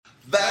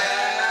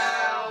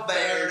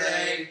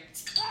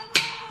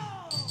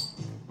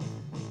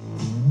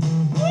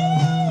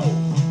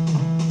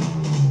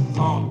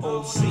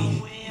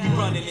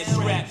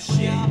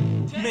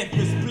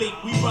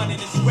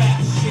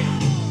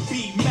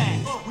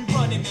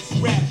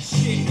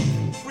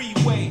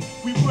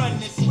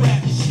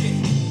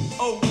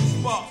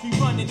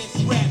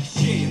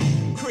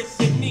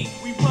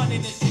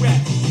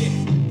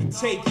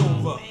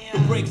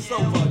break's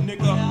over,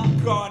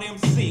 nigga. God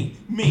MC,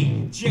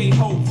 me,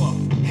 Jehovah.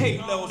 Hey,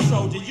 little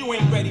soldier, you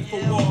ain't ready for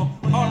war.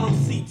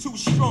 ROC too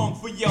strong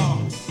for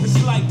y'all.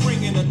 It's like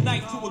bringing a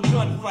knife to a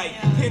gunfight,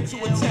 pin to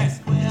a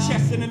test,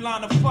 chest in a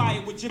line of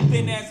fire with your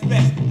thin ass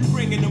vest. You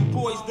bringing them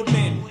boys to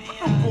men,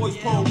 them boys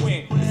pull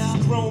win. This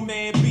is grown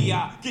man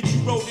B.I. Get you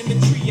rolled in the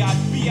triage,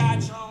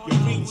 biatch. Your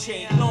reach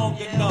ain't long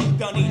enough,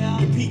 dunny.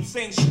 Your peeps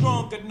ain't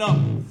strong enough.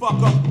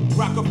 Fuck up,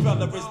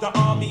 Rockefeller is the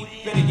army,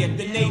 better yet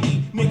the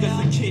Navy.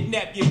 Niggas will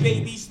kidnap your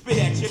baby, spit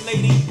at your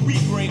lady. We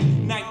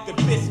bring knife to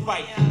fist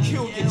fight,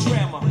 kill your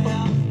drama.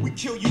 We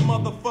kill you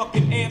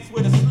motherfucking ants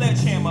with a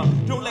sledgehammer.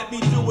 Don't let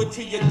me do it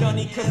to you,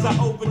 dunny, cause I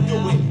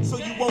overdo it. So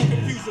you won't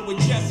confuse it with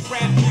just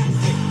rap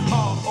music.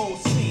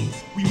 R.O.C.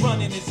 We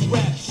running this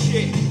rap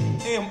shit.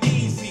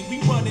 M-Easy, we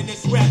running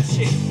this rap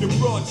shit. The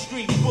Broad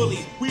Street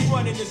Bully, we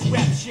running this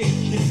rap shit.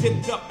 It's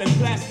zipped up in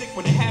plastic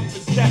when it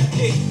happens, that's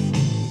it.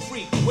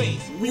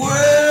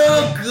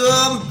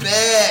 Welcome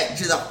back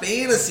to the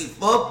Fantasy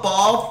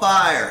Football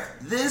Fire.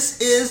 This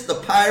is the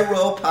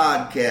Pyro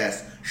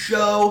Podcast,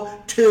 show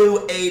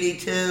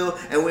 282,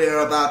 and we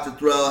are about to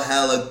throw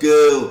hella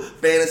goo,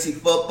 fantasy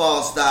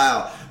football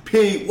style.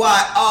 Pyro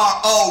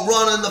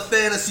running the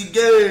fantasy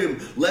game.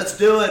 Let's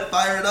do it.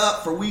 Fire it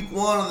up for week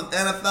 1 of the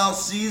NFL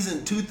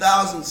season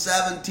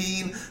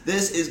 2017.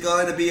 This is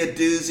going to be a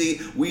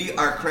doozy. We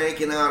are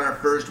cranking out our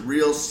first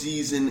real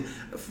season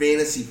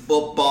fantasy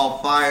football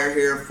fire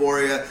here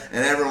for you,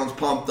 and everyone's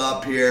pumped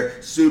up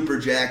here, super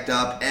jacked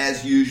up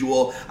as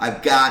usual.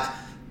 I've got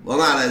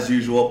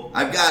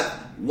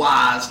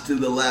Waz to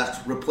the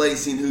left,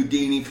 replacing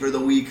Houdini for the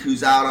week,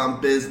 who's out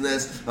on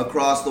business.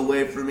 Across the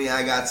way from me,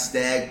 I got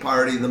Stagg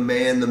Party, the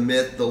man, the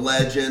myth, the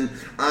legend.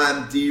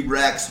 I'm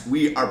D-Rex.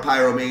 We are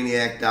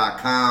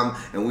Pyromaniac.com,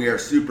 and we are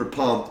super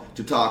pumped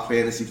to talk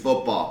fantasy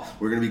football.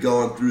 We're going to be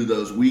going through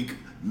those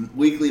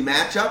weekly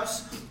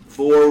matchups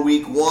for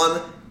week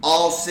 1,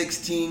 all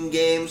 16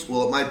 games.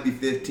 Well, it might be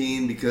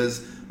 15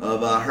 because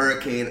of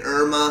Hurricane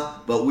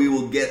Irma, but we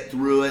will get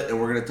through it,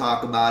 and we're going to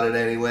talk about it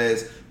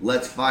anyways.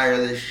 Let's fire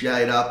this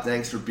shite up.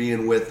 Thanks for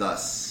being with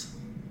us.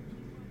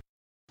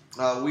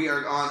 We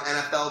are on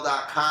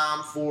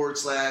NFL.com /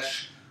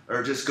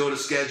 or just go to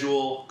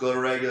schedule, go to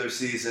regular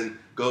season,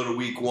 go to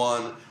week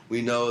 1.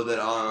 We know that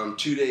on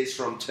 2 days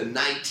from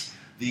tonight,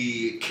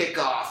 the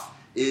kickoff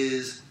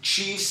is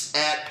Chiefs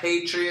at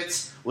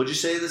Patriots. What'd you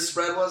say the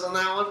spread was on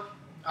that one?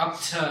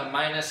 Up to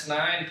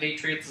 -9,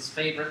 Patriots as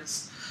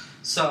favorites.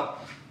 So,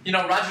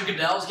 Roger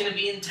Goodell's going to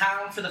be in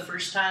town for the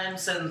first time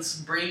since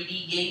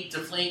Brady Gate,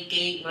 Deflate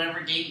Gate, whatever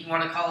gate you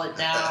want to call it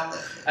now.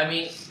 I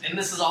mean, and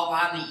this is all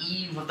on the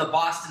eve of the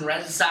Boston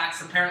Red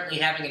Sox apparently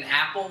having an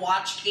Apple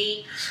Watch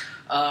gate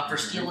for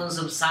stealing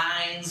some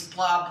signs,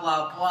 blah,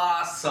 blah,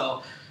 blah.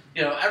 So,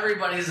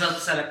 everybody's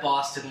upset at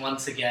Boston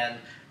once again.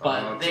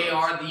 But they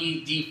are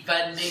the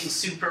defending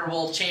Super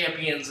Bowl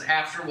champions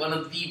after one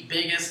of the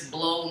biggest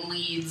blown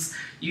leads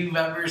you've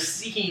ever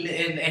seen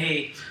in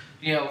a,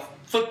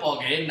 football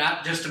game,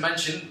 not just to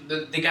mention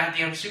the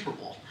goddamn Super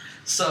Bowl.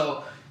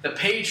 So the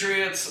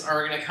Patriots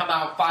are going to come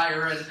out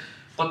firing,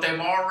 but they've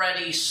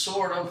already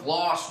sort of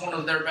lost one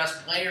of their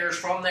best players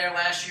from their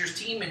last year's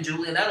team in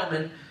Julian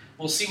Edelman.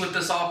 We'll see what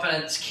this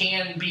offense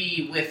can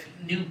be with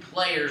new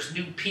players,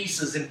 new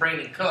pieces in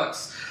Brandon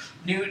Cooks,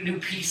 new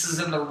pieces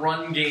in the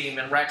run game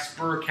and Rex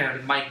Burkhead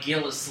and Mike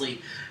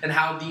Gillislee, and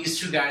how these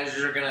two guys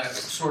are going to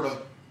sort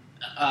of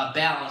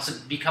balance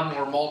and become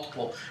more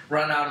multiple.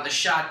 Run out of the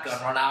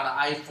shotgun, run out of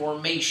I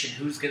formation.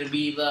 Who's going to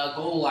be the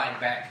goal line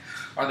back?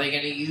 Are they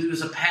going to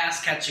use a pass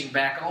catching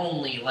back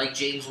only, like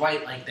James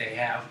White, like they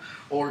have?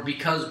 Or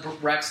because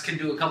Rex can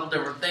do a couple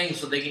different things,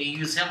 so they're going to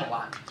use him a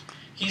lot?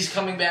 He's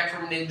coming back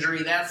from an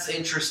injury. That's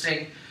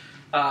interesting.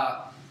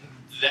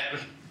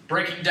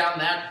 Breaking down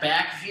that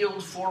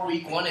backfield for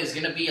week 1 is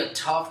going to be a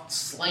tough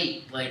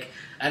slate. I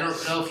don't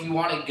know if you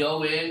want to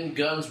go in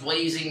guns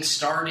blazing,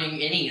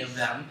 starting any of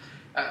them.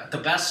 The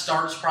best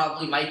start's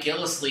probably Mike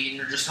Gillislee, and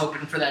you're just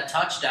hoping for that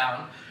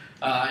touchdown.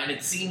 And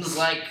it seems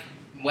like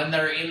when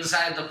they're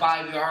inside the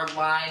 5-yard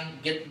line,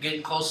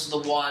 getting close to the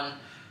 1,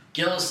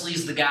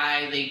 Gillislee's the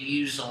guy they've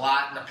used a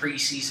lot in the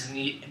preseason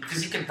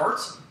because he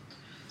converts them.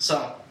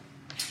 So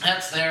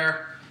that's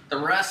there. The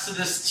rest of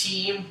this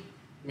team,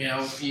 you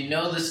know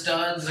the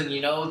studs and you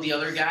know the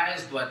other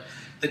guys, but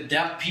the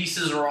depth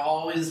pieces are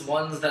always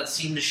ones that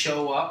seem to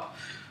show up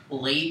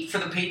late for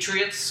the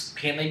Patriots.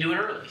 Can they do it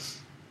early?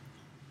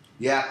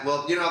 Yeah,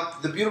 well,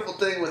 the beautiful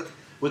thing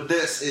with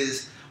this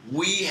is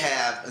we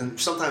have, and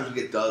sometimes we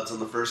get duds on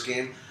the first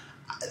game.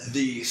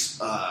 The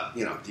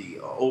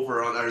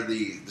over on or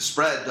the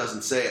spread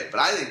doesn't say it, but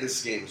I think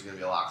this game is going to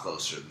be a lot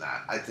closer than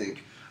that. I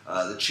think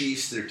the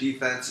Chiefs, their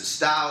defense is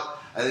stout.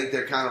 I think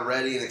they're kind of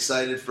ready and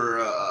excited for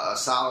a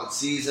solid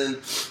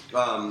season.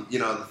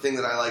 The thing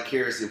that I like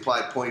here is the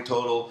implied point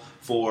total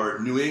for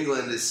New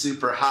England is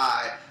super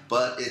high,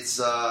 but it's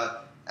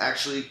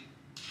actually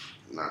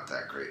not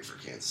that great for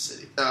Kansas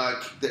City.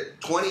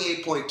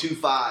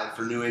 28.25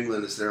 for New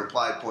England is their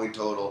implied point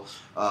total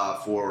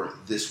for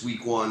this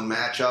Week 1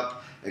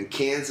 matchup. And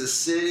Kansas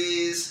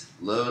City's,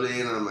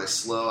 loading on my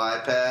slow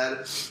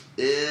iPad,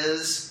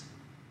 is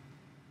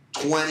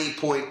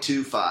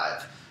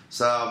 20.25.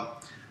 So,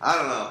 I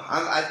don't know.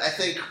 I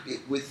think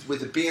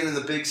with it being in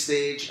the big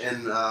stage,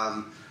 and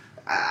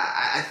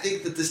I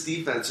think that this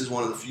defense is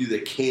one of the few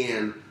that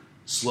can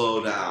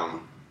slow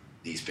down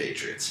these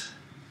Patriots.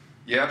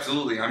 Yeah,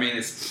 absolutely. I mean,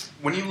 it's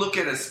when you look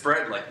at a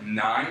spread like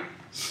 9,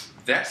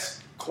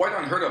 that's quite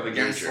unheard of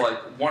against like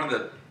one of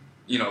the,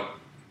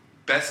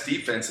 best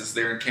defenses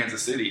there in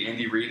Kansas City.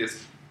 Andy Reid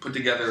has put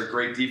together a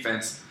great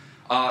defense.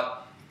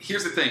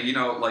 Here's the thing,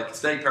 like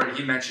Stagg Party,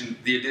 he mentioned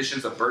the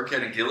additions of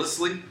Burkhead and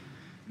Gillislee.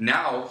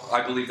 Now,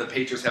 I believe the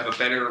Patriots have a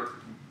better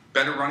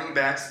running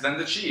backs than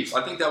the Chiefs.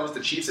 I think that was the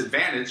Chiefs'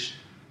 advantage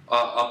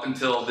up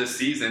until this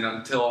season,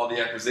 until all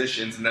the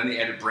acquisitions, and then they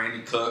added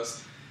Brandon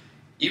Cooks.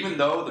 Even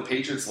though the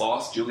Patriots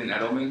lost Julian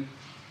Edelman,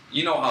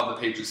 you know how the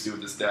Patriots do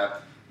with this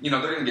depth. They're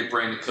going to get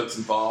Brandon Cooks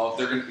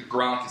involved.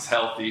 Gronk is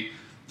healthy.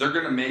 They're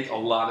going to make a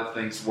lot of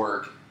things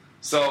work.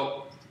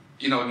 So,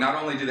 not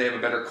only do they have a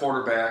better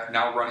quarterback,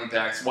 now running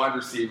backs, wide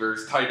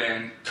receivers, tight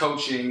end,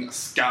 coaching,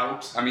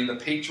 scout. I mean, the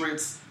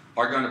Patriots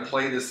are going to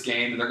play this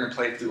game, and they're going to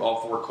play it through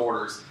all 4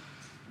 quarters.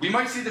 We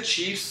might see the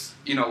Chiefs,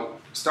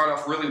 start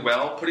off really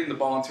well, putting the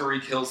ball in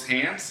Tyreek Hill's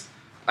hands.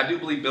 I do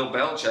believe Bill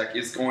Belichick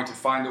is going to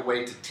find a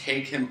way to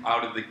take him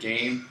out of the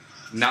game,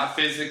 not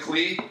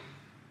physically,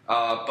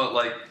 but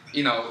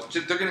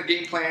they're going to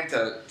game plan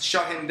to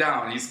shut him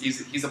down.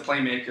 He's a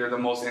playmaker, the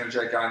most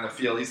energetic guy on the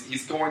field.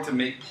 He's going to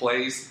make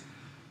plays.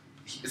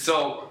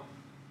 So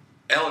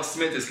Alex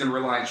Smith is going to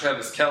rely on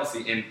Travis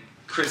Kelce and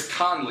Chris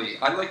Conley.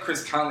 I like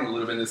Chris Conley a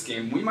little bit in this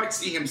game. We might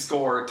see him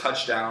score a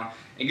touchdown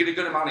and get a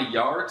good amount of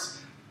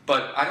yards,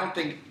 but I don't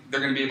think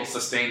they're going to be able to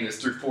sustain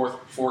this through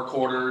four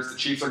quarters. The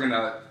Chiefs are going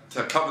to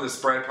cover the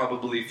spread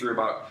probably through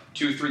about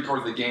 2-3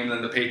 quarters of the game.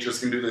 Then the Patriots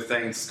can do their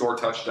thing and score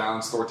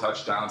touchdowns.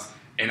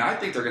 And I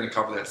think they're going to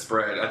cover that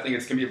spread. I think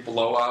it's going to be a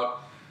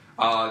blowout.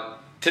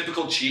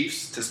 Typical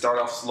Chiefs to start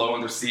off slow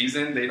in their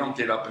season. They don't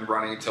get up and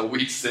running until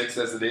week 6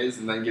 as it is,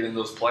 and then get in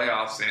those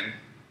playoffs and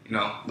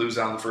lose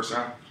out in the first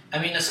round. I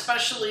mean,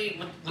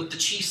 especially with the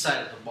Chiefs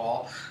side of the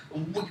ball,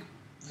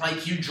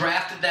 like you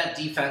drafted that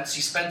defense,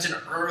 you spent an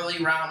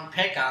early round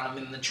pick on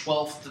them in the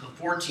 12th to the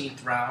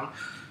 14th round.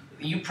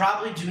 You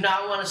probably do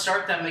not want to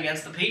start them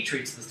against the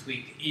Patriots this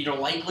week.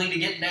 Likely to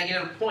get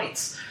negative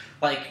points.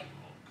 Like,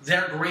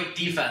 they're great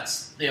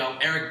defense.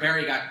 Eric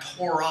Berry got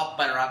tore up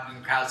by Rob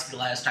Gronkowski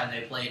last time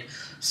they played.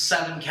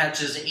 7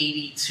 catches,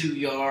 82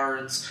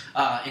 yards,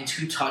 and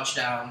 2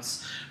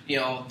 touchdowns.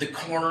 The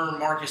corner,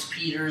 Marcus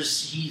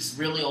Peters, he's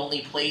really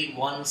only played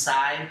one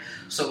side.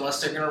 So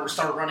unless they're going to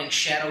start running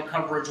shadow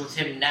coverage with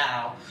him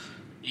now,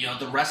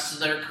 the rest of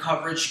their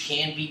coverage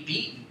can be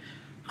beaten.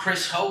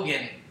 Chris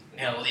Hogan,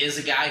 is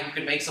a guy who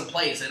can make some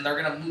plays, and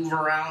they're going to move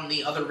around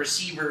the other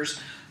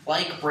receivers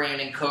like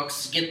Brandon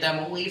Cooks to get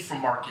them away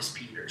from Marcus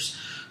Peters.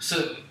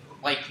 So,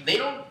 they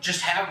don't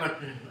just have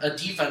a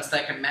defense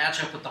that can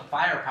match up with the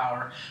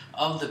firepower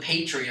of the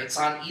Patriots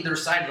on either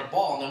side of the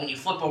ball. And then when you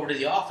flip over to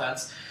the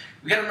offense,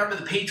 we got to remember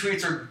the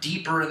Patriots are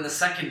deeper in the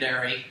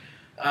secondary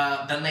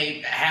than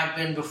they have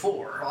been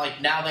before.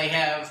 Now they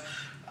have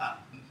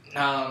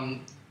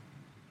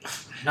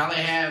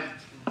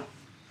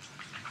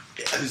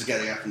who's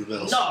getting out from the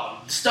Bills? No,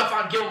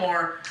 Stephon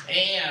Gilmore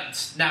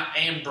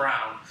and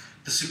Brown,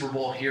 the Super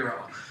Bowl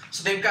hero.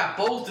 So they've got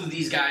both of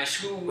these guys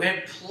who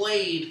have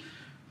played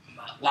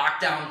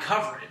lockdown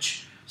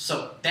coverage.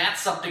 So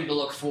that's something to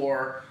look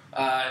for.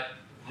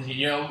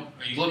 You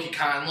look at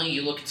Conley,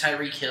 you look at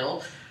Tyreek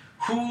Hill.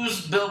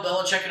 Who's Bill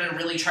Belichick going to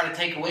really try to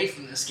take away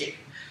from this game?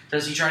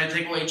 Does he try to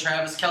take away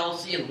Travis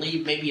Kelce and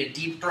leave maybe a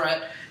deep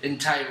threat in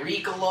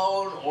Tyreek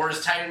alone? Or is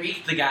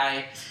Tyreek the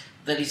guy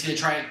that he's going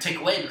to try to take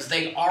away? Because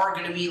they are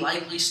going to be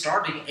likely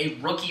starting a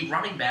rookie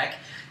running back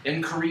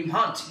in Kareem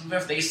Hunt. Even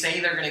if they say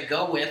they're going to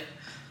go with,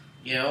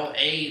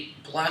 a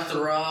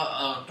plethora,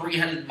 a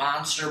 3-headed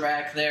monster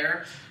back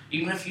there.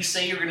 Even if you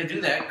say you're going to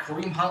do that,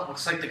 Kareem Hunt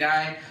looks like the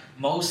guy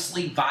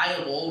mostly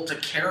viable to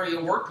carry a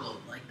workload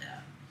like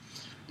that.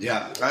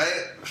 Yeah.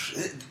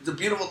 The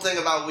beautiful thing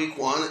about week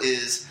 1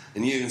 is,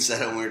 and you even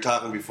said it when we were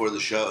talking before the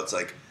show, it's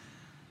like,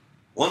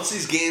 once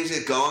these games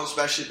get going,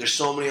 especially there's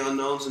so many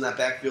unknowns in that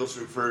backfield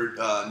for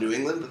New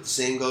England, but the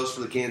same goes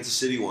for the Kansas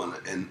City one.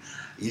 And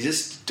you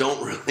just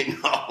don't really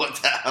know what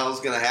the hell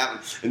is going to happen.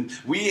 And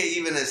we,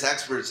 even as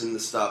experts in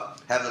this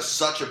stuff, have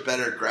such a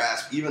better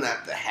grasp, even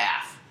at the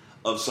half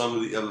of some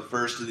of the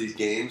first of these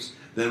games,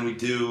 than we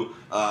do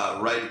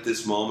right at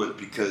this moment,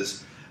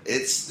 because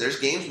there's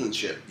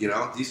gamesmanship.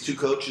 These two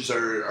coaches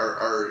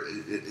are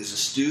as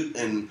astute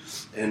and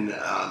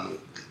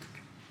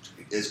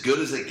as good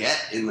as they get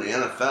in the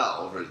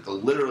NFL,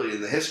 literally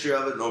in the history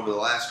of it and over the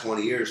last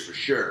 20 years for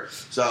sure.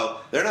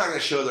 So they're not going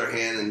to show their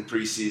hand in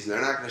preseason.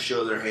 They're not going to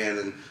show their hand,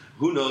 and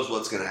who knows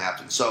what's going to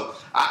happen. So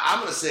I'm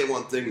going to say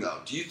one thing, though.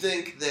 Do you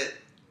think that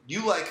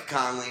you like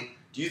Conley?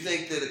 Do you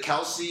think that a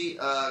Kelce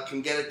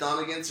can get it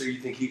done against, or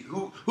you think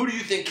who do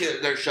you think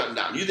they're shutting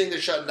down? You think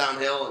they're shutting down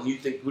Hill, and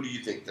who do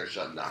you think they're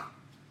shutting down?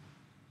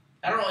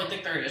 I don't really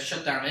think they're going to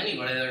shut down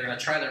anybody. They're going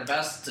to try their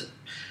best to.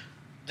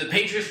 The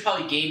Patriots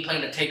probably game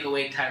plan to take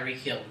away Tyreek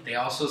Hill. They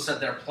also said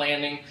they're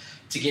planning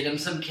to get him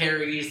some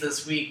carries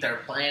this week.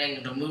 They're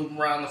planning to move him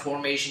around the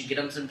formation, get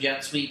him some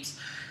jet sweeps.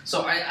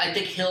 So I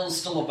think Hill's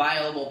still a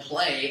viable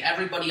play.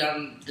 Everybody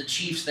on the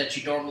Chiefs that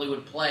you normally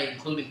would play,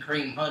 including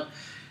Kareem Hunt,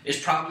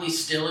 is probably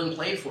still in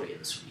play for you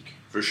this week.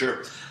 For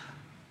sure.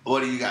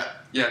 What do you got?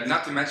 Yeah,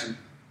 not to mention,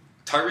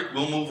 Tyreek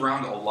will move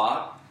around a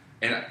lot,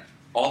 and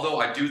although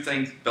I do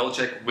think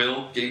Belichick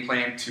will game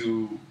plan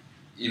to,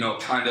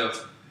 kind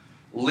of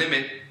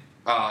limit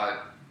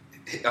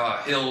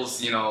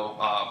Hill's,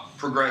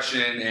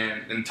 progression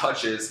and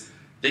touches,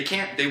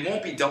 they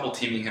won't be double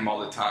teaming him all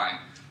the time.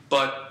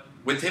 But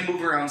with him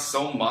moving around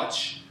so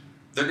much,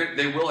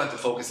 they will have to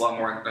focus a lot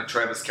more on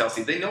Travis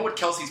Kelce. They know what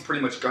Kelce's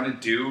pretty much going to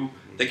do.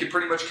 They can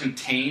pretty much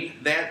contain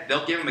that.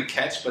 They'll give him a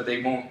catch, but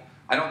they won't.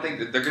 I don't think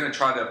that they're going to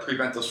try to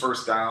prevent those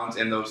first downs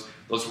and those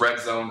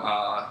red zone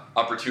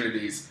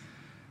opportunities.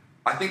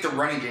 I think the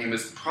running game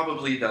is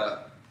probably the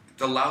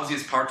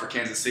lousiest part for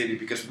Kansas City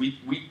because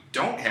we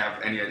don't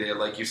have any idea,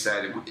 like you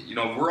said.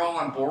 We're all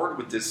on board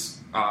with this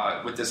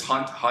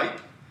Hunt hype,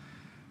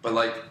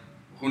 but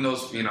who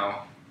knows?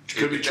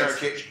 Could be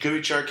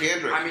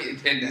Charkandrick. I mean,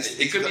 and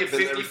it could be a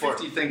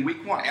 50-50 thing.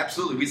 Week 1,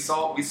 absolutely. We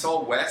saw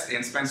West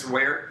and Spencer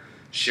Ware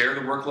share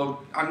the workload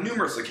on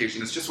numerous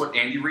occasions. It's just what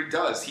Andy Reid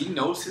does. He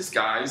knows his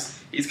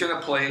guys. He's going to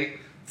play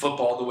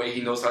football the way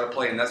he knows how to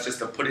play, and that's just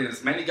to put in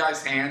as many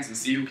guys' hands and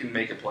see who can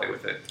make a play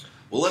with it.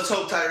 Well, let's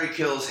hope Tyreek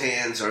Hill's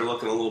hands are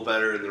looking a little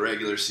better in the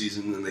regular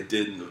season than they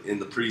did in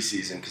the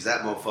preseason because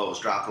that mofo was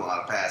dropping a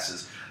lot of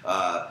passes.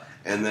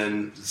 And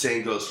then the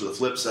same goes for the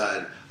flip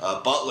side.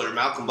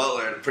 Malcolm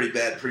Butler had a pretty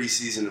bad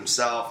preseason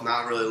himself,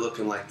 not really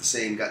looking like the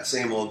same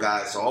old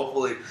guy. So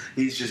hopefully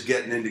he's just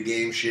getting into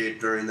game shape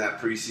during that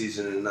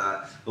preseason and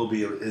he'll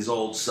be his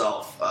old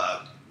self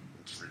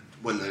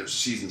when the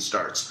season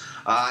starts.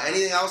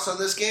 Anything else on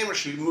this game, or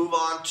should we move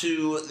on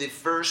to the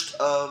first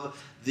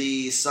of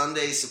the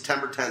Sunday,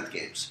 September 10th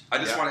games? I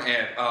just want to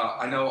add,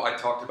 I know I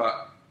talked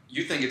about,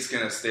 you think it's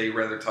going to stay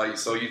rather tight,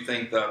 so you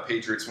think the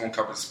Patriots won't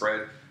cover the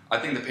spread. I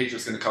think the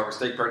Patriots are going to cover.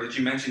 Stagg, did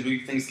you mention who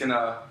you think is going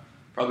to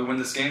probably win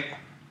this game?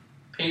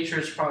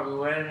 Patriots probably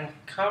win.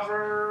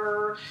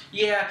 Cover.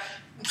 Yeah.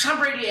 Tom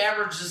Brady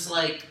averages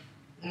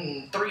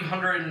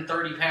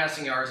 330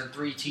 passing yards and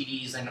 3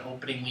 TDs in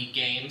opening week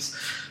games.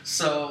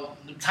 So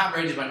Tom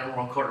Brady's my number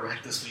 1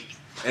 quarterback this week.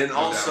 And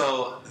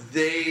also,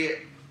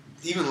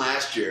 even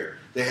last year,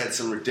 they had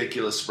some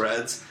ridiculous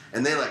spreads,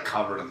 and they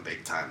covered them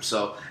big time.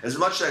 So as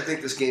much as I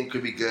think this game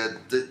could be good,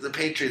 the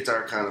Patriots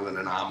are kind of an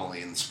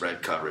anomaly in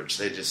spread coverage.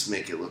 They just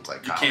make it look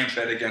like college. You can't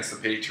bet against the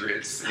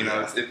Patriots.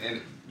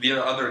 And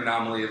the other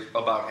anomaly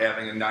about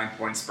having a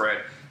 9-point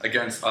spread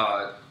against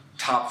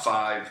top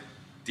 5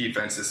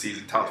 defense this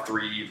season, top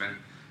 3 even.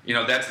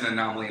 That's an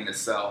anomaly in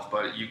itself,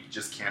 but you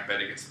just can't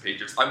bet against the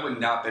Patriots. I would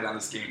not bet on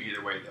this game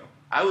either way, though.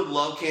 I would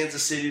love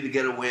Kansas City to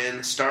get a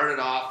win. Start it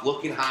off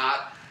looking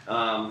hot.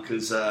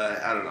 Because,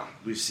 I don't know,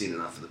 we've seen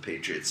enough of the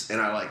Patriots,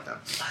 and I like them.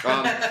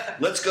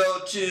 Let's go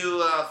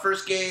to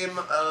first game,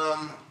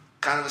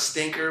 kind of a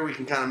stinker. We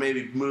can kind of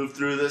maybe move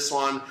through this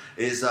one,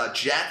 is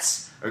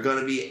Jets are going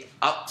to be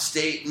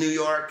upstate New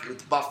York with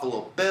the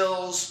Buffalo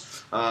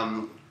Bills.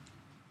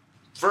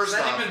 First Is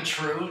that off, even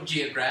true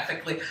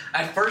geographically?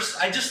 At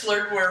first, I just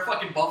learned where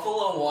fucking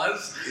Buffalo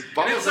was.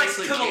 Buffalo's and it's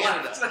to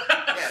Canada. the left.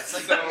 Yeah,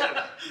 it's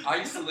Canada. I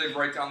used to live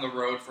right down the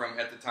road from,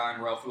 at the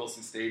time, Ralph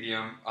Wilson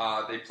Stadium.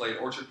 They played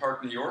Orchard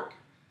Park, New York.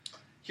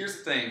 Here's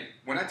the thing.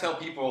 When I tell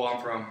people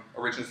I'm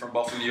originally from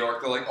Buffalo, New York,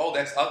 they're like, oh,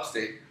 that's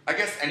upstate. I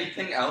guess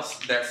anything else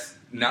that's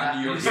not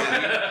New York City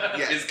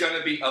is going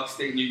to be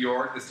upstate New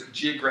York.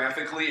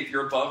 Geographically, if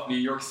you're above New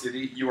York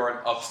City, you are in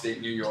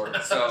upstate New York.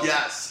 So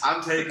yes,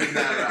 I'm taking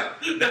that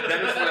route. That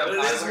is what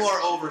it is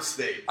more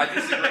overstate. I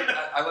disagree.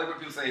 I like when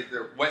people say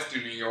they're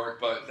western New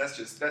York, but that's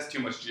too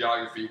much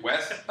geography.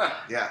 West?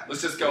 Yeah.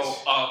 Let's just go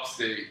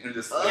upstate and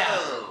just...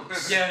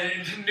 Yeah,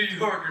 New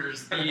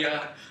Yorkers,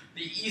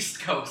 the East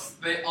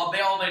Coast. They all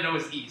they know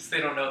is East. They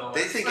don't know the West.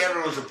 They think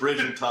everyone's a bridge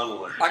and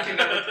tunneler.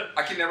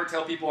 I can never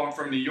tell people I'm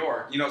from New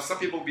York. Some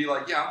people will be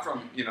like, yeah, I'm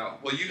from,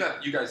 well, you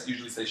guys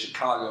usually say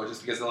Chicago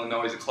just because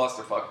Illinois is a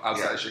clusterfuck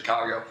outside of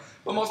Chicago.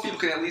 But most people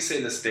can at least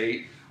say the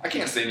state. I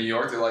can't say New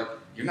York. They're like,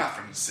 you're not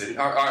from the city.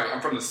 All right,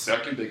 I'm from the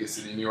second biggest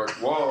city in New York.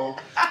 Whoa.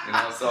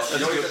 So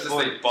you always have to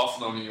say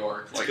Buffalo, New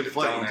York. That's a good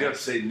point. You have to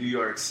say New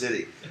York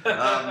City.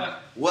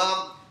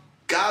 Well,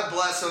 God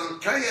bless them.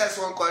 Can I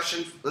ask one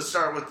question? Let's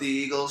start with the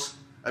Eagles.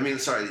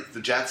 The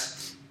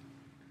Jets.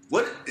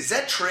 What is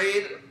that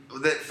trade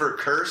for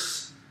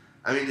Curse?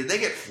 Did they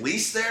get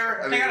fleeced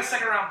there? They got a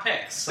second-round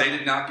pick. So. They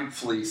did not get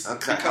fleeced.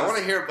 Okay, I want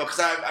to hear it because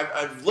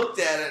I've looked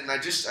at it and I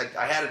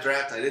had a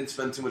draft. I didn't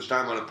spend too much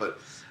time on it, but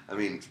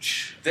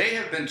they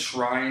have been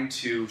trying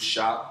to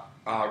shop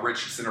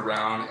Richardson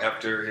around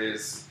after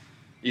his,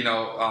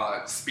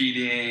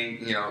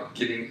 speeding,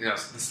 getting the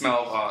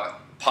smell of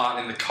pot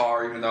in the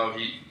car, even though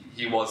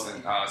he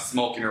wasn't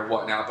smoking or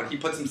whatnot. But he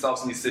puts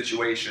himself in these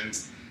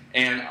situations,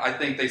 And I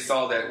think they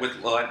saw that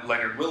with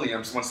Leonard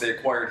Williams once they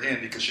acquired him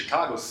because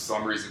Chicago, for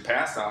some reason,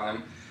 passed on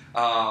him.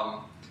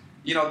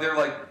 They're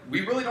like,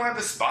 we really don't have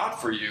the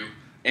spot for you.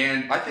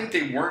 And I think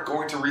they weren't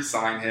going to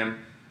re-sign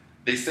him.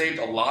 They saved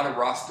a lot of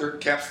roster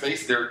cap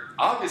space. They're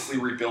obviously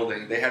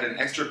rebuilding. They had an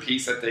extra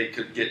piece that they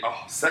could get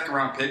a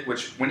second-round pick,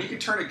 which when you can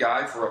turn a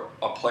guy for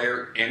a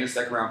player and a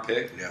second-round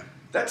pick,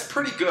 that's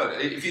pretty good.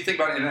 If you think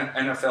about it in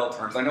NFL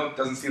terms, I know it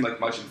doesn't seem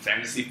like much in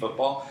fantasy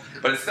football,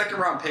 but a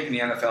second-round pick in the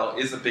NFL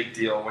is a big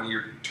deal when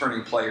you're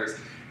turning players.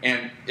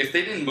 And if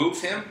they didn't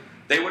move him,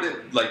 they would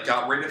have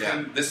got rid of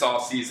him this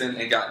offseason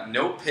and got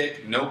no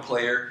pick, no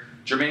player.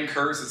 Jermaine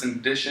Kearse is in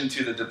addition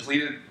to the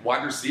depleted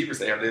wide receivers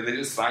they have. They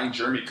just signed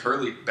Jeremy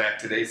Curley back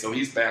today, so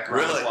he's back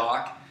around the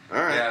clock. All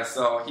right. Yeah,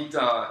 so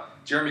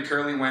Jeremy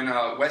Curley went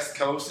West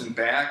Coast and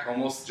back,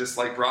 almost just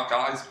like Brock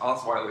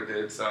Osweiler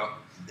did. So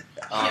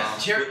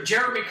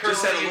Jeremy Curley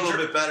just had a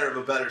little bit better of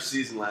a better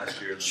season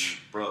last year than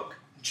Brooke.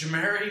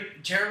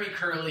 Jeremy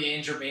Curley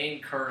and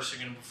Jermaine Kearse are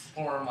going to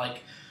perform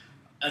like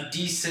a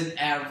decent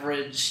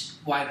average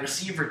wide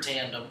receiver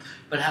tandem,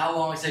 but how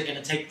long is it going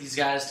to take these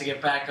guys to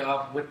get back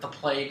up with the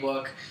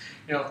playbook?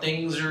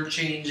 Things are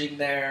changing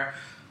there.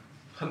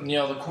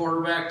 The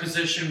quarterback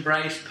position,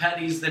 Bryce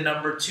Petty's the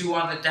number 2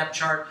 on the depth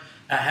chart,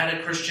 ahead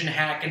of Christian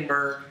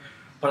Hackenberg,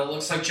 but it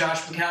looks like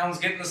Josh McCown's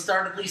getting the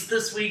start at least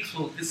this week,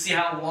 so we'll see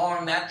how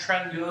long that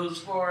trend goes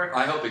for.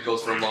 I hope it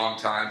goes for a long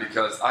time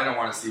because I don't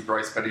want to see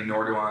Bryce Petty,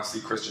 nor do I want to see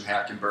Christian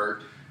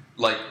Hackenberg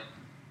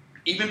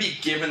even be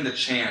given the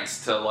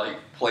chance to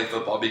play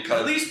football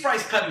because at least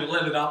Bryce Petty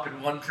lit it up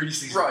in one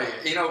preseason. Right,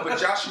 but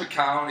Josh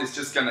McCown is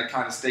just going to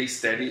kind of stay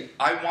steady.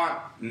 I want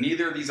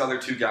neither of these other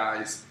two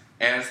guys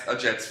as a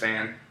Jets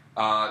fan.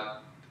 I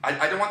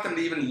don't want them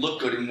to even look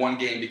good in one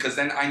game because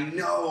then I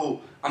know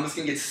I'm just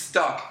going to get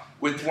stuck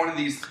with one of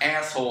these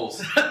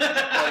assholes for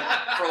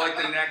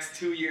the next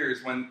 2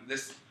 years when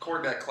this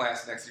quarterback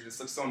class next year just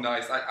looks so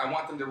nice. I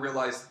want them to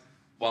realize,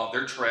 well,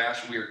 they're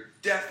trash. We are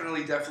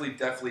definitely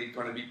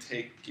going to be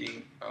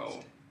taking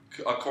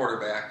a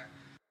quarterback.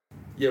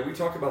 Yeah, we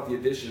talked about the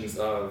additions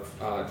of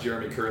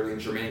Jeremy Curley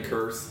and Jermaine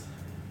Kearse.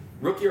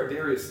 Rookie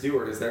Darius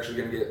Stewart is actually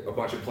going to get a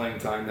bunch of playing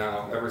time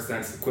now ever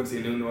since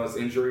Quincy Nuno's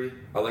injury.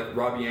 I like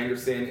Robbie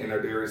Anderson and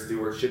Darius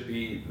Stewart should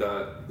be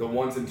the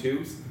 1s and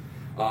 2s.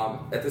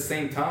 At the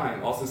same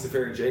time, Austin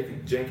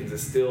Seferian-Jenkins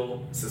is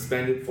still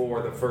suspended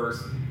for the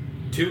first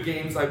 2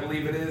 games, I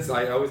believe it is.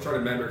 I always try to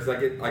remember because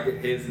I get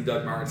his and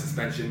Doug Martin's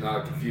suspension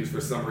confused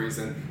for some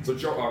reason. So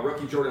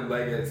rookie Jordan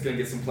Leggett is going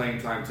to get some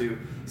playing time too.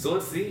 So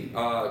let's see.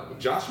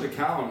 Josh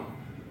McCown,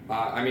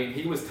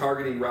 he was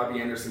targeting Robbie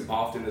Anderson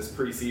often this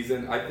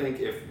preseason. I think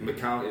if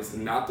McCown is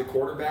not the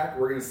quarterback,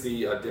 we're going to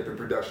see a dip in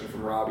production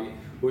from Robbie,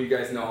 who you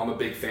guys know I'm a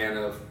big fan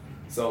of.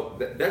 So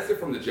that's it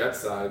from the Jets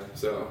side.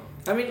 So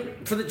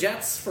for the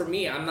Jets, for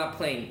me, I'm not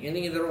playing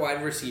any of their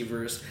wide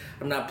receivers.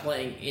 I'm not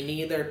playing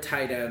any of their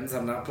tight ends.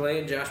 I'm not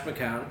playing Josh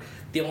McCown.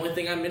 The only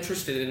thing I'm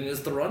interested in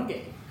is the run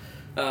game.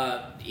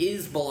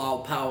 Is Bilal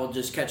Powell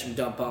just catching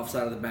dump-offs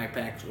out of the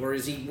backpack, or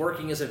is he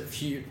working as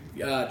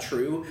a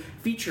true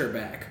feature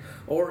back?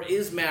 Or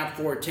is Matt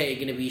Forte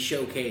going to be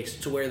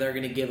showcased to where they're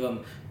going to give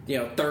him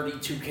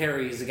 32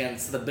 carries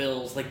against the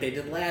Bills like they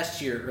did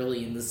last year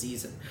early in the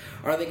season?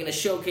 Are they going to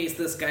showcase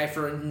this guy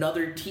for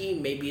another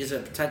team, maybe as a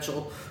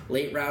potential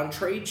late-round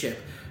trade chip?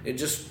 It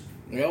just,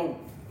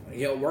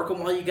 work him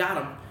while you got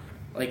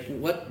him.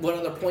 What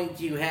other point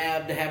do you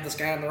have to have this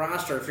guy on the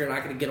roster if you're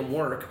not going to get him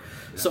work?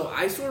 Yeah. So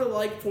I sort of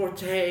like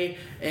Forte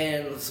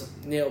and,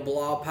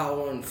 Bilal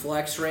Powell in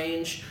flex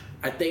range.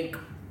 I think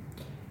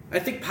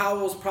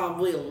Powell's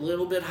probably a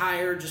little bit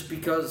higher just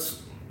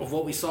because of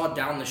what we saw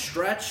down the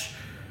stretch.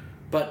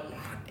 But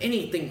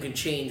anything can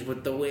change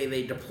with the way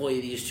they deploy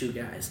these two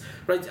guys.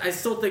 But I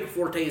still think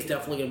Forte is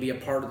definitely going to be a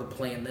part of the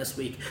plan this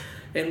week.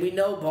 And we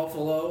know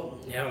Buffalo,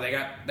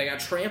 they got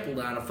trampled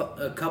on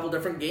a couple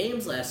different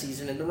games last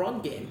season in the run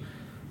game.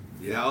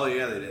 Yeah,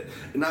 they did.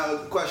 Now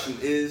the question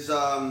is,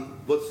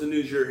 what's the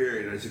news you're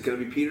hearing? Is it going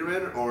to be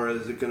Peterman or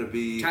is it going to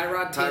be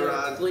Tyrod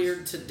Taylor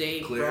cleared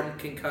today from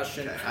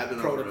concussion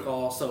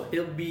protocol, so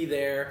he'll be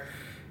there.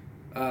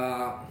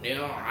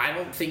 I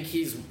don't think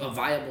he's a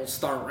viable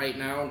start right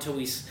now until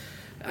he's.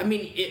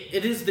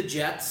 It is the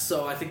Jets,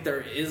 so I think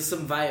there is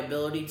some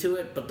viability to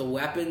it, but the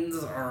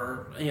weapons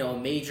are, a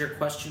major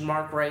question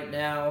mark right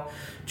now.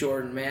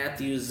 Jordan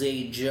Matthews,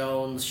 Zay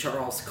Jones,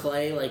 Charles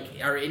Clay,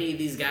 are any of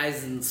these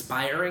guys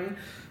inspiring?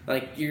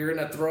 You're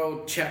going to throw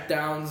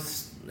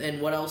checkdowns,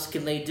 and what else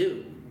can they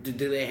do? Do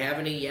they have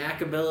any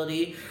yak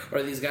ability, or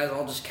are these guys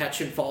all just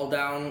catch and fall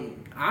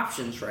down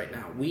options right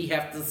now? We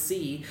have to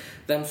see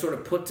them sort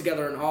of put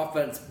together an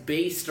offense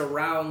based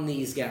around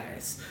these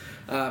guys.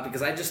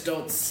 Because I just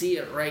don't see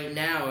it right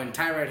now, and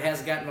Tyrod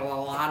has gotten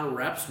a lot of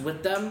reps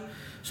with them.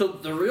 So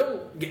the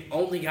real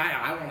only guy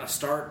I want to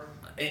start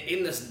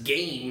in this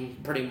game,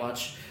 pretty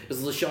much,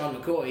 is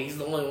LaShawn McCoy. He's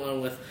the only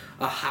one with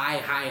a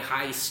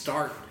high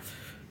start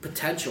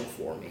potential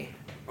for me.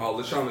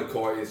 LaShawn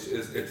McCoy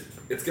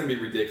it's going to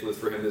be ridiculous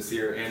for him this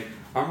year, and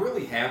I'm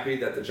really happy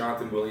that the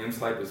Jonathan Williams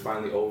hype is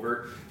finally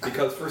over,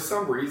 because for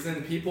some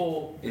reason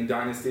people in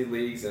dynasty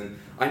leagues, and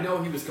I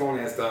know he was going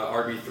as the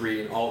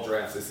RB3 in all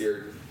drafts this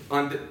year,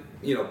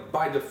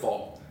 by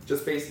default,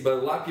 but a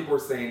lot of people are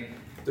saying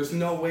there's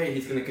no way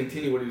he's going to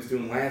continue what he was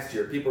doing last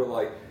year. People are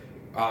like,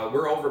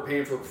 we're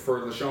overpaying for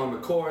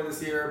LaShawn McCoy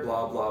this year,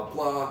 blah blah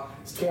blah.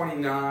 It's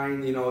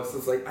 29, it's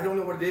just like I don't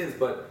know what it is,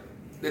 but.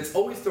 It's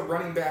always the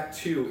running back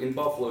 2 in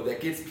Buffalo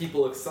that gets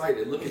people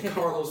excited. Look at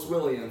Carlos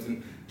Williams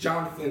and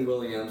Jonathan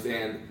Williams,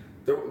 and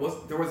there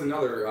was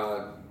another.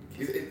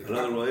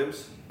 Another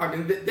Williams? I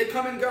mean, they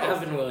come and go.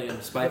 Evan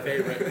Williams, my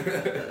favorite.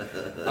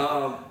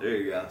 There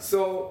you go.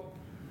 So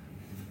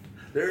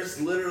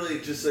there's literally,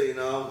 just so you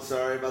know,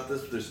 sorry about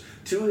this, but there's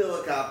 2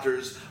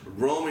 helicopters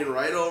roaming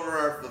right over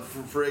our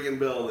friggin'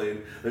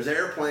 building. There's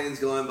airplanes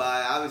going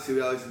by. Obviously,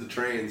 we always do the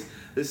trains.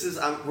 This is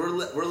we're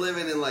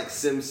living in like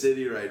Sim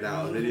City right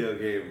now, a video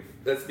game.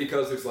 That's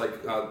because there's like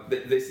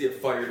they see a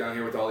fire down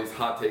here with all these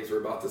hot takes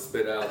we're about to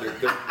spit out.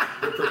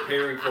 They're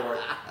preparing for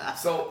it.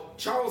 So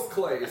Charles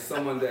Clay is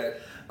someone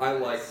that I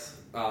like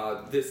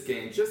this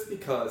game just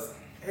because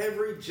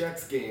every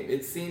Jets game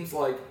it seems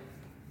like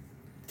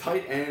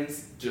tight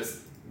ends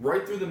just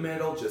right through the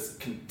middle just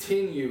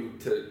continue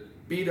to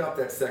beat up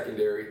that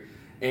secondary,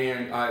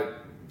 and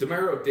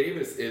Demario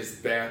Davis is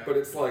back, but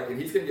it's like, and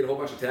he's going to get a whole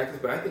bunch of tackles,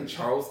 but I think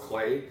Charles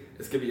Clay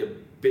is going to be a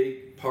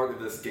big part of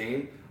this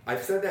game.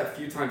 I've said that a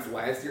few times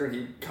last year, and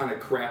he kind of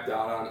crapped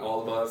out on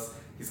all of us.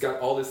 He's got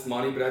all this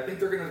money, but I think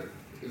they're going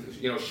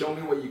to, show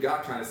me what you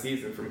got kind of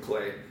season from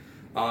Clay.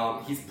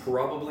 He's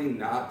probably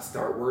not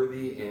start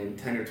worthy in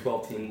 10 or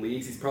 12 team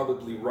leagues. He's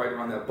probably right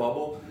around that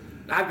bubble.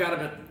 I've got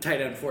him at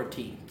tight end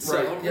 14. So,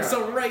 right, yeah.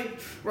 So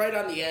right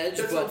on the edge,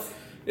 but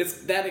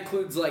that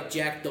includes like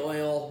Jack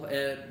Doyle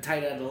at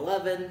tight end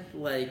 11.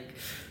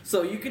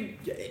 So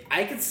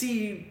I could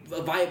see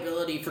a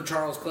viability for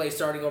Charles Clay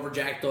starting over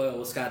Jack Doyle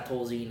with Scott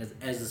Tolzien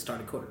as the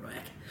starting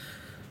quarterback.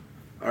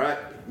 All right,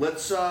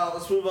 let's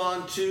move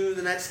on to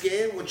the next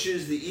game, which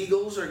is the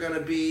Eagles are going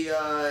to be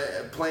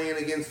playing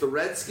against the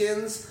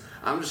Redskins.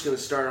 I'm just going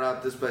to start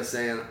out this by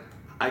saying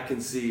I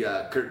can see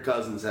Kirk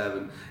Cousins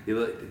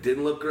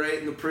didn't look great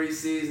in the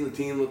preseason. The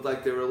team looked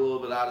like they were a little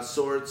bit out of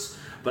sorts,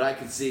 but I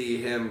can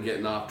see him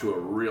getting off to a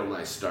real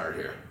nice start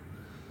here.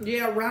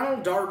 Yeah,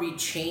 Ronald Darby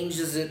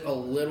changes it a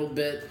little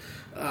bit.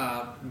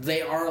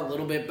 They are a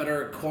little bit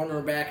better at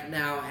cornerback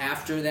now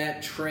after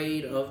that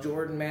trade of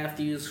Jordan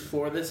Matthews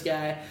for this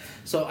guy.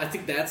 So I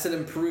think that's an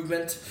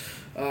improvement.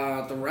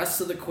 The rest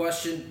of the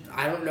question,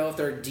 I don't know if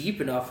they're deep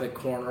enough at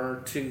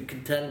corner to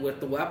contend with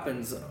the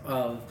weapons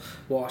of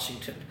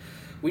Washington.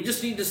 We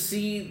just need to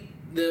see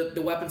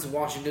the weapons of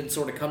Washington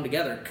sort of come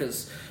together,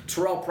 because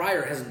Terrell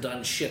Pryor hasn't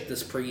done shit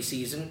this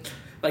preseason.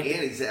 And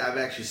I've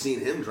actually seen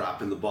him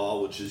dropping the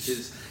ball, which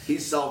is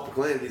he's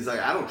self-proclaimed. He's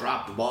like, I don't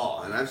drop the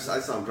ball. And I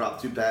saw him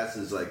drop 2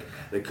 passes like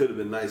they could have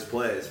been nice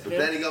plays. But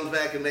then he comes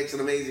back and makes an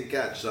amazing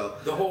catch. So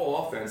the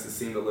whole offense has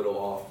seemed a little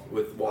off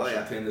with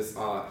Washington.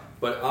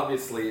 But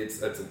obviously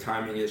it's a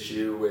timing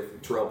issue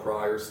with Terrell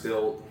Pryor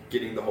still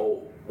getting the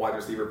whole wide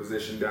receiver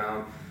position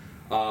down.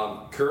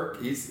 Kirk,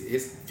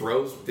 his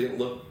throws didn't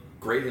look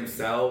great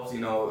himself.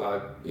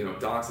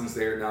 Doxson's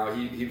there now.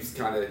 He was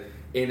kind of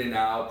in and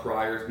out.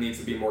 Pryor needs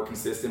to be more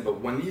consistent.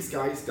 But when these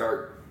guys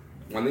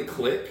when they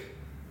click,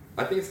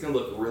 I think it's going to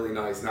look really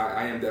nice. And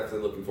I am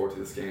definitely looking forward to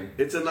this game.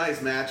 It's a nice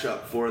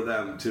matchup for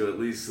them to at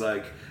least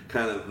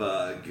kind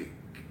of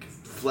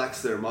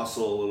flex their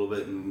muscle a little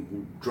bit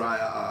and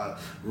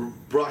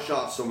brush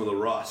off some of the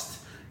rust.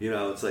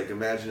 It's like,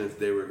 imagine if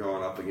they were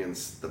going up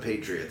against the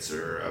Patriots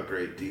or a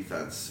great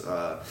defense.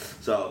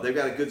 So they've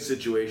got a good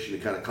situation to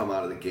kind of come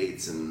out of the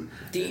gates.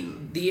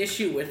 The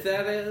issue with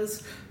that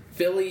is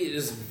Philly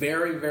is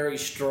very, very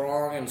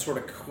strong in sort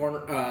of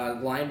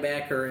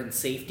linebacker and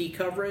safety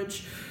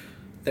coverage.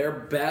 They're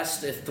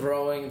best at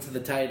throwing to the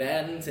tight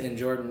end and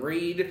Jordan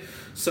Reed.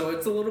 So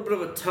it's a little bit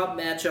of a tough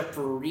matchup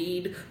for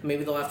Reed.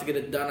 Maybe they'll have to get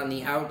it done on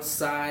the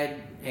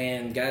outside,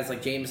 and guys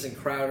like Jamison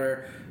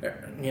Crowder,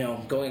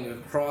 going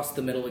across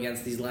the middle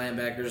against these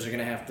linebackers are going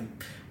to have to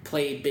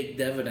play big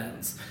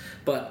dividends.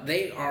 But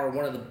they are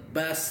one of the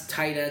best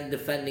tight end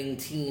defending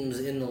teams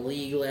in the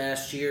league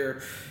last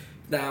year.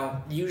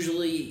 Now,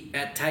 usually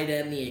at tight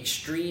end, the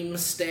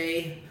extremes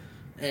stay,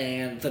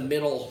 and the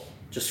middle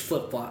just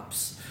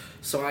flip-flops.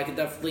 So I could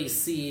definitely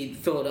see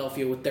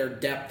Philadelphia with their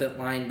depth at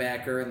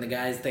linebacker and the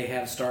guys they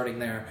have starting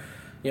there,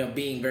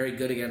 being very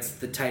good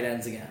against the tight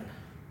ends again.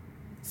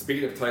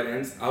 Speaking of tight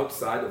ends,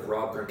 outside of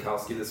Rob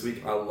Gronkowski this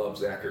week, I love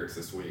Zach Ertz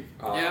this week.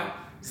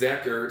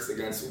 Zach Ertz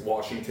against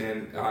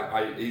Washington,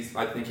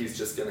 I think he's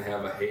just going to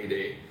have a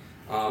heyday.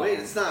 Wait,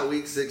 it's not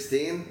week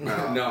 16?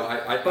 No,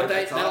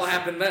 that'll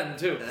happen then,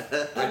 too.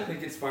 I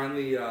think it's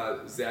finally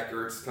Zach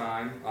Ertz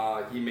time.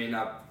 He may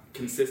not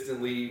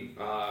consistently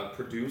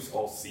produce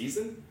all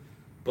season,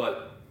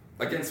 but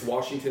against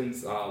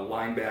Washington's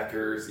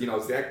linebackers,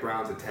 Zach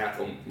Brown's a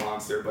tackle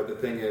monster, but the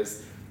thing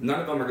is, none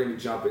of them are going to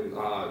be jumping.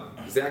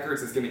 Zach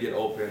Ertz is going to get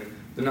open.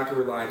 They're not going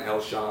to rely on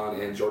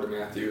Alshon and Jordan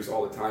Matthews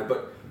all the time.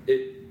 But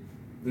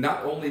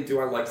not only do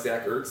I like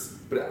Zach Ertz,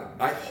 but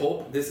I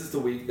hope this is the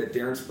week that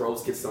Darren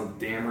Sproles gets some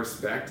damn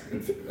respect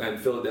in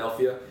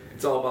Philadelphia.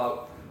 It's all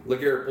about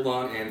LeGarrette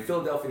Blount, and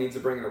Philadelphia needs to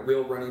bring in a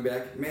real running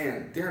back.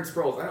 Man, Darren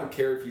Sproles, I don't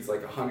care if he's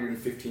like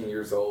 115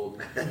 years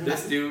old.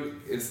 This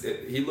dude,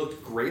 he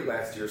looked great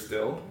last year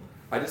still.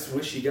 I just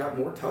wish he got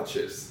more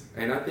touches.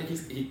 And I think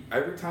he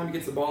every time he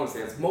gets the ball in his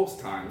hands, most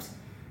times,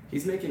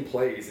 he's making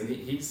plays, and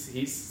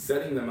he's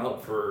setting them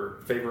up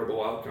for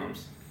favorable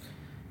outcomes.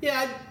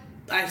 Yeah,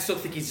 I still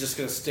think he's just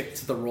going to stick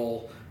to the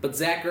role. But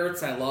Zach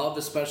Ertz, I love,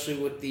 especially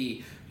with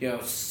the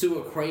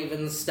Sua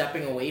Craven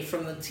stepping away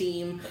from the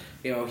team.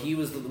 He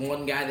was the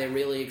one guy they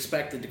really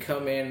expected to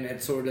come in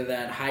at sort of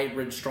that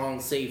hybrid strong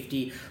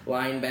safety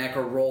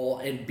linebacker role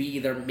and be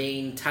their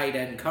main tight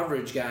end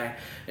coverage guy.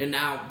 And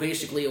now,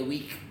 basically a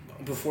week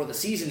before the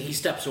season, he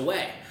steps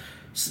away.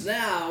 So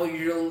now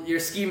you're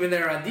scheming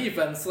there on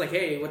defense, like,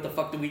 hey, what the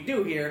fuck do we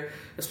do here?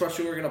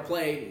 Especially we're going to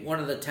play one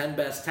of the 10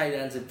 best tight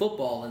ends in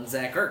football in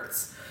Zach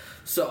Ertz.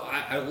 So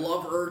I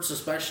love Ertz,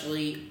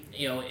 especially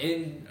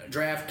in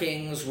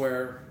DraftKings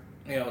where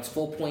it's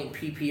full point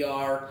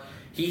PPR.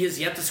 He has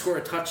yet to score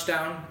a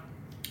touchdown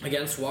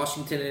against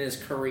Washington in his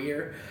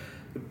career,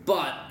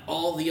 but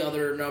all the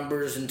other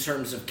numbers in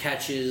terms of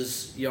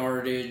catches,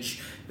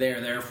 yardage, they're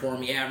there for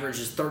him. He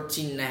averages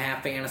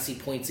 13.5 fantasy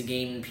points a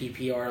game in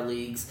PPR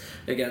leagues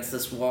against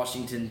this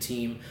Washington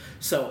team.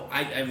 So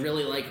I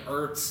really like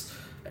Ertz.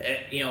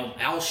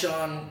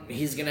 Alshon,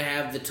 he's going to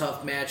have the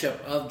tough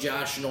matchup of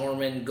Josh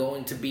Norman,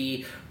 going to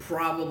be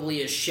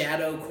probably a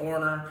shadow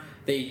corner.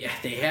 They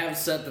have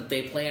said that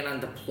they plan on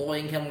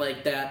deploying him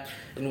like that,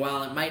 and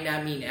while it might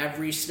not mean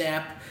every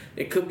snap,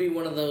 it could be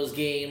one of those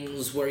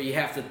games where you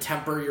have to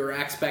temper your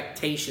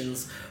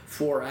expectations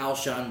for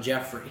Alshon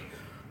Jeffrey.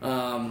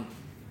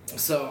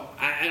 So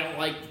I don't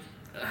like,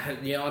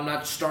 I'm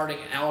not starting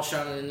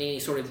Alshon in any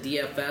sort of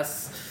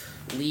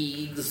DFS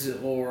leagues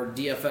or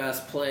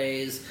DFS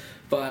plays.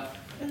 But,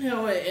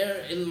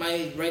 in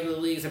my regular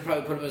leagues, I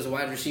probably put him as a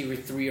wide receiver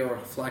 3 or a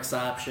flex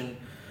option.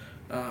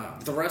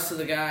 The rest of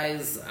the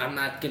guys, I'm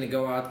not going to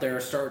go out there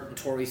starting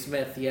Torrey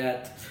Smith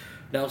yet.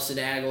 Nelson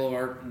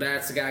Aguilar,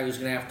 that's the guy who's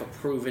going to have to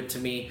prove it to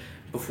me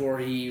before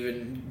he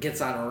even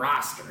gets on a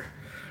roster,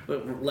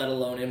 let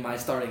alone in my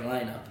starting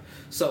lineup.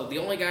 So the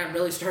only guy I'm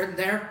really starting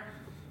there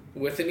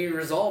with any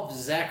resolve is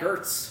Zach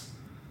Ertz.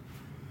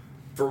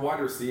 For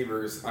wide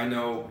receivers, I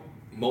know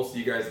most of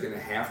you guys are going to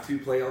have to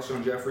play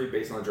Alshon Jeffrey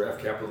based on the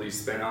draft capital you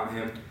spent on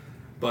him,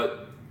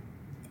 but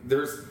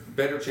there's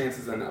better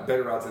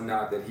odds than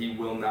not that he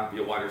will not be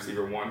a wide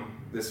receiver 1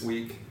 this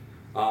week.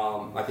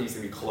 I think he's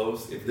going to be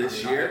close.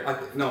 This year?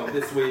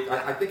 This week.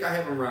 I think I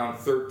have him around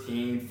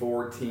 13,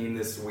 14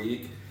 this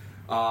week.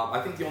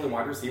 I think the only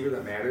wide receiver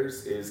that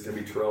matters is going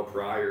to be Terrell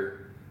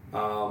Pryor.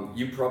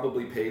 You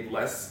probably paid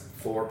less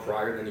for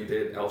Pryor than you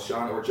did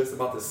Alshon, or just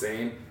about the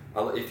same.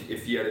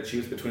 If you had to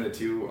choose between the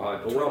two,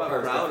 Terrell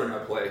Pryor's definitely my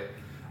play.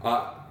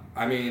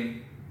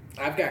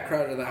 I've got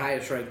Crowder the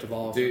highest ranked of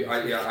all of them. Dude,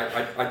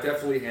 I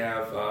definitely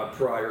have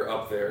Pryor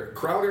up there.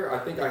 Crowder, I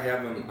think I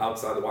have him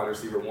outside the wide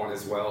receiver 1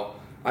 as well.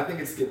 I think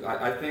it's good.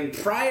 I think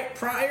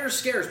Pryor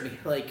scares me.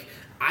 Like,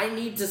 I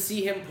need to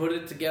see him put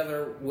it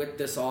together with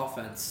this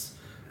offense.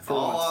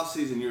 All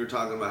offseason, you were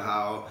talking about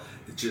how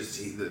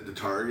the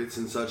targets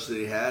and such that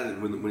he had,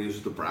 and when he was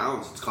with the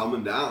Browns, it's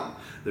coming down.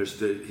 He was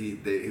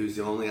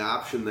the only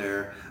option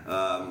there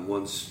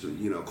once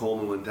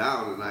Coleman went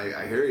down, and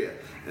I hear you,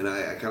 and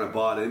I kind of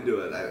bought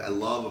into it. I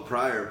love a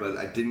Pryor, but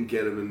I didn't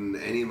get him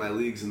in any of my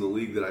leagues. In the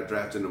league that I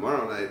drafted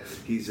tomorrow night,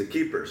 he's a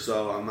keeper,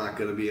 so I'm not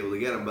going to be able to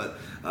get him. But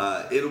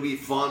it'll be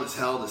fun as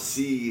hell to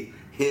see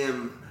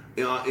him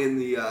on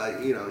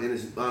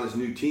his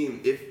new team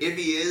if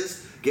he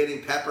is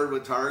getting peppered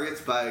with targets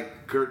by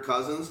Kirk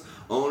Cousins.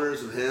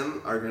 Owners of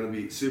him are going to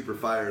be super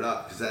fired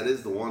up because that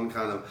is the one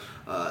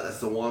that's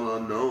the one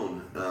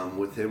unknown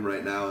with him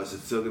right now. Is it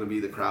still going to be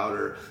the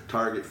Crowder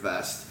target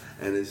fest?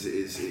 And is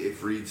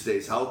if Reed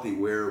stays healthy,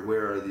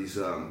 where are these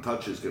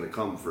touches going to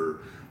come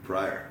for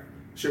Pryor?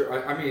 Sure.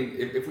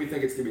 If we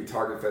think it's going to be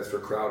target fest for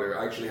Crowder,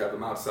 I actually have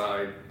him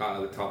outside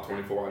the top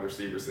 24 wide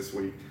receivers this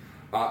week.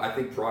 I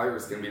think Pryor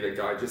is going to be the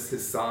guy, just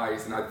his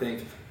size, and I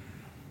think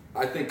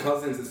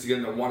Cousins is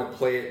going to want to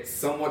play it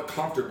somewhat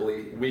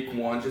comfortably week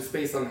 1, just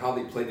based on how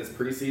they played this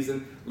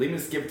preseason. Let me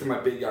just give it to my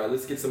big guy.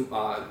 Let's get some,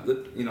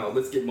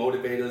 let's get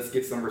motivated. Let's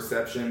get some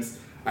receptions.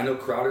 I know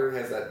Crowder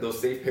has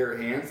those safe pair of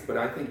hands, but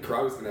I think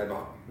Crowder's going to have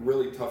a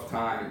really tough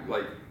time,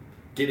 like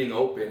getting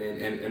open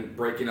and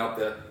breaking up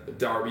the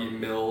Darby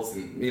Mills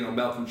and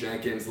Melvin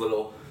Jenkins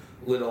little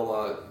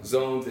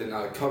zones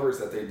and covers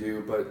that they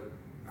do. But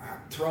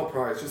Terrell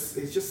Pryor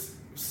he's just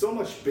so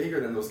much bigger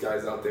than those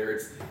guys out there.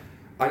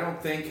 I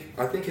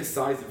think his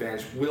size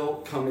advantage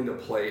will come into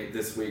play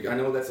this week. I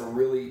know that's a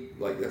really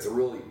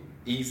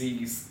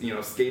easy,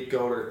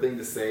 scapegoat or thing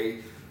to say,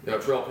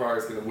 Terrell Pryor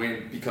is going to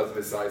win because of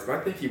his size, but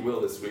I think he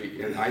will this week,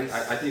 and I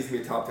think he's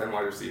going to be a top 10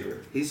 wide receiver.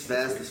 He's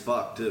fast as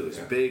fuck, too. He's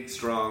big,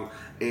 strong,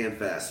 and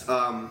fast.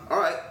 All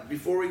right,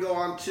 before we go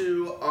on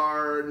to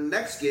our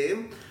next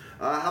game,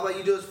 how about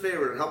you do us a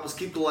favor and help us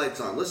keep the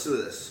lights on? Listen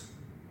to this.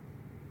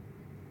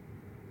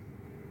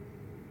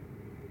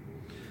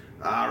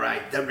 All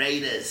right, the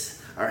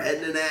Raiders are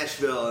heading to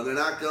Nashville, and they're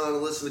not going to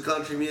listen to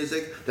country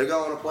music. They're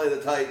going to play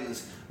the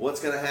Titans. What's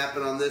going to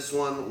happen on this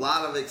one? A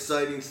lot of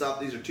exciting stuff.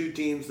 These are two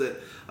teams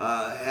that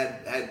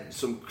had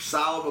some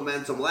solid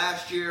momentum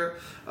last year,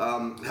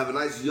 have a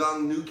nice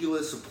young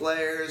nucleus of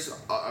players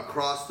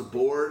across the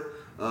board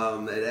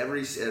at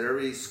every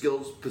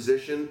skills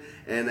position,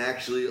 and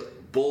actually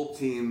both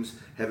teams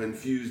have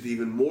infused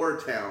even more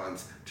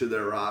talent to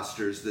their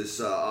rosters this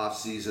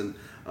offseason.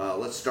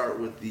 Let's start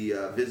with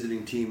the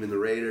visiting team in the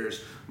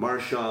Raiders.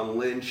 Marshawn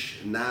Lynch,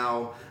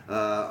 now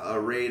a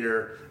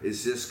Raider.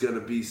 Is this going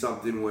to be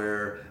something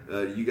where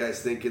you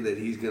guys thinking that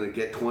he's going to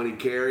get 20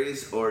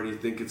 carries, or do you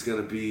think it's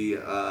going to be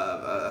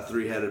a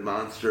three-headed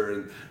monster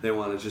and they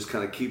want to just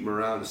kind of keep him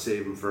around to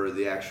save him for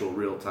the actual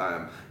real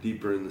time,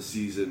 deeper in the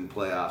season,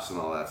 playoffs, and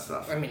all that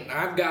stuff? I mean,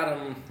 I've got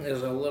him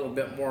as a little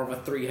bit more of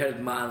a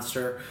three-headed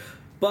monster,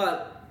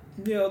 but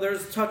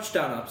there's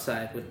touchdown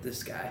upside with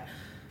this guy.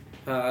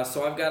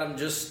 So I've got him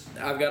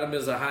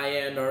as a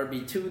high-end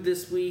RB2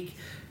 this week,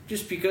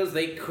 just because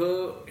they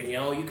could,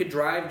 you could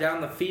drive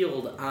down the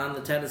field on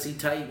the Tennessee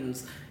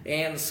Titans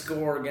and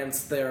score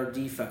against their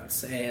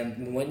defense.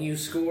 And when you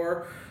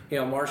score,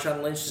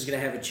 Marshawn Lynch is going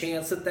to have a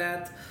chance at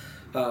that.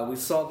 We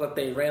saw that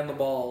they ran the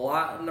ball a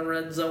lot in the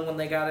red zone when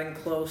they got in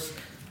close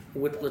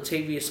with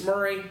Latavius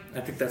Murray.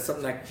 I think that's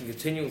something that can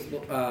continue with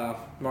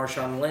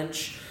Marshawn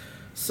Lynch.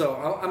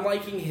 So I'm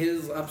liking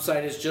his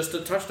upside as just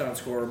a touchdown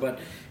scorer, but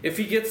if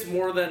he gets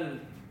more than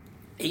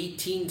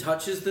 18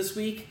 touches this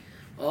week,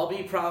 I'll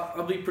be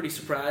pretty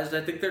surprised.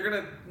 I think they're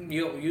gonna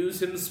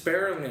use him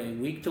sparingly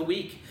week to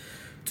week,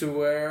 to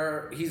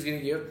where he's gonna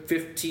get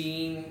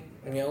 15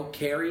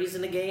 carries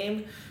in a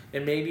game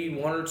and maybe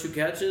one or two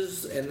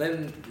catches, and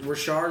then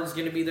Rashard is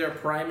gonna be their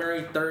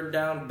primary third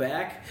down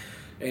back,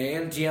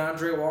 and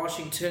DeAndre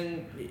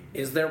Washington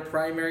is their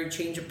primary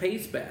change of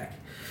pace back.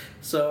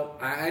 So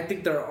I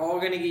think they're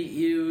all going to get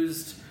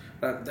used.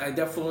 I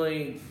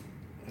definitely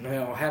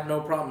have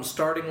no problem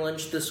starting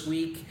Lynch this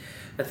week.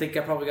 I think I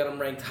probably got him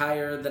ranked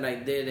higher than I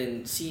did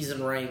in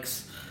season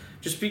ranks,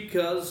 just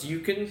because you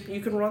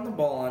can run the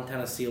ball on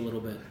Tennessee a little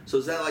bit. So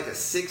is that like a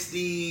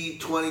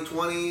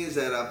 60-20-20? Is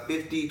that a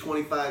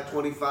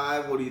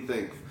 50-25-25? What do you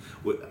think?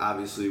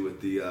 Obviously, with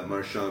the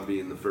Marshawn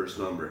being the first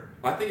number.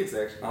 I think it's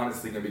actually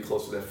honestly going to be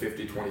closer to that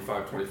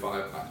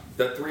 50-25-25.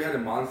 That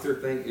three-headed monster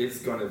thing is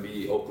going to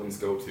be Oakland's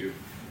go-to.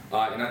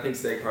 And I think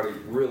Stagg probably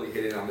really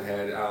hit it on the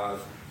head.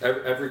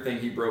 Everything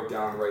he broke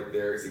down right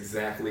there is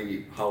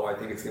exactly how I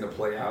think it's going to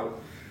play out.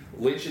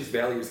 Lynch's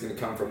value is going to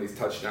come from these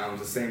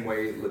touchdowns the same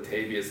way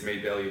Latavius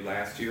made value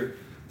last year.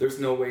 There's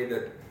no way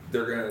that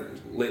they're going to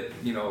let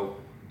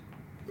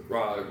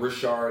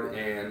Rashard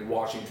and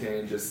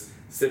Washington just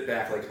sit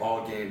back like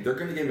all game. They're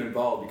going to get him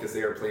involved because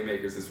they are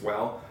playmakers as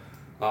well.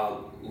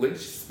 Lynch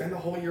spent a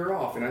whole year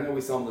off, and I know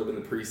we saw him a little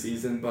bit in the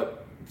preseason,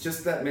 but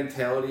just that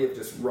mentality of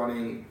just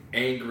running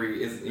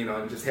angry is,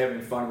 and just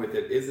having fun with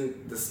it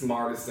isn't the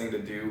smartest thing to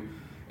do.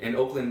 And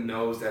Oakland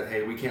knows that,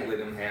 hey, we can't let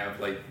him have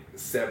like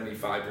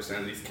 75%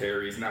 of these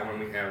carries, not when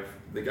we have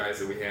the guys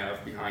that we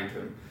have behind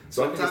him.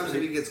 So sometimes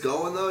if he gets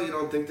going, though, you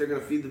don't think they're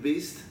going to feed the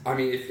beast? I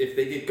mean, if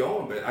they get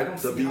going, but I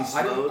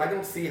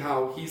don't see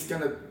how he's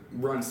going to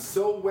run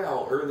so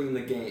well early in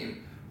the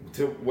game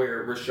to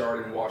where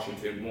Rashard and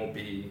Washington won't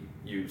be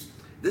used.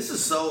 This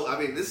is so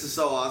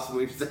awesome.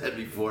 We've said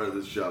before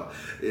this show.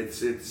 We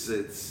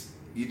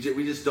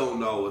just don't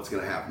know what's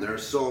going to happen. There are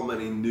so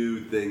many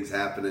new things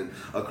happening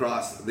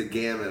across the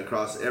gamut,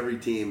 across every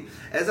team,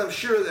 as I'm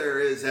sure there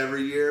is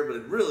every year, but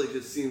it really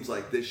just seems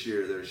like this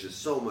year there's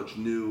just so much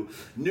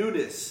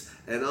newness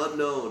and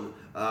unknown.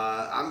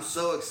 I'm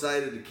so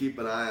excited to keep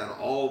an eye on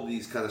all of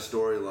these kind of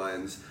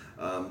storylines,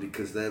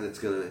 because then it's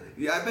going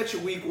to... I bet you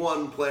week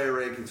one player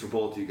rankings for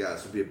both of you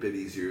guys will be a bit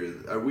easier.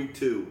 Or week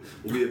two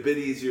will be a bit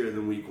easier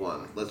than week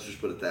one. Let's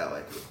just put it that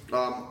way.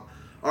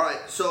 All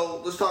right,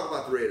 so let's talk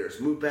about the Raiders.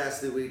 Move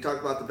past it. We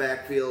talked about the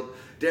backfield.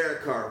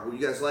 Derek Carr, will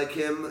you guys like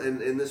him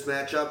in this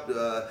matchup?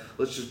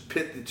 Let's just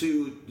pit the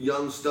two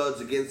young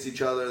studs against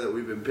each other that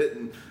we've been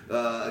pitting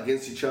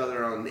against each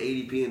other on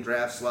ADP and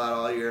draft slot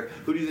all year.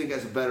 Who do you think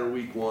has a better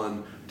week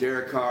one,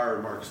 Derek Carr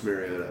or Marcus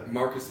Mariota?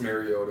 Marcus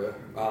Mariota,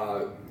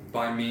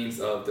 by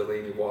means of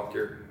Delaney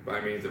Walker, by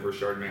means of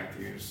Rashard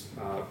Matthews,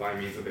 by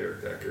means of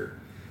Eric Decker.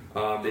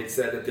 They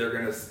said that they're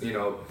going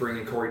to, bring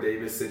in Corey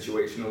Davis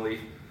situationally.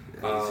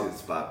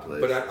 Spot plays.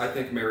 But I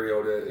think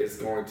Mariota is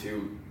going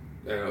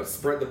to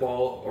spread the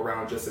ball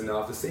around just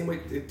enough, the same way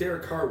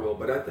Derek Carr will.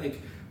 But I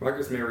think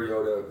Marcus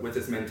Mariota, with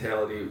his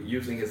mentality,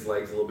 using his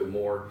legs a little bit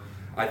more,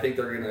 I think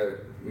they're going to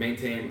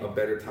maintain a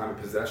better time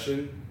of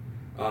possession.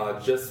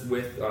 Just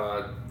with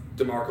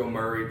DeMarco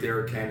Murray,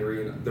 Derrick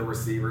Henry, and the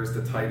receivers,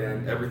 the tight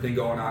end, everything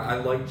going on. I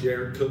like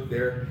Jared Cook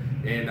there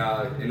in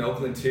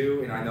Oakland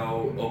too, and I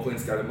know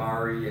Oakland's got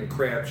Amari and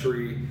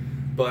Crabtree,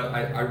 but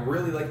I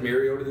really like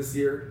Mariota this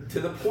year to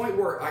the point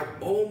where I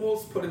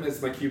almost put him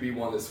as my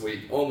QB1 this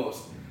week,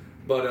 almost.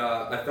 But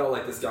I felt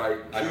like this guy.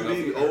 I don't know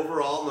if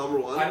overall number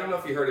one. I don't know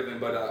if you heard of him,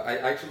 but I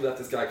actually left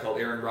this guy called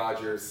Aaron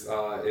Rodgers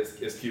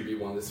is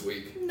QB1 this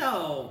week.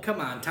 No, come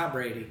on, Tom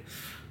Brady.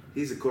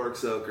 He's a cork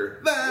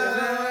soaker.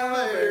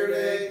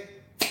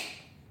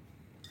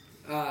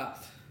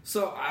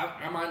 So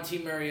I'm on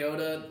Team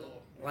Mariota.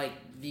 Like,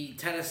 the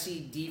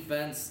Tennessee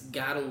defense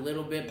got a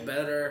little bit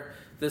better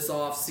this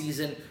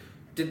offseason.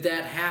 Did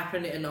that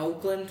happen in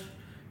Oakland?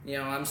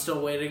 I'm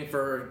still waiting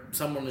for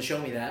someone to show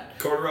me that.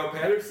 Cordero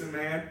Patterson,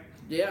 man.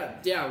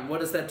 Yeah. What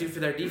does that do for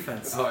their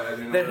defense? Oh, I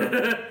didn't know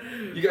that.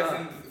 You guys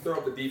didn't throw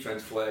up the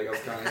defense flag. I was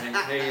kind of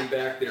hanging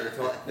back there,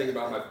 thinking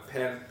about my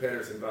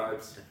Patterson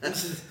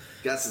vibes.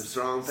 Got some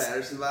strong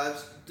Patterson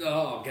vibes?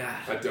 Oh,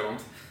 God. I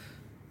don't.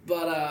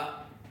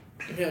 But,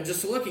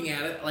 just looking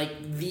at it,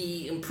 like,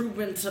 the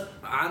improvement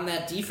on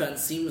that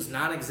defense seems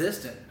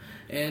non-existent.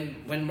 And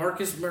when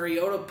Marcus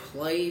Mariota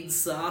played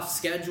soft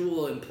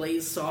schedule and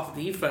plays soft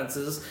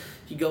defenses,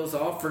 he goes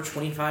off for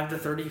 25 to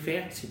 30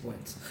 fantasy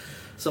points.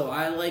 So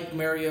I like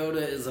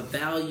Mariota as a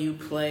value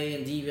play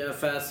in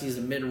DFS. He's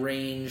a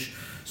mid-range,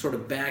 sort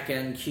of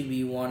back-end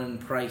QB1 in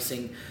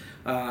pricing.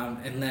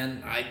 And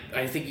then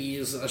I think he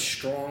is a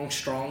strong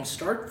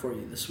start for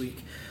you this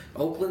week.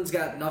 Oakland's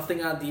got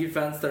nothing on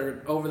defense.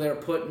 They're over there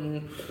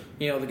putting,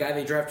 the guy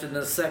they drafted in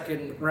the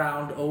second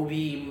round,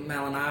 Obi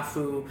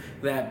Malinafu,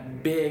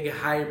 that big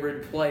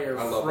hybrid player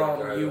from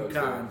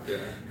UConn,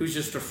 who's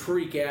just a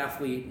freak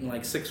athlete and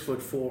like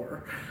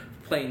 6'4",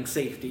 playing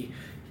safety.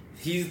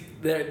 He's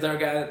their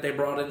guy that they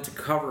brought in to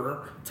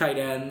cover tight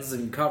ends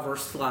and cover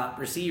slot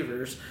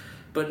receivers.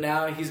 But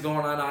now he's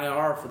going on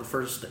IR for the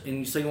first,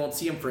 and so you won't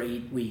see him for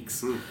 8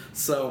 weeks.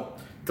 So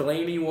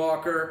Delaney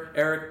Walker,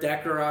 Eric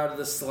Decker out of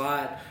the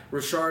slot,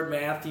 Rashard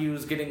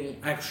Matthews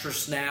getting extra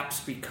snaps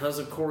because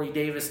of Corey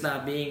Davis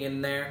not being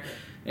in there,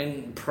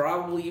 and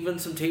probably even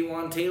some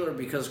Taywan Taylor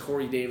because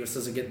Corey Davis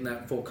isn't getting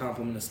that full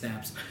complement of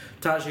snaps.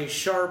 Tajay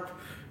Sharp,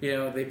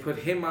 they put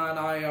him on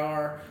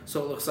IR,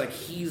 so it looks like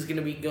he's going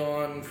to be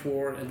gone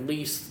for at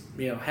least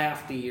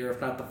half the year,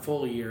 if not the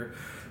full year.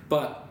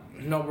 But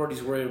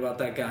nobody's worried about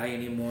that guy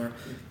anymore.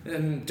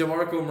 And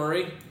DeMarco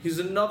Murray, he's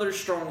another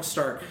strong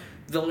start.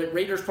 The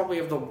Raiders probably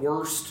have the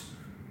worst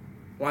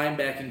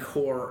linebacking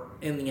core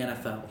in the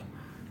NFL.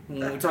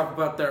 When we talk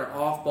about their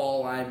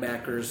off-ball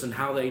linebackers and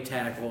how they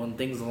tackle and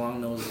things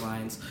along those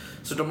lines.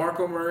 So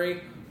DeMarco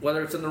Murray,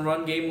 whether it's in the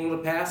run game or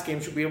the pass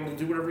game, should be able to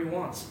do whatever he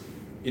wants.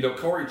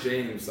 Corey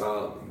James,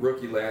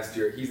 rookie last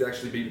year, he's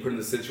actually being put in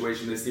the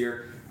situation this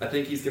year. I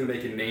think he's going to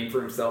make a name for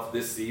himself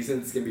this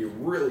season. It's going to be a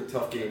really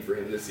tough game for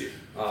him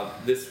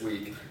this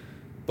week.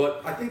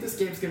 But I think this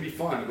game's going to be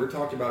fun. We're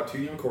talking about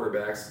two young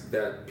quarterbacks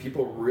that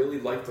people really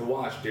like to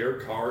watch,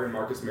 Derek Carr and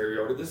Marcus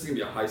Mariota. This is going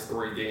to be a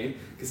high-scoring game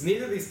because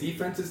neither of these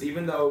defenses,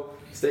 even though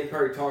Stagg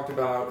already talked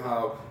about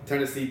how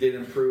Tennessee did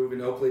improve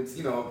and Oakland's,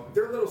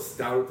 they're a little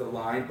stout at the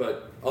line,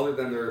 but other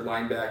than their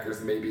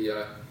linebackers, maybe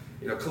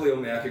Khalil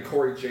Mack and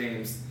Corey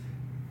James,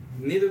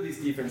 neither of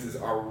these defenses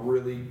are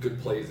really good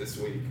plays this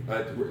week.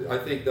 I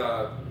think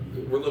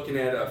we're looking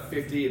at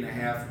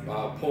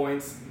 50.5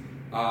 points.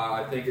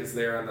 I think it's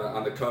there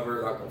on the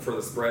cover for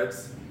the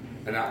spreads,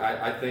 and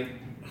I think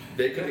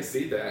they could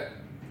exceed that.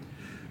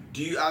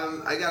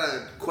 I got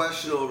a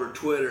question over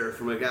Twitter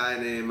from a guy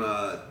named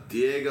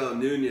Diego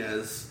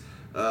Nunez,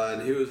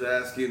 and he was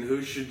asking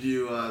who should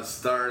you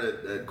start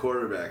at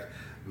quarterback,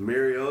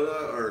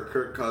 Mariota or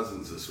Kirk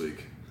Cousins this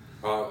week?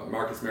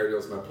 Marcus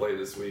Mariota's my play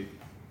this week.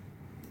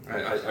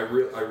 I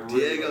really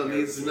Diego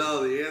needs to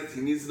know the answer.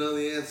 He needs to know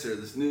the answer.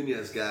 This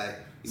Nunez guy.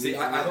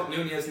 I hope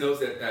Nunez knows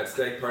that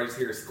Stagg Party's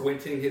here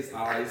squinting his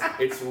eyes.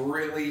 This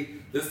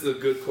is a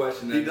good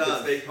question. He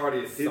does. Stagg Party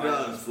is He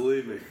does,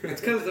 believe me.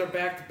 It's because they're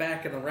back to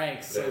back in the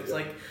ranks, so it's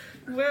like,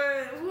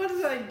 what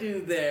did I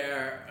do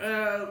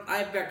there?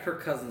 I've got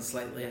Kirk Cousins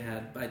slightly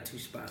ahead by 2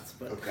 spots,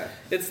 but okay.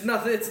 It's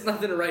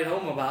nothing to write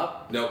home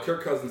about. No,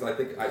 Kirk Cousins, I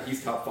think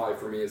he's top 5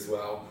 for me as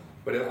well.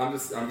 But I'm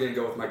going to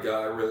go with my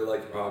guy. I really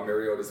like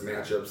Mariota's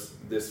matchups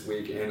this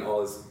week, and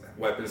all his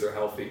weapons are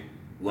healthy.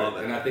 Love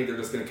it. And I think they're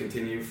just going to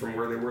continue from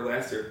where they were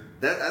last year.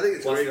 I think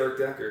it's Plus great. Eric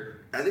Decker.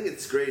 I think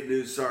it's great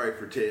news. Sorry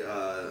for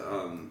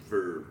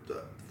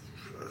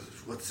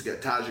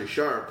Tajay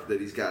Sharp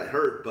that he's got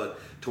hurt, but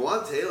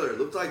Taywan Taylor, it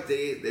looked like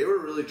they were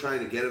really trying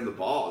to get him the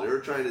ball. He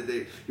was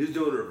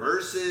doing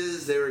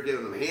reverses. They were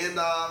giving him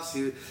handoffs.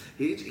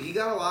 He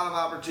got a lot of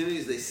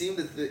opportunities. They seemed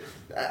to.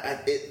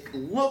 It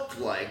looked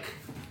like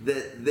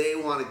that they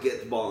want to get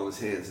the ball in his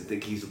hands and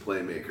think he's a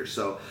playmaker.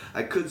 So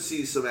I could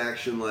see some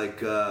action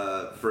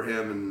for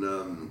him,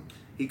 and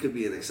he could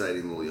be an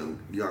exciting little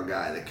young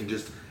guy that can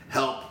just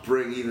help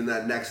bring even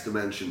that next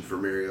dimension for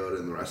Mariota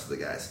and the rest of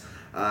the guys.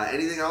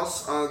 Anything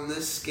else on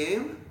this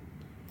game?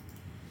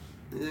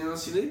 Anything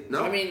else you need?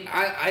 No. I mean,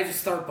 I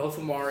just start both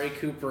Amari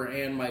Cooper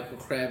and Michael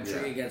Crabtree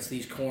Yeah. against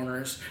these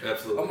corners.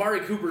 Absolutely. Amari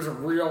Cooper's a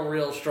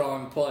real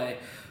strong play.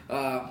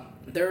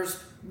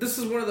 This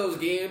is one of those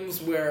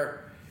games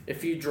where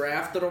if you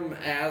drafted him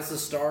as a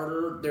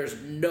starter, there's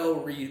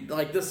no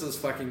this is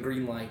fucking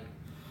green light.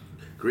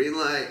 Green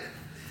light.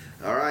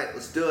 All right,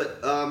 let's do it.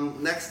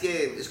 Next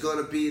game is going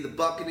to be the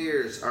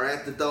Buccaneers are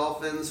at the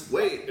Dolphins.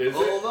 Wait,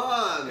 hold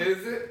on.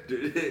 Is it?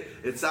 Dude,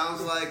 it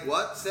sounds like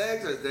what,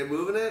 Staggs? Are they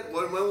moving it?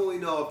 When will we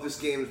know if this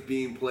game is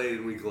being played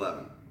in Week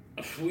 11?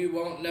 We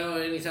won't know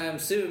anytime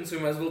soon, so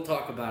we might as well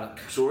talk about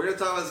it. So we're going to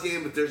talk about this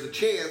game, but there's a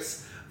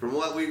chance, from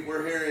what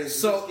we're hearing,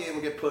 this game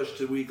will get pushed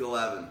to Week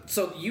 11.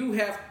 So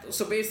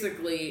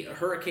basically,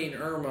 Hurricane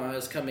Irma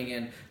is coming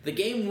in. The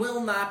game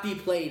will not be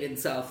played in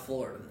South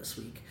Florida this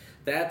week.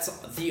 That's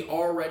the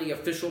already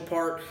official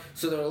part.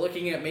 So they're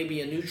looking at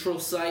maybe a neutral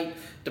site,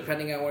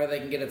 depending on where they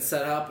can get it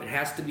set up. It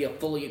has to be a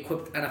fully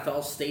equipped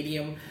NFL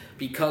stadium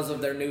because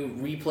of their new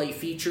replay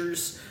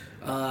features.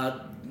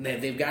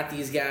 They've got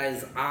these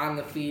guys on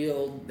the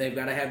field. They've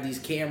got to have these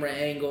camera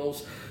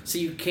angles. So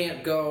you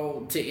can't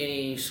go to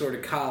any sort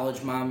of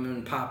college mom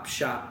and pop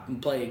shop and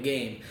play a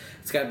game.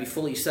 It's got to be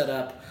fully set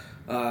up.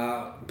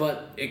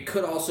 But it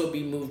could also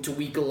be moved to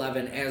Week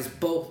 11 as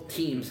both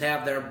teams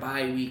have their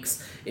bye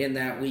weeks in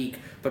that week.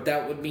 But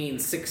that would mean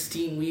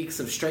 16 weeks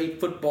of straight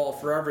football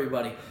for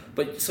everybody.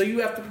 But so you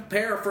have to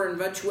prepare for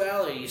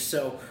eventualities.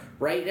 So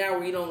right now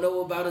we don't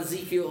know about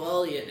Ezekiel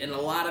Elliott, and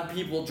a lot of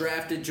people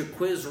drafted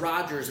Jacquizz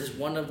Rodgers as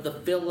one of the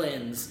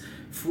fill-ins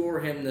for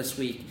him this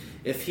week.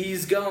 If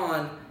he's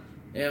gone,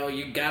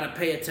 you got to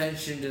pay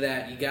attention to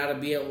that. You got to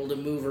be able to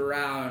move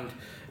around,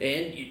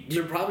 and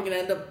you're probably going to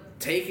end up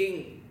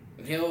taking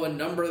a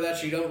number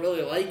that you don't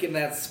really like in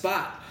that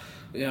spot.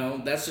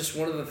 That's just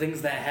one of the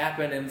things that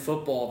happen in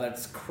football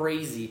that's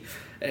crazy,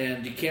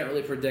 and you can't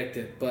really predict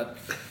it. But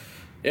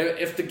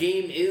if the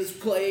game is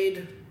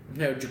played,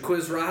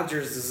 Jacquizz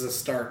Rodgers is a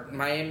start.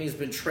 Miami's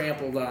been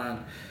trampled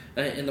on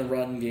in the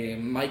run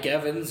game. Mike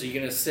Evans, are you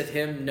going to sit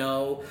him?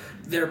 No.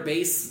 Their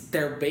base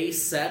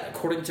set,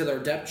 according to their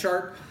depth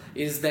chart,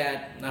 is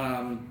that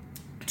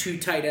 2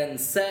 tight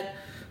end set.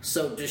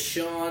 So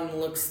Deshaun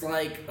looks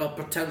like a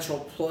potential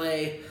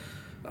play.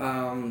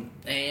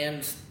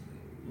 And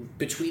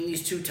between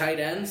these 2 tight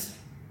ends,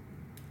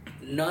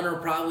 none are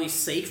probably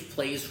safe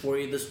plays for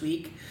you this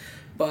week.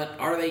 But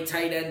are they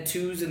tight end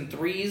 2s and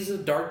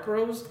 3s, dart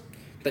throws,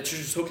 that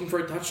you're just hooking for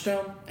a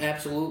touchdown?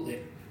 Absolutely.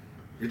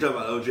 You're talking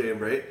about OJ and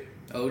Bray?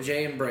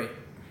 OJ and Bray.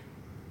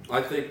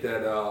 I think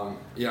that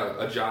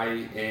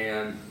Ajayi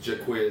and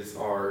Jacquizz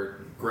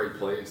are great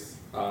plays.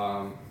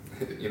 I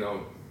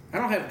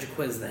don't have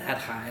Jacquizz that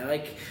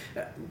high,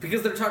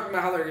 because they're talking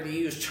about how they're going to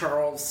use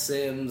Charles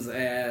Sims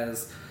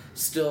as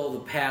still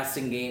the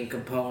passing game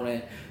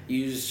component,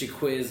 use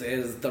Jacquizz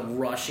as the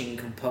rushing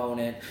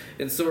component,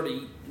 and sort of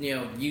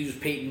use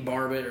Peyton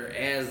Barber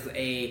as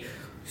a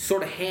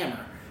sort of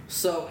hammer.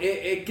 So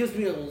it gives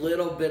me a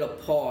little bit of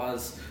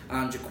pause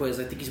on Jacquizz.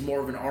 I think he's more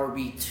of an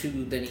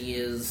RB2 than he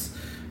is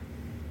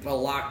a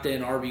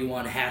locked-in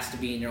RB1. Has to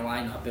be in your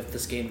lineup if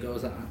this game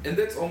goes on. And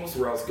that's almost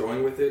where I was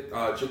going with it.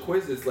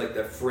 Jacquizz is like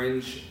that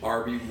fringe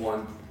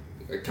RB1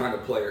 kind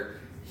of player.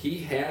 He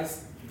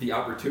has the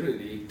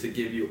opportunity to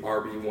give you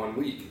RB1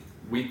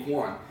 week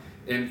 1.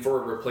 And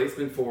for a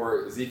replacement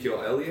for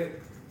Ezekiel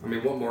Elliott, I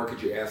mean, what more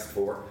could you ask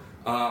for?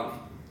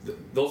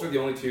 Those are the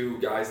only 2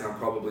 guys that I'm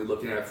probably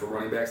looking at for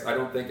running backs. I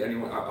don't think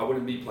anyone. I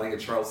wouldn't be playing a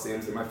Charles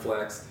Sims in my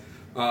flex.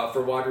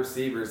 For wide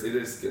receivers,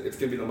 it's going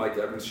to be the Mike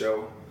Evans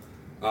show.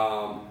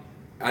 I'm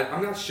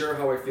not sure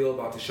how I feel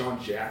about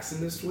Deshaun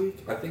Jackson this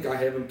week. I think I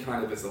have him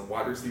kind of as a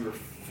wide receiver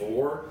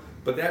 4,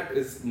 but that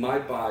is my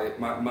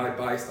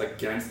bias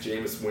against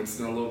Jameis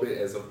Winston a little bit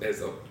as an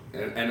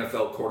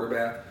NFL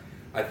quarterback.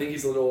 I think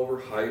he's a little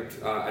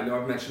overhyped. I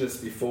know I've mentioned this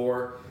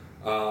before.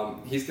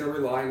 He's going to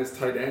rely on his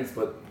tight ends,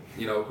 but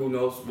who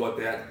knows what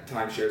that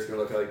timeshare is going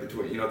to look like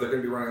between. They're going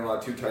to be running a lot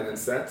of 2 tight end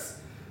sets.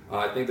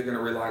 I think they're going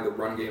to rely on the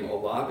run game a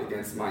lot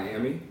against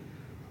Miami.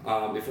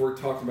 If we're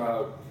talking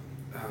about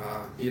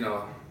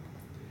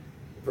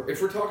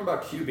if we're talking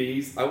about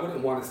QBs, I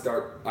wouldn't want to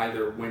start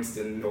either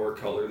Winston nor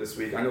Cutler this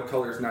week. I know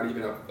Cutler's not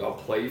even a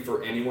play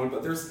for anyone,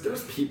 but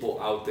there's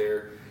people out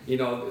there.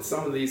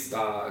 Some of these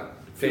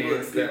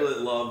fans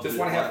that love just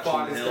want to have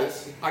fun.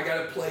 I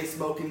got to play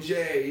Smoking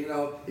Jay.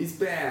 He's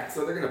back,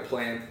 so they're going to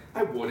play him.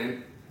 I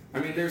wouldn't. I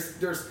mean,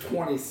 there's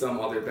 20 some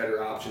other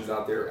better options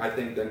out there, I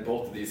think, than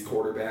both of these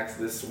quarterbacks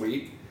this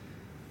week.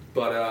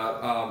 But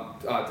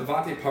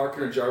Devontae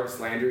Parker and Jarvis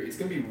Landry, it's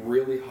going to be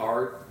really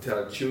hard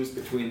to choose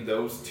between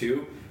those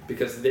 2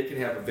 because they can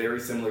have a very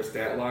similar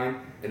stat line,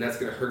 and that's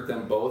going to hurt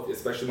them both,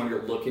 especially when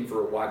you're looking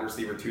for a wide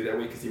receiver 2 that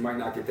week because you might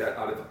not get that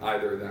out of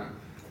either of them.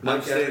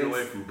 I'm staying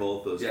away from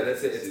both those. Yeah,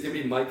 that's it. It's going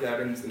to be Mike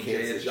Evans and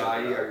Jay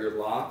Ajayi are your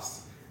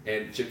locks,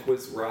 and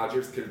Jacquizz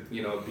Rodgers could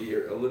be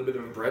a little bit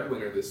of a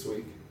breadwinner this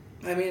week.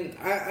 I mean,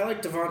 I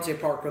like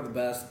Devontae Parker the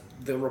best.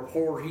 The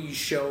rapport he's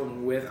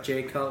shown with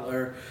Jay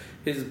Cutler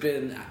has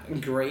been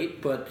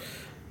great, but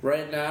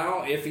right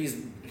now, if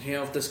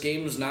this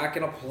game is not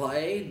going to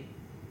play,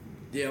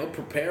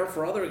 prepare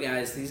for other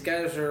guys. These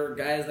guys are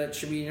guys that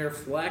should be in your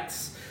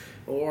flex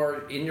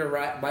or in your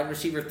wide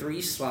receiver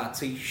 3 slot,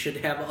 so you should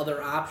have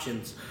other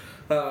options.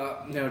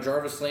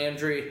 Jarvis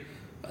Landry,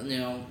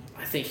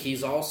 I think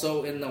he's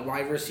also in the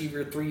wide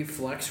receiver 3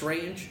 flex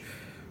range.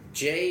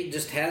 Jay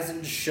just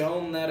hasn't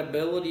shown that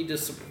ability to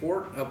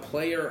support a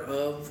player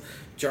of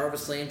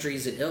Jarvis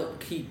Landry's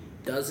ilk. He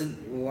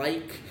doesn't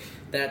like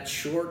that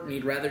short, and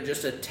he'd rather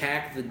just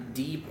attack the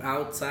deep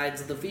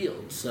outsides of the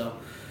field. So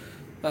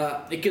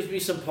it gives me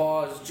some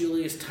pause.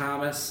 Julius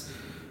Thomas,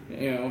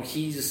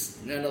 he's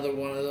another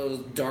one of those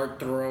dart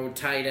throw,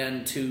 tight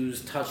end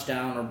 2s,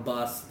 touchdown or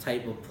bust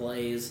type of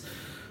plays.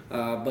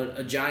 But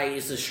Ajayi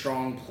is a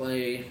strong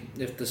play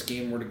if this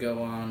game were to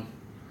go on.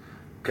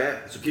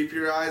 Okay, so keep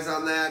your eyes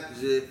on that.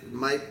 It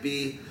might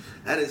be...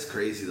 That is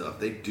crazy, though. If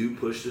they do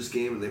push this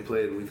game and they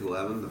play it in Week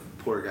 11, the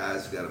poor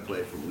guys have got to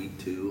play from Week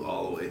 2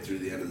 all the way through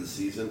the end of the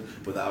season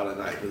without a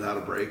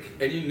break.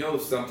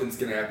 And something's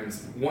going to happen.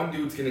 One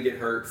dude's going to get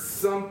hurt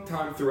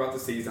sometime throughout the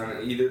season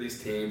on either of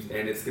these teams,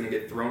 and it's going to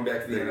get thrown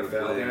back to the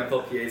NFL. The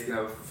NFLPA is going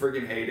to have a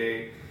friggin'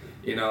 heyday.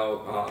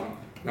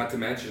 Not to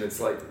mention, it's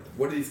like,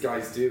 what do these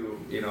guys do?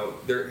 They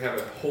have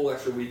a whole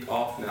extra week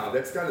off now.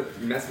 That's got to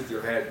mess with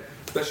your head,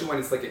 especially when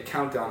it's like a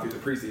countdown through the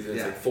preseason.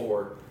 It's like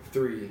 4,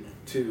 3,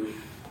 2,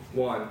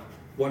 1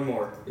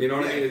 more. You know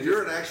what I mean? If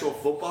you're an actual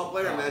football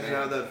player, imagine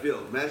how that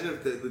feels. Imagine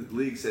if the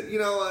league said, you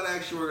know what,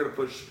 actually we're gonna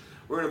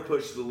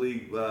push the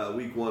league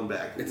Week 1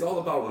 back. It's all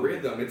about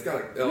rhythm. It's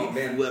got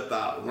to flip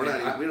out. We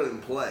don't even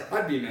play.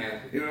 I'd be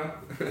mad,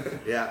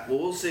 Yeah. Well,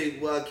 we'll see.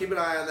 Well, keep an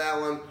eye on that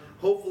one.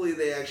 Hopefully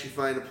they actually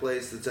find a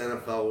place that's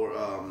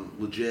NFL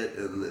legit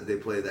and they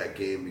play that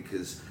game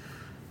because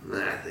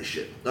they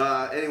should.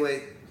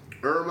 Anyway,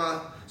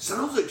 Irma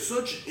sounds like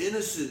such an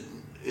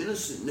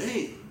innocent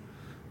name,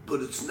 but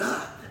it's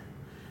not.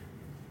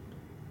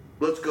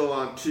 Let's go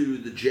on to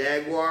the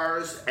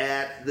Jaguars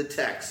at the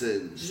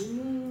Texans.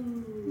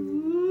 Ooh.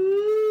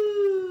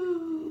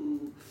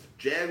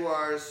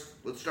 Jaguars.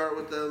 Let's start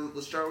with them.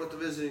 Let's start with the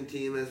visiting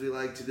team as we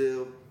like to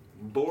do.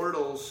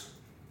 Bortles.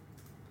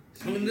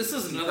 This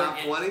is another top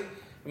 20.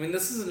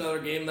 This is another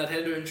game that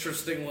had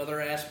interesting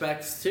weather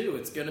aspects too.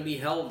 It's going to be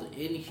held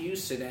in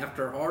Houston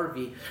after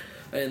Harvey,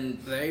 and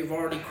they've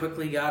already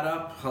quickly got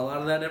up a lot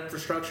of that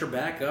infrastructure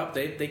back up.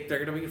 They think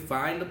they're going to be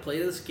fine to play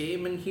this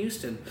game in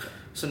Houston,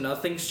 so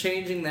nothing's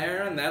changing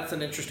there, and that's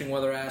an interesting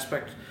weather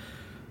aspect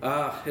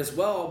as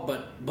well.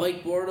 But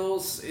Blake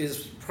Bortles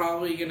is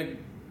probably going to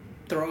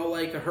throw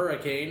like a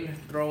hurricane,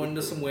 throw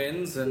into some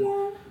winds, and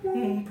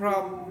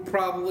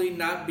probably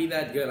not be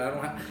that good.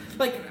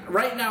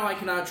 Right now I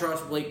cannot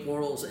trust Blake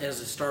Bortles as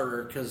a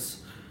starter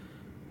because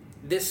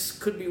this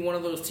could be one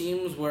of those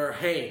teams where,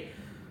 hey,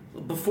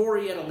 before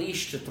he had a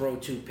leash to throw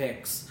 2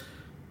 picks,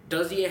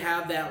 does he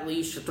have that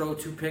leash to throw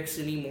 2 picks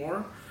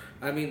anymore?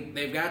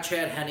 They've got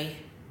Chad Henne.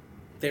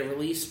 They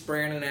released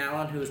Brandon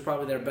Allen, who was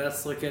probably their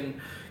best looking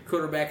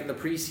quarterback in the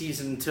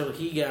preseason until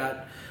he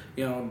got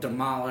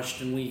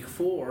demolished in Week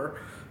 4.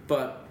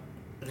 But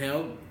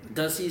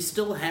does he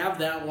still have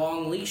that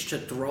long leash to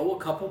throw a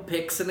couple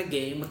picks in a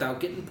game without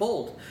getting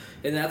pulled?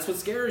 And that's what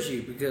scares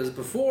you, because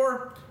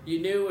before, you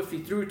knew if he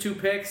threw 2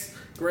 picks,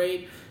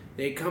 great.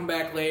 They'd come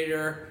back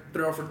later,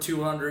 throw for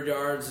 200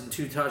 yards and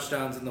 2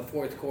 touchdowns in the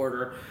fourth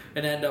quarter,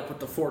 and end up with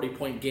the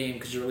 40-point game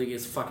because your league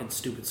is fucking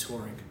stupid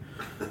scoring.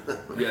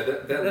 Yeah,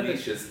 that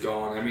leash is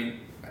gone.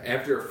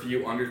 After a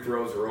few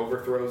underthrows or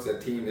overthrows,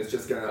 that team is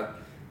just going to...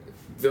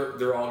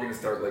 They're all going to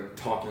start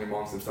talking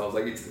amongst themselves.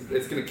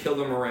 It's going to kill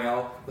the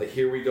morale.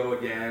 Here we go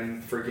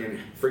again.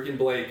 Freaking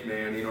Blake,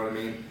 man. You know what I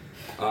mean?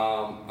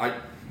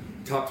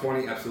 Top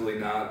 20,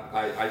 absolutely not.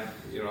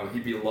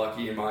 He'd be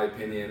lucky, in my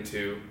opinion,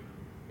 to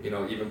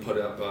even put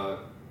up a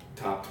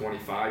top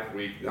 25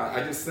 week.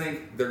 I just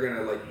think they're going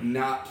to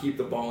not keep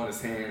the ball in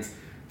his hands.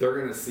 They're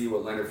going to see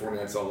what Leonard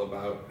Fournette's all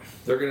about.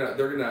 They're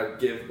gonna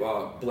give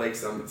Blake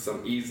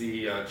some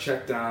easy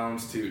check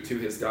downs to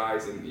his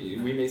guys, and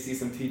we may see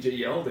some TJ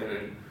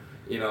Yeldon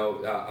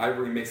and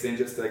Ivory mixed in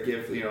just to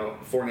give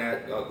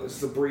Fournette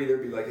just a breather.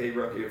 Be like, hey,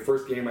 rookie,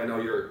 first game. I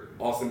know you're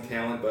awesome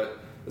talent, but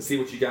let's see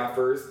what you got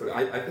first. But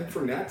I think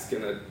Fournette's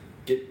gonna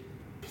get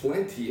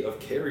plenty of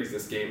carries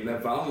this game, and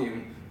that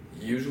volume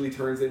usually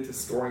turns into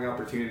scoring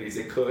opportunities.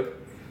 It could.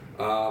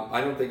 I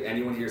don't think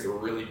anyone here is a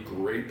really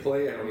great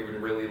play. I don't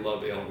even really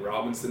love Allen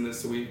Robinson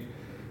this week.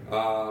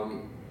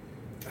 The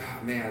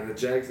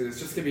Jags,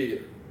 it's gonna be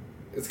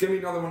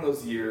another one of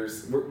those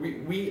years where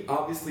we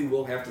obviously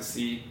will have to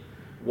see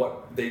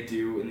what they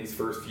do in these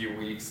first few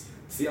weeks,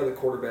 see how the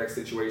quarterback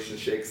situation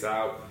shakes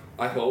out.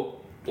 I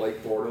hope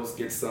Blake Bortles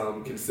gets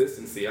some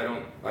consistency. I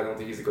don't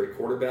think he's a great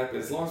quarterback, but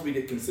as long as we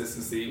get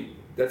consistency,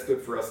 that's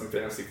good for us in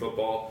fantasy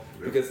football,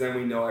 because then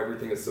we know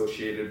everything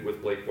associated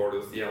with Blake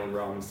Bortles, the Allen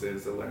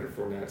Robinsons, the Leonard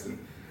Fournettes,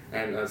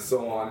 and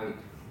so on, and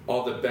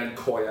all the Ben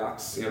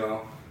Koyaks,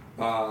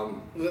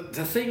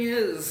 The thing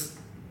is,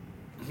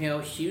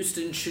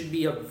 Houston should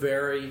be a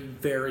very,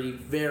 very,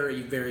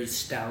 very, very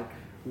stout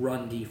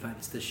run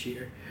defense this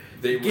year.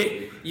 You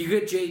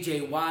get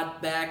J.J.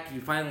 Watt back.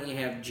 You finally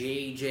have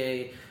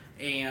J.J.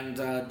 and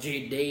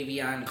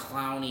Jadeveon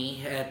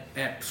Clowney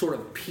at sort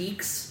of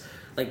peaks.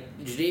 Like,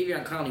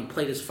 Jadeveon Clowney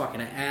played his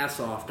fucking ass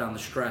off down the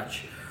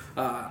stretch.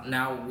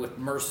 Now with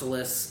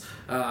Merciless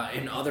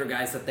and other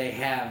guys that they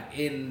have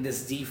in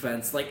this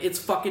defense, like, it's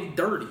fucking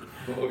dirty.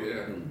 Oh,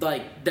 yeah.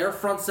 Like, their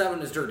front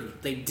seven is dirty.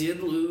 They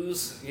did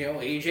lose,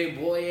 A.J.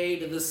 Boye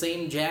to the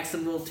same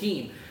Jacksonville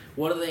team.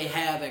 What do they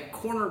have at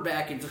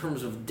cornerback in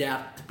terms of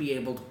depth to be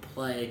able to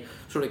play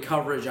sort of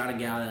coverage on a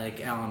guy like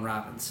Allen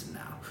Robinson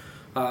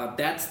now?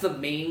 That's the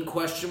main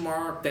question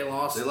mark. They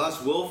lost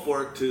Will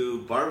Fork to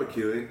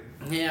barbecuing.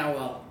 Yeah,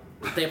 well,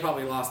 they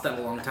probably lost that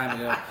a long time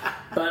ago.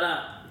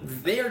 But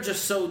they are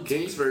just so deep.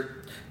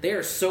 Kingsford. They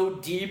are so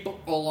deep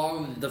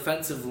along the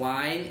defensive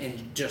line,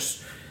 and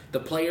just the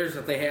players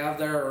that they have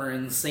there are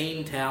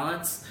insane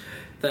talents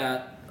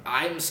that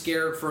I'm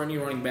scared for any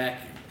running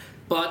back.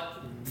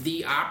 But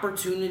the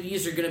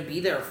opportunities are going to be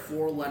there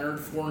for Leonard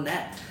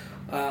Fournette.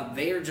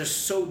 They are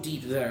just so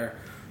deep there.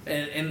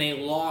 And they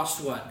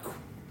lost,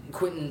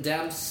 Quentin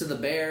Demps to the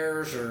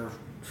Bears, or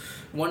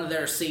one of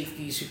their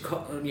safeties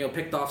who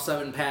picked off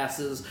 7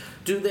 passes.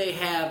 Do they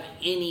have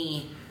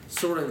any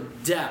sort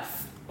of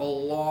depth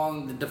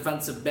along the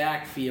defensive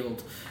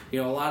backfield? A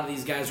lot of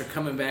these guys are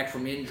coming back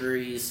from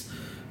injuries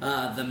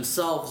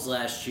themselves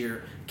last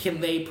year. Can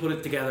they put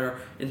it together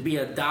and be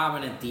a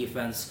dominant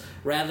defense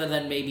rather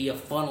than maybe a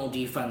funnel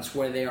defense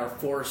where they are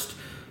forced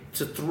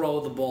to throw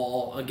the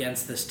ball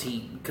against this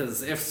team?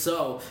 Because if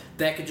so,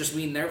 that could just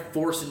mean they're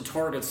forcing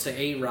targets to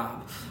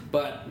A-Rob.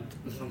 But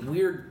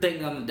weird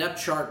thing on the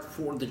depth chart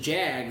for the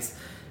Jags,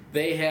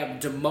 they have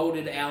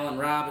demoted Allen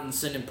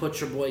Robinson and put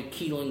your boy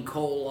Keelan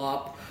Cole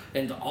up,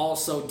 and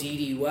also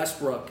D.D.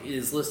 Westbrook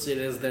is listed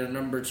as their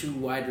number 2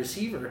 wide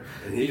receiver.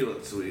 And he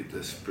looked sweet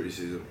this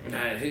preseason.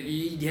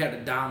 He had a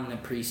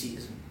dominant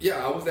preseason.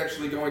 Yeah, I was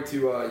actually going to,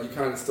 you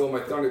kind of stole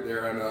my thunder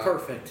there. And,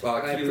 Perfect.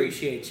 I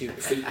appreciate you.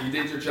 So you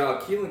did your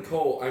job. Keelan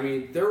Cole, I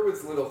mean, there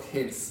was little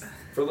hints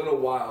for a little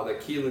while that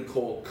Keelan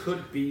Cole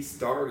could be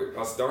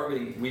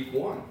starting week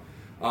 1.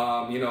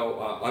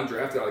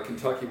 Undrafted out of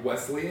Kentucky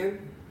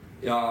Wesleyan.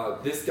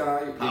 This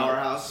guy...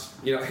 Powerhouse.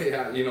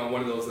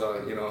 One of those,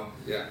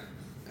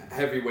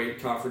 heavyweight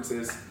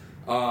conferences.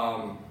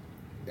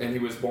 And he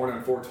was born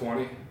on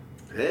 420.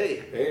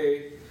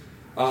 Hey.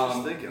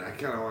 Just thinking, I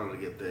kind of wanted to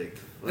get baked.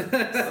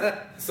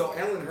 So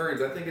Allen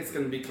Hurns, I think it's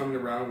going to be coming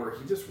around where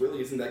he just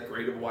really isn't that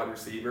great of a wide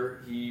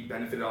receiver. He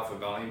benefited off of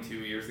volume 2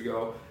 years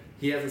ago.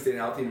 He hasn't stayed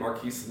healthy.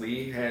 Marquise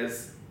Lee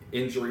has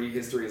injury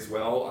history as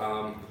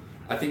well.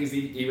 I think he's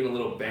even a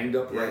little banged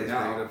up right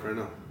now.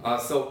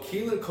 So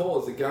Keelan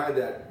Cole is a guy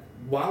that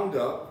wound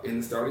up in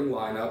the starting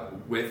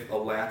lineup with a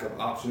lack of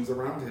options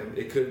around him.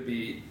 It could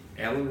be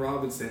Allen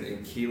Robinson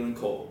and Keelan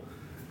Cole.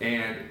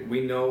 And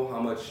we know how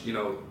much,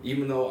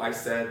 even though I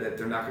said that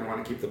they're not going to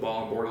want to keep the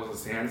ball in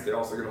Bortles' hands, they're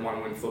also going to want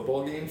to win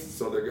football games,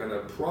 so they're going to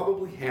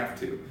probably have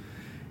to.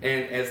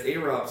 And as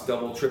A-Rob's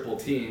double, triple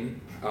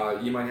team,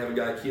 you might have a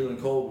guy,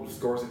 Keelan Cole, who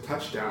scores a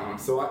touchdown.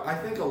 So I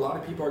think a lot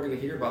of people are going to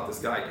hear about this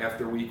guy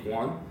after week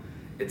 1.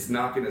 It's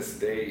not going to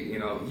stay,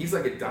 he's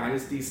like a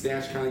dynasty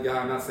stash kind of guy.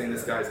 I'm not saying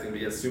this guy's going to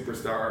be a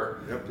superstar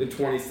in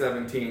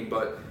 2017,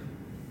 but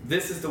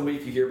this is the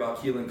week you hear about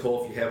Keelan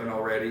Cole if you haven't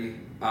already.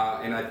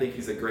 And I think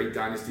he's a great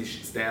dynasty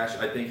stash.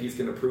 I think he's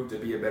going to prove to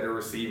be a better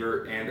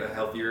receiver and a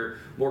healthier,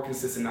 more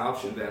consistent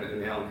option than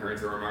an Allen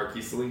Hurns or a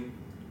Marquise Lee.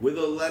 With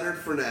a Leonard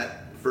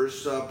Fournette,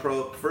 first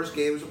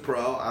game as a pro,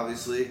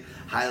 obviously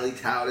highly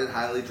touted,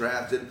 highly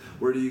drafted.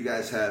 Where do you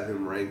guys have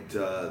him ranked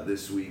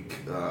this week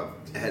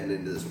heading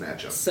into this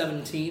matchup?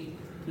 17th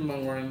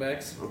among running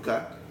backs.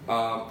 Okay.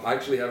 I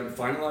actually haven't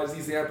finalized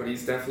these yet, but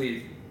he's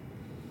definitely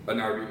an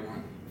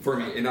RB1 for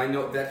me. And I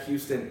know that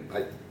Houston,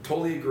 I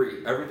totally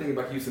agree. Everything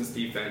about Houston's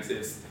defense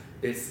is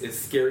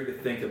scary to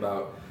think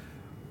about.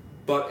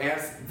 But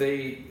as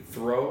they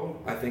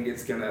throw, I think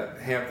it's going to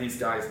have these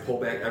guys pull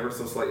back ever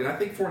so slightly. And I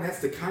think Fournette's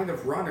the kind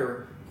of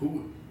runner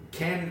who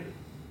can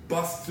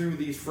bust through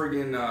these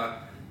friggin'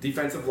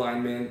 defensive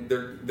linemen.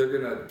 They're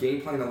going to game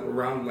plan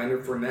around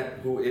Leonard Fournette,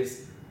 who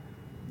is,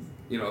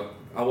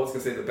 I was going to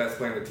say the best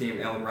player on the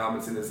team. Allen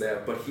Robinson is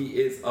that, but he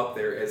is up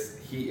there as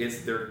he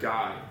is their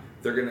guy.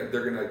 They're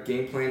gonna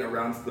game plan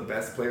around the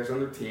best players on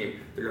their team.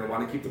 They're gonna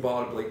want to keep the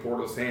ball in Blake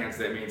Bortles' hands.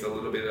 That means a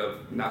little bit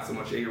of not so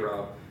much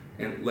A-Rob.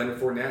 And Leonard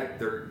Fournette,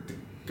 they're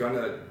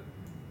gonna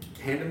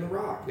hand him the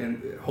rock,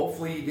 and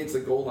hopefully he gets a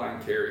goal line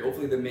carry.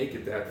 Hopefully they make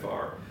it that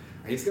far.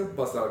 He's gonna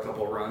bust out a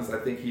couple of runs. I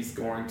think he's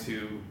going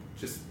to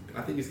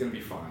I think he's gonna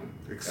be fine.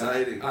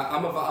 Exciting.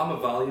 I'm a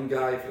volume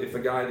guy. If a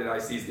guy that I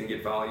see is gonna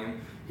get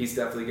volume, he's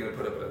definitely going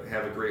to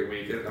have a great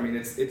week. I mean,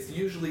 it's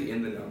usually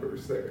in the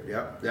numbers there.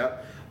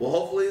 Yep. Well,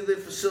 hopefully the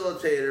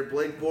facilitator,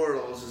 Blake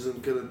Bortles,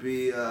 isn't going to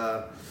be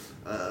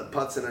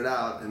putzing it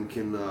out and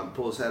can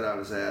pull his head out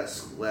his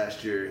ass.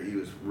 Last year, he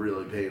was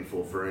really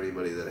painful for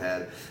anybody that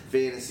had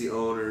fantasy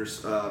owners,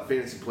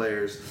 fantasy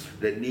players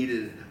that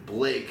needed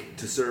Blake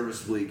to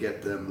serviceably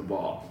get them the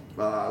ball.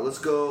 Let's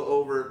go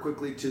over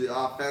quickly to the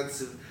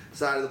offensive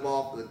side of the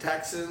ball for the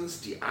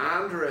Texans.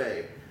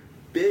 DeAndre,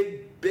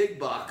 big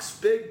bucks,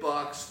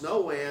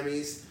 no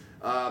whammies.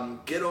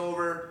 Get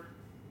over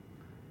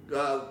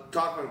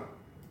talk on him.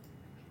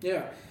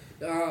 Yeah.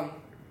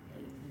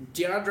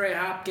 DeAndre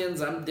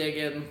Hopkins, I'm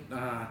digging.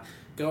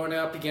 Going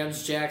up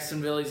against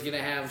Jacksonville, he's going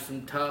to have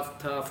some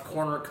tough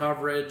corner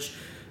coverage.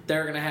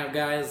 They're going to have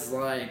guys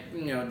like,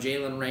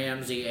 Jalen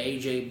Ramsey,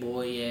 A.J.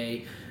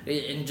 Boye,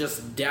 and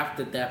just depth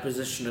at that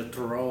position to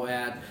throw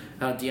at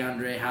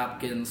DeAndre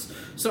Hopkins.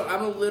 So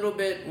I'm a little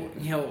bit,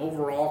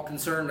 overall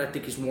concerned. I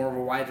think he's more of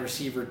a wide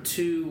receiver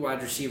 2,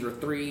 wide receiver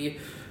 3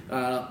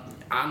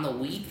 on the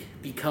week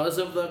because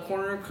of the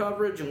corner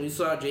coverage. And we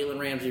saw Jalen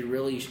Ramsey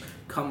really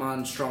come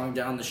on strong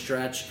down the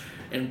stretch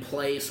and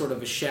play sort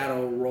of a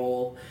shadow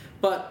role.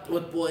 But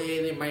with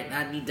Boye, they might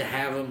not need to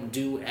have him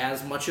do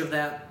as much of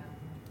that.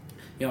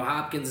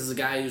 Hopkins is a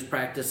guy who's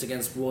practiced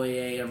against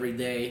Boye every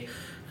day,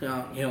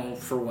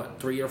 for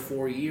 3 or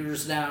 4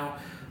 years now,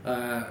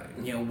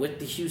 with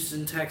the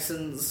Houston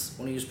Texans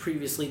when he was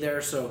previously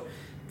there. So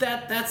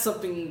that's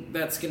something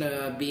that's going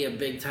to be a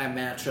big-time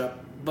matchup.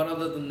 But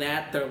other than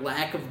that, their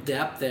lack of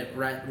depth at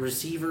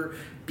receiver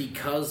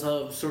because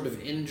of sort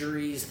of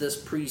injuries this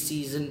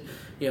preseason,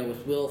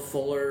 with Will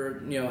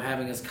Fuller,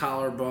 having his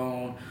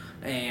collarbone,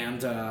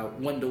 and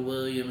Wendell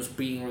Williams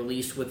being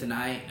released with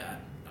an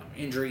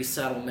injury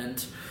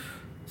settlement.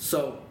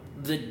 So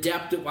the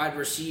depth at wide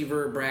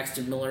receiver,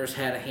 Braxton Miller's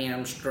had a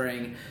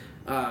hamstring.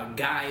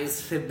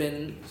 Guys have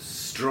been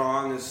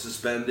Strong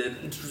suspended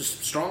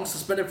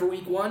for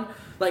week 1.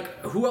 Like,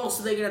 who else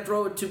are they going to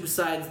throw it to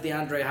besides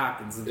DeAndre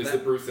Hopkins? Is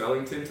it Bruce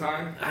Ellington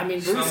time? I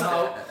mean, Bruce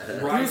somehow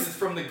rises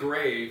from the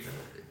grave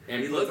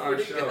and he puts looked on a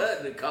pretty show.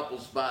 good in a couple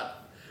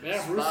spot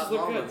Bruce looked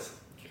moments.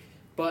 good.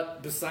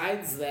 But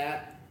besides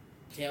that,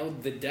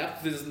 the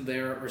depth isn't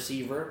there at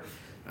receiver.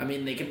 I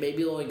mean, they can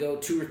maybe only go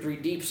 2 or 3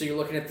 deep, so you're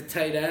looking at the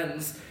tight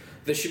ends.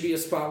 There should be a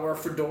spot where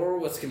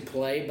Fedorowicz can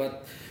play,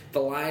 but the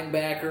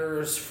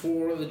linebackers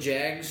for the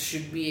Jags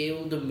should be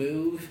able to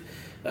move.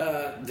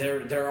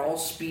 They're all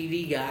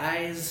speedy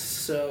guys,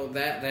 so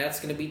that's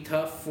going to be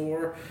tough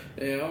for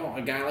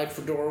a guy like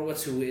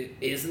Fedorowicz, who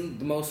isn't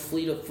the most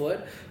fleet of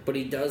foot, but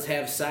he does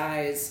have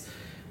size.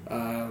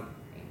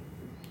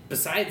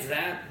 Besides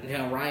that,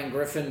 Ryan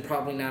Griffin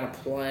probably not a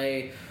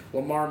play.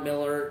 Lamar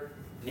Miller,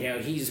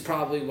 he's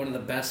probably one of the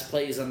best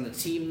plays on the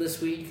team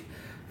this week,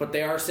 but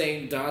they are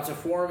saying Donta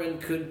Foreman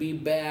could be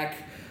back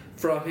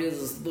from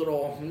his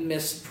little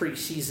missed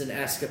preseason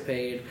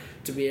escapade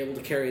to be able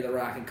to carry the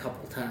rock a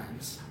couple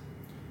times.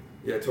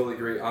 Yeah, I totally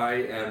agree.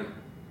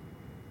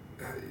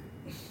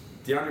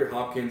 DeAndre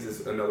Hopkins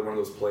is another one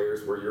of those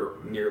players where you're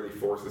nearly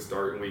forced to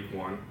start in week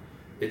 1.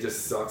 It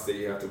just sucks that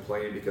you have to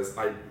play him because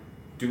I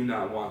do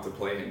not want to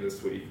play him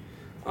this week.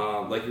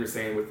 Like you were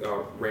saying with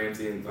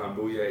Ramsey and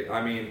Boye,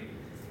 I mean,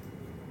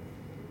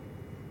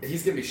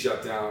 he's going to be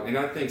shut down, and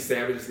I think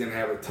Savage is going to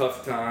have a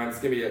tough time. It's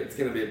going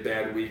to be a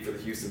bad week for the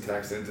Houston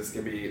Texans. It's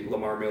going to be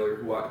Lamar Miller,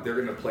 who they're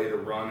going to play the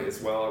run as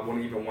well. I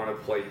wouldn't even want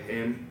to play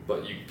him,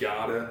 but you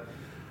gotta.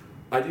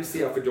 I do see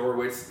how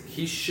Fedorowicz,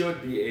 he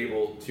should be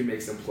able to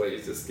make some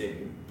plays this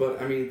game,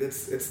 but I mean,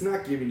 it's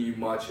not giving you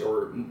much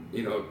or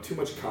too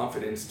much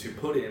confidence to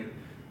put in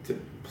to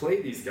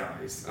play these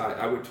guys.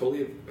 I would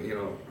totally,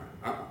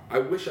 I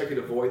wish I could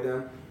avoid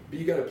them, but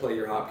you got to play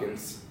your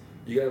Hopkins.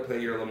 You got to play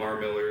your Lamar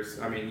Millers.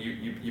 I mean,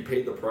 you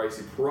paid the price.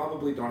 You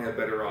probably don't have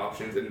better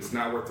options, and it's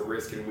not worth the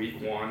risk in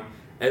week 1.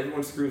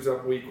 Everyone screws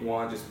up week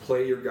 1. Just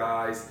play your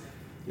guys,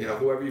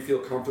 whoever you feel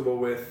comfortable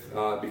with,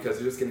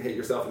 because you're just going to hate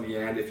yourself in the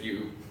end if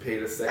you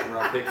paid a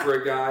second-round pick for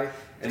a guy.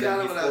 And then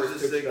what I was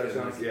just thinking.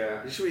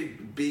 Yeah. You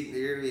should be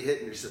you're going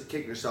to be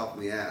kicking yourself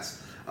in the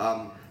ass.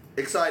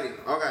 Exciting.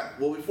 Okay.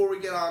 Well, before we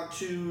get on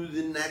to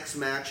the next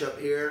matchup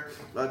here,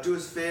 do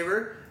us a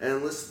favor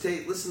and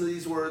listen to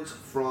these words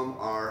from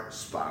our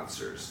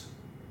sponsors.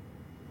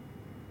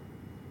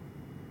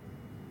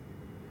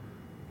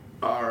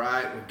 All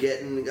right, we're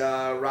getting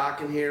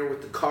rocking here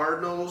with the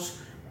Cardinals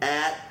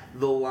at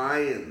the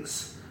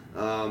Lions.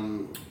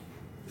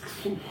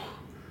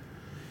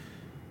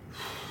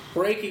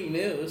 Breaking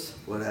news.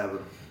 What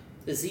happened?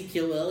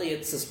 Ezekiel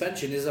Elliott's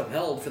suspension is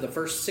upheld for the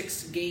first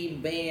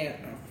 6-game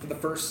ban for the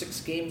first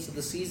 6 games of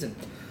the season.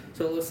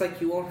 So it looks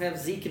like you won't have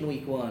Zeke in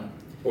week 1.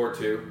 Or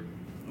 2.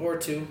 Or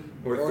 2.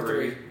 Or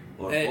 3.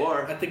 Or Hey,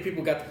 4. I think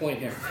people got the point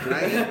here. Can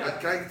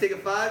I take a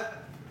 5?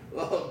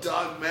 Oh,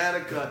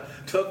 Dogmatica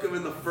took him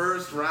in the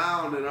first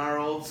round in our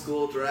old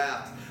school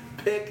draft.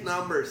 Pick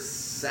number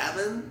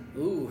 7?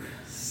 Ooh.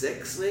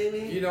 6 maybe?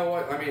 You know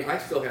what? I mean, I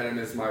still had him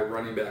as my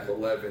running back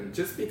 11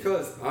 just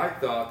because I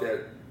thought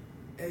that,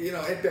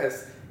 at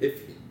best,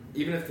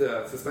 even if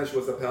the suspension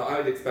was upheld, I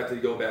would expect it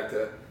to go back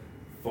to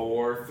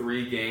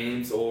 3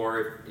 games,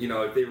 or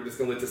if they were just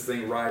going to let this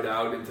thing ride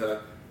out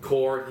into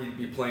court, he'd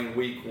be playing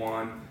week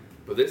 1.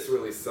 But this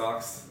really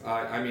sucks.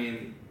 I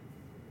mean,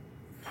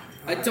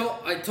 I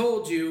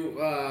told you.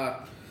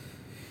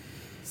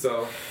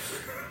 So.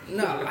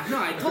 No,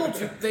 I told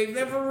you they've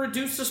never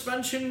reduced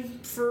suspension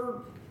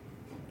for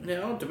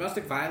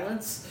domestic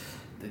violence.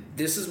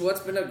 This is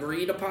what's been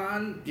agreed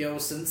upon,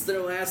 since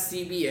their last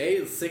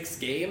CBA is 6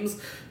 games.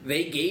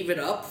 They gave it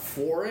up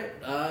for it,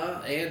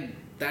 and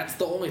that's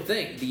the only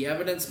thing. The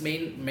evidence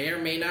may or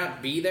may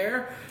not be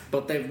there,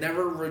 but they've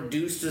never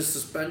reduced a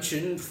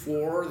suspension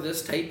for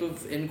this type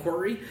of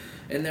inquiry,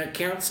 and that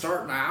can't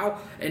start now.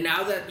 And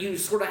now that you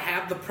sort of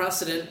have the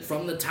precedent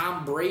from the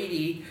Tom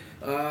Brady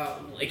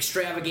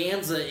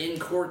extravaganza in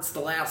courts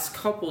the last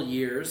couple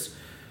years,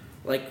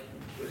 like,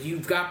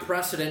 you've got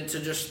precedent to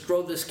just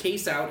throw this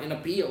case out in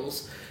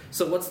appeals.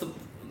 So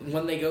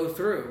when they go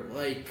through,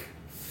 like,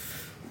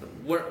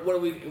 we're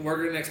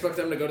going to expect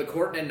them to go to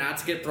court and not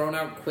to get thrown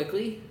out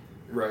quickly?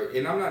 Right,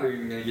 and I'm not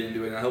even going to get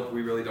into it, and I hope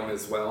we really don't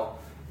as well.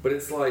 But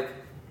it's like,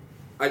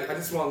 I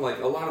just want,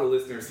 like, a lot of the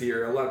listeners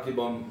here, a lot of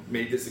people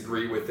may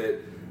disagree with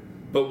it,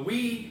 but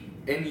we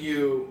and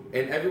you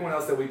and everyone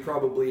else that we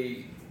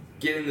probably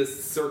get in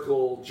this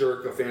circle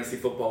jerk of fantasy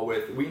football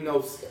with, we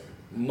know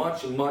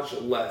much, much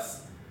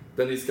less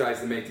than these guys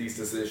that make these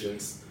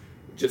decisions.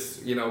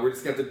 Just, we're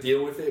just going to have to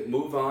deal with it,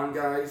 move on,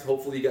 guys.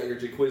 Hopefully you got your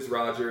Jacquizz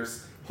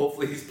Rodgers.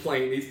 Hopefully he's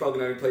playing. He's probably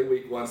not going to play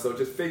week 1, so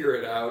just figure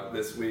it out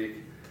this week.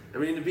 I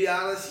mean, to be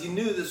honest, you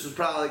knew this was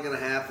probably going to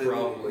happen.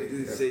 Probably.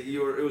 Yeah.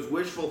 It was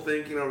wishful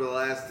thinking over the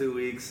last 2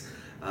 weeks.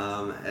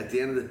 At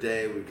the end of the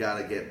day, we've got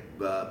to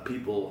get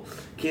people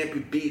can't be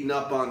beaten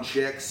up on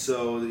chicks,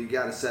 so you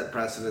got to set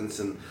precedents,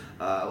 and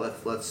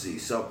let's see.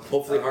 So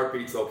hopefully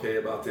Heartbeat's okay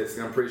about this,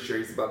 and I'm pretty sure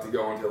he's about to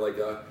go into like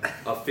a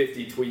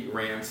 50-tweet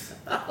rant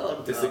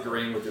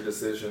disagreeing with your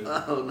decision.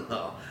 Oh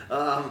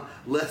no.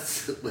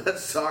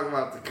 Let's talk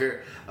about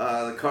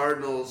the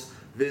Cardinals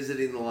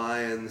visiting the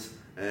Lions.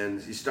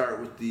 And you start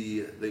with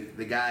the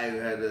guy who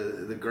had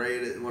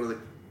one of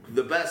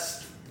the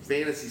best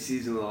fantasy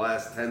season of the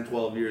last 10,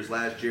 12 years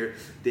last year,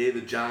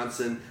 David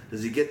Johnson.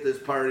 Does he get this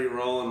party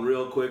rolling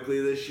real quickly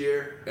this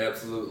year?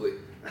 Absolutely.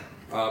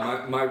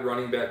 My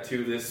running back,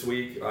 too, this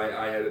week,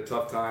 I had a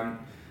tough time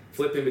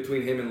flipping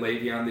between him and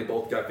Le'Veon. They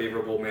both got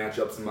favorable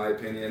matchups, in my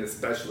opinion,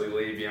 especially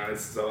Le'Veon.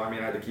 So, I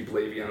had to keep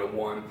Le'Veon at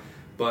 1.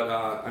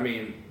 But,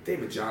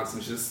 David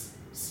Johnson's just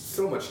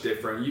so much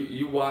different.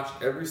 You watch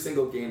every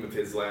single game of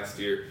his last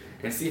year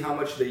and see how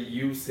much they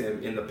use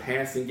him in the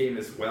passing game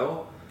as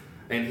well.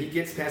 And he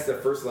gets past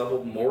that first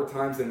level more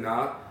times than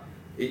not.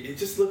 It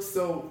just looks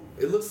so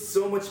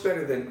much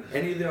better than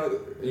any of the other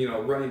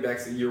running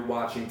backs that you're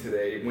watching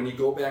today. When you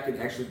go back and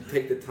actually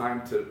take the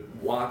time to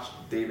watch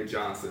David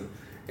Johnson,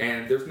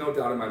 and there's no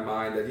doubt in my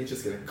mind that he's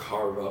just going to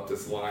carve up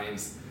this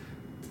Lions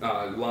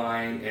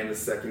line and the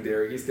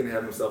secondary. He's going to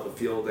have himself a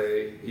field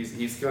day.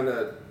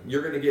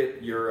 You're going to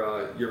get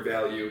your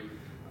value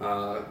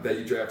that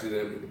you drafted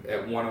him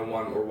at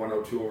 101 or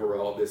 102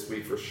 overall this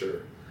week for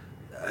sure.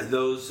 He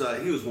was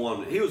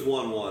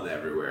 1-1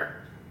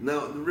 everywhere.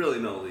 No, really,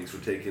 no leagues were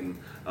taking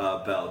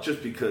Bell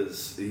just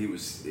because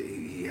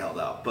he held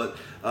out. But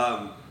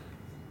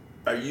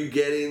are you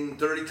getting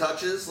 30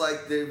 touches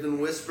like they've been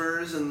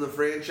whispers and the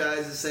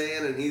franchise is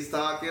saying and he's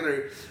talking,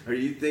 or are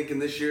you thinking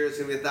this year it's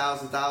gonna be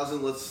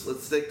 1,000?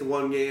 Let's stick to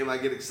one game. I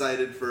get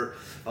excited for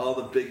all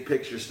the big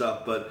picture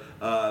stuff, but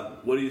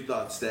what are your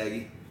thoughts,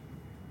 Staggy?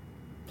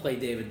 Play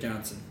David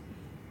Johnson.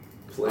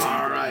 All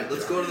right,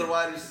 let's go to the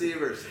wide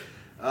receivers.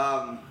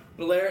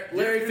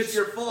 Larry Fitz,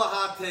 you're full of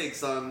hot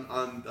takes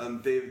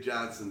on David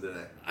Johnson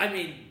today.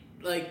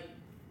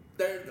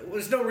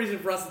 There's no reason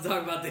for us to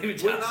talk about David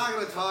Johnson. We're not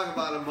going to talk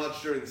about him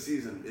much during the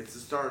season. It's the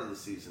start of the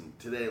season.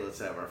 Today, let's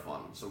have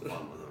some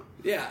fun with him.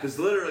 Yeah. Because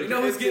literally,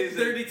 who's getting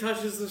 30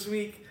 touches this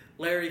week?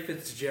 Larry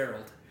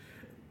Fitzgerald.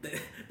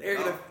 They're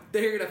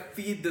gonna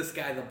feed this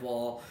guy the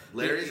ball.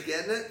 Larry's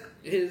getting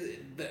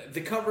it.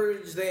 The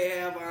coverage they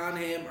have on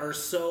him are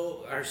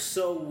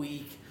so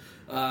weak.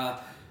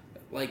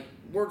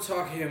 We're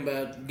talking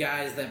about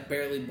guys that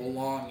barely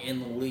belong in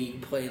the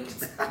league playing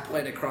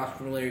across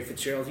from Larry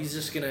Fitzgerald. He's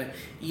just going to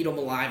eat them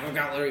alive. I've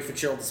got Larry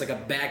Fitzgerald. It's like a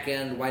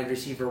back-end wide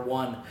receiver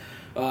 1.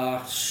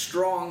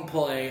 Strong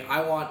play.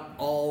 I want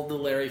all the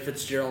Larry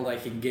Fitzgerald I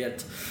can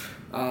get.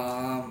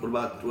 What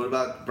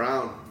about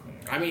Brown?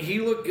 He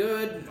looked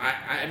good.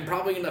 I'm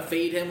probably going to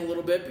fade him a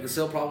little bit because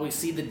he'll probably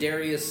see the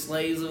Darius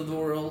Slays of the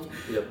world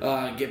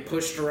get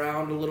pushed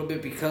around a little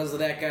bit because of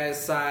that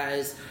guy's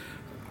size.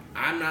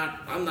 I'm not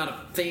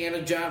a fan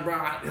of John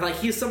Brown.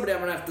 He's somebody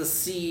I'm gonna have to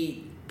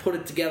see put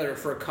it together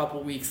for a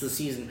couple weeks this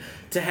season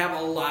to have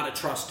a lot of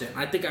trust in.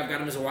 I think I've got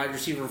him as a wide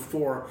receiver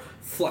 4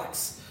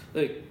 flex.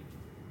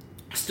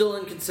 Still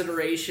in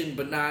consideration,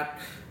 but not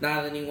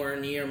anywhere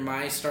near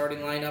my starting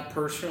lineup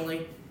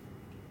personally.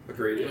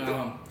 Agreed.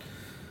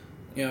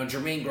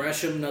 Jermaine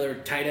Gresham, another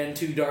tight end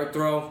 2 dart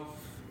throw.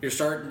 You're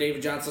starting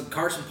David Johnson.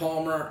 Carson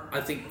Palmer,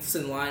 I think it's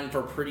in line for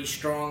a pretty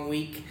strong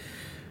week.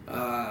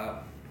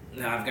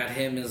 Now I've got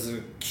him as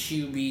a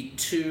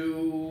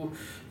QB2,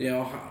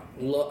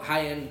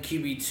 high-end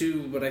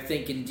QB2, but I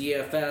think in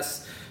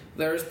DFS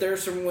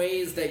there's some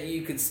ways that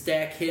you could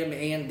stack him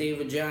and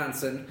David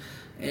Johnson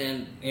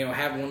and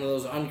have one of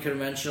those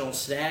unconventional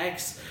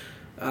stacks,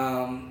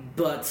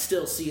 but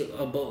still see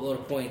a boatload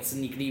of points,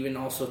 and you could even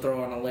also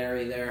throw on a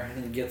Larry there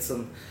and get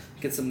some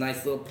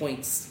nice little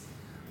points.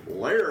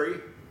 Larry?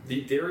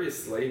 The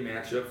Darius Slay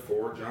matchup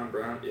for John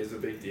Brown is a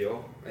big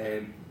deal,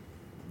 and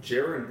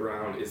Jaron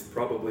Brown is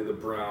probably the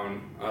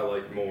Brown I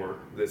like more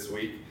this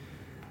week.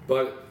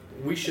 But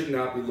we should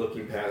not be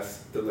looking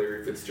past the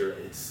Larry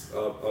Fitzgeralds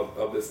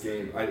of this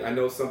game. I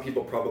know some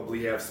people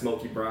probably have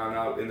Smokey Brown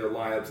out in their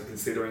lineups and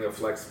considering a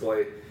flex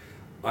play.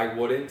 I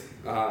wouldn't.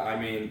 I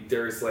mean,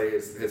 Darius Slay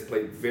has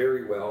played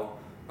very well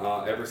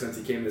ever since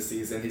he came this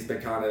season. He's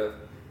been kind of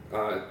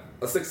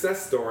a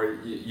success story,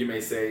 you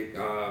may say.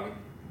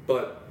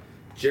 But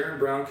Jaron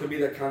Brown could be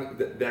that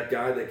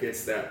guy that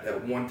gets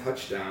that one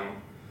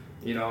touchdown.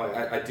 You know,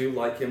 I do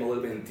like him a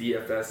little bit in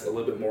DFS, a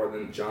little bit more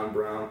than John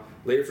Brown.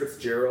 Larry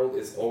Fitzgerald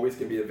is always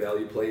going to be a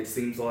value play, it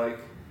seems like.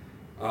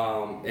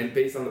 And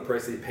based on the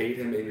price they paid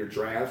him in your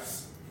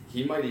drafts,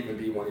 he might even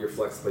be one of your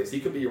flex plays. He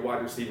could be your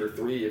wide receiver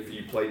 3 if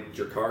you played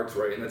your cards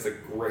right, and that's a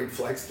great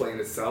flex play in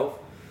itself.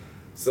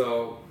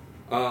 So,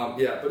 but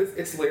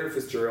it's Larry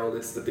Fitzgerald,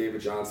 it's the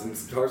David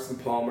Johnsons. Carson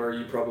Palmer,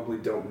 you probably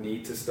don't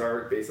need to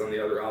start based on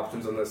the other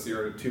options unless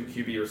you're in a 2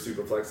 QB or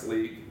super flex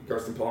league.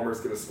 Carson Palmer is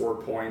going to score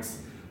points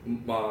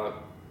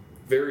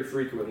very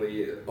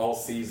frequently all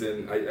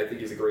season. I think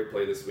he's a great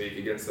play this week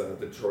against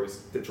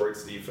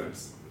Detroit's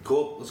defense.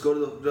 Cool. Let's go to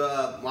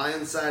the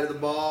Lions side of the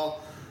ball.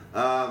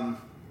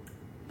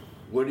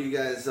 What are you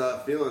guys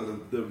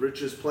feeling? The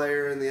richest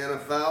player in the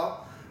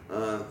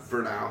NFL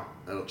for now.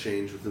 That'll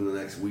change within the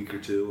next week or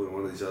two when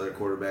one of these other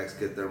quarterbacks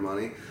get their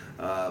money.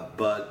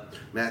 But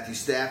Matthew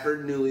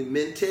Stafford, newly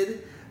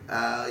minted.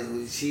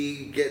 Is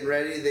he getting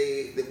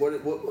ready?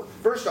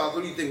 First off,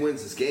 who do you think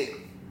wins this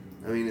game?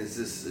 I mean, is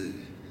this...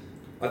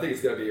 I think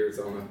it's got to be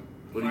Arizona.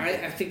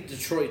 I think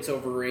Detroit's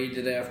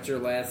overrated after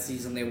last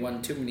season. They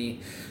won too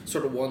many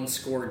sort of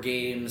one-score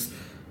games.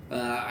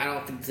 I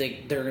don't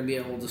think they're going to be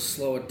able to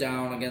slow it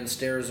down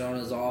against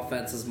Arizona's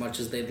offense as much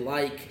as they'd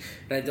like.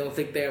 And I don't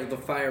think they have the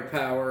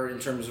firepower in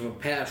terms of a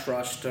pass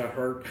rush to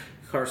hurt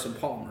Carson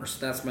Palmer.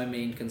 So that's my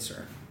main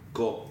concern.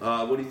 Cool.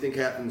 What do you think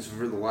happens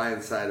for the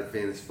Lions side of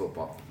fantasy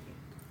football?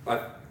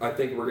 I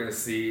think we're going to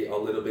see a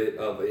little bit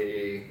of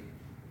a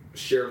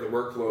share of the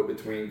workload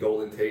between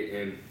Golden Tate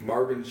and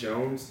Marvin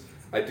Jones.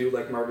 I do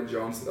like Marvin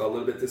Jones a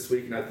little bit this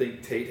week, and I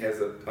think Tate has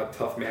a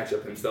tough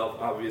matchup himself,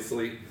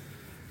 obviously.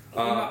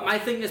 My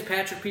thing is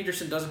Patrick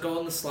Peterson doesn't go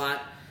in the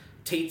slot.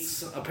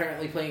 Tate's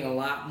apparently playing a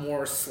lot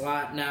more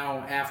slot now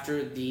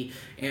after the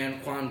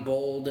Anquan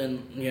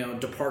Boldin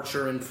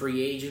departure and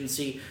free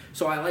agency.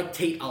 So I like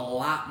Tate a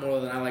lot more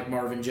than I like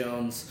Marvin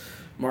Jones.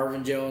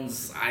 Marvin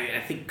Jones,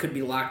 I think, could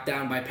be locked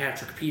down by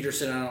Patrick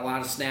Peterson on a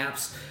lot of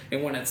snaps.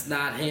 And when it's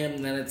not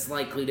him, then it's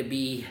likely to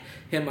be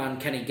him on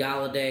Kenny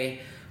Galladay.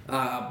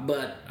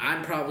 But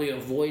I'm probably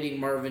avoiding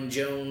Marvin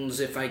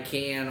Jones if I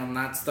can. I'm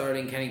not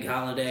starting Kenny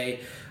Galladay.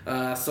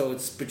 So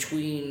it's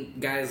between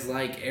guys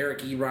like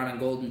Eric Ebron and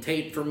Golden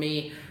Tate for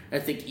me. I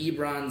think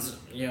Ebron's,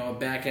 a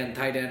back-end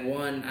tight end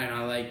 1, and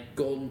I like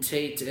Golden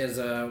Tate as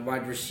a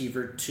wide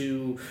receiver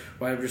 2,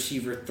 wide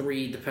receiver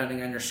 3,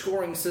 depending on your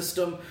scoring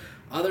system.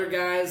 Other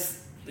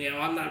guys,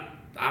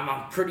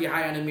 I'm pretty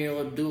high on Amir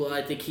Abdullah.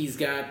 I think he's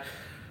got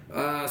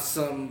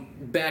some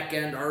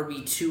back-end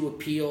RB2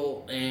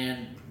 appeal,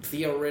 and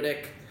Theo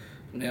Riddick,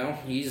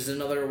 he's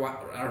another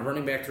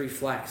running back 3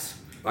 flex.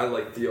 I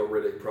like Theo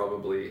Riddick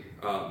probably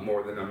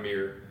more than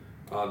Amir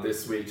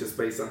this week, just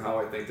based on how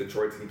I think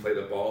Detroit can play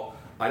the ball.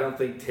 I don't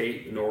think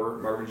Tate nor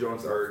Marvin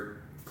Jones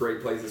are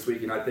great plays this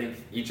week, and I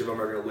think each of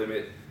them are going to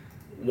limit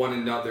one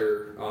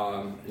another,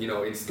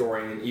 in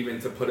scoring, and even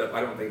to put up, I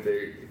don't think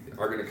they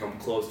are going to come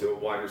close to a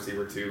wide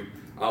receiver 2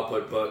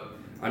 output. But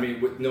I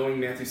mean, with knowing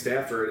Matthew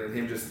Stafford and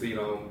him just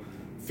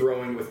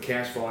throwing with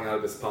cash falling out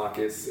of his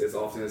pockets as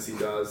often as he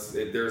does,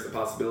 there's a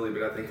possibility.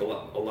 But I think a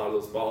lot of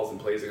those balls and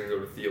plays are going to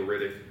go to Theo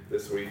Riddick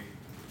this week.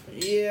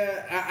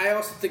 Yeah, I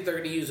also think they're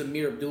going to use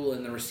Amir Abdullah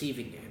in the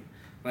receiving game.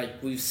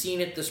 Like, we've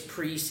seen it this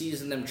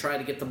preseason, them try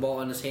to get the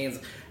ball in his hands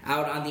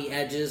out on the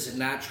edges and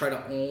not try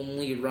to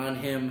only run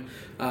him,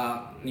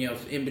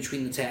 in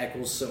between the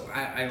tackles. So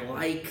I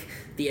like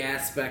the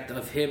aspect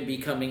of him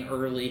becoming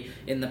early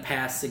in the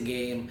passing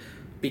game,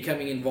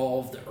 becoming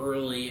involved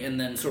early, and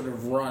then sort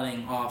of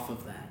running off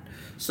of that.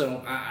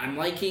 So I'm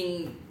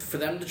liking for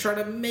them to try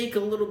to make a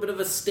little bit of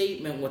a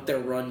statement with their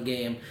run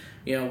game.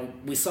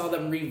 We saw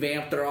them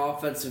revamp their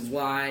offensive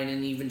line,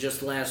 and even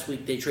just last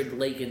week they traded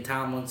Laken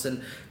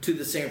Tomlinson to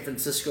the San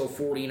Francisco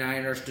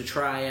 49ers to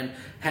try and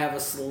have a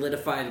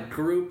solidified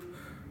group.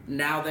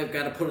 Now they've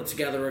got to put it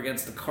together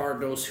against the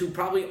Cardinals, who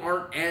probably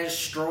aren't as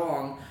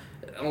strong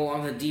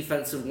along the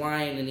defensive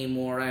line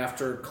anymore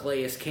after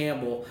Calais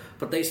Campbell,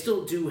 but they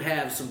still do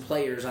have some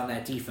players on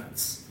that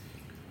defense.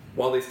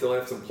 While they still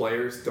have some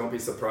players, don't be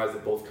surprised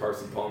that both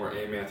Carson Palmer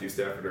and Matthew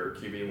Stafford are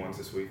QB1s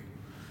this week.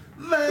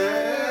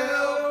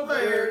 Valverde.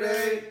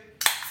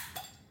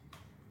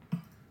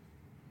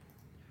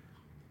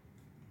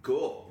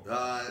 Cool.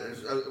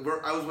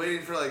 I was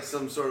waiting for like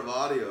some sort of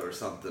audio or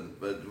something,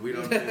 but we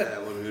don't do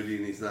that when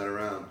Houdini's not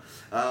around.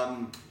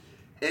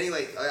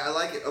 Anyway, I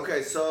like it.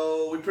 Okay,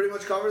 so we pretty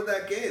much covered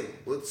that game.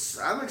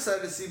 I'm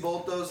excited to see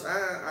both those.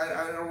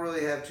 I don't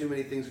really have too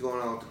many things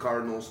going on with the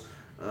Cardinals,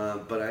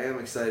 but I am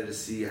excited to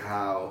see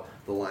how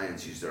the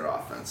Lions use their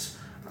offense.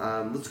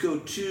 Let's go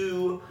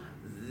to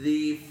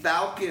The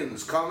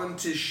Falcons coming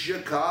to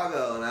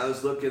Chicago, and I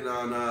was looking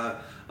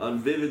on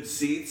Vivid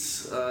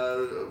Seats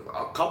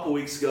a couple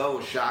weeks ago. I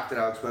was shocked at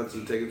how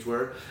expensive the tickets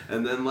were,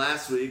 and then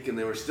last week, and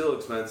they were still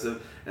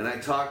expensive. And I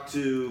talked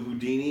to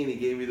Houdini, and he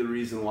gave me the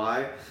reason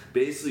why.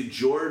 Basically,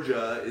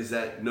 Georgia is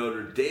at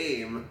Notre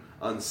Dame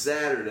on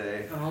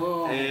Saturday,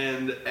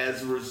 and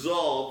as a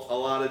result, a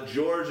lot of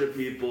Georgia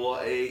people,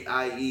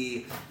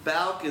 i.e.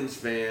 Falcons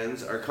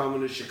fans, are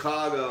coming to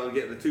Chicago and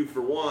getting a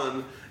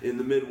 2-for-1 in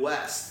the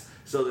Midwest.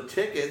 So the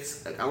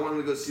tickets, I wanted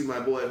to go see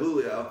my boy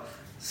Julio,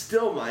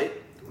 still might.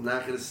 I'm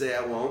not going to say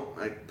I won't.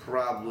 I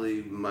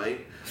probably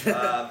might.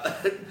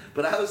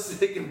 But I was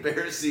thinking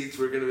Bear seats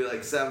were going to be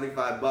like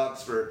 $75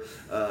 for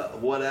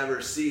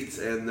whatever seats,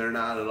 and they're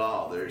not at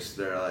all.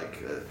 They're like,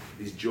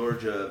 these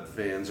Georgia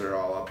fans are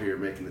all up here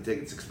making the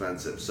tickets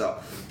expensive. So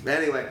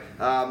anyway,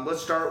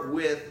 let's start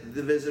with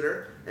the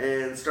visitor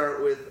and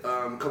start with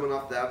coming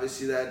off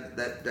obviously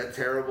that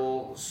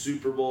terrible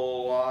Super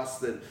Bowl loss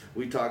that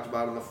we talked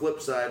about. On the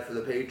flip side for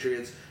the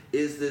Patriots,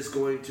 is this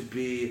going to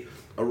be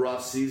a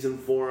rough season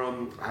for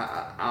them,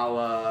 a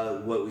la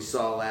what we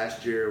saw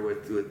last year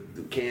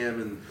with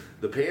Cam and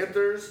the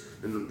Panthers?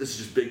 And this is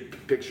just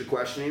big picture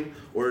questioning.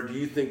 Or do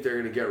you think they're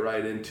going to get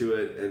right into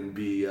it and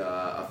be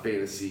a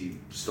fantasy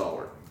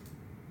stalwart?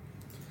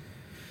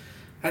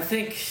 I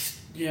think,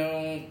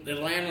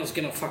 Atlanta's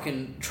going to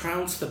fucking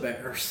trounce the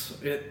Bears.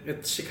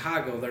 It's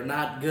Chicago. They're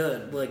not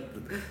good.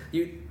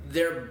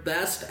 Their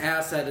best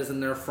asset is in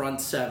their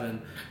front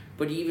seven.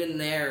 But even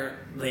there,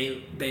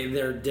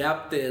 their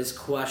depth is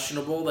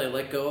questionable. They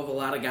let go of a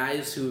lot of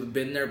guys who have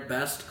been their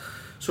best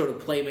sort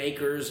of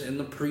playmakers in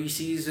the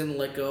preseason,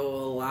 let go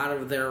of a lot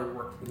of their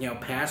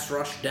pass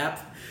rush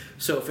depth.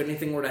 So if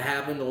anything were to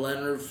happen to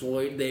Leonard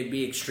Floyd, they'd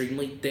be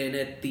extremely thin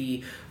at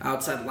the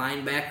outside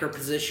linebacker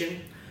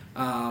position.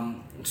 They're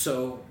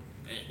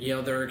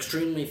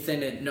extremely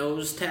thin at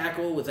nose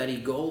tackle with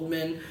Eddie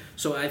Goldman.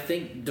 So I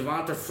think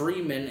Devonta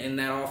Freeman in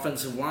that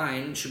offensive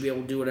line should be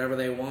able to do whatever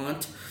they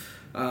want.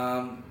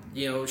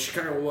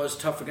 Chicago was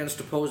tough against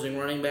opposing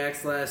running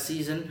backs last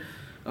season,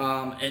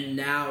 and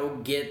now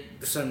get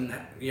some,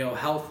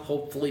 health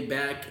hopefully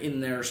back in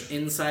their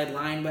inside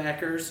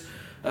linebackers.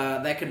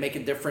 That could make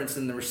a difference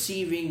in the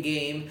receiving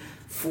game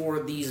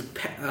for these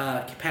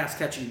pass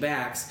catching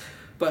backs.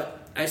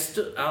 But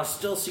I'll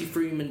still see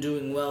Freeman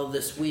doing well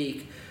this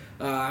week.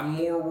 I'm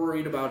more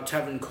worried about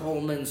Tevin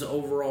Coleman's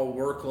overall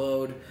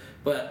workload,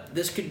 but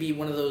this could be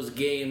one of those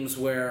games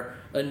where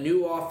a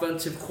new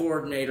offensive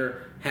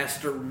coordinator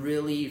has to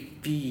really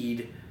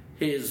feed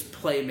his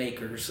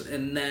playmakers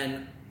and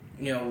then,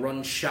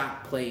 run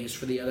shot plays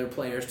for the other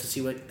players to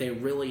see what they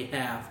really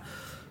have.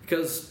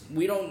 Because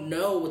we don't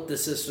know what the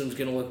system's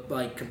going to look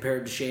like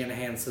compared to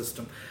Shanahan's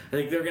system. I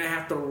think they're going to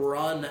have to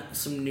run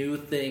some new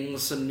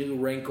things, some new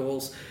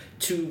wrinkles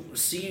to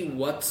see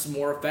what's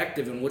more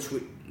effective and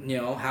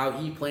how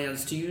he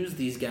plans to use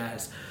these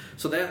guys.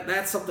 So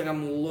that's something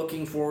I'm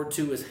looking forward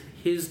to, is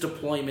his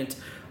deployment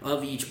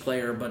of each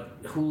player. But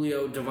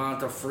Julio,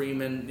 Devonta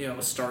Freeman,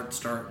 start.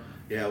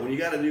 Yeah, when you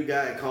got a new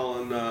guy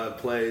calling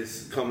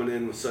plays, coming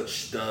in with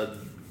such stud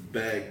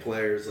bag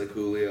players like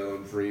Julio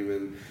and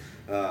Freeman,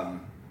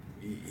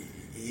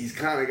 he's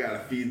kind of got to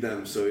feed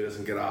them so he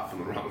doesn't get off on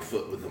the wrong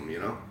foot with them,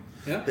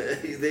 Yeah.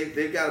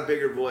 They've got a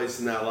bigger voice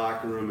in that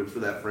locker room and for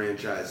that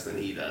franchise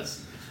than he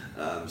does.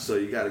 So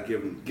you got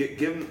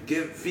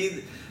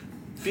to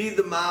feed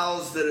the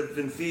mouths that have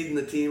been feeding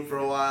the team for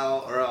a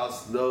while, or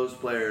else those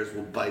players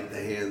will bite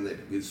the hand that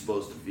is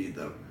supposed to feed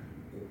them.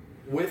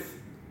 With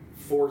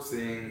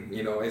forcing,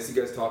 as you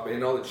guys talk about,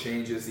 and all the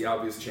changes, the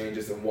obvious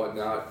changes and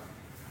whatnot,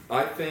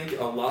 I think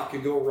a lot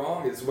could go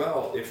wrong as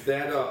well. If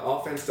that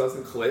offense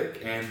doesn't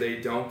click and they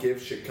don't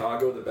give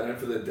Chicago the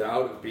benefit of the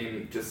doubt of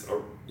being just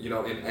an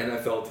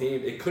NFL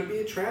team, it could be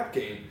a trap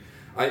game.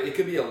 It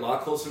could be a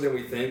lot closer than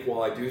we think.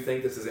 While I do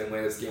think this is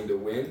Atlanta's game to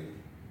win,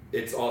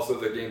 it's also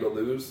their game to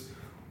lose.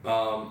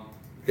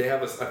 They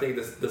have I think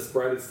the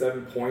spread is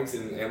 7 points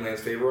in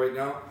Atlanta's favor right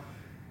now.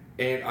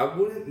 And I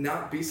wouldn't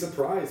not be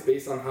surprised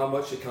based on how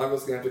much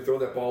Chicago's going to have to throw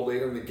that ball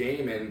later in the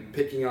game and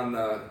picking on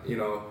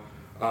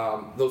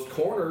those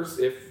corners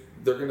if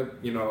they're going to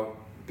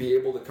be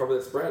able to cover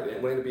that spread.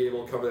 Atlanta be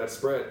able to cover that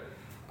spread.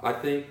 I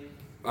think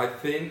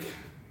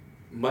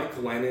Mike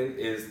Glennon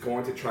is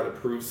going to try to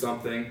prove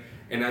something,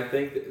 and I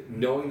think that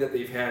knowing that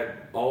they've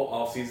had all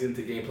offseason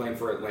to game plan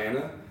for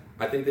Atlanta,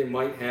 I think they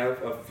might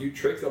have a few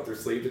tricks up their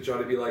sleeve to try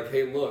to be like,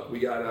 hey, look, we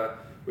got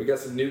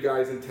some new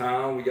guys in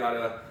town, we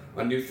got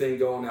a new thing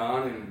going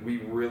on, and we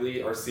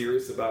really are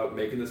serious about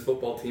making this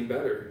football team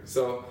better.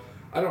 So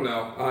I don't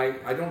know.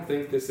 I don't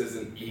think this is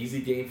an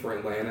easy game for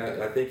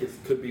Atlanta. I think it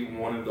could be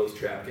one of those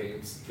trap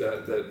games,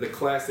 the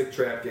classic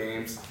trap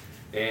games.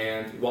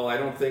 And while I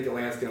don't think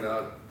Atlanta's going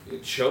to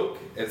choke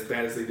as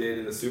bad as they did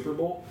in the Super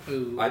Bowl,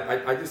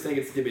 I just think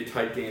it's going to be a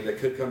tight game that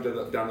could come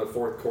down to the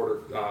fourth quarter,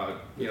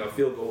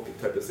 field goal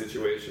type of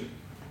situation.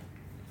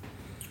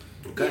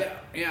 Okay.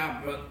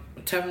 Yeah, but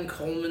Tevin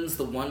Coleman's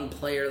the one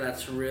player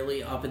that's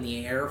really up in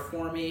the air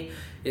for me.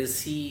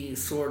 Is he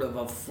sort of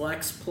a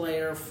flex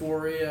player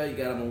for you? You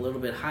got him a little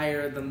bit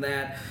higher than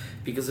that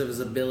because of his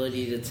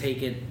ability to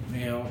take it,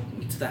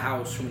 to the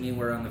house from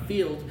anywhere on the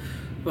field.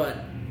 But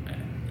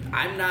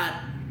I'm not,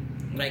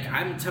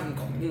 I'm a Tevin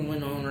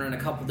Coleman owner in a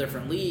couple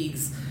different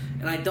leagues,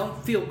 and I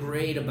don't feel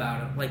great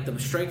about it. Like, the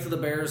strength of the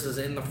Bears is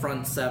in the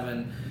front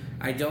seven.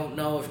 I don't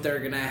know if they're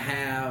going to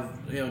have,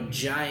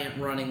 giant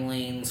running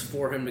lanes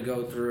for him to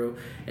go through.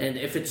 And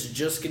if it's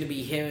just going to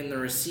be him in the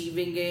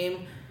receiving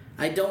game,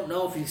 I don't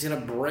know if he's going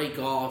to break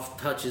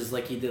off touches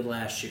like he did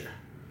last year.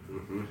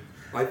 Mm-hmm.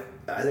 I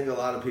think a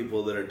lot of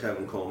people that are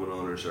Tevin Coleman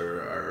owners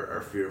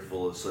are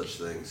fearful of such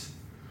things.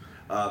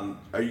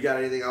 Are you got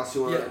anything else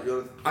you want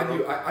to? I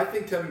do. I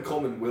think Tevin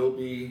Coleman will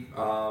be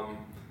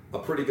a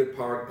pretty good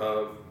part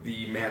of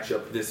the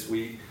matchup this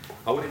week.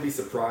 I wouldn't be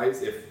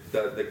surprised if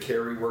the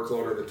carry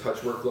workload or the touch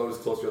workload is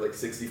closer to like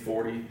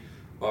 60-40.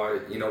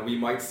 We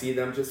might see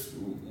them just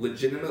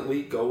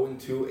legitimately go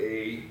into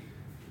a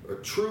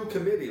true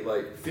committee,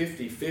 like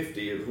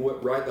 50-50, who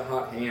ride the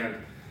hot hand.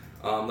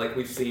 Like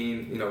we've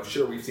seen,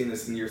 we've seen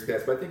this in years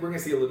past, but I think we're going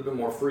to see a little bit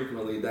more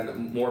frequently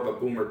than more of a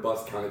boom or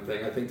bust kind of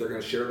thing. I think they're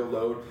going to share the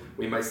load.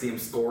 We might see them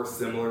score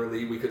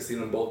similarly. We could see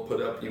them both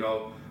put up,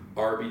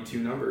 RB2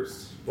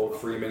 numbers,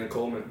 both Freeman and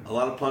Coleman. A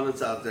lot of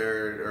pundits out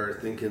there are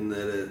thinking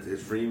that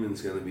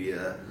Freeman's going to be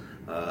a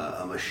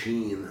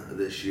machine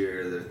this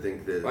year. They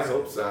think that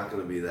it's not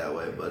going to be that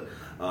way, but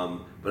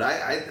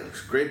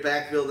it's a great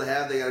backfield to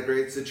have. They got a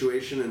great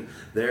situation, and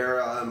their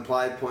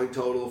implied point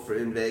total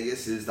in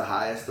Vegas is the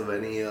highest of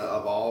any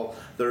of all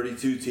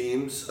 32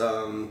 teams,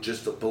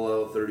 just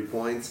below 30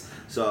 points.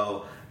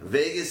 So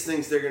Vegas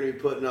thinks they're going to be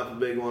putting up a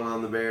big one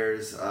on the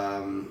Bears.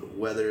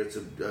 Whether it's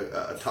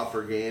a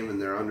tougher game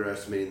and they're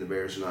underestimating the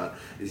Bears or not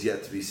is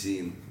yet to be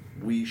seen.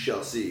 We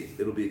shall see.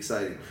 It'll be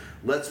exciting.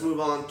 Let's move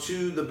on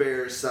to the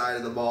Bears side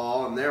of the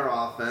ball and their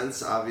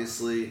offense.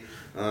 Obviously,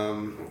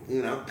 kind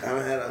of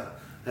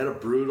had a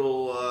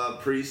brutal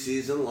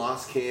preseason.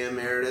 Lost Cam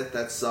Meredith.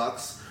 That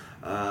sucks.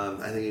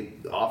 I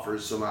think it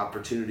offers some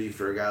opportunity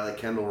for a guy like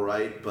Kendall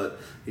Wright, but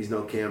he's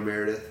no Cam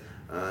Meredith.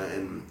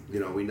 And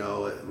we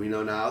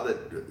know now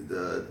that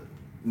the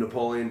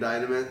Napoleon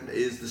Dynamite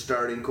is the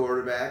starting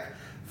quarterback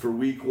for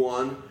Week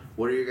 1.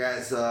 What are your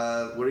guys'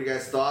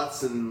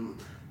 thoughts? And let's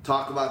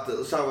talk about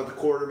the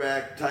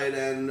quarterback, tight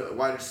end,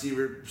 wide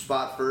receiver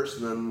spot first,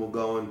 and then we'll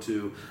go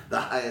into the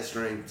highest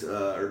ranked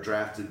or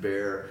drafted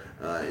Bear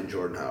in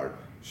Jordan Howard.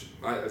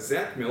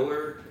 Zach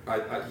Miller,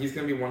 he's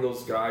going to be one of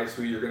those guys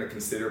who you're going to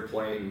consider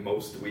playing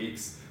most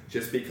weeks,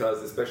 just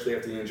because, especially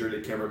after the injury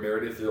to Cameron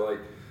Meredith, you're like,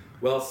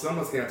 well,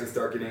 someone's going to have to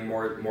start getting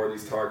more of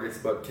these targets,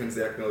 but can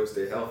Zach Miller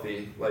stay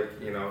healthy?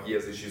 He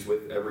has issues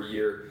with every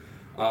year.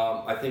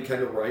 I think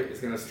Kendall Wright is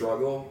going to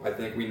struggle. I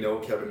think we know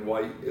Kevin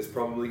White is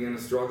probably going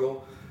to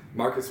struggle.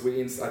 Marcus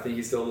Williams, I think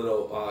he's still a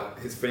little,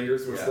 his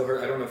fingers were still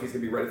hurt. I don't know if he's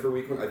going to be ready for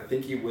Week 1. I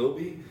think he will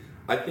be.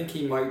 I think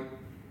he might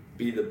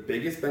be the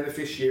biggest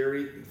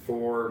beneficiary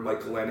for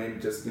Mike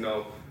Lennon, just,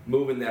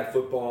 moving that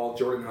football.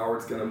 Jordan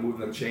Howard's going to move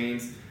them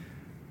chains.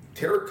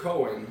 Tara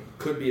Cohen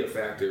could be a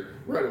factor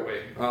right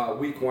away.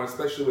 Week 1,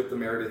 especially with the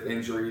Meredith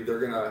injury,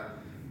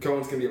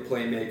 Cohen's going to be a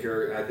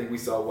playmaker, and I think we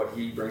saw what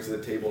he brings to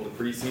the table in the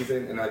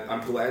preseason, and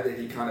I'm glad that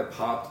he kind of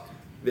popped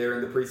there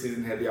in the preseason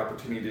and had the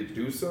opportunity to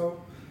do so.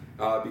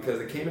 Because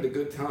it came at a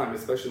good time,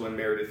 especially when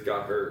Meredith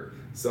got hurt.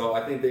 So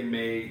I think they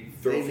may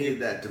throw. They need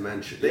that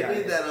dimension. They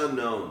need that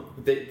unknown.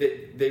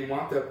 They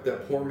want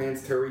that poor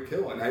man's Tyreek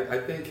Hill, and I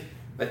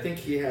think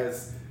he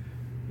has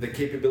the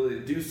capability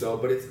to do so.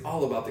 But it's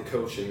all about the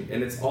coaching,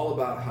 and it's all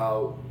about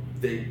how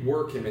they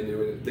work him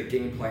into it, the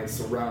game plan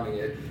surrounding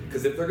it.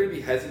 Because if they're going to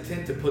be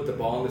hesitant to put the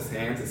ball in his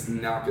hands, it's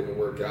not going to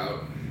work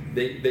out.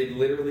 They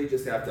literally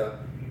just have to.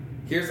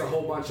 Here's a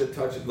whole bunch of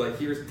touches,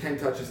 here's 10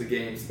 touches a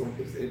game.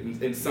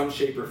 In some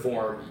shape or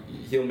form,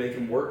 he'll make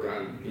him work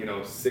on,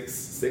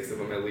 six of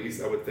them at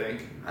least, I would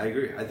think. I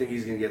agree. I think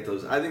he's going to get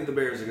those. I think the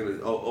Bears are going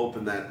to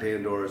open that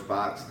Pandora's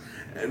box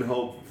and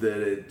hope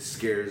that it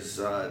scares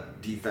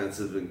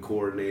defensive and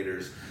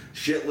coordinators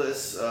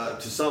shitless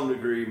to some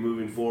degree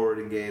moving forward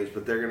in games,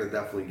 but they're going to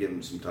definitely give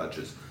him some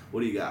touches. What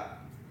do you got?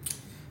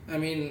 I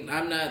mean,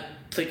 I'm not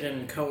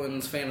thinking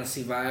Cohen's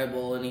fantasy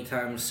viable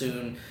anytime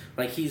soon.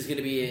 He's going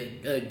to be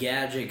a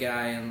gadget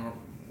guy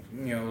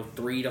in,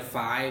 3 to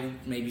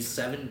 5, maybe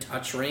 7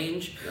 touch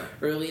range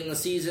early in the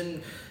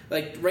season.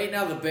 Right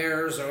now, the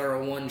Bears are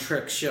a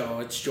one-trick show.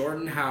 It's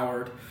Jordan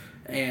Howard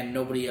and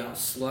nobody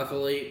else.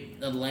 Luckily,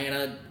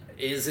 Atlanta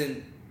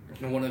isn't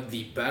one of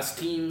the best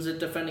teams at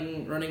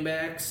defending running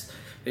backs.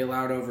 They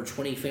allowed over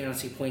 20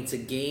 fantasy points a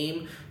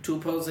game to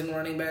opposing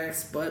running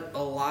backs, but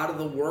a lot of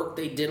the work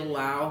they did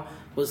allow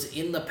was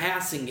in the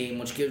passing game,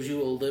 which gives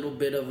you a little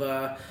bit of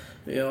a,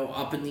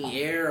 up in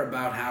the air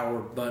about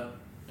Howard. But,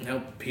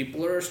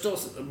 people are still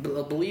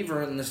a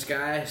believer in this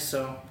guy,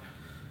 so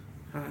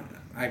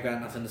I've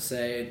got nothing to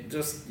say.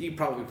 Just, you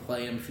probably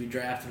play him if you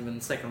draft him in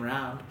the second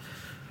round.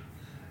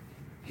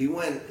 He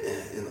went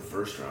in the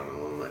first round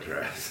in one of my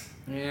drafts.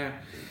 Yeah.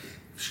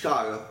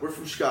 Chicago. We're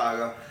from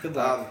Chicago. Good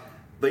luck.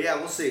 But yeah,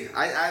 we'll see.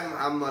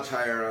 I'm much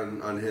higher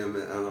on him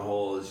on the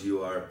whole as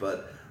you are,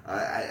 but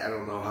I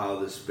don't know how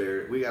this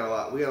Bears. We got a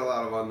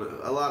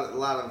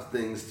lot of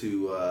things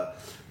to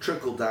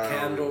trickle down.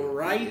 Kendall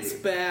Wright's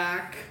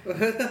back.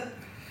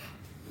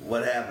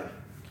 What happened?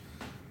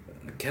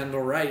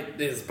 Kendall Wright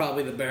is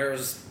probably the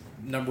Bears'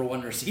 number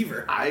one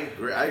receiver. I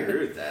agree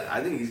with that.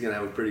 I think he's going to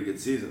have a pretty good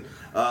season.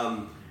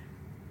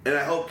 And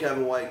I hope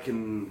Kevin White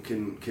can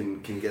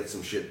get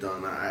some shit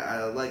done.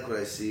 I like what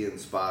I see in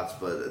spots,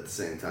 but at the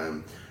same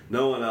time,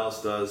 no one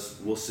else does.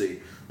 We'll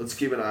see. Let's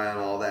keep an eye on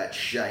all that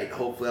shite.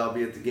 Hopefully I'll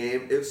be at the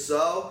game. If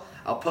so,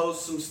 I'll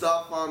post some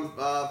stuff on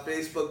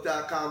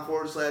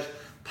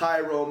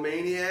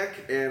Facebook.com/Pyromaniac,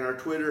 and our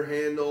Twitter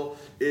handle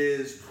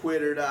is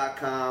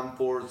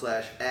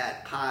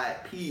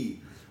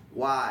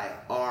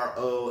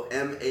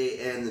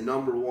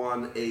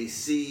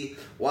Twitter.com/@PYROMAN1AC.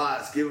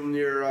 Waz, give them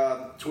your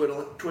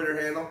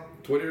Twitter handle.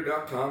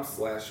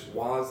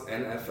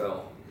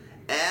 Twitter.com/WazNFL.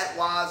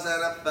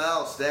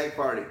 @WazNFL. Stag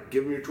Party.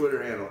 Give them your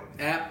Twitter handle.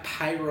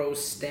 @Pyro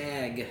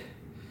Stagg.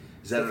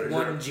 Is that with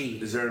one G?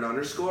 Is there an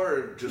underscore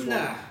or just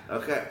Nah. one?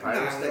 Okay,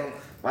 Pyro Nah, Stagg.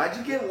 Why'd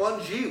you get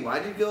one G?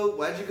 Why'd you go?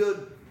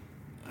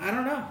 I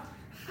don't know.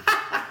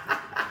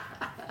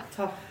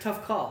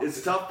 Tough call.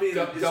 It's tough being.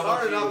 It's Double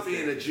hard G enough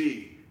being a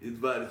G,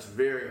 but it's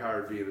very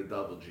hard being a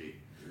double G.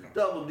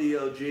 Double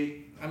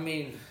DOG. I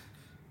mean,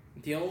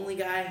 the only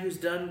guy who's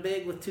done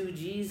big with 2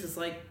 G's is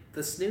like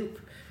the Snoop.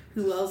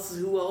 Who else?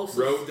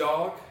 Road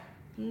Dogg.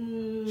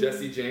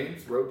 Jesse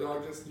James. Road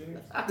Dogg Jesse James.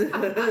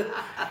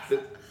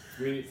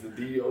 It's the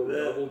D-O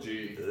double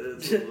G.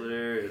 That's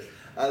hilarious.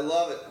 I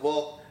love it.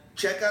 Well,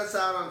 check us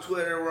out on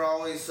Twitter. We're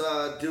always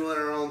doing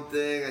our own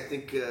thing. I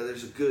think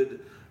there's a good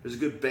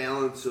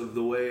balance of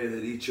the way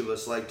that each of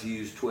us like to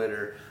use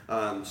Twitter.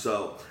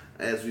 So,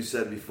 as we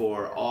said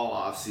before, all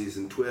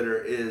off-season, Twitter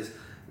is,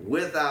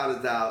 without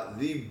a doubt,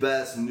 the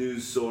best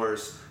news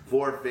source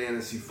for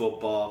fantasy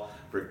football,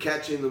 for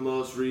catching the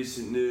most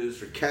recent news,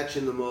 for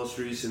catching the most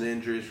recent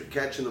injuries, for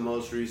catching the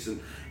most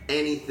recent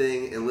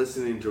anything, and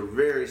listening to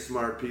very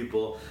smart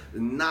people,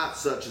 not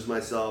such as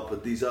myself,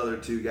 but these other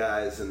two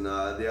guys and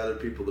the other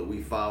people that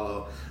we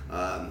follow.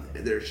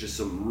 There's just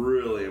some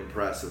really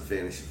impressive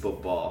fantasy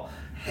football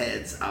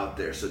heads out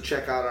there. So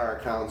check out our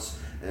accounts,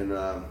 and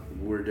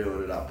we're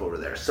doing it up over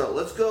there. So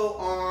let's go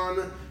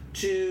on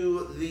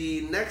to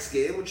the next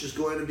game, which is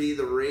going to be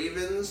the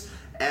Ravens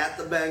at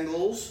the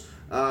Bengals.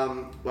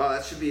 Wow,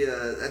 that should be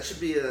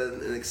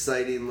an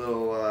exciting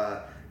little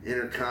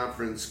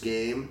interconference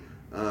game,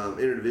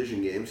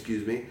 interdivision game.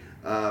 Excuse me.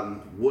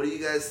 What do you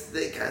guys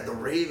think? The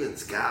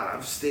Ravens, God,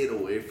 I've stayed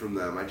away from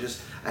them. I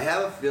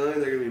have a feeling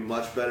they're going to be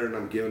much better than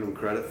I'm giving them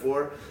credit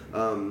for.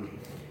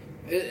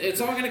 It's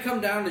all going to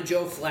come down to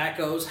Joe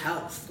Flacco's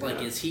health.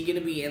 Like, is he going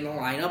to be in the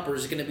lineup, or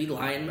is it going to be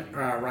Ryan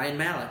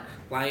Mallett?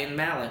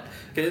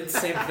 Because it's the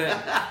same thing.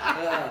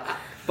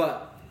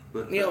 But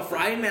if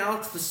Ryan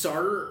Mallett's the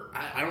starter,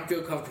 I don't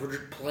feel comfortable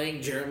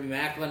playing Jeremy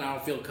Maclin. I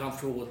don't feel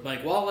comfortable with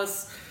Mike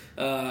Wallace.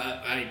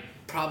 I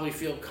probably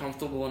feel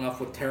comfortable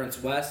enough with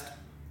Terrence West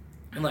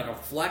in like a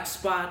flex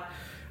spot.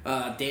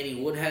 Danny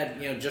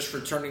Woodhead, just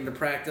returning to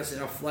practice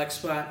in a flex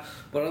spot.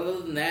 But other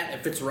than that,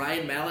 if it's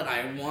Ryan Mallett,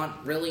 I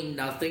want really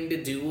nothing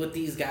to do with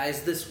these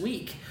guys this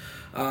week.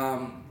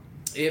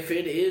 If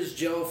it is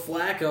Joe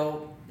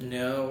Flacco,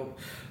 no.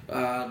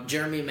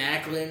 Jeremy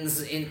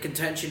Maclin's in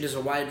contention as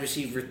a wide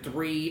receiver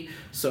 3.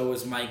 So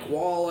is Mike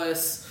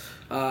Wallace.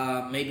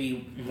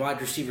 Maybe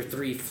wide receiver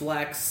 3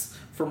 flex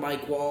for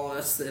Mike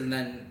Wallace. And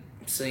then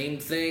same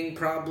thing,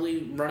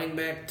 probably running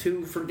back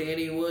 2 for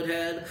Danny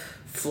Woodhead.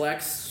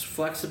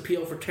 Flex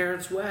appeal for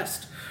Terrence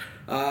West.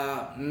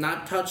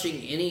 Not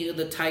touching any of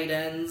the tight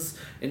ends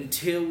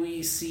until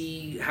we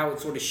see how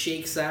it sort of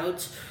shakes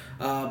out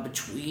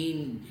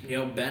between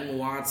Ben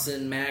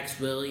Watson, Max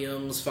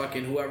Williams,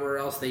 fucking whoever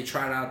else they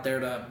tried out there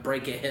to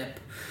break a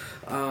hip.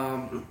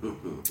 But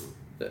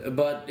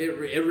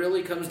it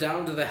really comes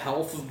down to the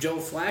health of Joe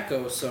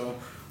Flacco. So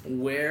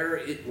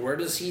where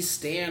does he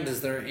stand?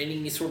 Is there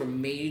any sort of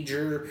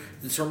major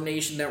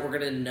determination that we're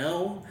going to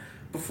know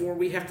before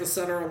we have to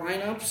set our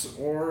lineups,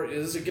 or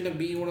is it going to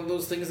be one of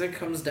those things that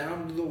comes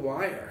down to the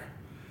wire?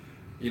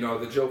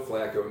 The Joe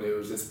Flacco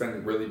news, it's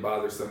been really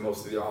bothersome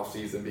most of the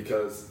offseason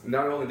because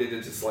not only did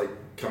it just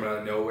come out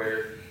of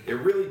nowhere, it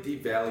really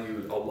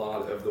devalued a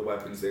lot of the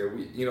weapons there.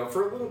 We,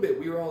 for a little bit,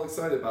 we were all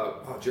excited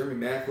about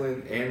Jeremy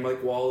Maclin and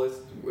Mike Wallace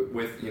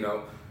with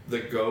the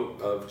GOAT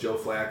of Joe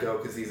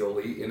Flacco because he's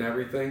elite and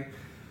everything.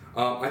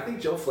 I think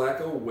Joe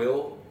Flacco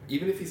will,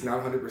 even if he's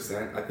not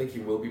 100%, I think he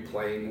will be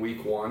playing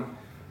week 1.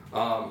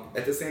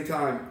 At the same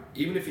time,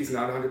 even if he's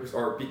not 100%,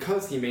 or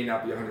because he may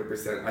not be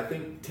 100%, I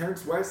think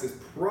Terrence West is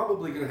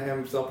probably going to have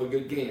himself a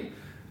good game.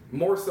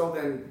 More so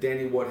than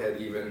Danny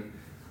Woodhead even.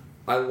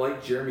 I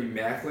like Jeremy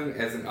Maclin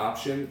as an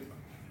option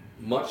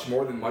much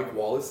more than Mike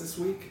Wallace this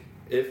week.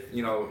 If,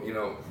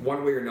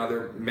 one way or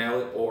another,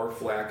 Mallett or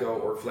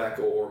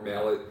Flacco or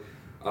Mallett,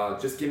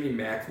 just give me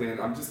Maclin.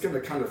 I'm just going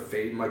to kind of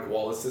fade Mike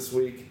Wallace this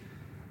week.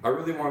 I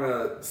really want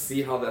to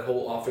see how that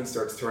whole offense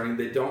starts turning.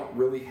 They don't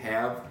really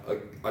have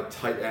a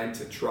tight end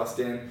to trust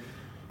in.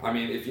 I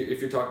mean, if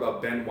you're talking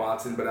about Ben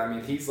Watson, but I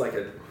mean, he's like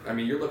you're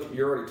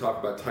already talking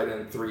about tight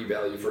end 3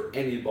 value for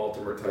any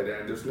Baltimore tight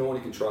end. There's no one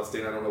you can trust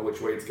in. I don't know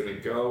which way it's going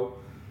to go.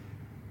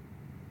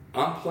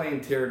 I'm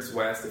playing Terrence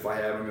West if I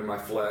have him in my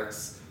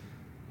flex.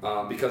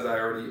 Because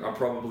I'm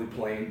probably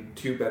playing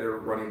 2 better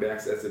running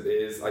backs as it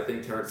is. I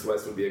think Terrence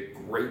West would be a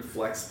great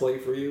flex play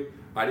for you.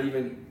 I'd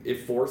even,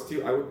 if forced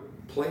to, I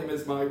would play him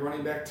as my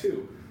running back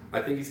too.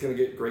 I think he's going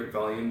to get great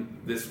volume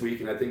this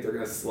week, and I think they're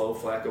going to slow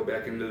Flacco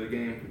back into the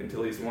game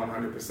until he's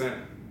 100%.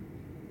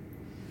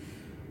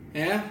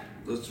 Yeah.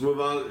 Let's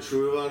move on. Should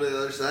we move on to the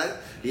other side?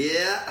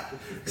 Yeah.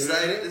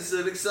 Exciting. This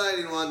is an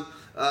exciting one.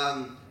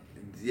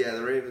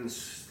 The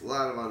Ravens, a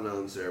lot of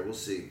unknowns there. We'll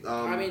see.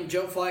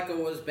 Joe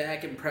Flacco was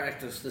back in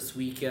practice this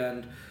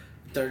weekend.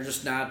 They're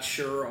just not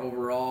sure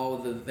overall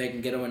that they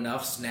can get him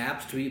enough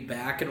snaps to be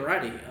back and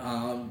ready.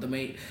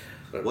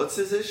 What's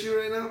his issue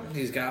right now?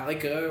 He's got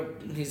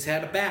he's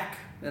had a back,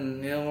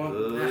 and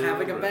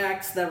having a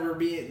back's never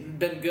been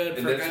good.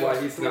 And for that's why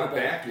he's not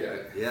back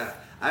yet. Yeah,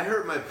 I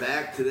hurt my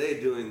back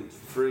today doing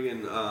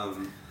friggin'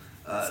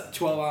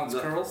 12-ounce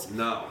curls.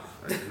 No,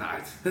 I did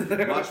not.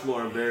 Much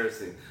more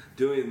embarrassing.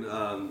 Doing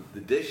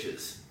the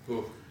dishes.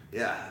 Ooh.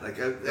 Yeah, I was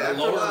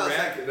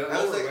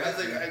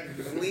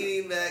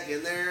leaning back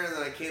in there, and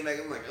then I came back.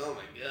 I'm like, oh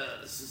my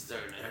god, this is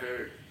starting to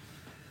hurt.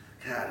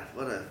 God,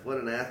 what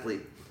an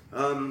athlete.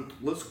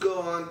 Let's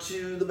go on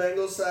to the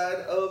Bengals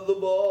side of the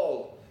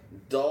ball.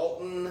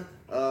 Dalton.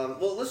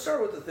 Let's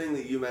start with the thing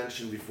that you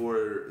mentioned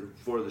before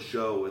the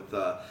show with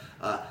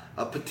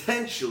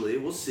potentially.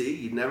 We'll see.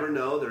 You never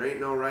know. There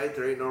ain't no right.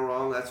 There ain't no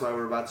wrong. That's why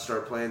we're about to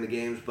start playing the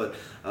games. But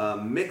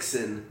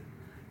Mixon.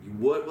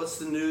 What's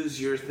the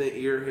news you're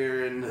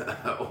hearing,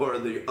 or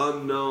the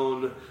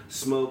unknown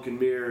smoke and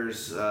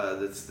mirrors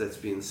that's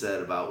being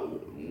said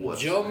about what?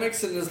 Joe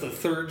Mixon is the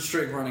 3rd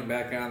string running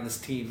back on this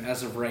team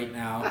as of right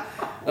now,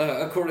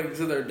 according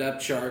to their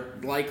depth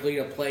chart, likely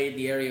to play in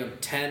the area of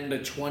 10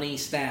 to 20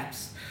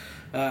 snaps.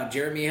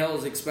 Jeremy Hill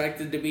is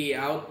expected to be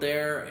out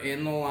there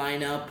in the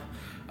lineup,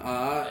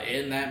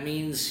 and that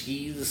means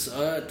he's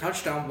a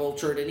touchdown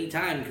vulture at any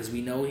time because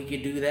we know he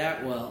can do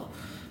that well.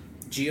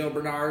 Gio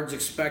Bernard's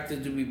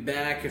expected to be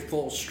back at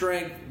full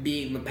strength,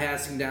 being the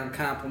passing down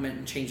complement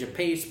and change of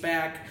pace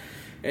back.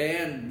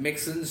 And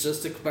Mixon's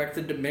just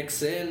expected to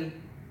mix in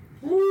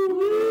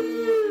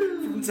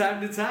from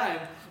time to time.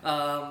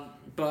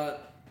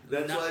 But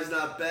that's why he's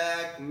not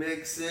back.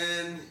 Mix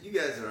in. You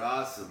guys are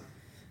awesome.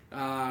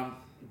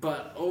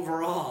 But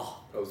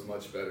overall, that was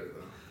much better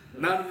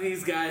though. None of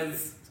these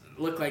guys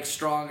look like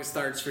strong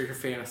starts for your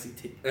fantasy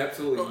team.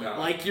 Absolutely not.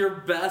 Like your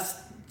best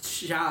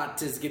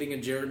shot is getting a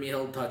Jeremy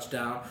Hill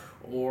touchdown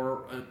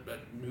or a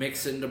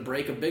Mixon to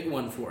break a big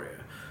one for you.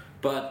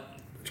 But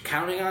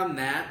counting on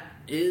that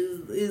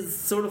is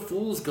sort of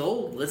fool's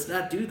gold. Let's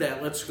not do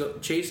that. Let's go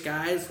chase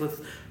guys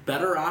with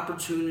better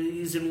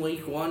opportunities in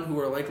week 1 who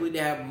are likely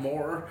to have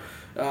more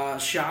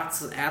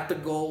shots at the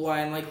goal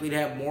line, likely to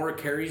have more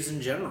carries in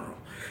general.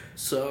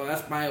 So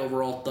that's my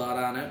overall thought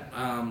on it.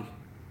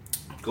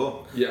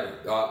 Cool. Yeah,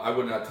 I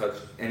would not touch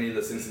any of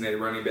the Cincinnati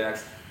running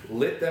backs.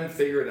 Let them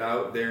figure it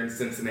out there in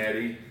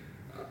Cincinnati.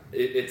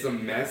 It's a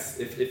mess.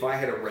 If I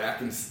had to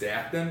rack and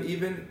stack them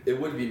even, it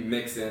would be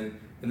Mixon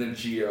and then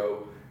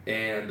Gio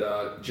and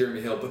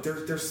Jeremy Hill. But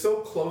they're so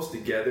close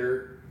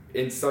together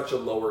in such a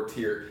lower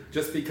tier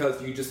just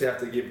because you just have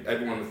to give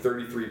everyone the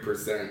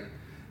 33%,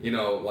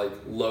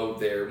 load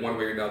there one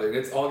way or another. And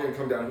it's all going to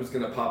come down who's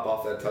going to pop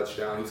off that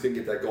touchdown, who's going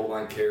to get that goal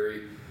line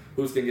carry,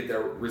 who's going to get that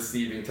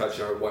receiving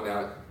touchdown or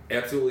whatnot.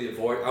 Absolutely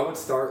avoid. I would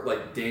start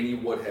like Danny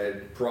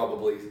Woodhead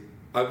probably.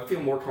 I would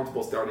feel more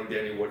comfortable starting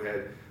Danny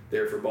Woodhead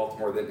there for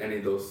Baltimore than any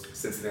of those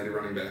Cincinnati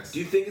running backs. Do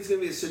you think it's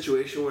going to be a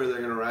situation where they're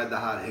going to ride the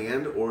hot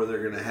hand, or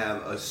they're going to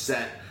have a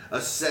set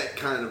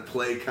kind of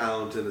play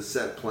count and a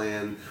set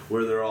plan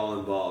where they're all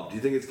involved? Do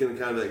you think it's going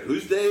to kind of be like,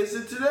 whose day is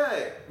it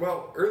today?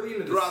 Well, early in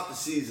the throughout the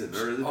season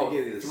or the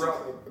beginning of the season.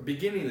 Throughout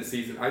beginning of the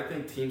season, I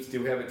think teams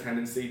do have a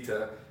tendency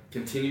to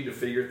continue to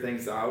figure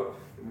things out,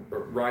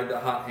 ride the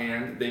hot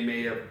hand. They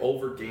may have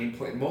over game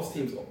plan. Most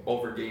teams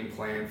over game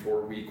plan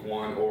for week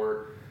 1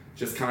 or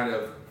just kind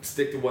of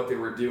stick to what they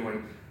were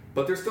doing.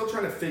 But they're still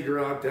trying to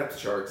figure out depth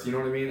charts. You know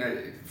what I mean?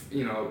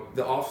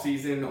 The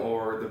offseason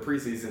or the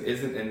preseason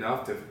isn't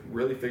enough to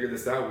really figure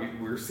this out.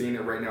 We're seeing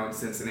it right now in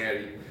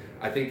Cincinnati.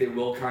 I think they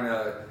will kind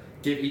of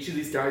give each of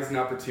these guys an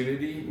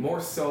opportunity.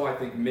 More so, I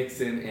think,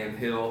 Mixon and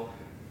Hill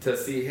to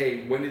see,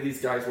 hey, when do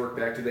these guys work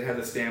back? Do they have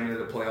the stamina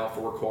to play all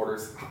 4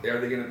 quarters? Are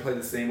they going to play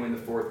the same way in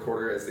the 4th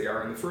quarter as they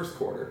are in the 1st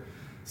quarter?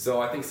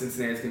 So I think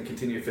Cincinnati's going to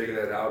continue to figure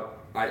that out.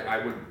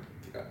 I would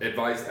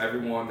advise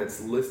everyone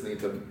that's listening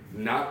to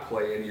not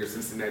play any of your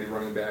Cincinnati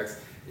running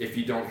backs. If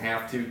you don't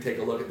have to, take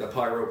a look at the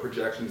Pyro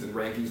projections and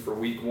rankings for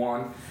week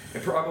 1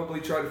 and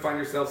probably try to find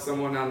yourself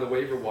someone on the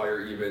waiver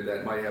wire even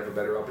that might have a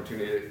better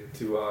opportunity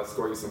to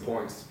score you some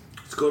points.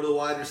 Let's go to the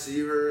wide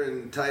receiver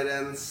and tight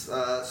ends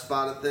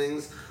spot of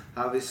things.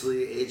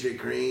 Obviously, AJ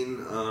Green,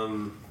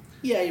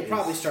 Yeah, you're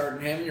probably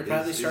starting him. You're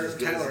probably starting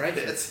Tyler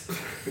Eifert.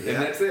 Yeah.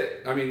 And that's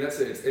it. I mean, that's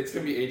it. It's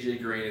going to be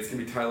AJ Green. It's going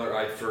to be Tyler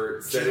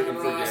Eifert. Set it and John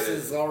forget Ross it.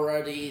 is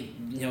already,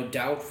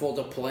 doubtful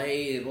to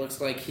play. It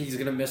looks like he's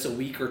going to miss a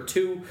week or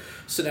two.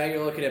 So now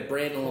you're looking at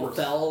Brandon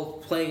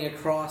LaFell playing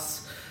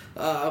across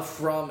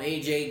from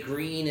AJ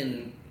Green,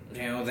 and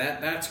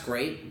that's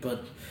great.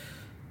 But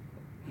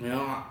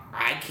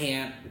I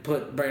can't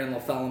put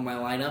Brandon LaFell in my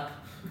lineup.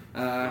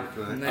 I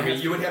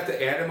mean, you would have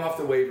to add him off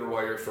the waiver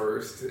wire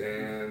first,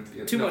 and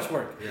too much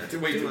work. Yeah,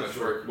 way too much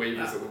work.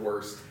 Waivers are the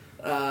worst.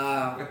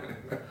 I'd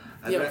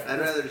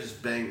rather just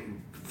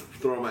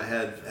throw my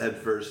head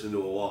first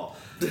into a wall.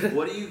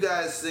 What do you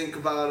guys think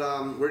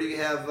about? Where do you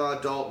have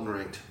Dalton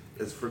ranked?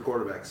 As for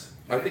quarterbacks,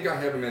 I think I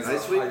have him as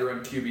higher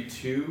on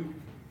QB2.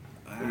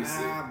 Let me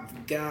see.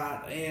 I've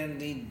got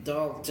Andy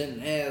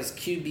Dalton as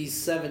QB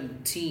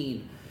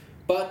 17,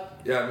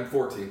 but yeah, I'm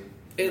 14.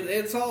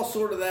 It's all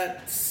sort of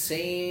that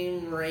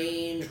same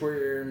range where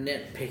you're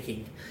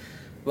nitpicking,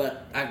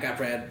 but I've got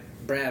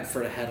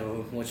Bradford ahead of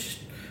him,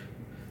 which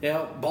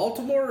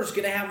Baltimore is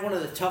going to have one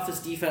of the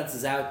toughest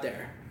defenses out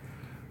there.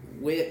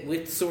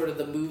 With sort of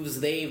the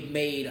moves they've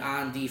made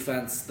on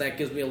defense, that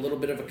gives me a little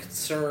bit of a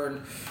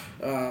concern.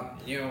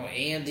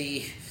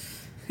 Andy,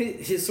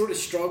 he's sort of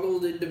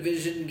struggled in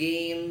division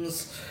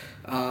games,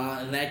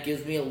 and that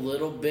gives me a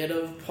little bit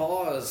of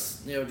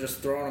pause. Just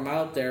throwing him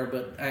out there,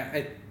 but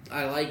I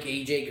like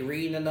AJ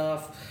Green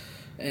enough,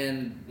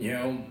 and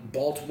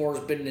Baltimore's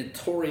been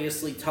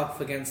notoriously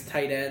tough against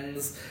tight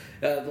ends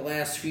the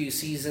last few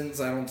seasons.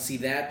 I don't see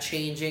that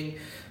changing,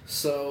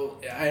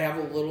 so I have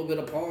a little bit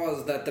of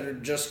pause that they're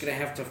just going to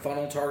have to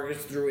funnel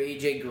targets through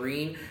AJ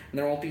Green, and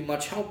there won't be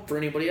much help for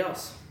anybody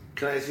else.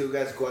 Can I ask you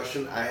guys a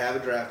question? I have a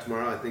draft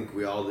tomorrow. I think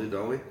we all do,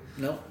 don't we?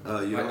 No.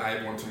 I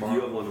have one tomorrow.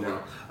 You have one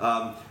tomorrow.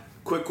 Yeah.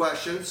 Quick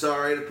question.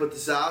 Sorry to put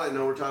this out. I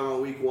know we're talking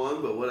about week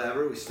 1, but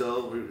whatever.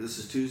 This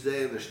is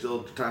Tuesday, and there's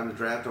still time to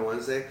draft on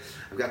Wednesday.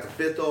 I've got the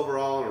 5th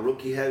overall in a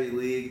rookie-heavy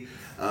league.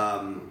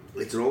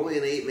 It's only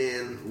an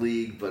 8-man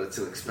league, but it's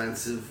an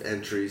expensive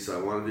entry, so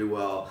I want to do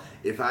well.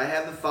 If I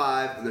have the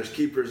 5, and there's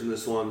keepers in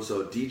this one,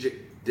 so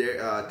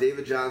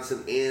David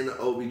Johnson and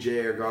OBJ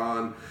are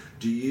gone,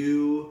 do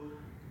you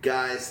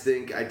guys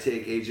think I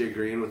take AJ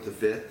Green with the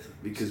 5th?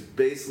 Because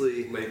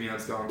basically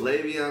Le'Veon's gone.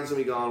 Le'Veon's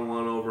gonna be gone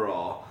 1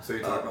 overall. So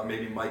you're talking about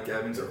maybe Mike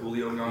Evans or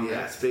Julio gone?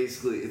 Yeah, it's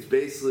basically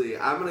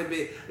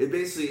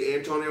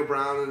Antonio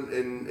Brown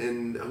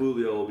and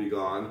Julio will be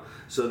gone.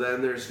 So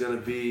then there's gonna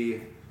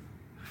be.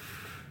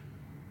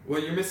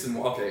 Well, you're missing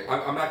one. Okay,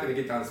 I'm not going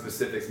to get down to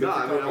specifics. No,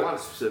 I want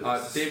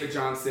specifics. David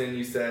Johnson,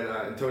 you said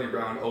Antonio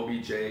Brown,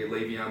 OBJ,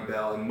 Le'Veon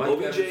Bell, and Mike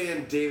OBJ Evans.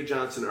 and David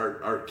Johnson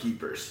are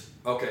keepers.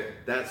 Okay,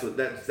 that's why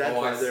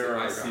they're.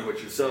 I see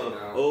what you're saying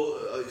now.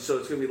 So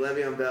it's going to be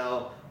Le'Veon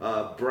Bell,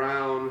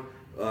 Brown,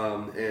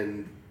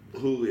 and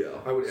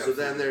Julio. I would. So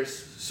then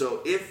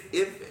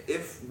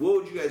if what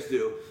would you guys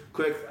do?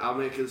 Quick, I'll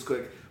make this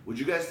quick. Would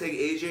you guys take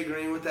AJ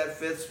Green with that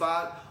 5th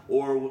spot,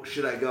 or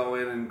should I go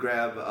in and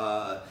grab?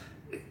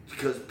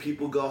 Because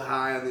people go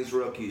high on these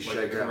rookies. Like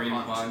should I grab Kareem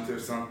Hunt or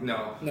something?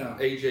 No.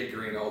 AJ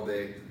Green all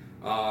day.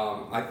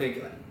 I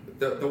think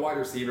the wide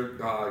receiver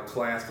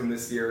class from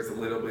this year is a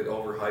little bit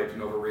overhyped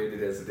and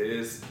overrated as it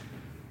is.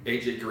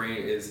 AJ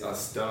Green is a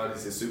stud.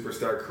 He's a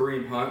superstar.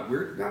 Kareem Hunt,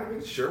 we're not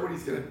even sure what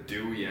he's going to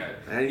do yet.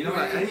 And he's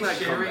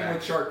sharing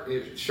with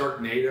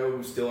Sharknado,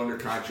 who's still under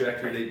contract,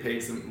 who they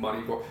paid some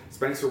money for.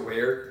 Spencer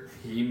Ware,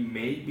 he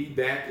may be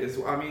back as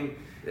well. I mean,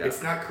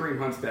 It's not Kareem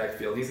Hunt's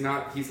backfield. He's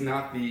not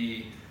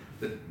the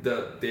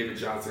David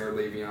Johnson or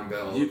Le'Veon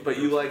Bell. But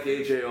you like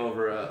AJ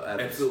over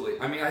Evans? Absolutely.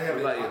 I mean, I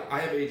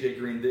have AJ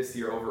Green this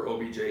year over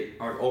OBJ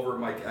or over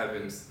Mike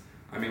Evans.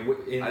 I mean,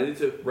 I did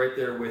too. Right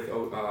there with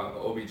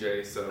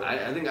OBJ. So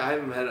I think I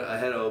have him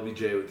ahead of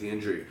OBJ with the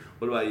injury.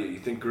 What about you? You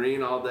think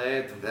Green all day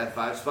at that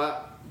 5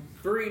 spot?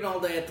 Green all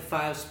day at the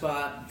 5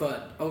 spot,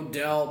 but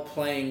Odell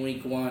playing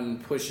week 1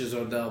 pushes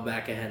Odell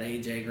back ahead of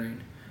AJ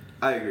Green.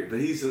 I agree, but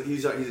he's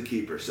a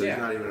keeper, so he's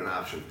not even an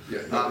option.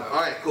 Yeah,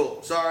 all right,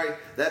 cool. Sorry,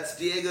 that's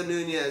Diego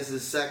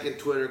Nunez's second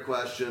Twitter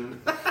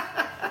question.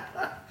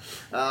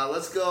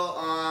 Let's go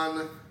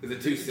on. Is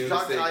it too soon to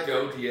say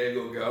go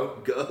Diego go?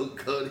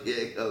 Go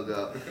Diego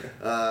go.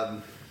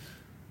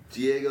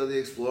 Diego the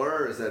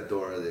Explorer, or is that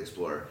Dora the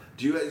Explorer?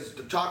 Do you guys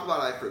talk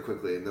about Eifert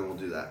quickly, and then we'll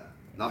do that?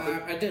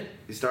 Nothing? I did.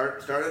 You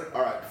started?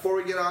 All right. Before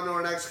we get on to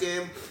our next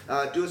game,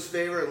 do us a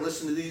favor and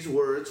listen to these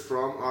words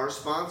from our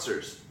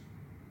sponsors.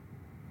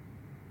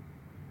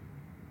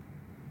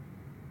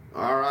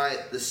 All right,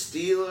 the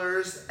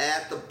Steelers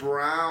at the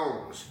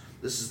Browns.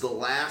 This is the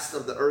last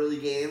of the early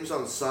games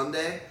on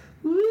Sunday.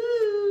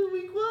 Woo,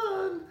 week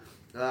 1.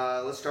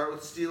 Let's start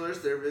with the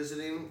Steelers. They're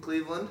visiting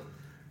Cleveland.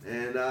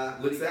 And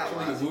let's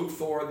actually root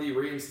for the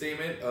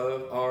reinstatement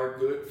of our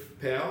good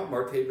pal,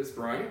 Martavis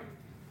Bryant.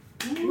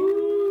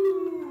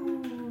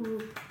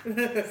 Woo!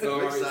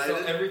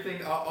 So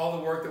everything, all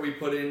the work that we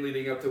put in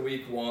leading up to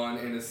week 1,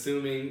 and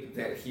assuming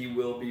that he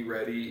will be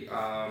ready,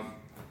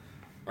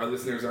 our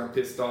listeners aren't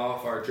pissed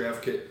off, our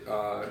draft kit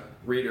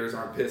readers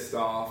aren't pissed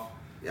off.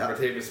 Yep.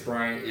 Martavis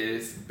Bryant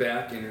is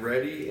back and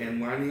ready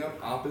and lining up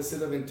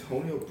opposite of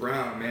Antonio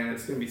Brown. Man,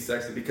 it's going to be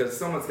sexy because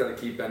someone's got to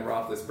keep Ben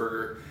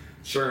Roethlisberger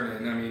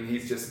churning. I mean,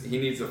 he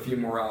needs a few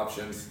more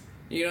options.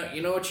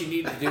 You know what you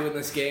need to do in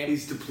this game?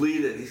 He's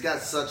depleted. He's got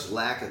such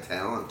lack of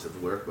talent to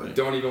work with.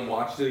 Don't even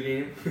watch the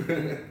game.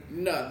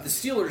 No, the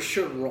Steelers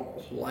should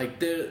roll.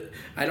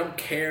 I don't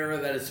care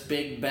that it's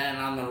Big Ben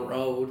on the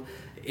road.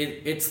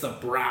 It's the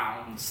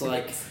Browns.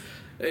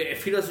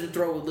 If he doesn't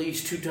throw at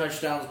least 2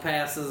 touchdowns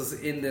passes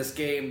in this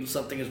game,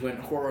 something has went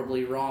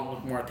horribly wrong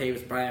with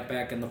Martavis Bryant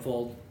back in the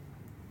fold.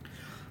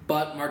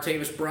 But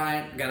Martavis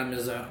Bryant got him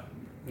as a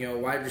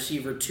wide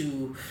receiver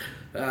 2.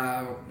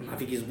 I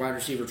think he's wide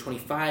receiver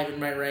 25 in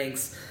my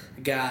ranks.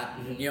 Got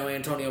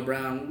Antonio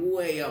Brown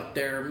way up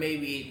there,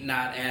 maybe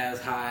not as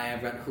high.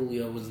 I've got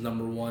Julio as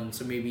number 1,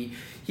 so maybe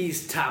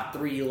he's top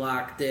 3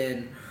 locked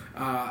in.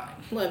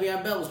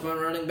 Le'Veon Bell's my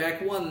running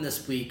back 1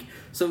 this week,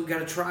 so we've got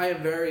to try a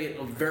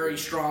very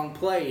strong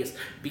plays.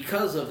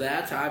 Because of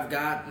that, I've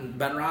got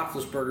Ben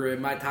Roethlisberger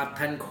in my top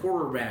 10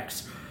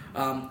 quarterbacks.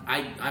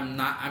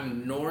 I'm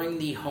ignoring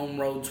the home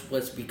road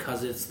splits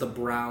because it's the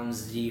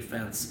Browns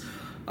defense.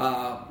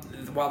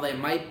 While they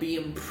might be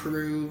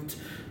improved,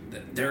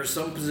 there are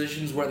some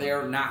positions where they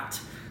are not.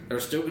 They're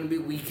still going to be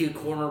weak at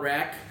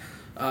cornerback.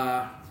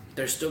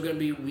 They're still going to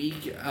be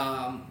weak,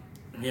 on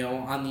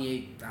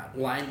the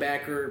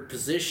linebacker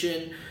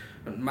position.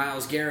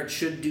 Myles Garrett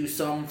should do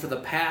some for the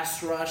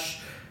pass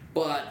rush,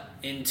 but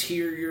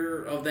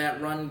interior of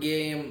that run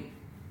game,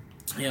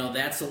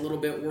 that's a little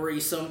bit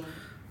worrisome.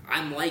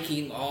 I'm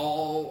liking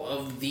all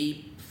of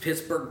the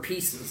Pittsburgh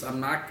pieces.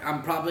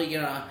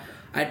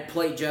 I'd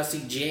play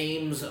Jesse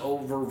James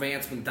over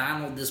Vance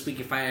McDonald this week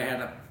if I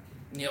had a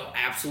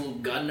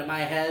absolute gun to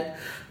my head,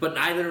 but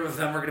neither of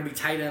them are going to be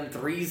tight end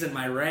 3s in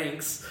my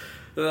ranks.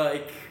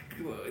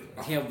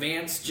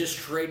 Vance just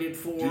traded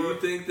for. Do you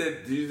think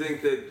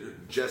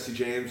that Jesse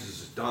James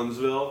is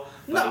Dunsville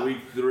by week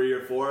 3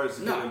 or 4? Is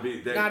going to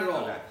be not at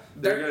all.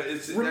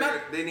 Okay.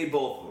 They need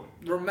both of them.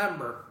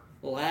 Remember,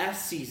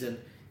 last season,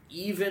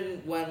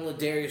 even when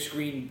Ladarius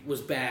Green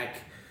was back,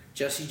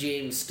 Jesse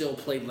James still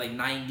played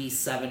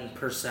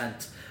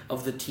 97%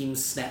 of the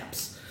team's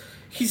snaps.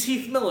 He's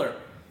Heath Miller.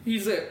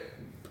 He's a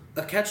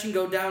catch and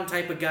go down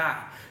type of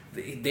guy.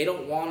 They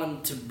don't want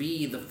him to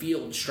be the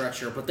field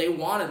stretcher, but they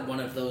wanted one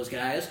of those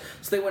guys,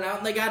 so they went out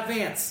and they got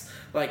Vance.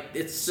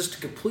 It's just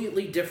a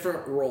completely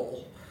different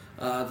role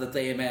that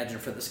they imagine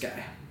for this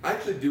guy. I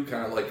actually do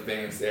kind of like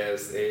Vance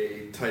as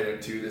a tight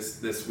end 2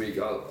 this week.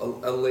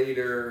 A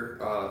later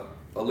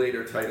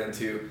tight end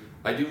 2.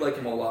 I do like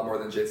him a lot more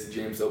than Jesse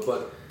James, though.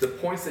 But the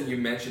points that you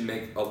mentioned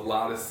make a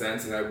lot of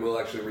sense, and I will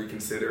actually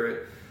reconsider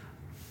it.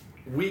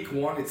 Week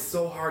 1, it's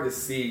so hard to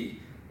see,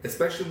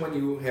 especially when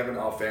you have an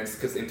offense,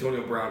 because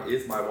Antonio Brown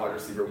is my wide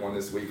receiver 1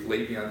 this week.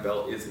 Le'Veon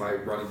Bell is my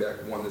running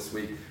back 1 this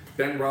week.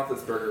 Ben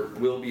Roethlisberger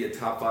will be a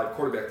top 5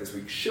 quarterback this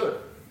week. Should,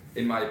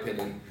 in my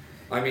opinion.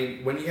 I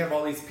mean, when you have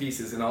all these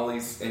pieces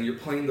and you're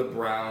playing the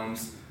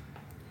Browns,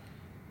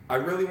 I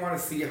really want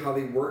to see how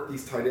they work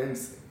these tight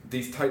ends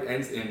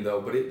in,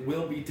 though, but it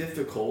will be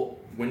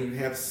difficult when you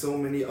have so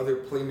many other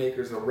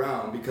playmakers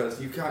around, because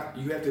you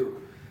have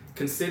to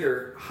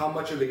consider how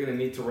much are they going to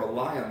need to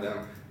rely on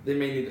them. They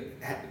may need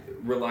to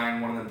rely on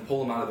one of them to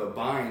pull them out of a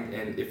bind,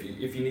 and if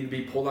you need to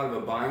be pulled out of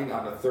a bind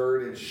on a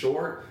 3rd and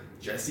short,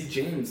 Jesse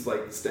James,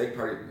 like Stagg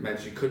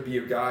mentioned, could be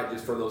your guy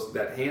just for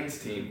that hands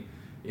team.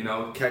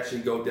 Catch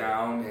and go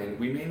down, and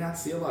we may not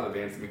see a lot of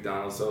Vance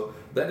McDonald, so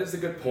that is a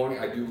good point.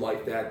 I do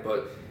like that,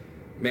 but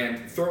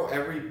man, throw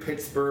every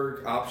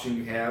Pittsburgh option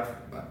you have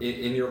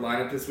in your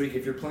lineup this week.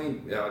 If you're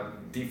playing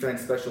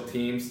defense, special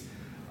teams,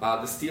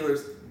 the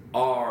Steelers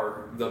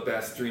are the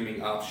best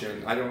streaming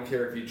option. I don't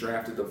care if you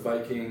drafted the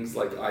Vikings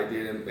like I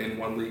did in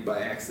one league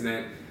by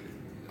accident.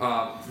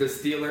 The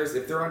Steelers,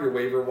 if they're on your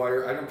waiver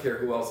wire, I don't care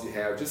who else you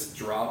have. Just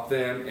drop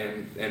them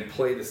and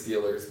play the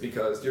Steelers,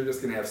 because you're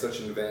just going to have such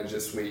an advantage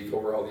this week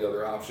over all the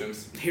other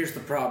options. Here's the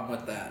problem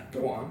with that.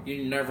 Go on.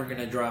 You're never going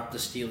to drop the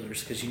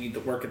Steelers because you need to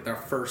work at their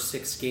first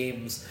 6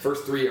 games.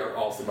 First 3 are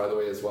also, by the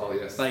way, as well,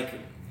 yes.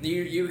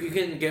 You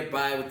can get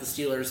by with the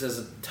Steelers as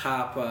a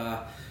top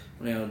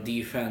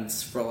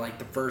defense for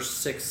the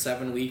first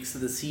 6-7 weeks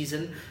of the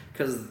season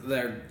because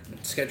their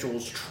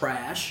schedule's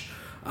trash.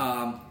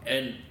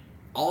 And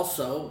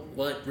also,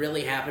 what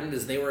really happened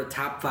is they were a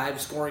top 5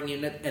 scoring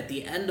unit at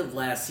the end of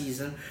last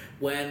season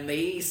when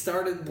they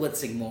started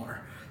blitzing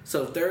more.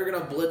 So if they're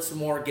going to blitz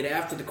more, get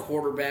after the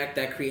quarterback,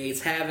 that creates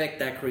havoc,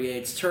 that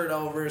creates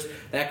turnovers,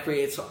 that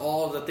creates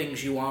all the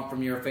things you want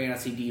from your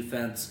fantasy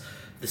defense.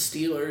 The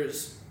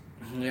Steelers,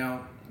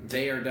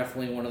 they are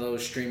definitely one of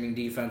those streaming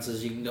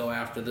defenses you can go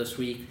after this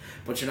week,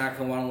 but you're not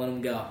going to want to let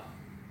them go.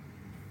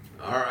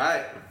 All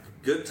right.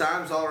 Good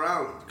times all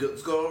around.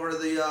 Let's go over to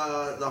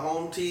the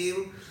home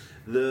team.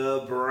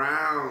 The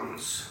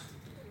Browns.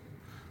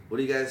 What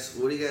do you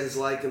guys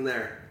like in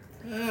there?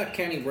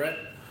 Kenny Britt.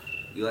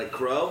 You like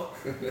Crow?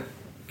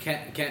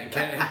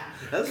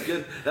 That was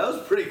good. That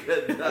was pretty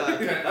good.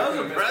 That was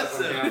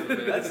impressive.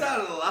 That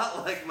sounded a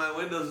lot like my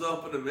windows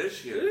open to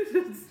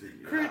Michigan.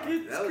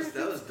 Crickets.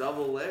 That was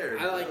double layered.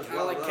 I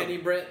like Kenny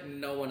Britt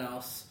and no one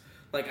else.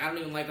 Like, I don't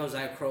even like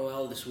Isaiah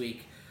Crowell this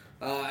week.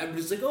 I'm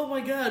just like, oh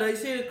my god,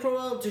 Isaiah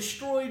Crowell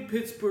destroyed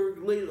Pittsburgh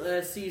late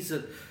last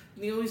season.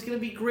 You know, he's going to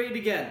be great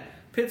again.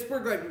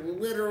 Pittsburgh, like,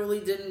 literally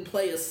didn't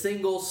play a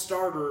single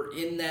starter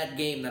in that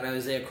game that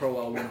Isaiah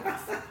Crowell went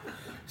with.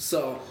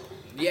 So,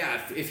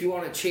 yeah, if you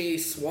want to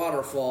chase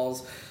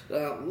waterfalls,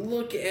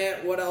 look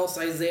at what else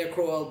Isaiah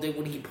Crowell did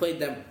when he played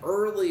them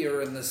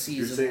earlier in the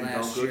season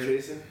last year.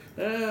 You're saying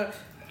don't go chasing?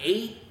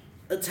 8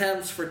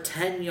 attempts for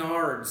 10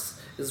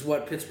 yards is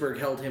what Pittsburgh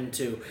held him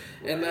to.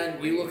 And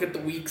then you look at the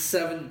Week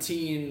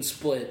 17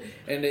 split,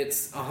 and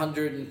it's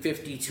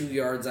 152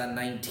 yards on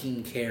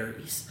 19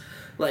 carries.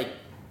 Like,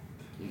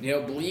 you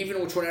know, believe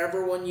in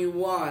whichever one you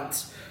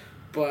want,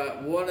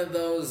 but one of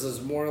those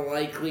is more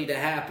likely to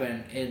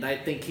happen, and I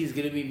think he's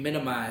going to be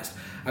minimized.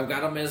 I've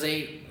got him as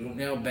a,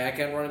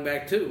 back-end running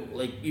back, too.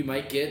 Like, you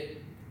might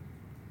get,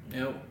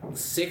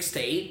 6 to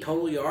 8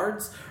 total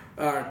yards,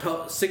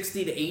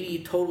 60 to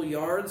 80 total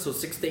yards, so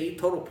 6 to 8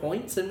 total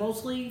points in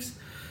most leagues.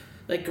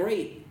 Like,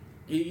 great.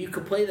 You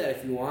could play that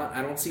if you want.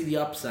 I don't see the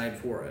upside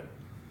for it.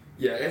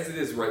 Yeah, as it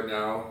is right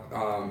now,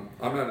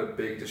 I'm not a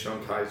big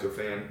Deshaun Kaiser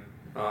fan.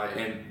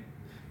 And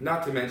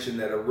not to mention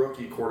that a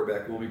rookie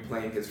quarterback will be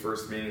playing his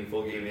first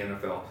meaningful game in the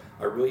NFL.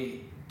 I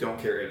really don't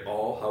care at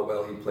all how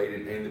well he played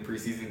in any of the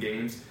preseason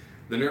games.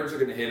 The nerves are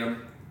going to hit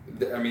him.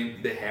 I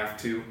mean, they have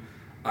to.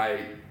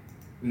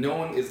 No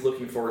one is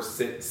looking for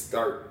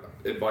sit-start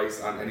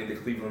advice on any of the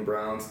Cleveland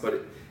Browns,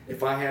 but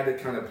if I had to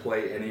kind of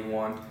play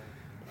anyone,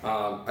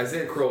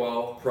 Isaiah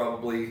Crowell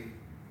probably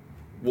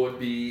would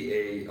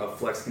be a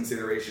flex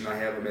consideration. I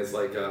have him as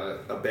like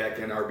a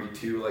back-end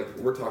RB2. Like,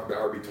 we're talking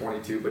about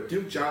RB22, but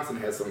Duke Johnson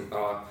has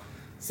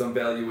some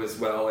value as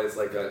well as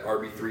like a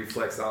RB3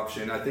 flex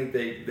option. I think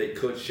they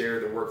could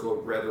share the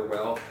workload rather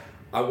well.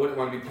 I wouldn't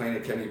want to be playing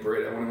at Kenny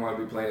Britt. I wouldn't want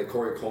to be playing at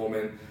Corey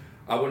Coleman.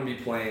 I wouldn't be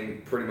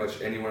playing pretty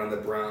much anyone on the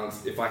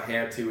Browns. If I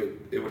had to,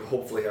 it would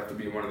hopefully have to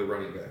be one of the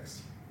running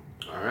backs.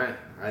 All right.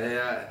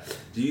 I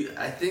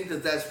think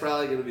that's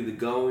probably going to be the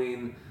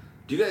going.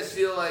 Do you guys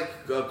feel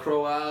like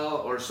Crowell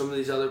or some of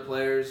these other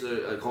players,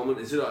 Coleman,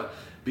 is it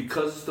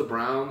because it's the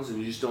Browns and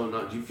you just don't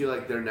know? Do you feel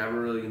like they're never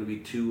really going to be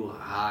too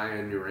high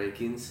on your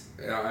rankings?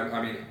 Yeah,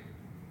 I mean,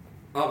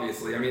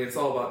 obviously. I mean, it's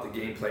all about the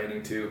game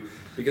planning too.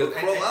 Because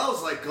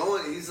Crowell's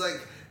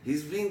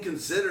he's being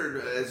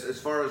considered as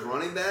far as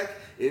running back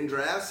in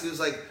drafts. He was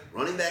like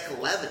running back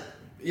 11.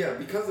 Yeah,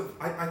 because of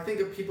I think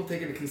if people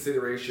take into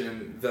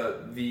consideration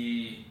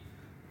the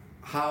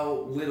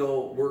how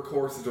little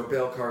workhorses or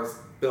bell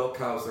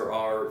cows there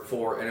are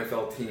for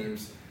NFL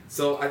teams.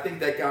 So I think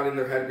that got in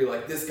their head to be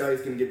like, this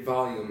guy's going to get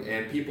volume,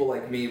 and people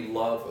like me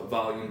love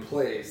volume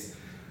plays.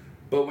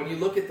 But when you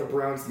look at the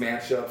Browns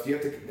matchups, you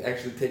have to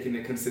actually take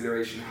into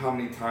consideration how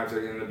many times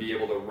they're going to be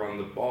able to run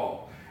the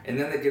ball. And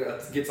then it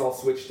gets all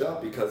switched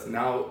up because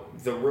now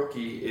the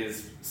rookie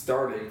is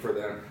starting for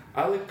them.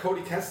 I like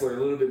Cody Kessler a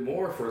little bit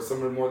more for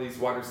some of these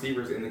wide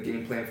receivers in the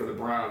game plan for the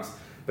Browns.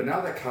 But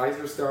now that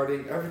Kaiser's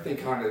starting, everything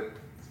kind of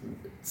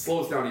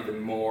slows down even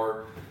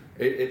more.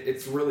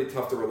 It's really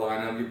tough to rely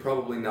on him. You're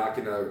probably not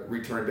going to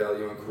return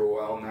value on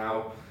Crowell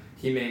now.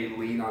 He may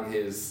lean on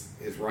his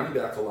running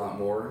back a lot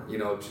more,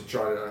 to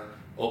try to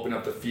open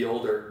up the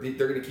field, or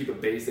they're going to keep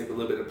it basic, a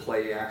little bit of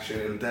play action.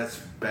 And that's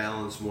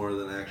balanced more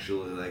than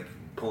actually like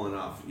pulling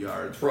off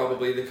yards.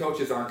 Probably the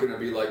coaches aren't going to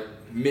be like,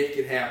 make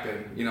it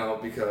happen,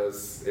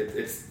 because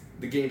it's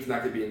the game's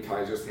not going to be in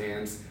Kaiser's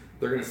hands.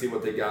 They're going to see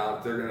what they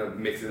got. They're going to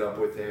mix it up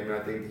with him, and I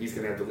think he's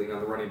going to have to lean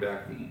on the running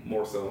back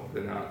more so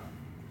than not,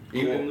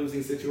 even in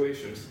losing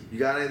situations. You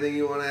got anything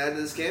you want to add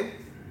to this game?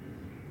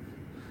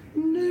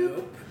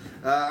 Nope.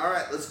 All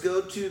right, let's go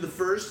to the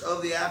first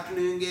of the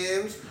afternoon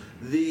games.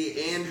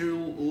 The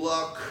Andrew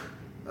Luck,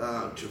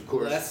 of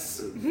course,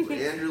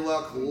 Andrew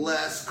Luck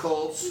less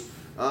Colts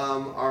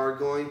are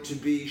going to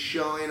be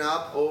showing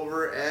up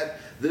over at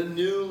the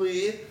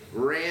newly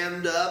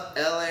rammed up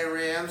LA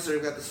Rams.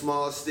 They've got the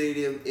smallest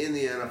stadium in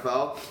the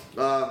NFL.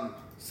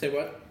 Say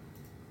what?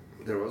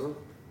 There wasn't.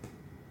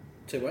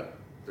 Say what?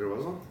 There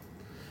wasn't.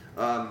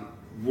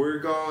 We're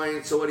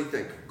going. So what do you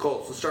think?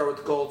 Colts. Let's start with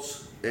the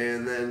Colts,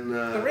 and then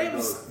the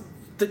Rams.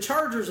 The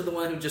Chargers are the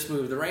one who just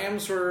moved. The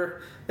Rams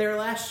were there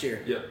last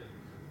year. Yep.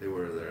 They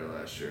were there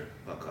last year.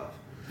 Fuck off.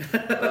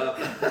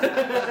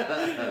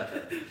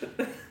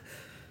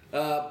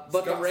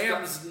 But the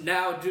Rams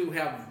now do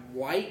have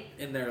white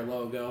in their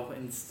logo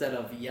instead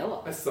of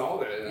yellow. I saw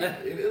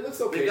that. It looks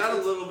okay. They got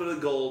a little bit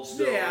of gold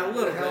still. Yeah, a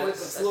little bit.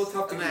 It's a little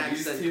tough to get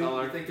used to.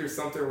 Color. I think there's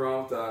something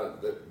wrong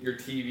with your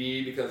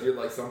TV because you're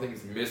like,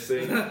 something's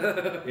missing.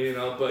 But they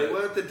went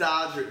with the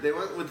Dodgers. They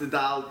went with the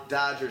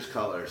Dodgers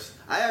colors.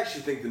 I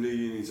actually think the new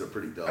unis are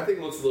pretty dope. I think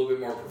it looks a little bit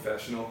more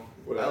professional.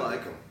 I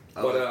like them.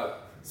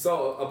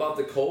 So about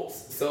the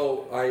Colts,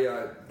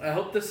 I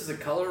hope this is a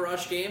color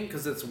rush game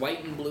because it's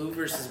white and blue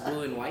versus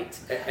blue and white.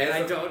 And I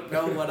As don't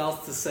know what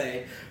else to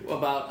say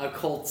about a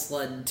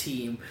Colts-led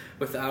team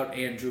without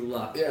Andrew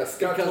Luck. yeah,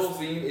 Scott Because-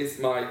 Tolzien is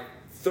my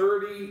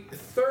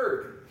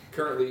 33rd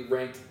currently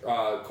ranked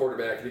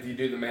quarterback. And if you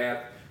do the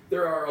math,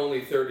 there are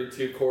only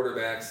 32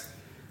 quarterbacks.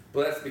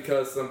 But that's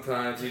because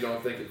sometimes you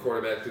don't think a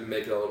quarterback can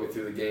make it all the way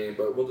through the game.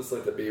 But we'll just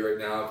let that be right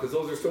now because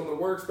those are still in the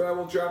works. But I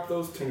will drop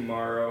those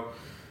tomorrow.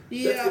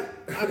 Yeah,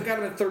 I've got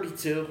him at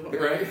 32.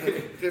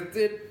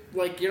 Right.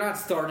 Like, you're not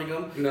starting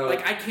him. No.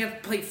 Like, I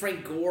can't play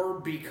Frank Gore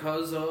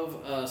because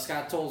of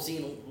Scott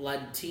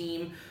Tolzien-led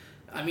team.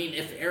 I mean,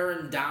 if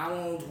Aaron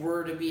Donald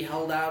were to be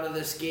held out of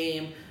this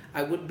game,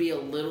 I would be a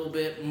little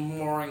bit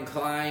more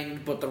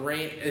inclined. But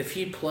if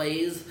he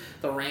plays,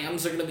 the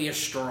Rams are going to be a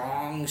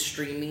strong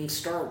streaming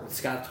start with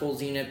Scott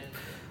Tolzien at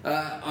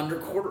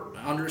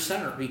under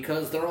center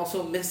because they're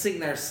also missing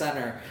their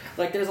center.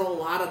 Like, there's a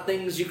lot of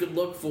things you could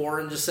look for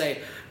and just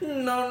say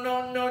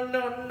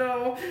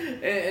no,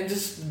 and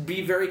just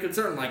be very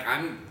concerned. Like,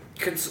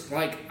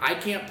 I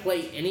can't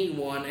play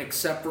anyone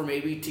except for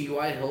maybe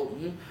T.Y.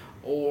 Hilton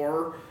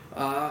or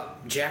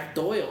Jack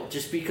Doyle,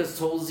 just because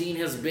Tolzien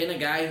has been a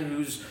guy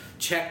who's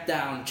check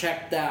down,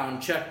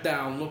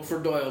 look for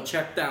Doyle,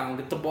 check down,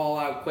 get the ball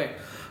out quick.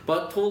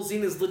 But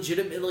Tolzien is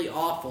legitimately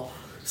awful.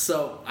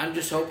 So I'm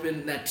just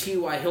hoping that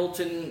T.Y.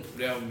 Hilton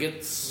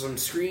gets some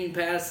screen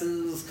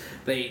passes.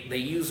 They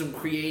use him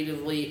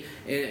creatively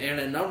in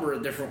a number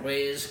of different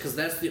ways because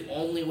that's the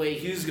only way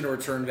he's going to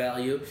return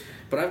value.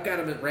 But I've got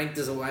him ranked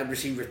as a wide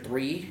receiver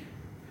 3.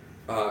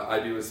 I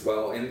do as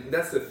well. And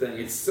that's the thing.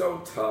 It's so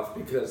tough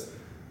because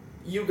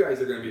you guys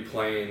are going to be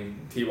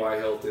playing T.Y.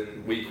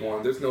 Hilton week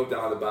 1. There's no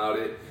doubt about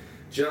it.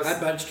 I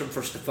benched him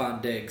for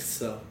Stephon Diggs,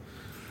 so...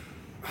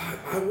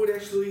 I would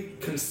actually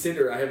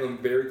consider. I have them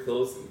very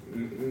close,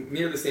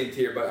 near the same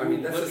tier. But I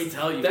mean, let me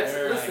tell you,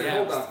 listen,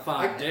 hold on.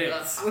 Stephon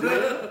Diggs.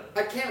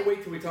 I can't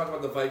wait till we talk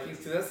about the Vikings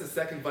because that's the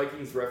second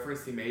Vikings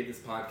reference he made this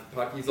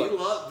podcast. He's like,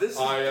 this.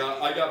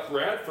 I got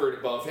Bradford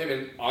above him,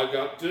 and I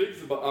got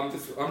Diggs above.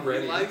 I'm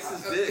ready. He likes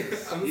his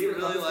Diggs. He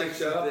really likes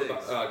his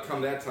Diggs.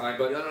 Come that time,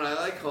 but no, I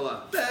like. Hold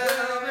on.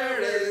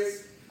 There it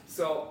is.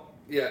 So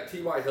yeah,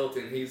 T.Y.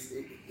 Hilton.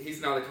 He's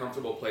not a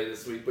comfortable play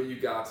this week, but you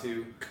got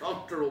to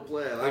comfortable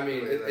play. I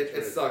mean,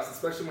 it sucks,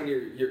 especially when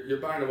you're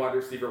buying a wide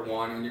receiver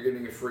 1 and you're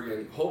getting a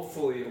friggin'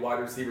 hopefully a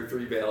wide receiver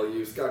 3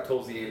 value. Scott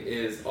Tolzien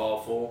is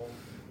awful.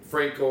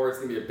 Frank Gore is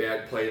gonna be a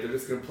bad play. They're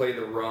just gonna play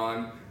the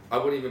run. I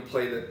wouldn't even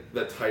play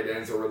the tight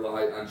ends or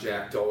rely on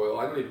Jack Doyle.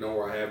 I don't even know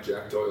where I have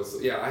Jack Doyle. So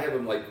yeah, I have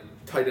him like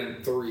tight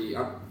end 3.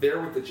 I'm there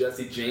with the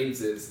Jesse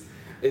Jameses.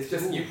 It's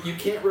just you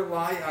can't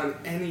rely on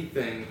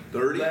anything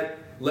 30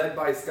 led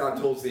by Scott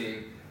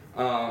Tolzien.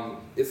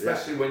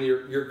 Especially when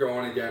you're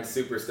going against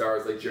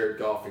superstars like Jared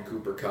Goff and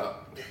Cooper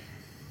Kupp.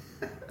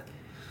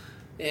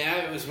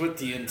 Yeah, I was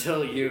with you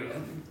until you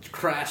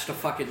crashed a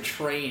fucking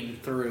train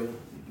through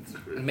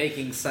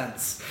making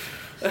sense.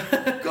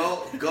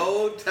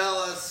 Go tell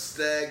us,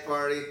 Stag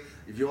Party.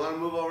 If you want to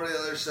move over to the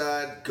other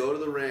side, go to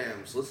the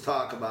Rams. Let's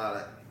talk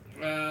about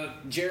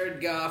it.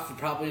 Jared Goff, you're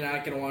probably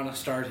not going to want to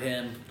start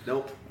him.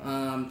 Nope.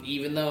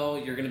 Even though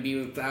you're going to be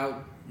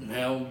without,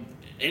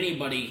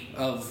 anybody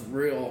of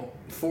real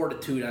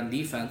fortitude on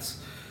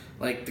defense.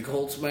 Like, the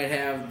Colts might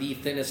have the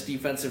thinnest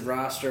defensive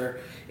roster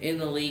in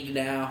the league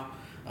now.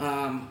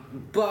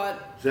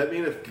 But does that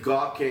mean if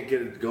Goff can't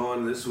get it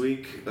going this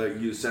week,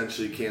 you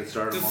essentially can't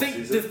start him all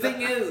season? The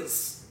thing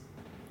is,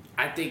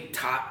 I think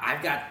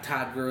I've got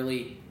Todd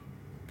Gurley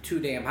too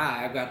damn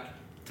high. I've got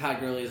Todd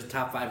Gurley as a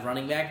top 5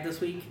 running back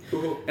this week,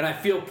 and I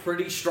feel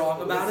pretty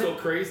strong about it. That's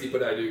so crazy,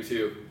 but I do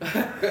too.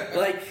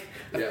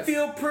 I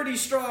feel pretty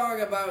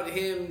strong about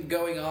him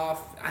going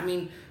off. I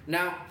mean,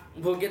 now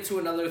we'll get to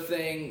another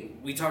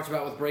thing we talked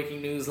about with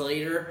breaking news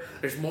later.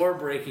 There's more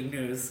breaking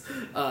news,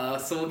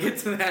 so we'll get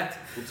to that.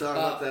 We'll talk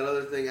about that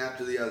other thing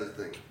after the other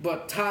thing.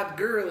 But Todd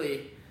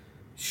Gurley,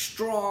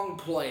 strong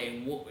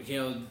play.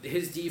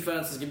 His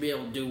defense is going to be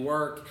able to do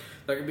work.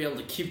 They're going to be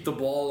able to keep the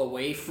ball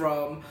away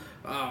from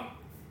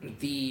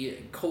the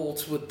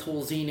Colts with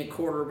Tolzien at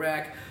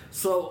quarterback.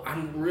 So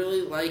I'm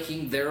really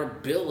liking their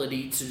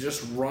ability to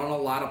just run a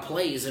lot of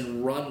plays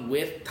and run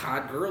with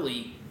Todd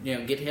Gurley.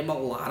 Get him a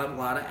lot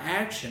of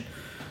action.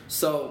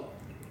 So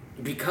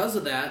because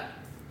of that,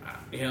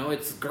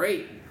 it's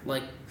great.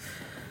 Like,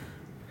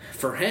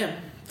 for him,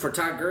 for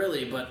Todd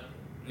Gurley, but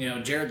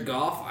Jared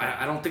Goff,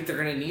 I don't think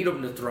they're going to need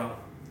him to throw.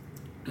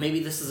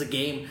 Maybe this is a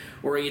game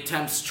where he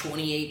attempts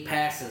 28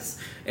 passes,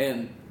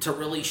 and to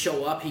really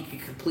show up, he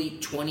could complete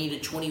 20 to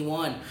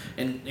 21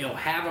 and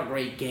have a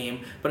great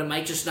game. But it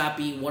might just not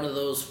be one of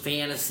those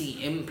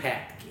fantasy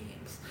impact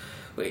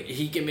games.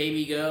 He can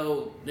maybe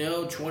go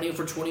 20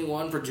 for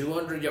 21 for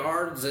 200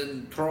 yards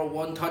and throw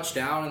 1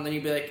 touchdown, and then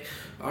you'd be like,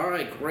 all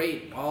right,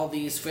 great, all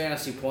these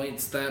fantasy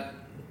points that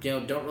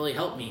don't really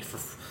help me.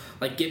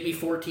 Get me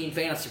 14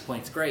 fantasy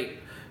points, great.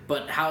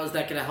 But how is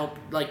that going to help?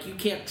 Like, you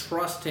can't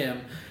trust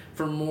him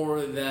for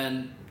more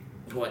than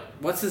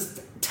what's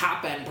his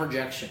top end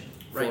projection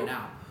right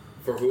now?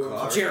 For who?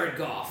 Jared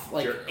Goff.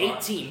 Like Jared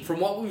 18. From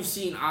what we've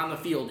seen on the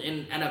field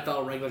in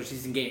NFL regular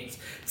season games,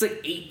 it's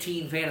like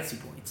 18 fantasy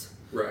points.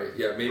 Right.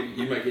 Yeah. Maybe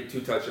you might get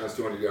 2 touchdowns,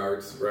 200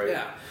 yards. Right.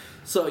 Yeah.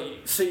 So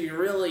you're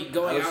really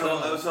going out.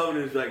 I was hoping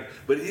he was like,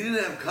 but he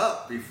didn't have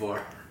Cup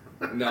before.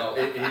 No,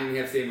 he didn't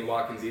have Sammy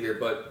Watkins either.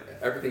 But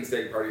everything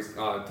Stagg Party's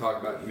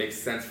talking about makes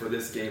sense for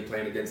this game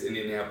plan against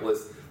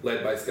Indianapolis,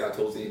 led by Scott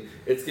Tolzien.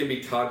 It's going to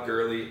be Todd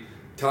Gurley.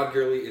 Todd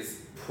Gurley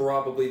is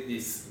probably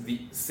the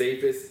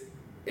safest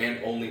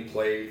and only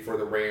play for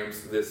the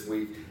Rams this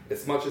week.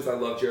 As much as I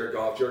love Jared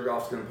Goff's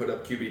going to put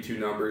up QB2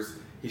 numbers.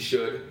 He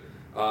should.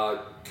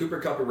 Cooper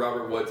Kupp and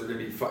Robert Woods are going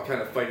to be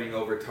kind of fighting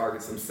over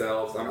targets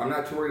themselves. I'm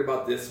not too worried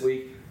about this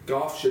week.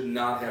 Goff should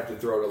not have to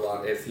throw it a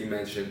lot, as he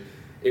mentioned.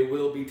 It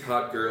will be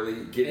Todd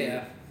Gurley getting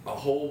a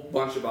whole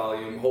bunch of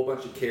volume, a whole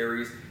bunch of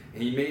carries,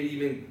 and he may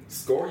even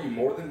score you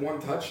more than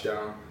 1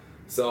 touchdown.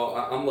 So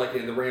I'm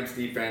liking the Rams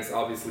defense,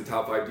 obviously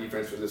top 5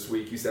 defense for this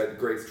week. You said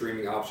great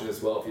streaming option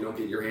as well if you don't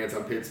get your hands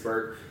on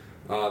Pittsburgh.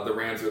 The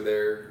Rams are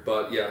there.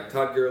 But yeah,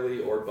 Todd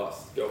Gurley or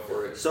bust. Go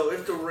for it. So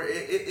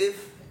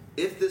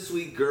if this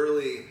week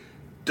Gurley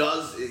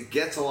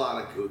gets a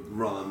lot of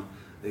run,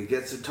 it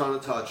gets a ton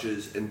of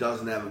touches, and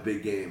doesn't have a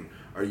big game,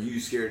 are you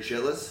scared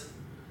shitless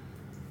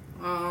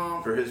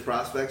for his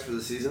prospects for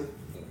the season?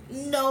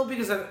 No,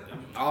 because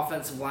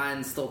offensive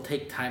lines still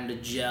take time to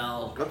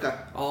gel. Okay.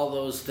 All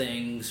those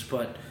things.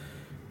 But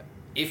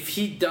if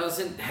he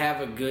doesn't have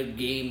a good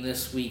game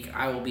this week,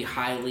 I will be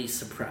highly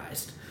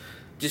surprised.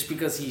 Just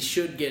because he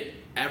should get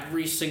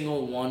every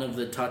single one of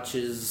the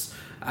touches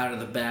out of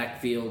the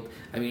backfield.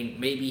 I mean,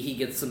 maybe he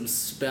gets some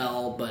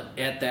spell, but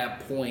at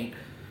that point,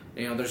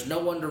 there's no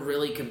one to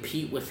really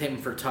compete with him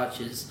for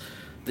touches.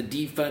 The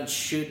defense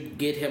should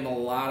get him a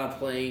lot of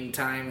playing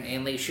time,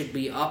 and they should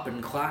be up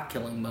in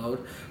clock-killing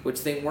mode,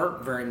 which they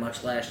weren't very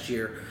much last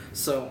year.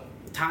 So,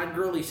 Todd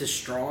Gurley's a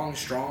strong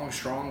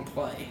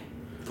play.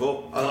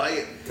 Cool. I like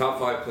it. Top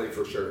 5 play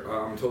for sure.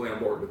 I'm totally on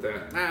board with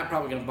that. I'm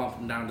probably going to bump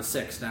him down to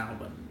 6 now,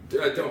 but...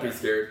 Don't be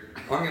scared.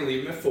 I'm going to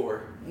leave him at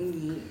 4.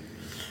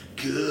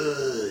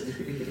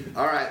 Good.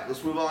 All right,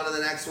 let's move on to the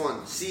next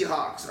one.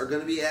 Seahawks are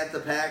going to be at the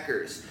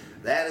Packers.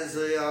 That is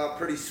a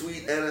pretty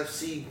sweet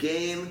NFC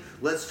game.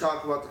 Let's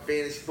talk about the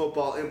fantasy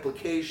football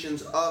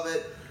implications of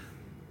it.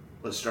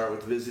 Let's start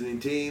with the visiting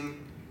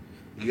team.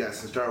 You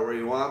guys can start where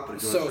you want, but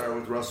if you want to start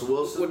with Russell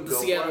Wilson, with the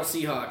Seattle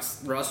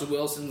Seahawks, Russell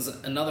Wilson's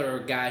another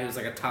guy who's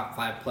like a top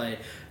 5 play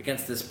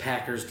against this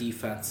Packers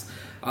defense.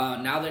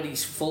 Now that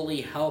he's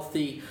fully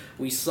healthy,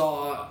 we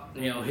saw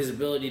his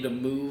ability to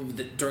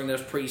move during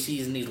this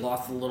preseason. He's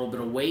lost a little bit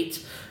of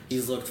weight.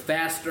 He's looked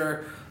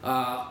faster.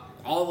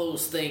 All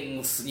those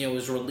things,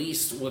 his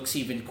release looks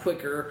even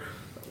quicker.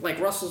 Like,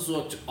 Russell's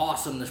looked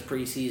awesome this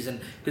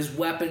preseason. His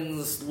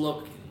weapons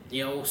look,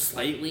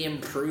 slightly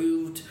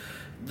improved.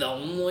 The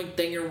only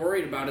thing you're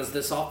worried about is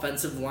this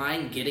offensive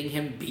line getting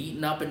him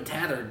beaten up and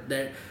tattered.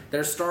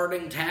 They're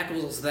starting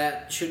tackles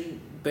that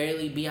shouldn't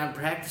barely be on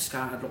practice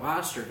squad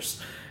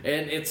rosters.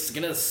 And it's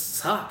going to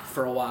suck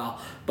for a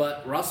while.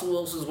 But Russell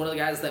Wilson's one of the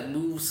guys that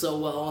moves so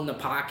well in the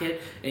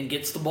pocket and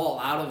gets the ball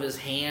out of his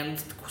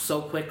hand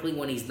so quickly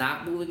when he's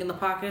not moving in the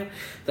pocket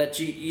that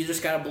you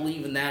just got to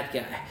believe in that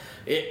guy.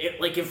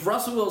 Like, if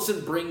Russell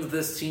Wilson brings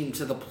this team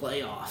to the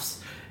playoffs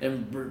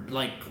and,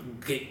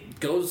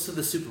 goes to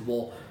the Super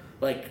Bowl,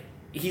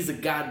 he's a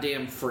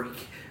goddamn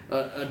freak.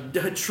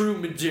 A true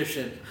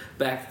magician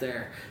back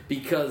there,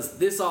 because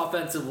this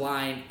offensive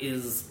line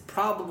is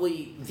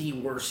probably the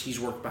worst he's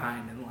worked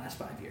behind in the last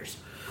 5 years.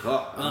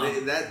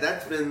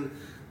 That's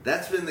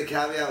been the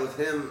caveat with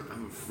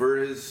him for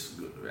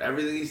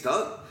everything he's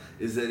done,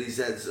 is that he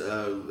said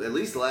at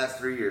least the last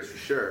 3 years for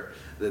sure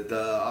that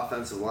the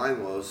offensive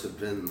line woes have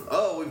been,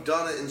 we've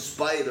done it in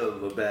spite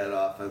of a bad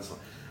offensive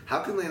line. How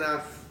can they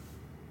not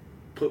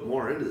put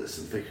more into this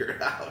and figure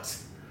it out?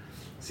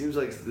 Seems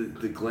like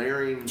the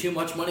glaring... Too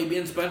much money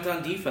being spent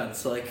on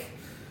defense. You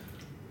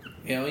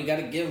got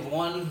to give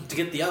one to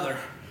get the other.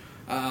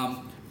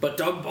 But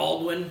Doug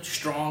Baldwin,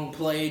 strong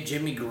play.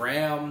 Jimmy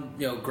Graham,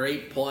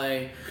 great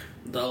play.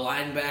 The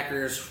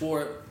linebackers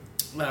for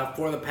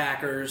the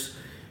Packers,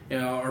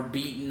 are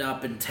beaten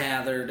up and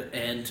tethered.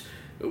 And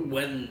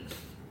when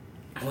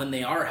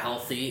they are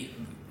healthy,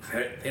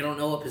 they don't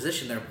know what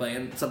position they're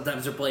playing.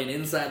 Sometimes they're playing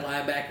inside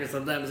linebacker.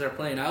 Sometimes they're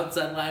playing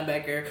outside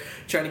linebacker,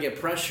 trying to get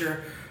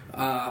pressure.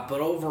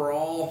 But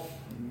overall,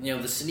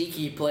 the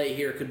sneaky play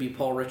here could be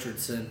Paul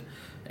Richardson.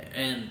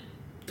 And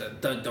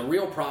the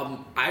real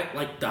problem,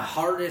 the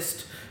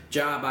hardest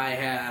job I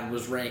had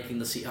was ranking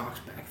the Seahawks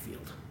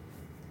backfield.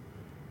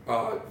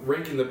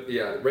 Ranking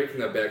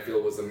that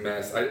backfield was a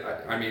mess.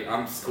 I mean,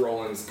 I'm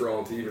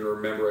scrolling to even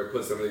remember I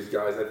put some of these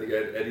guys. I think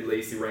Eddie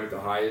Lacy ranked the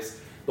highest.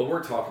 But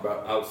we're talking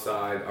about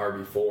outside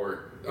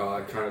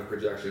RB4 kind of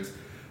projections.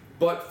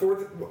 But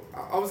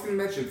I was going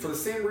to mention, for the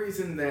same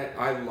reason that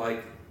I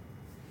like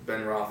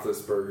Ben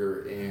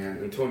Roethlisberger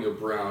and Antonio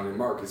Brown and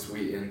Marcus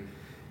Wheaton,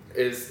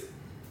 is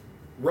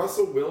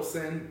Russell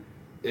Wilson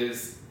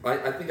is,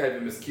 I think I have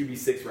him as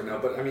QB6 right now,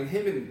 but I mean,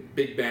 him and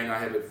Big Ben, I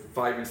have it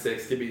 5 and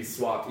 6, can be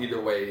swapped either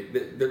way.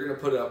 They're going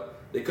to put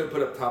up they could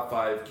put up top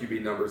 5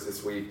 QB numbers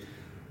this week.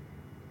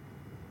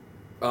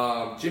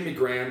 Jimmy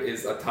Graham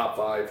is a top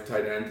 5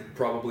 tight end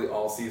probably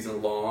all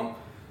season long.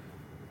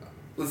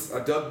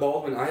 Doug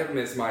Baldwin, I have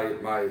missed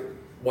my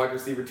wide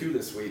receiver 2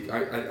 this week.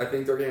 I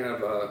think they're going to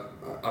have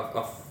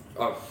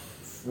a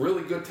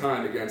really good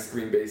time against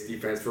Green Bay's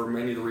defense for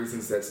many of the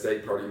reasons that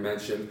Stagg already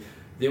mentioned.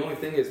 The only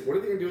thing is, what are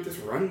they going to do with this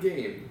run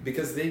game?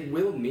 Because they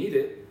will need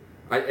it.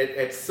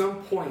 At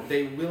some point,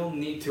 they will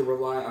need to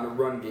rely on a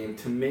run game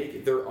to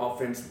make their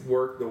offense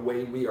work the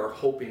way we are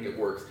hoping it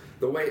works.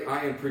 The way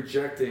I am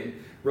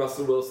projecting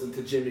Russell Wilson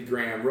to Jimmy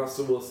Graham,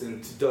 Russell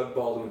Wilson to Doug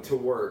Baldwin to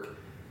work.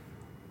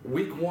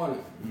 Week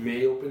 1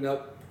 may open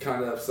up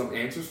kind of some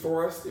answers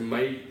for us. It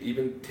might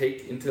even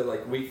take into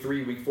like week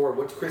 3, week 4.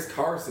 What's Chris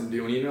Carson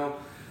doing, you know?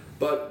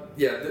 But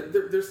yeah,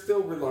 they're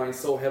still relying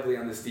so heavily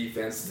on this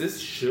defense. This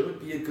should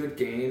be a good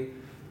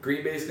game.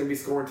 Green Bay's going to be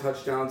scoring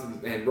touchdowns,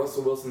 and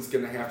Russell Wilson's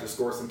going to have to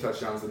score some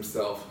touchdowns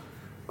himself.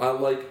 I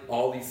like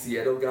all these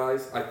Seattle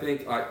guys. I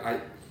think I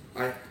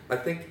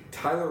think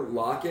Tyler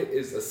Lockett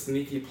is a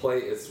sneaky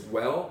play as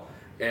well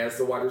as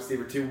the wide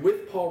receiver 2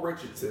 with Paul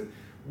Richardson.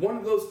 One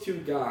of those 2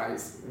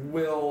 guys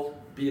will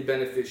be a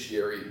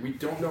beneficiary. We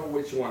don't know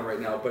which one right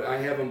now, but I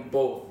have them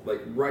both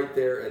like right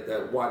there at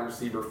that wide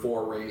receiver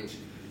 4 range.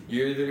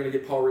 You're either going to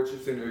get Paul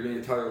Richardson or you're going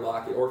to get Tyler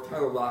Lockett, or if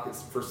Tyler Lockett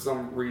for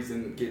some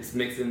reason gets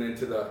mixed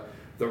into the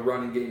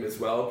running game as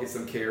well, get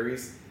some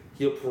carries,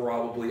 he'll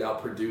probably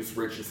outproduce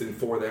Richardson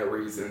for that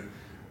reason.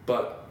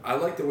 But I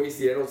like the way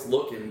Seattle's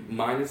looking,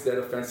 minus that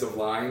offensive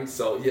line.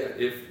 So yeah,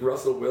 if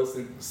Russell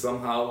Wilson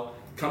somehow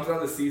comes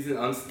out of the season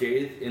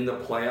unscathed in the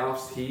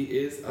playoffs, he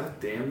is a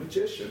damn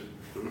magician.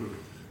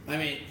 I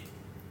mean,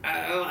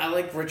 I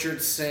like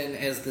Richardson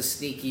as the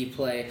sneaky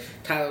play.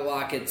 Tyler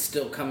Lockett's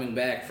still coming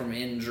back from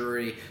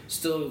injury.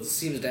 Still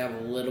seems to have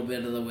a little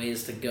bit of the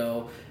ways to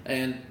go.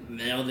 And, you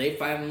know, they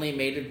finally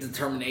made a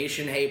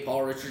determination, hey,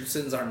 Paul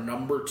Richardson's our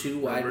number 2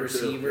 wide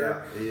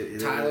receiver. Yeah.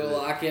 Tyler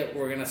Lockett,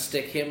 we're going to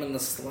stick him in the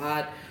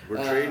slot.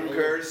 We're trading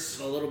Curse.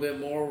 A little bit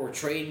more. We're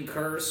trading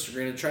Curse. We're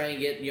going to try and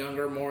get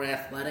younger, more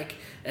athletic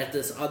at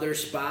this other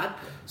spot.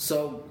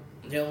 So,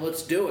 you know,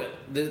 let's do it.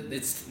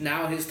 It's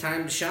now his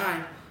time to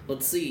shine.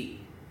 Let's see.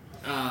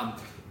 But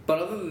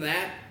other than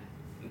that,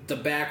 the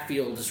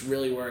backfield is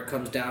really where it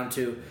comes down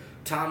to.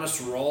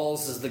 Thomas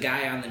Rawls is the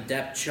guy on the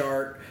depth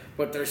chart,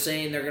 but they're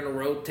saying they're going to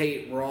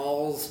rotate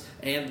Rawls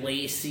and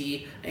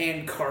Lacey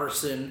and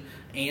Carson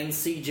and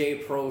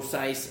CJ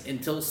Procise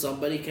until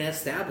somebody can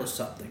establish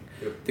something.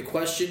 Yep. The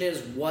question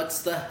is,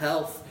 what's the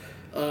health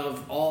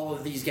of all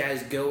of these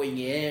guys going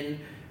in?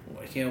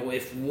 You know,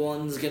 if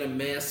one's going to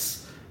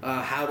miss,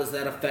 how does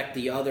that affect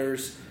the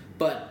others?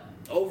 But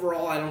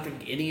overall, I don't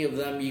think any of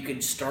them you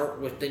could start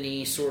with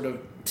any sort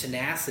of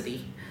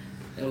tenacity.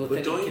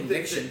 But don't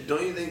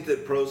you think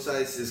that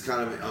Procise is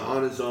kind of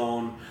on his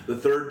own, the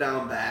third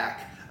down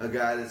back, a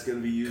guy that's going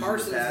to be using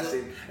the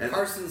passing?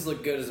 Carson's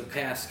look good as a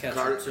pass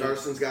catcher too.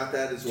 Carson's got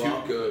that as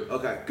well. Too good.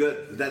 Okay,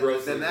 good.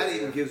 Then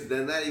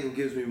that even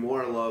gives me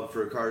more love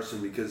for Carson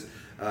because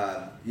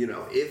you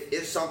know,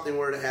 if something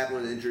were to happen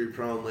with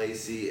injury-prone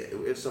Lacey,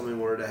 if something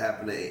were to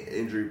happen to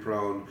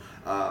injury-prone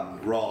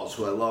Rawls,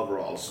 who I love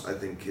Rawls, I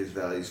think his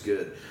value's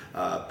good.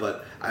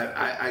 But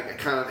I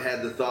kind of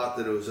had the thought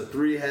that it was a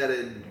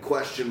 3-headed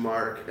question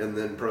mark, and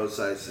then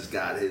Procise has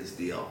got his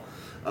deal.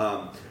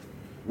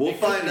 We'll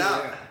find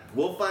out. Yeah.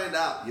 We'll find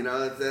out. You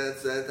know,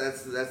 that's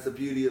the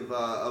beauty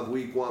of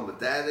week 1. But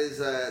that is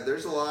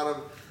there's a lot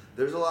of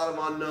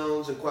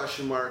unknowns and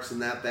question marks in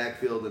that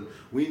backfield, and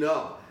we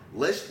know.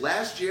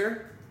 Last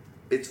year,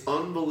 it's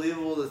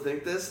unbelievable to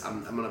think this.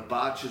 I'm going to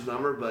botch his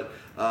number, but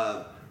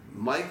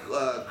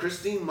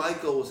Christine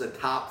Michael was a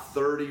top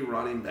 30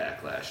 running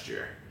back last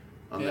year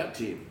on that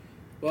team.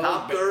 Well,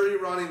 top 30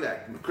 running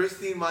back,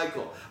 Christine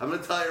Michael. I'm going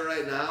to tell you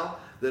right now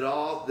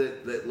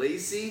that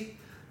Lacey,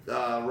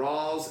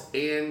 Rawls,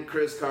 and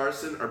Chris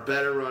Carson are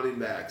better running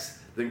backs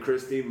than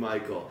Christine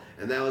Michael,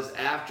 and that was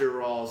after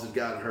Rawls had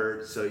gotten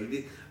hurt. So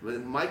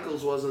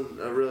Michaels wasn't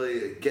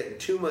really getting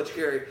too much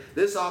carry.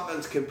 This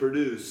offense can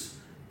produce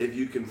if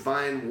you can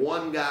find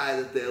one guy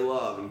that they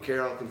love, and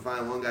Carroll can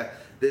find one guy.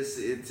 It's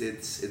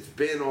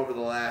been over the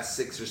last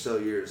 6 or so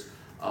years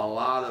a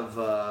lot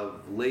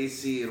of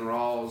Lacey and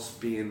Rawls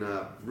being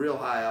real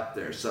high up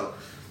there. So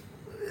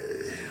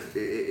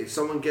if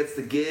someone gets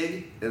the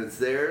gig and it's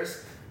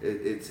theirs,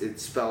 it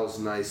spells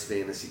nice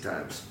fantasy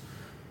times.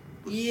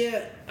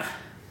 Yeah.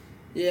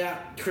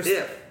 Chris,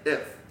 if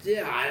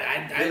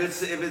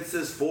it's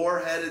this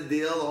 4-headed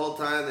deal the whole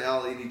time, they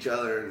all eat each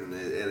other and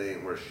it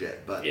ain't worth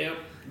shit. But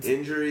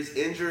injuries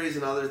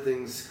and other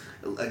things.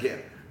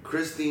 Again,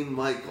 Christine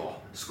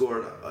Michael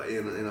scored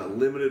in a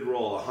limited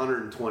role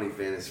 120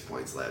 fantasy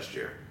points last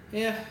year.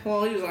 Yeah,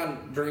 well, he was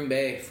on Green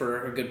Bay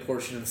for a good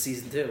portion of the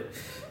season too,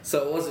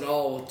 so it wasn't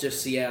all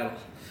just Seattle.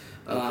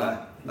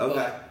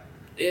 Okay.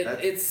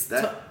 It's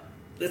tough.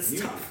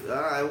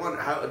 I wonder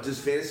how does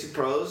Fantasy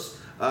Pros,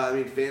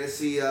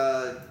 Fantasy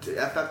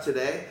FF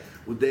Today,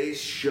 would they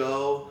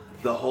show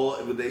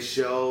Would they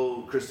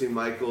show Christine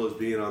Michael as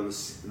being on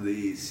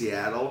the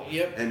Seattle?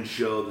 Yep. And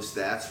show the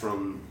stats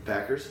from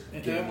Packers?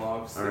 Game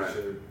logs. All right.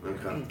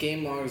 Okay.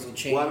 Game logs will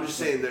change. Well, I'm just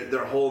saying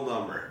their whole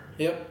number.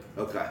 Yep.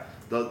 Okay.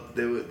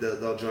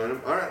 They'll join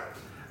them. All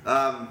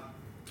right.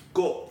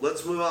 Cool.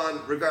 Let's move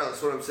on.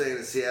 Regardless, what I'm saying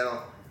is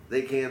Seattle,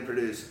 they can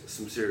produce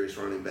some serious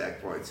running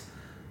back points.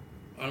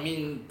 I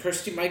mean,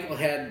 Christy Michael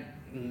had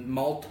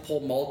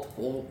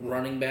multiple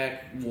running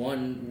back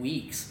 1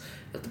 weeks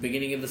at the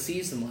beginning of the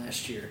season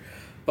last year.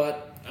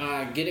 But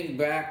getting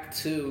back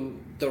to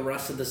the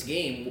rest of this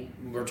game,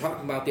 we're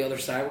talking about the other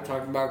side. We're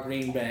talking about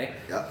Green Bay.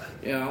 Yep.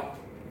 You know,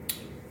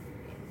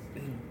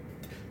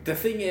 the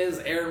thing is,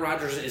 Aaron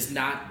Rodgers is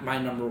not my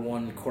number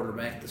 1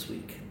 quarterback this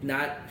week.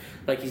 Not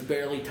like he's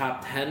barely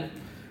top 10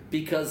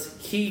 because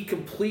he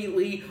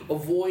completely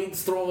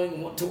avoids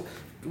throwing.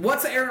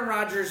 What's Aaron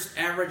Rodgers'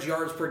 average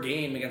yards per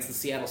game against the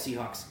Seattle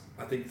Seahawks?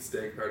 I think the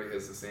Stagg Party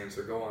has this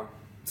answer. Go on.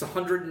 It's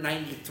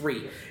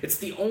 193. It's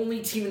the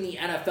only team in the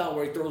NFL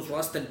where he throws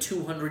less than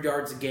 200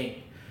 yards a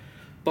game.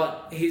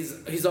 But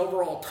his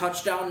overall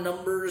touchdown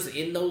numbers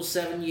in those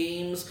 7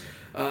 games,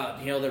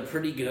 they're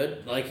pretty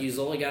good. Like, he's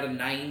only got a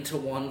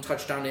 9-to-1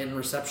 touchdown to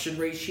interception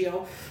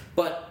ratio.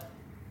 But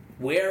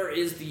where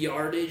is the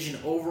yardage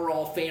and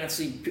overall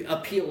fantasy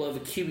appeal of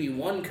a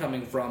QB1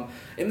 coming from?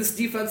 And this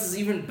defense is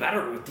even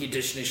better with the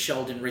addition of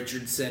Sheldon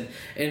Richardson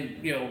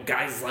and,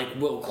 guys like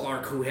Will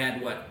Clark, who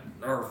had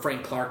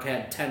Frank Clark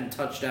had 10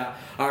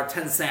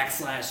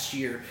 sacks last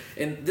year.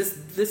 And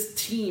this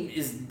team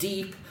is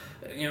deep.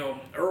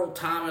 Earl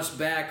Thomas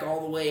back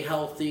all the way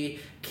healthy,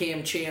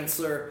 Cam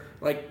Chancellor.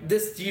 Like,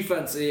 this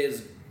defense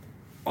is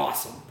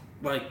awesome.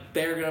 Like,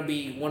 they're going to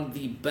be one of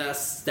the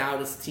best,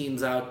 stoutest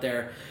teams out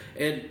there.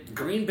 And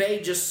Green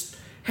Bay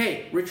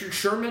hey, Richard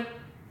Sherman,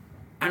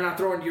 I'm not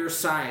throwing to your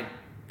side.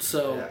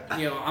 So,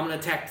 I'm going to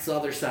attack this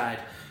other side.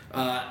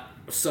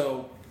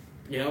 Devontae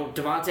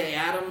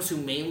Adams, who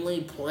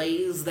mainly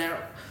plays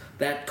that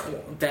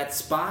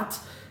spot,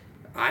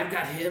 I've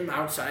got him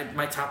outside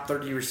my top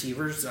 30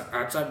 receivers.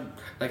 I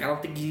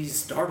don't think he's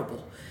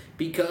startable.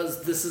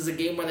 Because this is a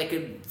game where they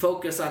could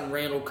focus on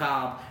Randall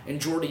Cobb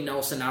and Jordy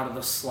Nelson out of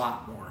the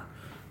slot more.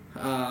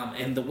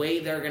 And the way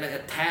they're going to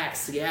attack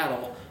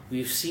Seattle,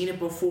 we've seen it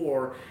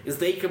before, is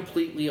they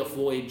completely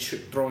avoid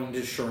throwing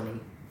to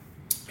Sherman.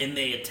 And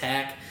they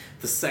attack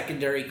the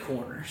secondary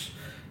corners.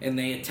 And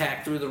they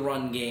attack through the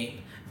run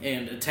game.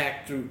 And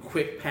attack through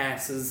quick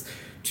passes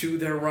to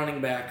their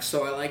running back.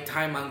 So I like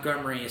Ty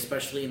Montgomery,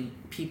 especially in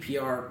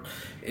PPR.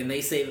 And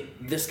they say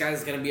this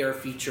guy's going to be our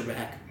feature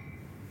back.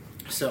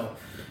 So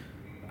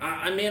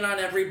I'm in on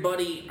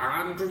everybody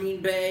on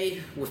Green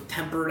Bay with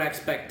tempered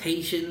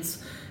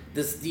expectations.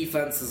 This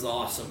defense is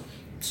awesome.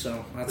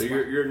 So that's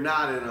you're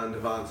not in on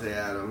Devontae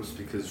Adams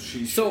because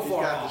he's got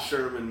the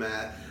Sherman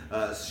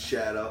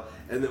shadow.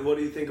 And then what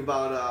do you think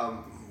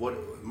about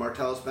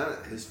Martellus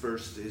Bennett, his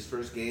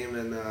first game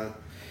in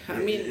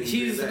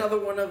he's another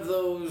one of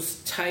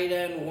those tight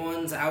end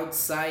ones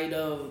outside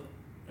of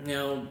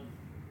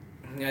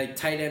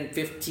tight end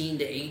 15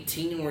 to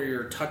 18 where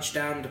you're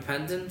touchdown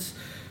dependent.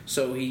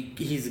 So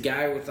he's a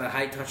guy with a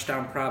high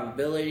touchdown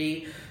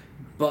probability,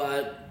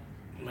 but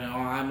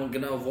I'm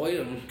going to avoid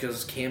him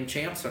because Cam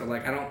Chancellor.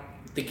 I don't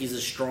think he's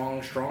a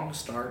strong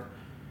start.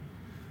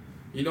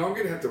 I'm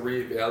going to have to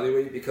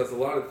reevaluate because a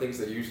lot of things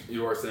that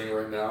you are saying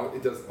right now,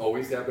 it doesn't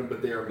always happen,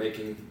 but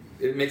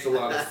it makes a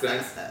lot of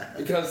sense.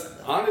 Because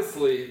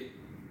honestly,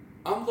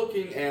 I'm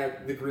looking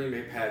at the Green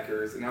Bay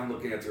Packers and I'm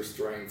looking at their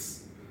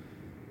strengths.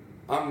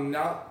 I'm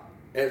not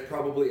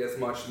probably as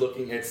much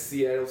looking at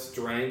Seattle's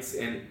strengths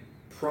and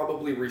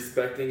probably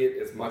respecting it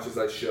as much as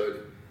I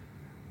should.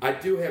 I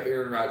do have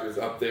Aaron Rodgers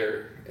up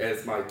there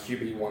as my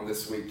QB1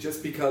 this week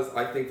just because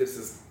I think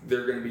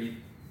they're going to be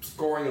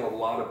scoring a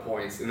lot of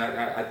points, and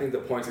I think the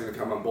points are going to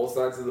come on both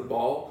sides of the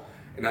ball.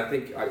 And I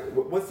think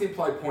what's the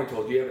implied point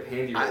total? Do you have it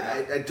handy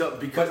right now? I don't,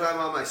 because I'm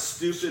on my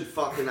stupid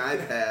fucking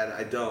iPad.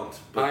 I don't,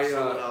 but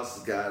someone else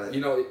has got it.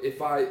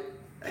 If I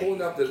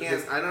pulling up I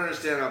don't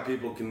understand how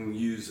people can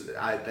use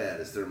iPad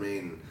as their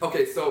main.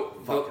 Okay, so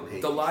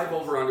the live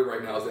over under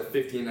right now is at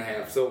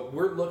 50.5. So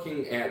we're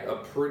looking at a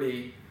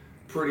pretty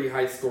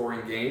high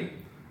scoring game.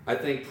 I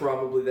think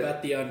probably that.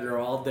 Bet the under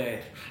all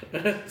day.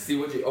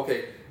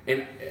 Okay,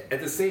 and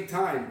at the same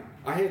time,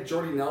 I had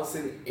Jordy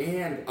Nelson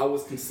and I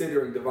was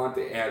considering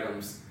Devontae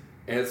Adams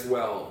as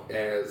well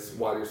as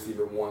wide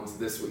receiver ones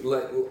this week.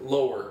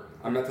 Lower.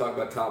 I'm not talking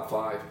about top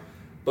 5,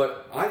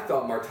 but I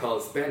thought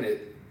Martellus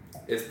Bennett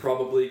is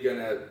probably going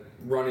to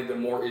run into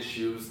more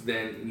issues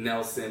than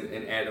Nelson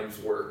and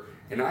Adams were.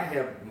 And I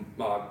have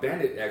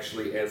Bennett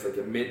actually as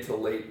a mid to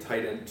late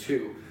tight end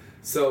 2.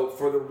 So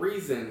for the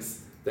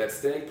reasons that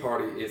Stagg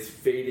Party is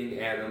fading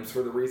Adams,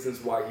 for the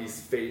reasons why he's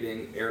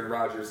fading Aaron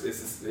Rodgers,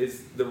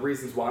 is the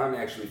reasons why I'm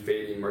actually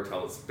fading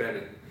Martellus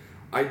Bennett.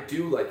 I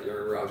do like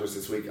Aaron Rodgers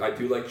this week. I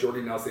do like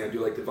Jordy Nelson. I do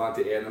like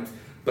Devontae Adams.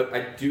 But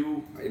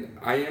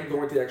I am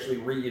going to actually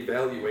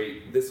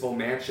reevaluate this whole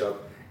matchup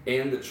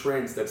and the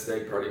trends that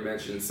Stagg Party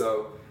mentioned.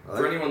 So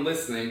for anyone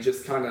listening,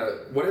 just kind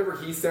of whatever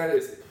he said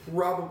is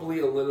probably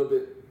a little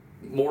bit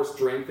more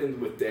strengthened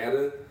with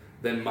data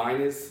than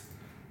mine is.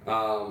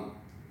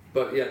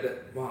 But yeah,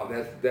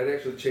 that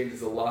actually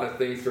changes a lot of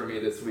things for me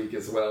this week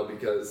as well,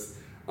 because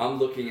I'm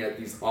looking at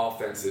these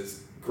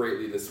offenses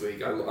greatly this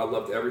week. I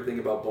loved everything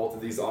about both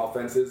of these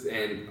offenses,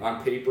 and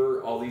on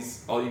paper, all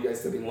you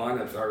guys setting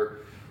lineups are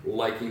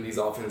liking these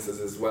offenses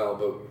as well.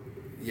 But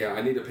yeah,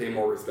 I need to pay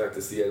more respect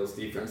to Seattle's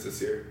defense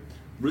this year.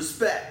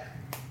 Respect.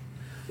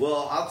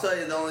 Well, I'll tell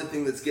you the only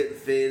thing that's getting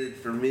faded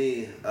for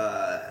me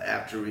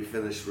after we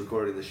finish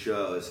recording the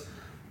show is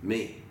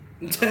me.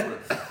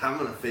 I'm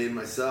gonna fade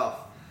myself.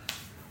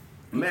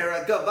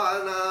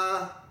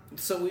 Marijuana.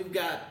 So we've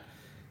got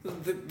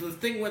the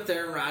thing with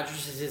Aaron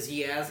Rodgers is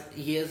he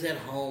is at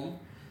home.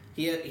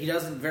 He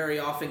doesn't very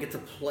often get to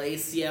play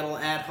Seattle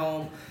at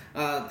home.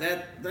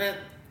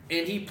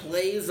 And he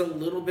plays a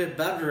little bit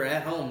better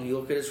at home. You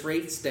look at his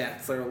rate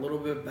stats; they're a little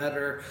bit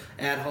better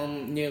at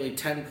home, nearly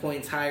 10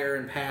 points higher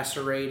in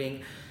passer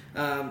rating.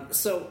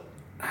 So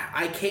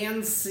I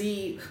can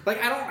see, I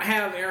don't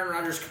have Aaron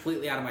Rodgers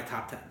completely out of my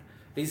top 10.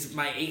 He's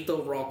my 8th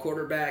overall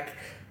quarterback,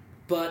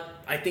 but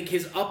I think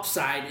his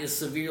upside is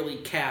severely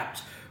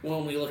capped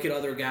when we look at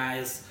other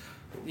guys,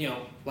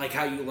 like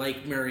how you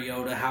like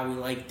Mariota, how we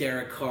like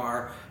Derek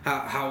Carr,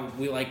 how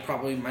we like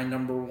probably my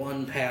number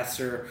one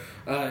passer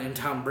in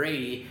Tom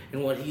Brady,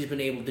 and what he's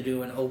been able to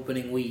do in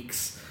opening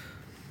weeks.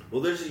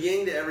 Well, there's a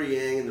yang to every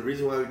yang, and the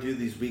reason why we do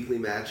these weekly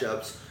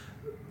matchups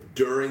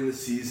during the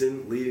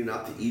season leading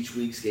up to each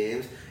week's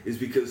games is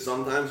because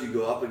sometimes you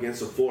go up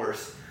against a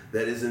force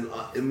that isn't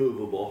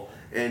immovable,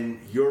 and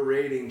your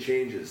rating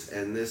changes.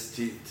 And this,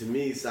 to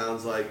me,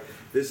 sounds like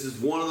this is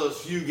one of those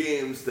few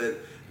games that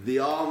the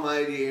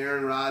almighty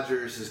Aaron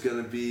Rodgers is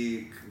going to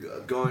be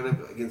going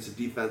up against a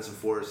defensive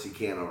force he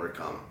can't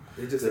overcome.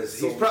 He's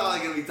probably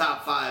going to be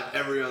top 5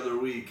 every other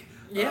week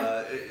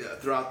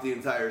throughout the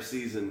entire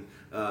season.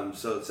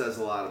 So it says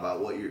a lot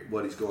about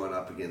what he's going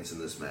up against in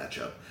this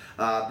matchup.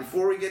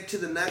 Before we get to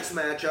the next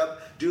matchup,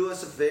 do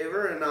us a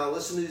favor and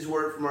listen to these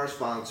words from our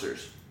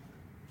sponsors.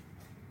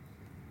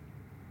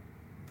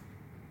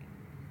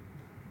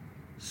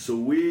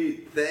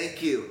 Sweet,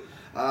 thank you.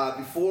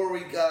 Before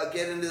we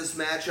get into this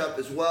matchup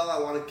as well, I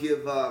want to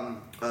give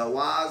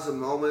Waz a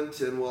moment,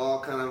 and we'll all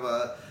kind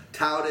of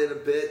tout it a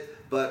bit,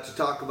 but to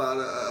talk about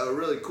a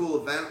really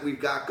cool event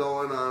we've got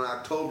going on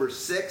October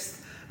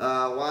 6th.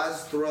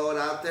 Waz, throw it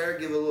out there.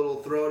 Give a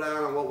little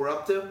throwdown on what we're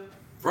up to.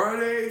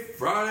 Friday.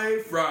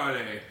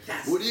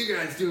 Yes. What are you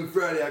guys doing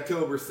Friday,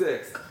 October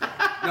 6th?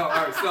 No, all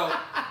right, so...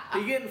 Are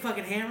you getting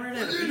fucking hammered?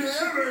 Man.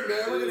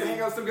 We're going to hang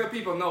out with some good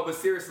people. No, but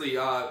seriously,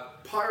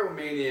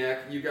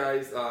 Pyromaniac, you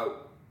guys have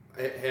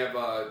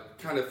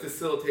kind of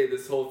facilitated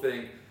this whole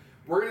thing.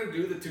 We're going to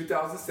do the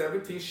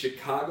 2017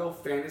 Chicago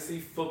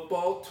Fantasy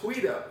Football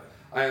Tweet-Up.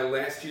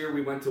 Last year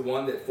we went to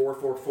one that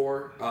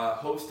 444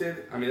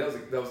 hosted. I mean,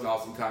 that was an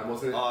awesome time,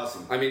 wasn't it?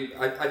 Awesome. I mean,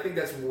 I think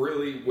that's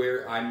really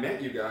where I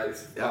met you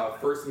guys,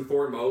 first and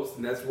foremost,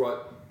 and that's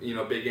what,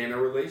 began our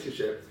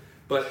relationship.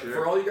 But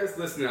for all you guys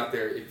listening out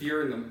there, if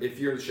you're in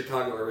the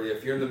Chicago area,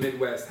 if you're in the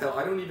Midwest, hell,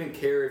 I don't even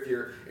care if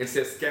you're in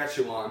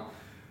Saskatchewan.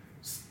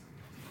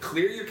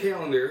 Clear your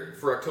calendar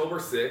for October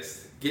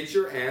 6th. Get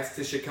your ass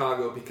to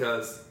Chicago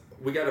because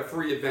we got a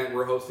free event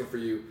we're hosting for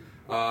you.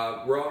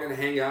 We're all going to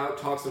hang out,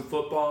 talk some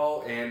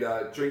football, and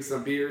drink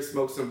some beers,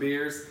 smoke some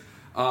beers.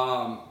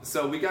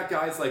 So we got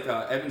guys like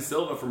Evan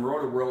Silva from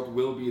Roto-World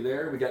will be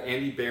there. We got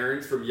Andy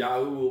Behrens from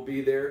Yahoo will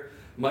be there.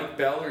 Mike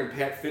Beller and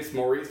Pat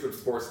Fitzmaurice from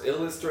Sports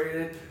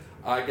Illustrated.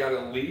 I got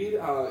a lead.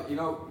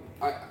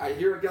 I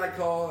hear a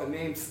guy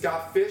named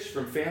Scott Fish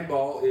from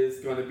Fanball is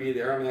going to be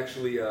there. I'm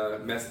actually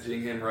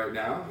messaging him right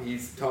now.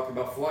 He's talking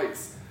about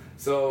flights.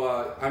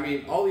 So,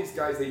 all these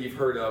guys that you've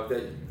heard of,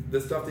 the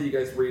stuff that you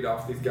guys read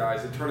off these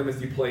guys, the tournaments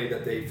you play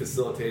that they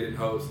facilitate and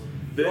host.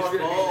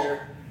 Fishbowl.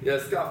 Yeah,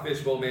 Scott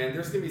Fishbowl, man.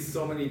 There's going to be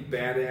so many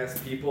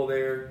badass people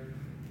there.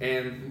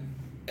 And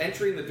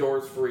entering the door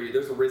is free.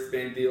 There's a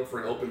wristband deal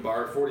for an open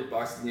bar,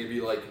 $40 to give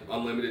you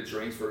unlimited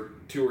drinks for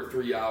 2 or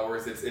 3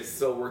 hours. It's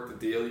so worth the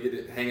deal. You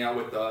get to hang out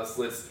with us.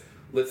 Let's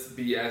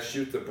BS,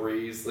 shoot the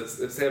breeze.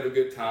 Let's have a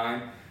good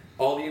time.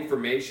 All the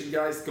information,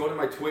 guys, go to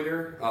my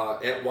Twitter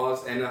at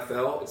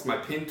WazNFL. It's my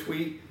pinned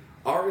tweet.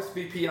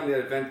 RSVP on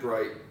that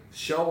Eventbrite.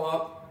 Show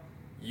up.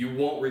 You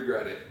won't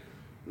regret it.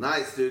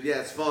 Nice, dude. Yeah,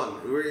 it's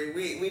fun.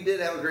 We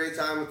did have a great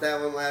time with that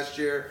one last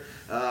year.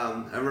 I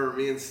remember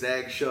me and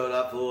Stagg showed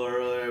up a little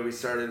earlier. We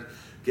started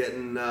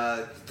getting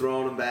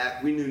throwing them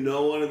back. We knew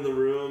no one in the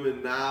room,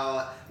 and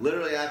now,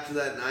 literally after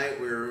that night,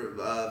 we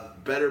were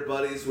better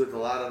buddies with a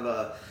lot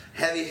of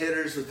heavy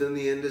hitters within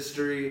the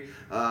industry.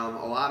 A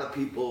lot of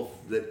people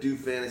that do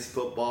fantasy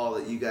football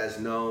that you guys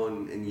know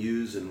and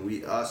use,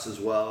 and us as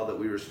well, that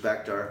we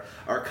respect our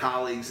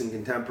colleagues and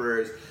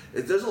contemporaries.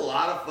 There's a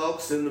lot of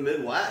folks in the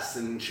Midwest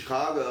and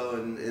Chicago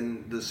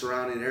and the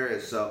surrounding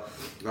areas. So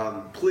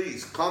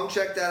please come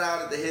check that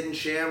out at the Hidden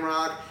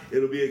Shamrock.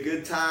 It'll be a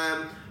good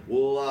time.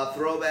 We'll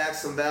throw back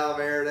some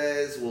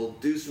Valverdes. We'll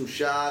do some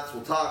shots.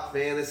 We'll talk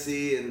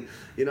fantasy, and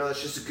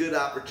it's just a good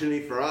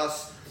opportunity for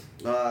us,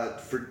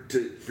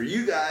 for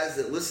you guys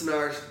that listen to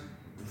our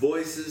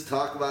voices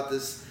talk about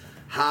this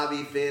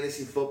hobby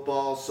fantasy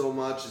football so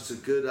much. It's a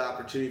good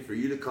opportunity for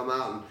you to come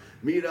out and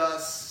meet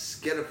us,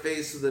 get a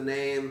face of the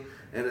name,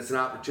 and it's an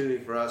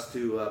opportunity for us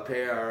to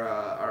pay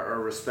our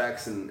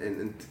respects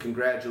and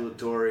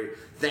congratulatory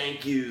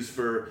thank yous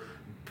for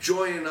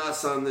joining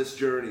us on this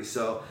journey.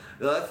 So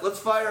let's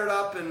fire it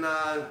up, and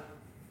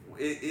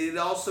it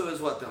also is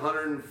the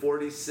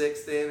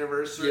 146th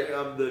anniversary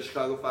of the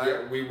Chicago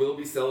Fire. Yeah, we will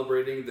be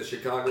celebrating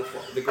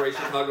the Great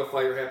Chicago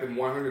Fire happened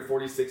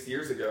 146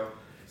 years ago.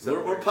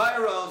 So we're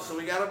Pyro, so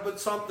we gotta put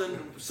some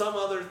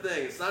other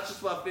thing. It's not just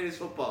about fantasy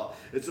football.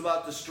 It's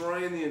about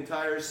destroying the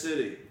entire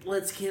city.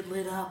 Let's get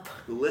lit up.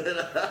 Lit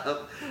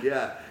up,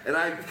 yeah. And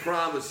I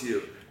promise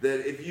you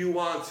that if you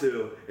want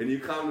to, and you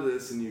come to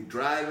this, and you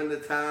drive into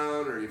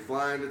town, or you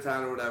fly into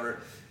town, or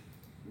whatever,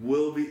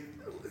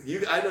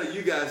 I know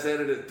you guys had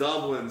it at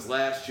Dublin's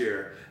last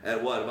year at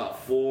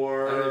about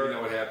 4? I don't even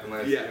know what happened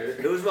last year.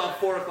 Yeah, it was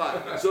about 4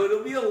 o'clock. So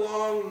it'll be a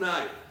long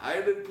night.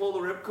 I didn't pull the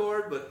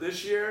ripcord, but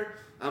this year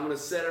I'm going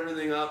to set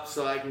everything up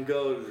so I can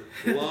go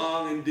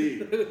long and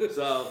deep.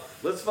 So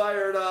let's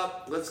fire it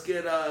up. Let's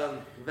get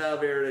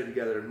Valverde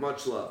together.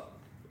 Much love.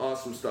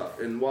 Awesome stuff.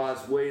 And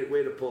Waz, way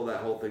to pull that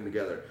whole thing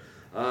together.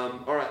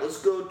 All right,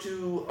 let's go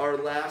to our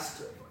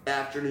last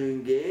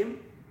afternoon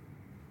game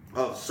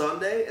of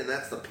Sunday, and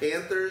that's the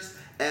Panthers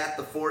at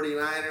the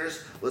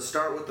 49ers. Let's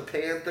start with the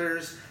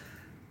Panthers.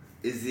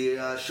 Is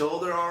the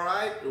shoulder all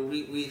right? Are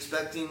we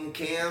expecting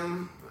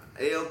Cam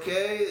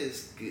A-okay?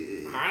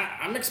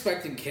 I'm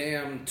expecting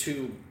Cam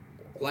to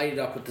light it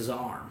up with his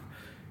arm.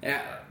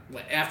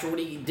 After what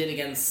he did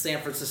against San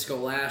Francisco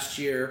last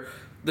year,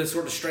 the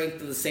sort of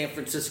strength of the San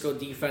Francisco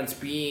defense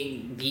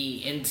being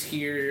the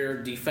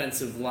interior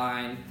defensive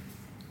line,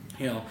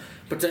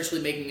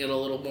 potentially making it a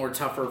little more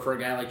tougher for a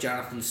guy like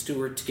Jonathan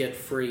Stewart to get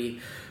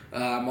free.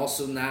 I'm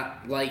also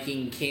not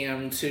liking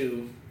Cam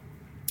to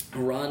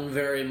run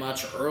very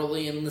much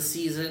early in the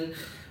season,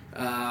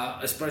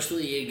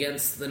 especially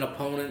against an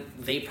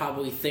opponent they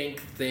probably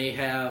think they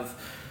have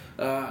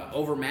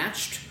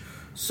overmatched.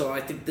 So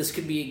I think this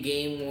could be a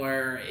game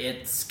where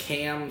it's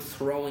Cam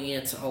throwing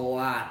it a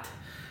lot.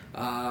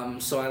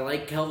 So I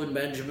like Kelvin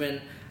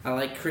Benjamin. I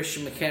like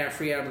Christian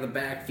McCaffrey out of the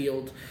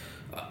backfield.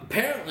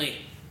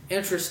 Apparently,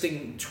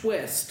 interesting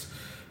twist,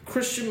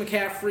 Christian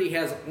McCaffrey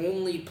has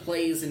only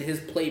plays in his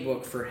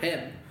playbook for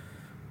him.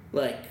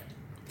 Like,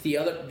 the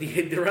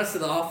rest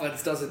of the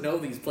offense doesn't know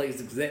these plays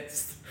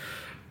exist.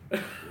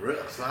 Really?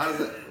 So how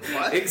does it...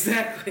 What?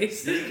 Exactly.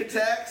 Sneak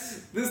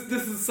attacks?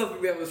 This is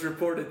something that was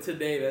reported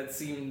today that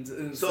seemed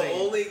insane. So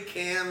only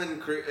Cam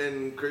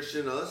and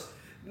Christian us?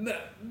 No,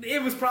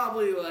 it was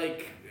probably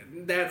like,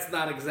 that's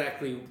not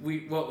exactly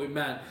what we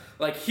meant.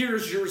 Like,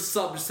 here's your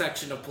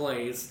subsection of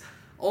plays.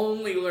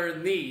 Only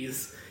learn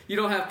these. You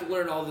don't have to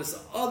learn all this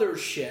other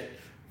shit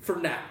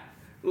from now.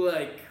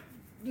 Like,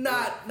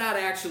 not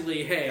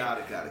actually, hey, got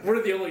it.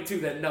 We're the only two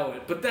that know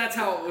it. But that's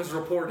how it was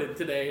reported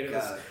today, and it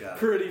was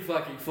pretty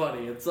fucking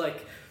funny. It's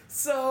like,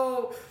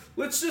 so,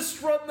 let's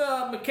just run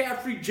the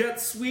McCaffrey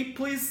jet sweep,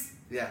 please?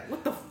 Yeah.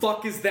 What the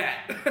fuck is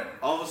that?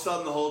 All of a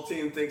sudden, the whole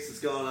team thinks it's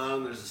going on,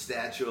 and there's a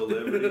Statue of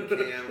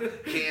Liberty,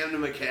 Cam to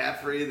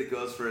McCaffrey that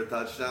goes for a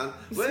touchdown.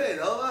 Wait,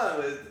 hold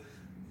on.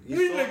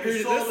 You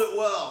sold it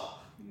well.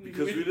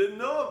 Because we didn't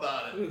know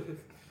about it.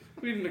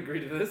 We didn't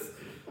agree to this.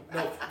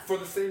 No, for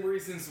the same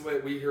reasons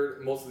we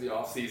heard most of the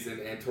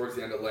offseason and towards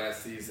the end of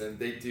last season,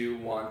 they do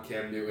want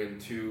Cam Newton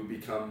to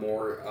become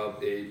more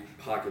of a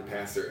pocket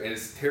passer. And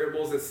as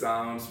terrible as it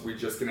sounds, we're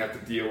just going to have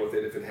to deal with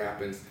it if it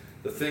happens.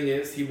 The thing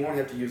is, he won't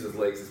have to use his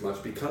legs as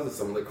much because of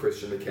someone like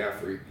Christian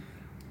McCaffrey.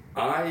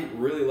 I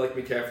really like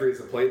McCaffrey as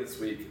a play this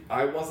week.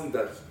 I wasn't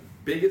the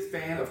biggest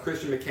fan of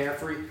Christian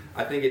McCaffrey.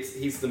 I think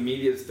he's the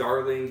media's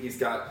darling. He's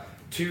got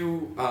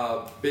too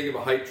big of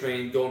a hype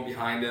train going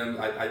behind him.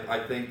 I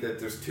think that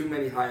there's too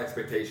many high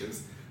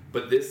expectations.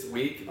 But this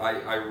week,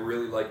 I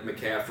really like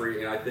McCaffrey,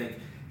 and I think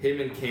him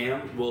and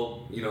Cam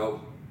will,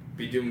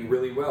 be doing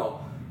really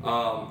well.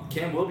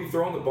 Cam will be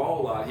throwing the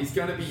ball a lot. He's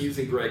going to be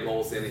using Greg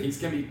Olsen, and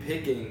he's going to be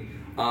picking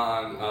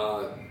on,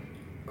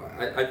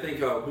 I think,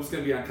 who's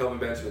going to be on Kelvin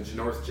Benjamin?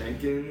 Janoris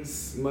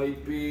Jenkins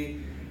might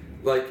be.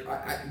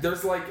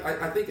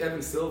 I think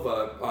Evan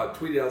Silva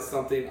tweeted out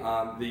something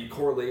on the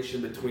correlation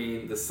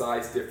between the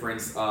size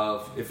difference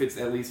of if it's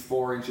at least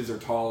 4 inches or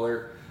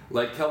taller.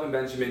 Like, Kelvin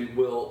Benjamin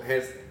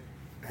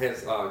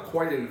has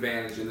quite an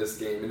advantage in this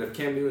game, and if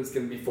Cam Newton's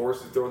going to be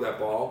forced to throw that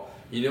ball,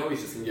 he's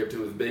just going to give it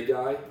to his big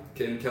guy,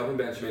 Kelvin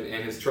Benjamin,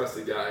 and his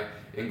trusted guy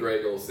in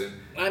Greg Olsen.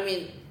 I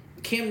mean,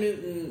 Cam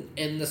Newton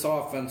in this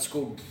offense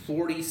scored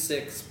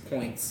 46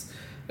 points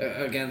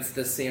against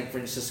the San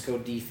Francisco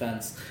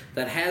defense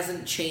that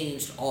hasn't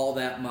changed all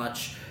that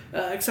much,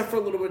 except for a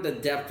little bit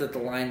of depth at the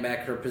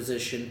linebacker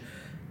position.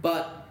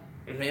 But,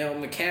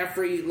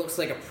 McCaffrey looks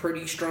like a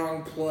pretty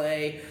strong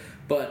play,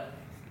 but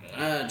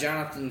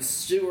Jonathan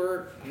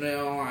Stewart,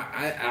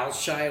 I'll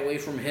shy away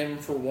from him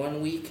for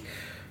 1 week.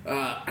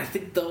 I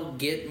think they'll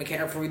get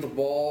McCaffrey the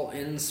ball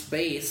in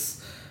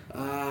space.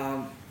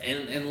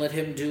 and let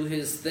him do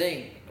his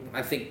thing.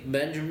 I think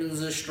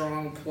Benjamin's a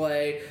strong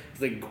play. I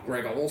think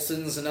Greg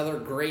Olson's another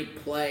great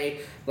play.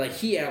 Like,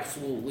 he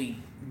absolutely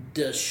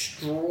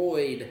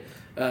destroyed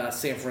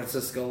San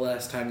Francisco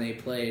last time they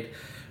played.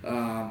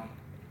 And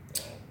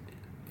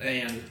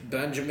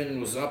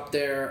Benjamin was up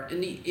there.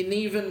 And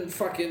even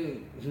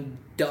fucking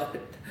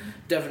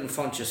Devin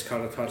Funchess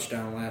caught a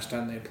touchdown last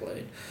time they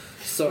played.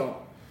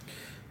 So,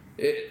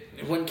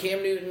 when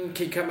Cam Newton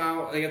could come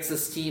out against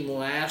this team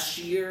last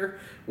year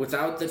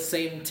without the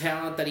same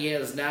talent that he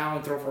has now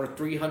and throw for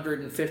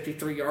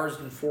 353 yards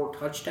and 4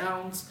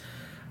 touchdowns,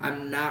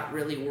 I'm not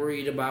really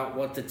worried about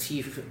what the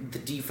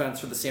defense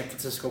for the San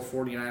Francisco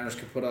 49ers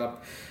could put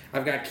up.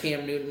 I've got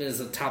Cam Newton as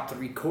a top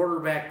 3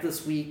 quarterback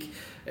this week,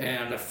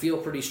 and I feel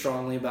pretty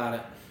strongly about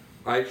it.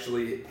 I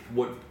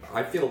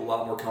feel a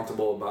lot more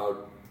comfortable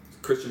about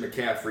Christian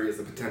McCaffrey as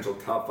a potential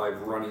top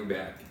 5 running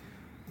back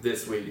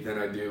this week than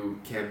I do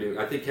Cam Newton.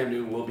 I think Cam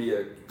Newton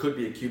could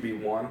be a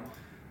QB1.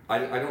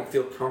 I don't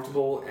feel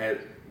comfortable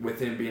with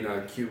him being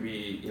a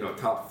QB,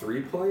 top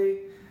 3 play,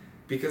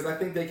 because I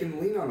think they can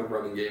lean on the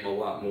running game a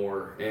lot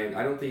more, and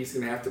I don't think he's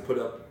going to have to put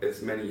up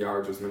as many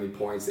yards or as many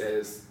points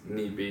as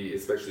need be,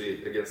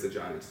 especially against the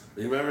Giants.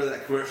 You remember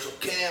that commercial?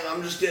 Cam,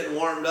 I'm just getting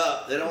warmed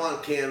up. They don't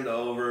want Cam to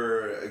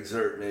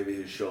overexert maybe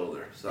his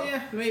shoulder. So.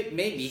 Yeah,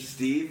 maybe.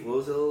 Steve, what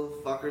was the little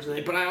fucker's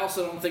name? But I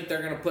also don't think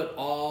they're going to put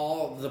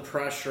all the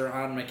pressure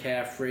on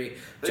McCaffrey.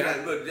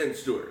 And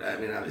Stewart. I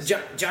mean, obviously.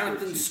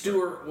 Jonathan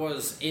Stewart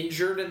was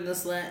injured in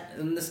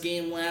this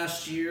game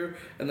last year,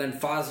 and then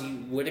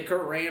Fozzie Whitaker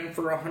ran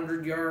for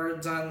 100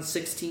 yards on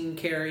 16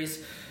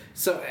 carries.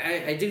 So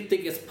I do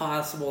think it's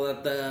possible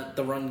that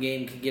the run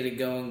game can get it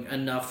going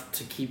enough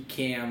to keep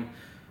Cam,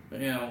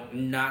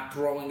 not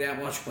throwing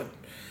that much. But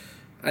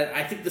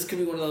I think this could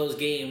be one of those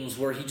games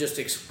where he just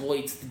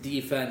exploits the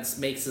defense,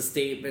 makes a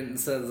statement, and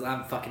says,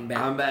 "I'm fucking back.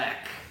 I'm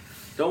back.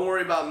 Don't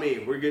worry about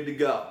me. We're good to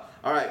go."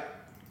 All right,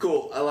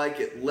 cool. I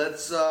like it.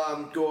 Let's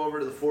go over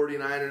to the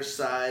 49ers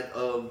side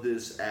of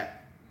this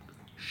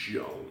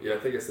show. Yeah, I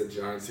think I said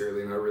Giants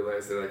earlier, and I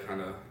realized that I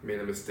kind of made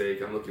a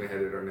mistake. I'm looking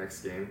ahead at our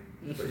next game,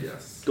 but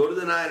yes. Go to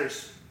the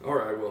Niners. All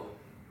right, I will.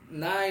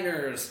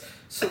 Niners.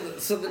 So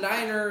the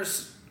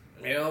Niners,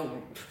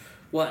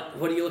 what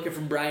are you looking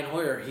from Brian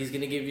Hoyer? He's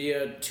going to give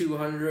you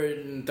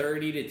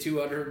 230 to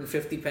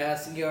 250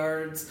 passing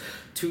yards,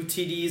 2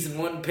 TDs and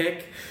 1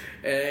 pick,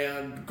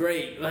 and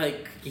great.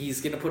 Like,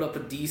 he's going to put up a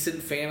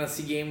decent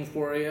fantasy game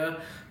for you,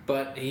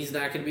 but he's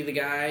not going to be the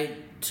guy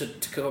to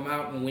come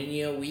out and win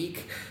you a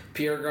week.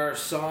 Pierre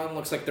Garçon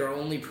looks like their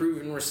only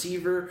proven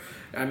receiver.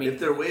 I mean, if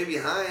they're way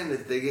behind,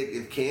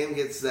 if Cam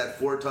gets that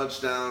 4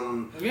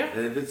 touchdown,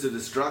 and if it's a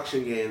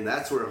destruction game,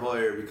 that's where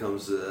Hoyer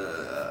becomes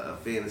a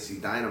fantasy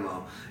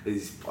dynamo.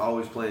 He's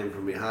always playing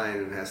from behind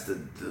and has to.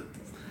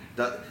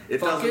 It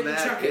doesn't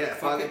matter. Yeah,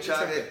 fucking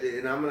chuck it.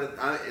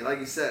 And like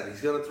you said,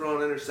 he's gonna throw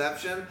an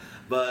interception,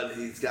 but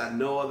he's got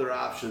no other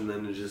option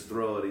than to just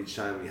throw it each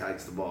time he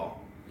hikes the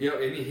ball.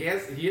 And he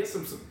has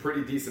some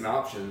pretty decent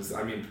options.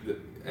 I mean,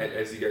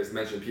 as you guys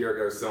mentioned, Pierre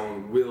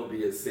Garçon will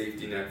be a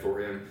safety net for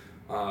him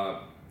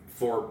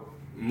for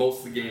most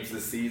of the games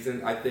this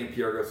season. I think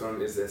Pierre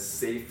Garçon is a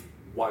safe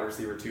wide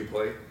receiver 2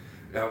 play.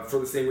 For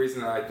the same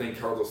reason that I think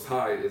Carlos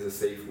Hyde is a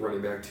safe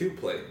running back 2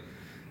 play.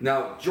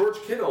 Now, George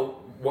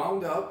Kittle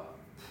wound up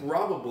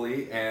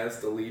probably as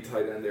the lead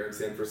tight end there in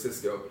San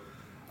Francisco.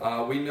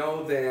 We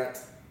know that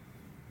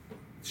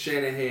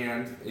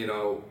Shanahan,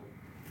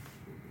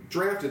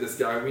 drafted this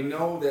guy. We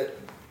know that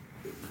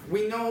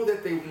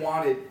they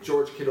wanted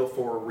George Kittle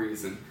for a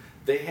reason.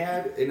 They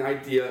had an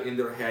idea in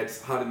their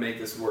heads how to make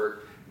this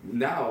work.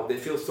 Now they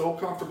feel so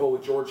comfortable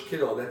with George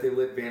Kittle that they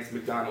let Vance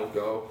McDonald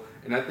go.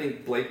 And I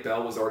think Blake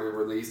Bell was already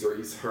released or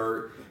he's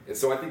hurt. And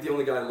so I think the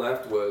only guy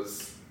left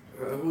was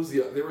there was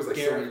like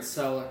Garrett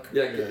Selleck.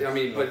 Yeah, I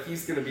mean, but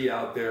he's going to be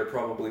out there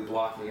probably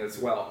blocking as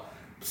well.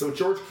 So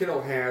George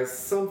Kittle has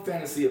some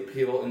fantasy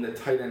appeal in the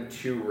tight end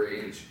 2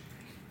 range.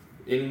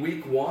 In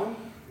week 1,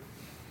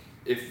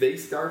 if they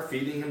start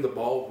feeding him the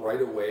ball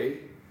right away,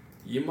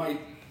 you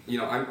might,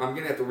 I'm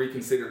going to have to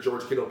reconsider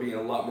George Kittle being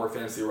a lot more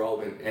fantasy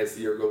relevant as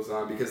the year goes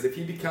on, because if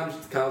he becomes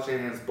Kyle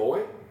Shanahan's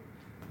boy,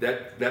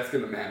 that's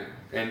going to matter.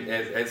 And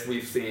as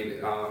we've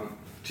seen,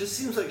 just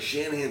seems like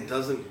Shanahan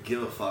doesn't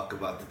give a fuck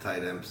about the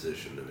tight end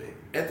position to me.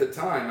 At the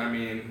time, I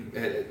mean,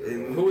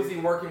 who was he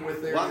working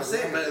with there? Well, I'm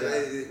saying,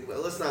 but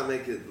let's not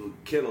make it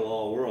Kittle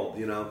all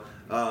world,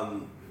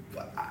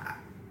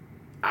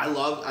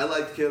 I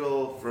liked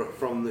Kittle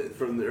from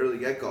the early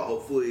get-go.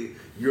 Hopefully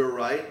you're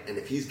right, and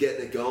if he's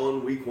getting it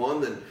going week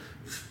 1, then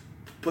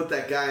put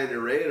that guy on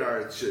your radar.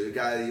 It's a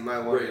guy that you might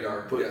want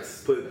to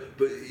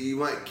put you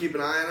might keep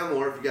an eye on him,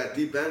 or if you got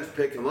deep ends,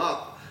 pick him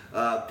up.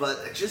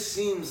 But it just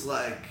seems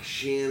like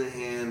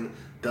Shanahan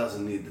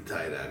doesn't need the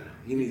tight end.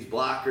 He needs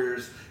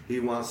blockers. He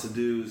wants to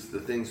do the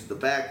things with the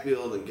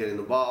backfield and getting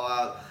the ball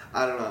out.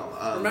 I don't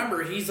know.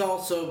 Remember, he's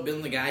also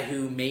been the guy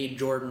who made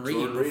Jordan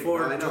Reed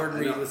before Jordan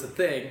Reed was a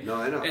thing. No,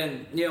 I know.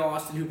 And,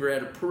 Austin Hooper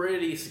had a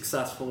pretty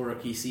successful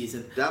rookie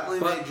season. Definitely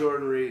made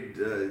Jordan Reed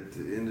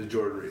into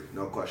Jordan Reed.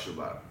 No question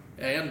about it.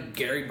 And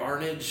Gary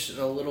Barnidge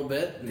a little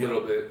bit. A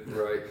little bit,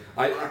 right.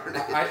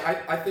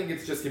 I think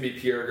it's just going to be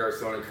Pierre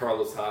Garçon and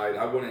Carlos Hyde.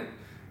 I wouldn't...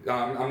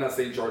 I'm not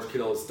saying George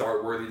Kittle is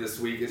start worthy this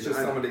week. It's just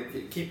someone to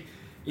keep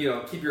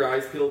your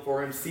eyes peeled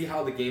for him, see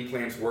how the game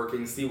plan's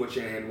working, see what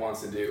Shanahan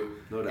wants to do.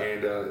 No doubt.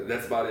 And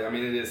that's about it. I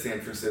mean, it is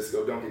San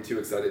Francisco. Don't get too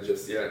excited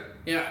just yet.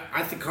 Yeah,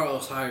 I think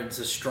Carlos Hyde's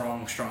a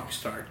strong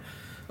start.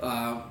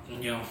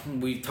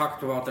 We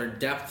talked about their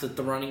depth at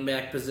the running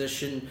back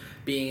position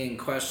being in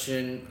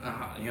question.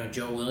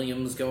 Joe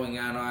Williams going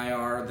on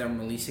IR, them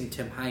releasing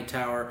Tim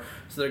Hightower.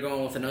 So they're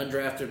going with an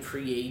undrafted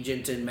free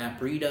agent in Matt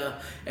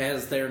Breida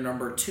as their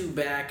number 2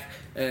 back.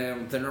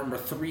 The number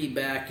 3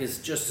 back is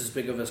just as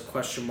big of a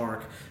question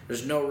mark.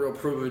 There's no real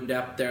proven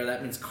depth there.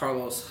 That means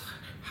Carlos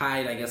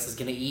Hyde, I guess, is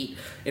going to eat.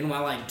 And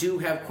while I do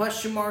have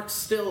question marks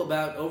still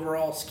about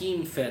overall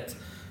scheme fit,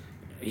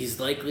 he's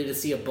likely to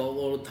see a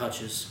boatload of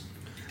touches.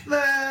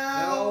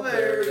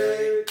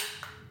 Valverde.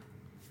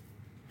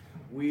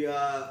 We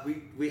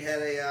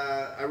had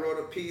I wrote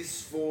a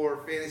piece for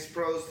Fantasy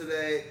Pros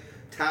today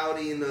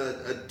touting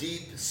a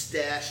deep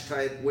stash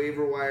type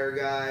waiver wire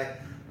guy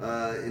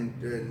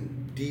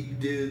and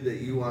deep dude that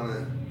you want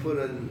to put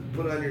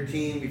on your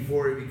team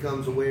before he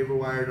becomes a waiver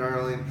wire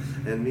darling.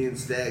 And me and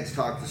Staggs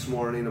talked this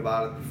morning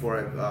about it before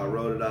I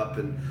wrote it up.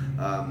 And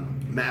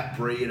Matt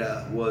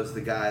Breida was the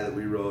guy that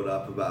we wrote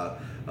up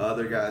about.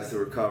 Other guys that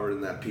were covered in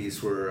that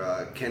piece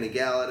were Kenny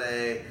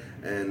Galladay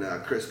and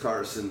Chris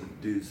Carson,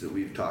 dudes that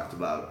we've talked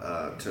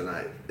about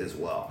tonight as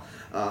well.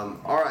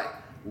 All right,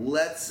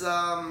 let's.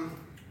 Do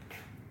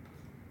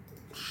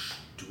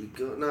we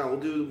go? No, we'll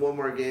do one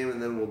more game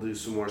and then we'll do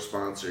some more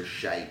sponsor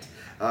shite.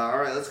 All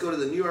right, let's go to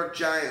the New York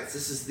Giants.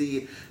 This is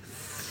the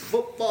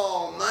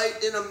football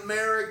night in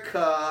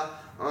America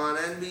on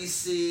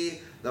NBC,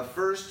 the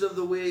first of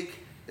the week.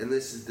 And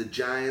this is the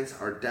Giants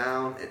are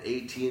down at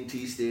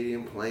AT&T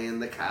Stadium playing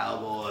the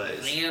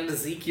Cowboys. And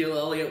Ezekiel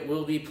Elliott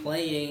will be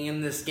playing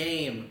in this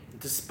game,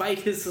 despite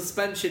his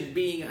suspension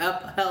being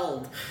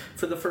upheld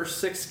for the first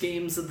 6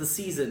 games of the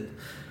season.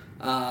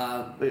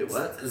 Wait,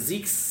 what?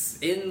 Zeke's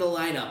in the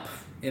lineup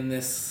in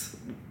this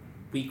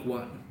week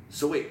 1.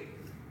 So wait,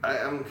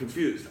 I'm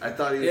confused. I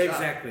thought he was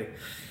exactly. Out.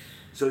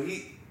 So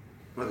he...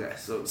 Okay,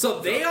 So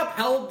they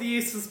upheld the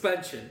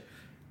suspension.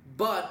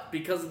 But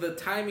because of the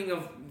timing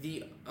of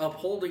the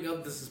upholding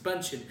of the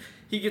suspension,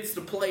 he gets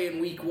to play in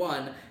week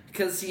 1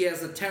 because he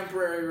has a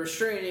temporary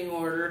restraining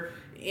order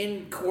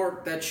in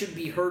court that should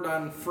be heard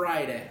on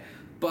Friday.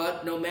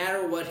 But no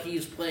matter what,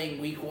 he's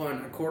playing week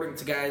 1, according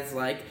to guys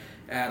like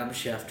Adam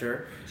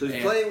Schefter. So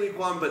he's playing week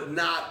 1, but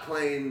not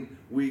playing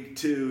week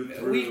 2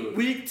 through...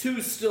 Week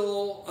 2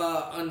 still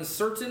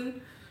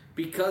uncertain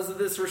because of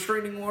this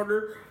restraining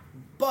order.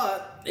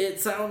 But it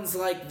sounds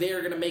like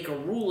they're going to make a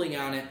ruling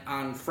on it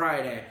on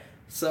Friday.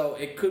 So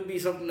it could be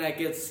something that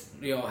gets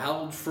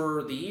held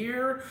for the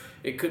year.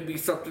 It could be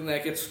something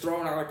that gets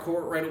thrown out of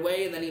court right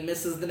away, and then he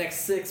misses the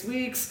next 6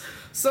 weeks.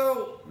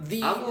 So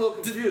I'm a little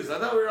confused. I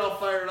thought we were all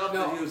fired up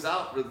that he was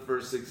out for the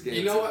first 6 games.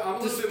 You know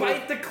what?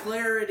 Despite the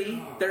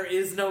clarity, there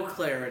is no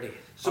clarity.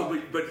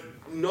 So, but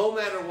no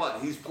matter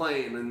what, he's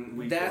playing in week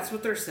 1. That's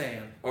what they're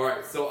saying. All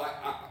right, so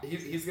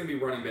he's going to be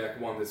running back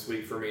 1 this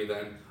week for me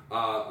then.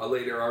 A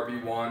later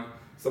RB1.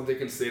 Something to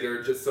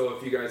consider, just so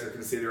if you guys are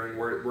considering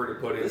where to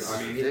put him. This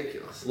is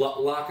ridiculous.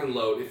 Lock and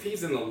load. If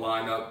he's in the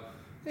lineup,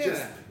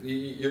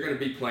 you're going to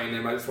be playing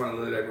him. I just want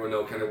to let everyone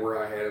know kind of where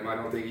I had him. I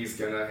don't think he's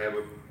going to have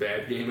a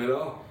bad game at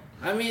all.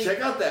 I mean, check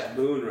out that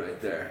moon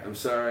right there. I'm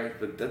sorry,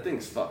 but that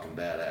thing's fucking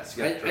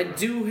badass. I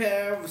do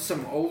have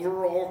some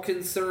overall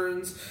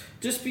concerns,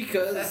 just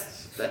because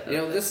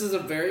this is a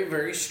very,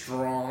 very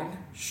strong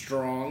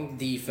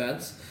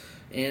defense.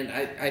 And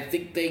I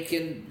think they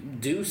can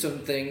do some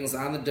things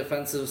on the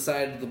defensive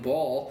side of the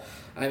ball.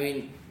 I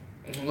mean,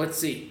 let's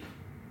see.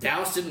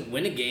 Dallas didn't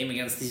win a game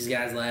against these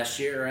guys last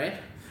year, right?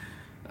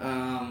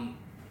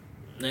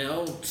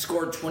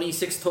 Scored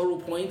 26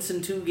 total points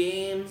in 2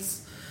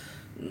 games.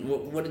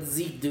 What did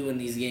Zeke do in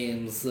these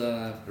games?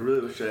 I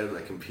really wish I had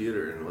my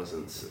computer and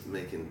wasn't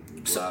making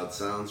loud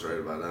sounds right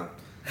about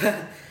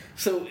now.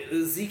 So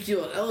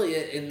Ezekiel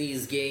Elliott in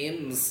these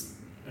games,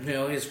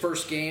 his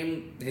first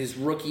game, his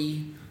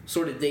rookie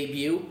sort of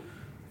debut,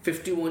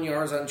 51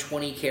 yards on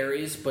 20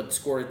 carries, but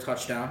scored a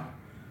touchdown.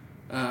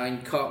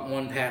 And caught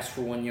 1 pass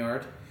for 1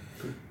 yard.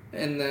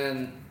 And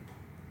then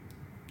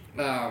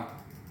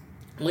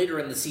later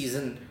in the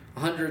season,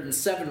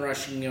 107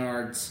 rushing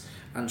yards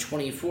on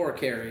 24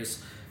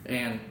 carries,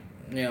 and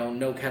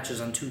no catches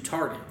on 2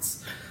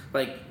 targets.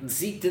 Like,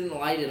 Zeke didn't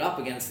light it up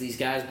against these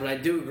guys, but I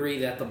do agree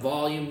that the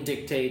volume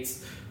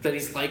dictates that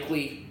he's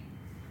likely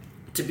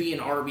to be an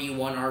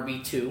RB1,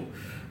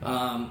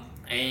 RB2.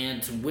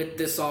 And with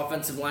this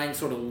offensive line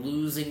sort of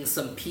losing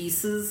some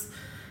pieces,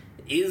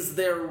 is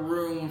there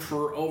room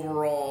for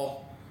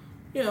overall,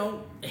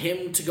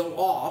 him to go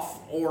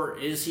off, or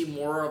is he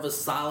more of a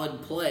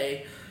solid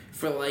play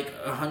for like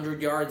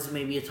 100 yards,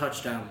 maybe a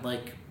touchdown?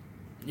 Like,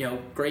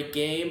 great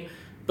game,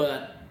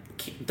 but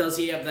does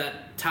he have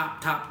that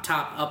top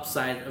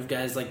upside of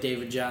guys like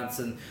David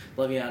Johnson,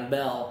 Le'Veon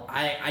Bell?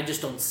 I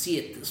just don't see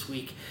it this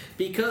week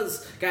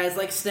because guys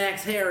like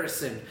Snacks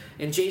Harrison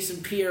and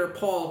Jason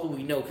Pierre-Paul, who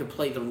we know can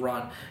play the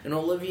run, and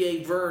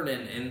Olivier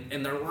Vernon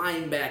and their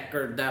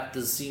linebacker depth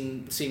is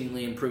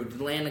seemingly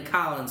improved. Landon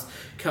Collins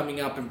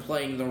coming up and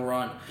playing the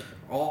run.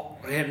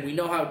 And we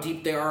know how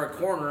deep they are at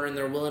corner, and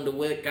they're willing to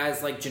whip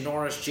guys like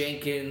Janoris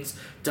Jenkins,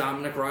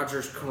 Dominic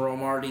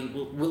Rodgers-Cromartie,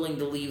 willing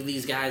to leave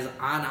these guys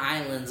on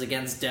islands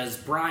against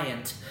Dez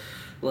Bryant.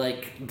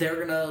 Like,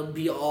 they're going to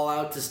be all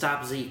out to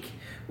stop Zeke,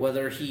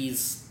 whether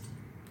he's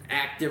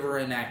active or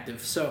inactive.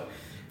 So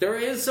there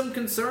is some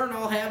concern.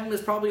 I'll have him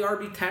as probably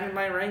RB10 in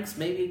my ranks,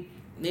 maybe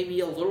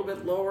a little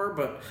bit lower,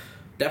 but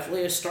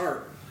definitely a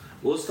start.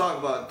 Well, let's talk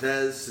about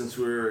Dez since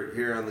we're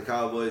here on the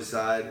Cowboys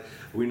side.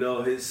 We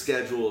know his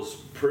schedule is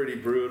pretty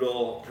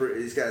brutal.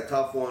 He's got a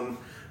tough one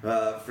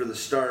for the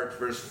start,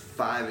 first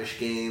 5-ish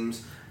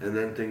games, and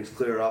then things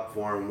clear up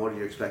for him. What are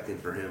you expecting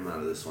for him out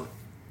of this one?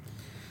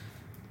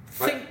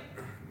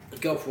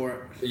 Go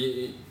for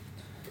it.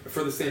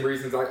 For the same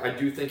reasons, I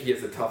do think he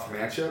has a tough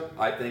matchup.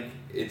 I think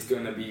it's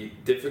going to be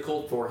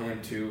difficult for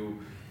him to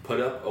put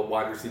up a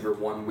wide receiver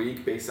 1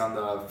 week based on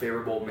the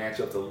favorable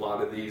matchups a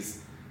lot of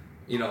these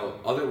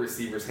other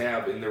receivers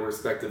have in their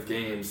respective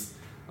games.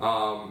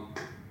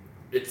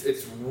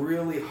 It's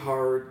really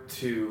hard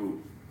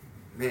to,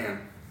 I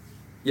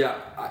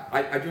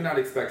do not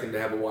expect him to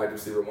have a wide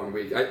receiver 1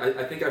 week.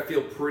 I think I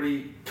feel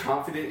pretty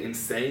confident in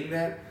saying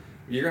that.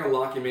 You're going to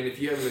lock him in. If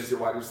you have him as your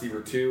wide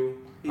receiver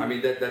 2, I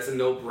mean, that's a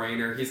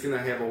no-brainer. He's going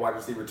to have a wide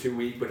receiver 2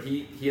 week, but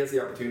he has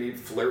the opportunity to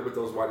flirt with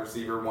those wide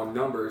receiver 1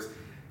 numbers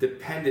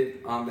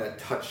dependent on that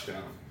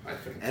touchdown, I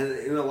think. And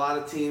in a lot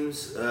of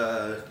teams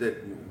that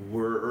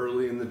were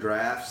early in the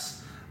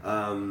drafts,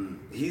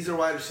 he's a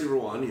wide receiver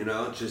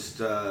 1, just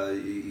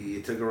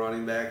you took a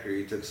running back or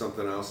you took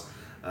something else,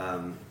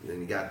 and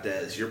you got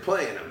Dez. You're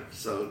playing him.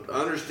 So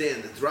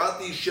understand that throughout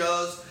these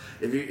shows,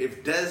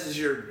 if Dez is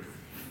your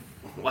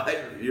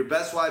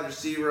best wide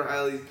receiver,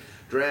 highly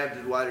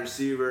drafted wide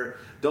receiver,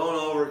 don't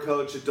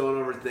overcoach it, don't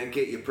overthink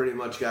it. You pretty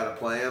much got to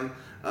play him.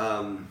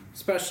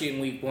 Especially in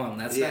week 1.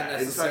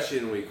 Especially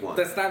in week 1.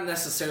 That's not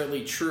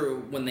necessarily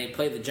true when they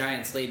play the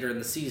Giants later in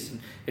the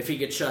season if he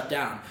gets shut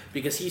down,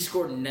 because he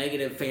scored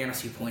negative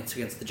fantasy points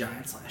against the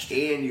Giants last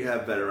year. And you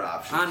have better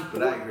options.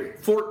 But I agree.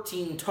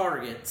 14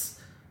 targets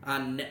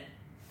and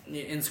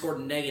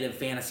scored negative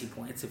fantasy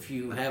points if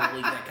you have a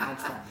league that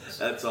counts fumbles.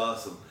 That's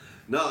awesome.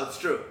 No, it's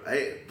true.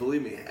 Hey,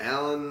 believe me,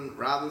 Allen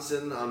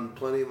Robinson on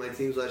plenty of my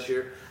teams last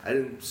year, I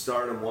didn't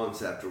start him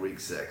once after week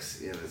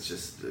 6. It's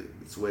just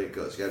it's the way it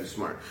goes. You gotta be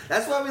smart.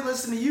 That's why we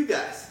listen to you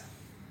guys.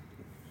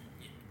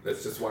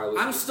 That's just why I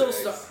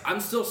listen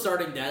I'm still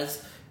starting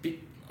Dez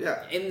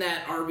in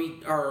that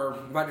RB or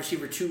wide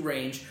receiver 2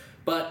 range,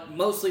 but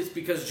mostly it's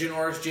because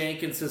Janoris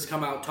Jenkins has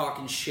come out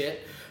talking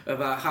shit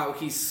about how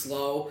he's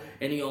slow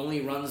and he only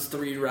runs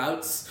 3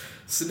 routes.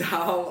 So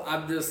now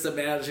I'm just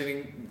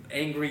imagining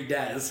angry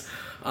Dez.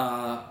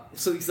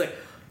 So he's like,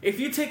 if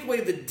you take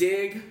away the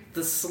dig,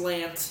 the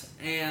slant,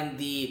 and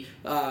the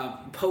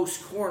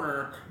post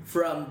corner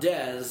from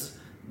Dez,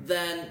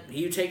 then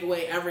you take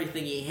away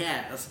everything he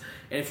has.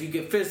 And if you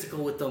get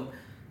physical with him,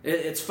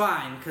 it's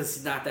fine because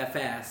he's not that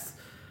fast.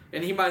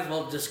 And he might as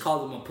well just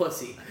call him a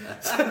pussy.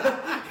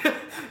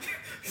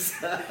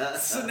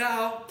 So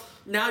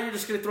now you're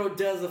just going to throw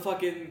Dez a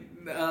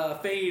fucking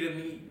fade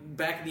and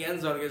back in the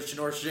end zone against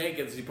Janoris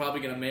Jenkins. You're probably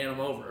going to man him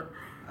over.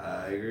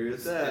 I agree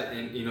with that.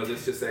 And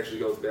this just actually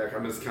goes back.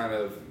 I'm just kind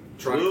of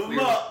trying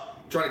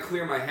to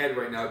clear my head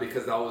right now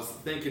because I was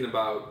thinking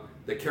about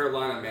the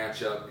Carolina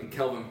matchup and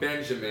Kelvin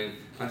Benjamin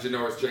on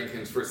Janoris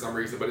Jenkins for some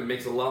reason, but it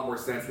makes a lot more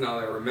sense now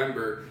that I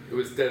remember it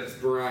was Dez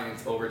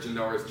Bryant over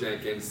Janoris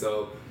Jenkins.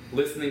 So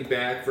listening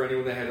back, for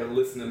anyone that had to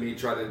listen to me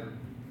try to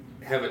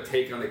have a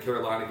take on the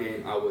Carolina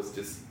game, I was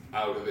just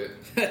out of it.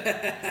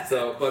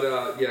 So, but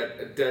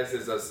Dez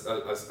is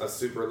a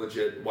super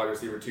legit wide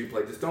receiver 2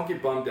 play. Just don't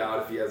get bummed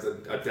out if he has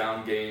a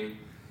down game.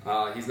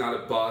 He's not a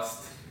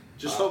bust.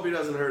 Just hope he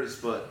doesn't hurt his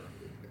foot.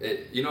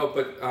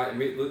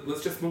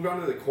 Let's just move on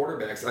to the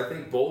quarterbacks. I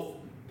think both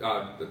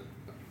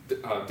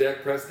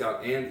Dak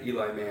Prescott and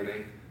Eli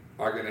Manning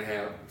are going to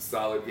have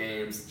solid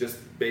games just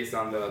based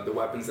on the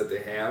weapons that they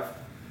have,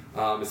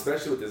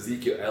 especially with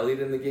Ezekiel Elliott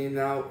in the game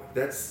now.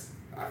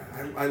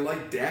 I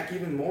like Dak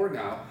even more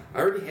now. I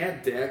already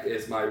had Dak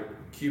as my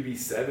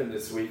QB7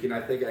 this week, and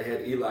I think I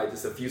had Eli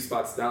just a few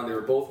spots down. They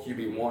were both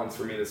QB1s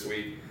for me this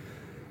week.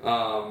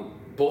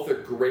 Both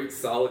are great,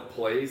 solid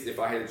plays. If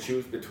I had to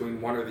choose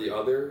between one or the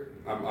other,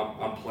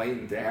 I'm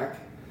playing Dak,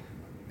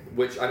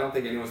 which I don't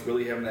think anyone's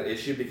really having that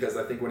issue because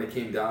I think when it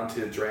came down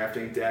to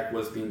drafting, Dak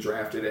was being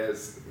drafted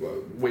as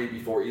way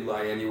before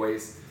Eli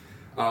anyways.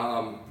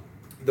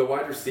 The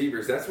wide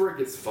receivers, that's where it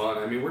gets fun.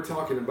 I mean, we're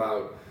talking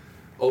about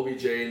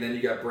OBJ, and then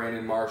you got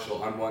Brandon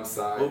Marshall on one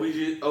side.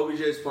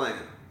 OBJ's playing.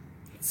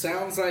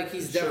 Sounds like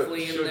he's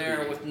definitely in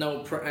there with no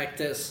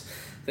practice.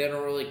 They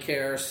don't really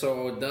care.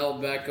 So Odell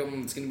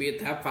Beckham is going to be a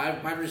top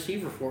 5 wide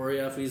receiver for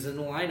you if he's in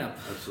the lineup.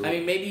 Absolutely. I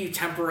mean, maybe you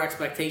temper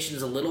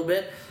expectations a little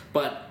bit,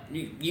 but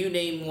you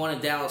name one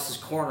of Dallas's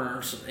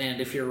corners, and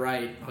if you're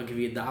right, I'll give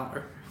you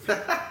 $1.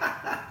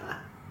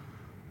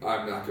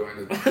 I'm not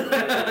going to.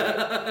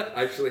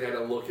 I actually had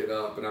to look it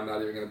up, and I'm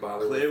not even going to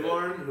bother.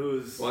 Claiborne,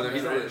 who's Well, no,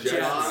 he's on the Jets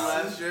Jets.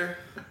 last year.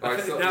 All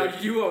right, so now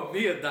you owe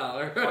me $1.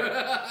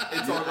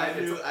 it's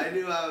I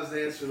knew I was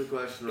answering the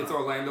question wrong. It's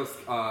Orlando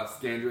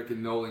Scandrick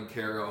and Nolan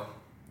Carroll.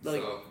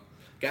 Like- So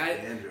Guy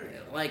Andrew.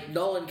 like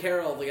Nolan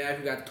Carroll, the guy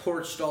who got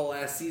torched all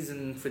last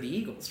season for the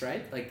Eagles,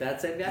 right? Like that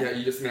same guy. yeah,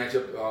 you just match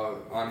up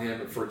on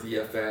him for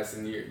DFS,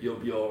 and you'll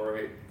be all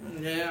right.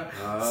 Yeah.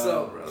 Oh,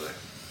 So brother.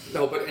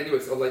 No, but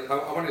anyways, I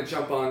want to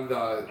jump on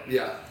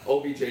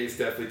OBJ is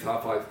definitely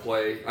top 5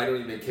 play. I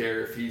don't even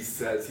care if he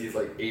says he's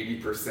like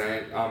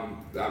 80%. I'm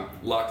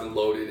locked and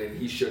loaded, and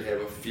he should have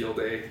a field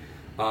day.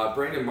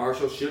 Brandon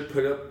Marshall should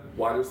put up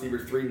wide receiver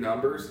 3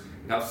 numbers.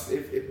 Now,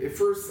 if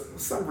for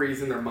some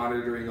reason they're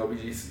monitoring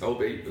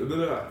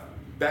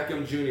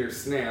Beckham Jr.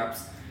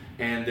 snaps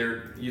and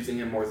they're using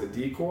him more as a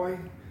decoy,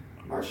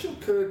 Marshall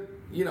could,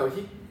 he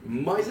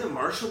might. Isn't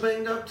Marshall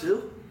banged up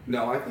too?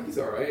 No, I think he's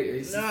all right.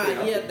 He's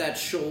been he up. had that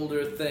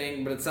shoulder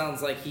thing, but it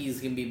sounds like he's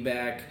gonna be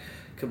back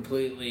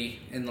completely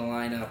in the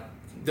lineup,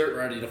 They're-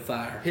 ready to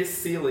fire. His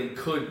ceiling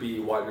could be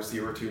wide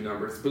receiver 2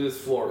 numbers, but his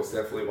floor is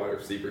definitely wide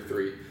receiver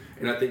 3.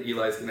 And I think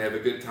Eli's going to have a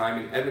good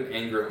time. And Evan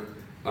Ingram,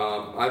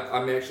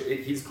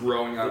 he's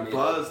growing on me.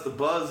 The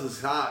buzz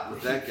is hot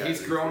with that guy.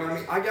 He's growing on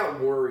me. I got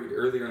worried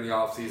earlier in the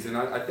offseason.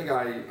 I think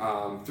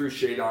I threw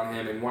shade on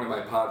him in one of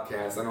my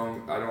podcasts. I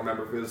don't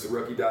remember if it was a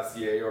rookie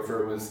dossier or if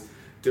it was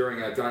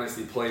during a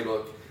Dynasty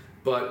Playbook.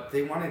 But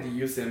they wanted to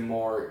use him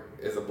more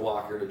as a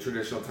blocker, the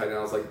traditional tight end.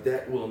 I was like,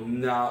 that will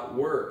not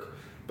work.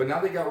 But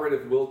now they got rid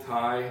of Will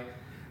Tye.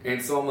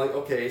 And so I'm like,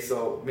 okay,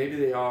 so maybe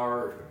they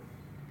are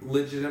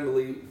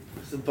legitimately...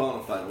 It's a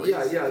bona fide.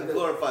 Yeah. A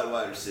glorified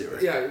wide receiver.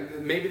 Yeah,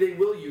 maybe they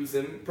will use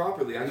him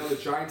properly. I know the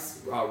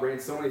Giants ran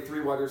so many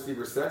 3 wide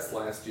receiver sets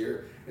last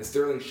year, and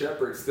Sterling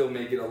Shepard still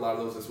may get a lot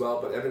of those as well,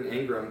 but Evan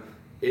Ingram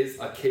is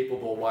a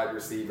capable wide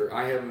receiver.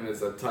 I have him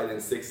as a tight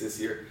end 6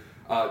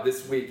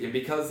 this week, and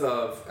because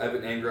of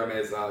Evan Ingram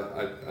as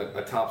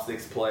a top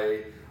 6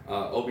 play,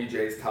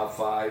 OBJ's top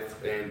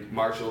 5, and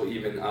Marshall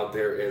even out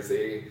there as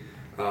a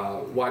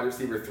wide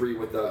receiver 3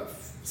 with a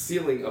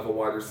ceiling of a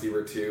wide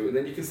receiver 2, and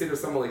then you consider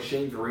someone like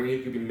Shane Vereen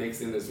who could be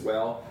mixed in as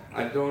well.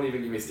 I don't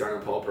even get me started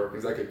on Paul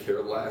Perkins. I could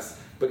care less.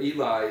 But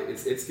Eli,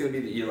 it's going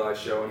to be the Eli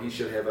show, and he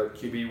should have a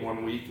QB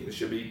 1 week, and it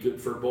should be good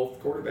for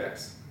both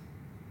quarterbacks.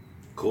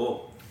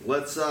 Cool.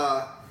 Let's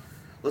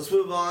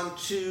move on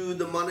to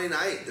the Monday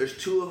night. There's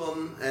 2 of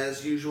them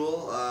as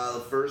usual.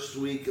 The first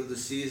week of the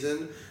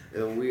season,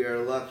 and we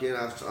are lucky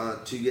enough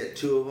to get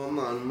 2 of them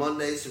on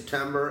Monday,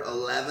 September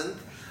 11th.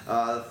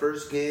 The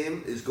first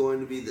game is going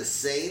to be the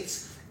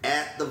Saints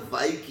at the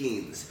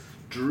Vikings.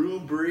 Drew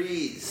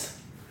Brees.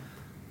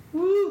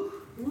 Woo!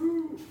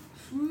 Woo!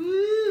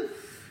 Woo!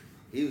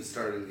 He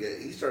started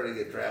to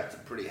get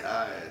drafted pretty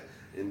high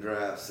in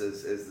drafts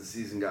as the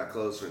season got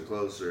closer and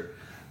closer.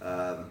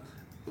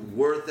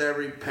 Worth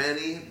every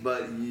penny,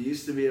 but you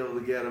used to be able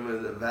to get him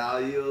at a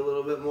value a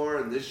little bit more.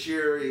 And this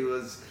year he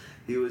was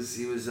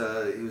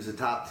a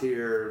top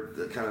tier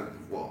kind of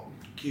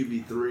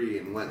QB3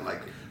 and went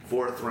like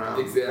 4th round.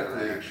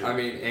 Exactly. I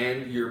mean,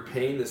 and you're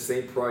paying the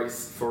same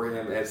price for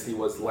him as he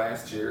was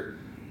last year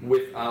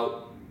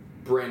without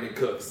Brandon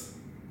Cooks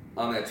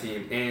on that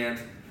team. And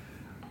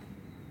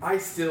I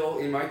still,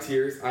 in my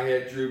tiers, I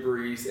had Drew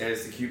Brees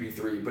as the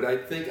QB3, but I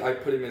think I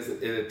put him as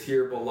a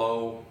tier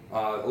below.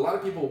 A lot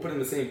of people will put him in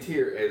the same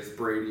tier as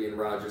Brady and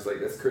Rodgers. Like,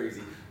 that's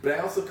crazy. But I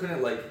also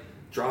couldn't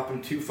drop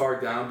him too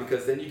far down,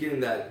 because then you get in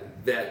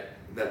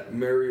that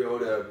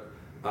Mariota,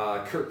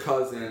 Kirk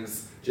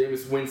Cousins,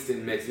 Jameis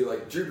Winston mix. You're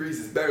like, Drew Brees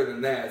is better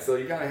than that. So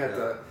you kind of have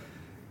to.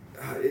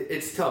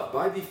 It's tough.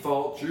 By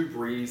default, Drew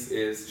Brees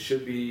is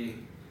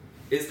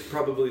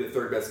probably the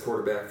 3rd best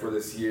quarterback for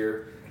this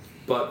year,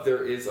 but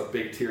there is a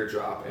big tier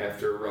drop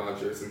after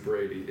Rodgers and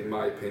Brady, in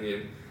my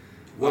opinion.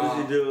 What is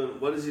he doing?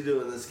 What does he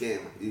do in this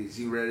game? Is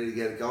he ready to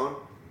get it going?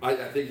 I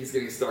think he's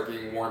going to start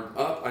getting warmed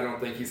up. I don't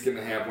think he's going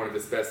to have one of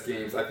his best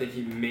games. I think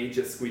he may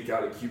just squeak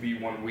out a QB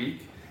 1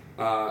 week.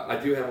 I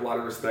do have a lot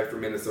of respect for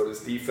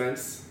Minnesota's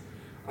defense.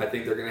 I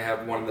think they're going to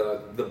have one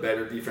of the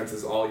better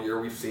defenses all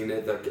year. We've seen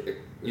it. Their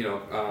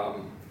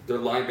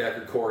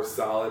linebacker core is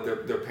solid.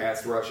 Their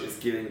pass rush is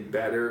getting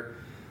better.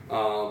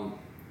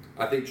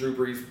 I think Drew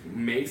Brees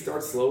may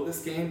start slow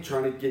this game,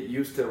 trying to get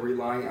used to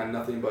relying on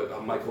nothing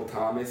but Michael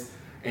Thomas.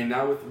 And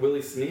now with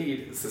Willie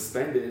Snead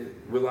suspended,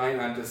 relying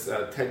on just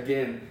Ted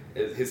Ginn,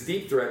 his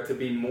deep threat, to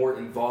be more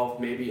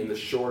involved maybe in the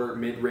shorter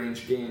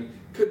mid-range game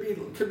could be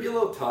a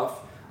little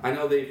tough. I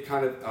know they've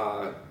kind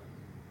of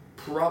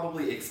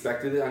probably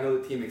expected it. I know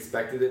the team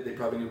expected it. They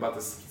probably knew about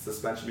the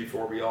suspension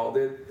before we all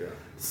did. Yeah.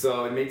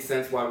 So it makes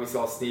sense why we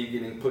saw Snead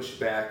getting pushed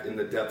back in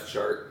the depth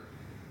chart.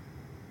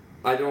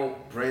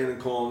 Brandon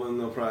Coleman,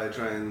 they'll probably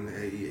try and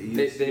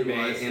use. They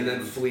may, and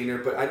then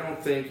Fleener, but I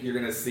don't think you're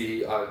going to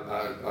see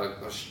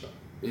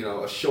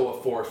a show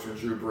of force from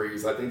Drew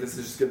Brees. I think this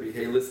is just going to be,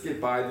 hey, let's get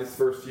by this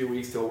first few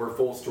weeks till we're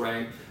full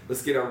strength.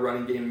 Let's get our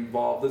running game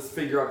involved. Let's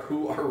figure out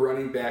who our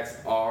running backs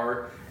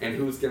are and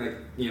who's going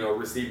to,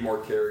 receive more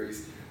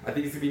carries. I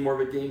think he's going to be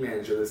more of a game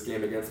manager this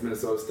game against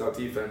Minnesota's stout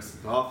defense.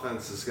 The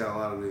offense has got a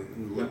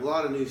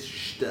lot of new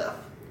stuff.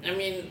 I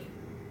mean,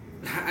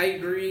 I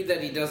agree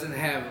that he doesn't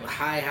have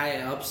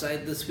high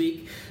upside this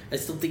week. I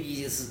still think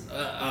he's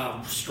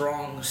a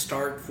strong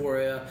start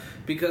for you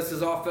because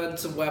his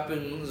offensive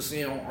weapons,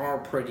 are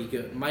pretty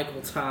good.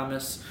 Michael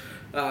Thomas,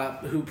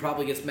 who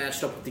probably gets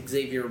matched up with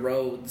Xavier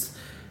Rhodes,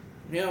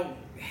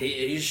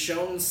 he's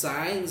shown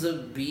signs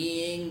of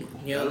being,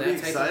 That'll that be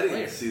type exciting of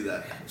player. to see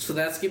that. So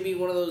that's gonna be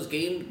one of those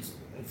games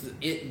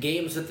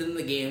within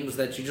the games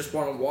that you just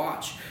want to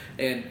watch.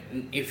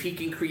 And if he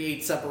can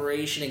create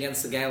separation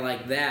against a guy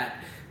like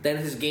that, then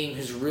his game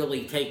has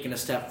really taken a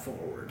step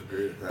forward.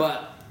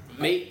 But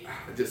I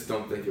just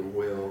don't think it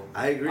will.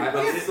 I agree.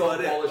 I'm so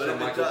bullish on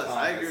Michael Thomas.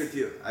 I agree with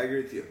you.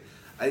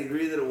 I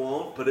agree that it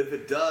won't, but if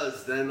it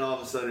does, then all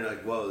of a sudden you're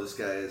like, whoa, this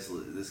guy's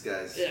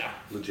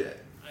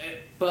legit.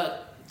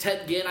 But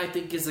Ted Ginn, I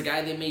think, is the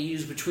guy they may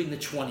use between the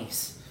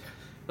 20s.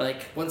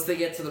 Like, once they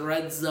get to the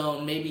red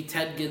zone, maybe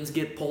Ted Ginn's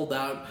get pulled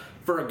out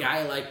for a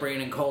guy like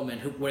Brandon Coleman,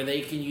 where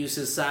they can use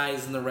his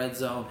size in the red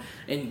zone,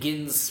 and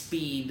Ginn's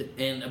speed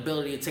and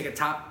ability to take a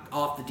top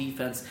off the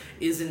defense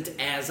isn't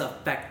as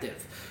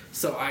effective.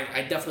 So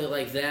I definitely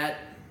like that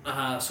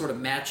sort of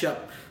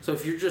matchup. So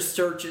if you're just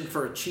searching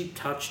for a cheap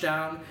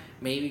touchdown,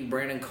 maybe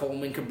Brandon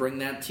Coleman could bring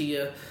that to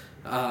you.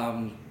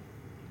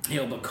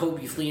 But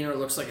Kobe Fleener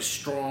looks like a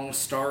strong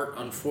start,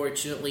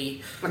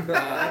 unfortunately,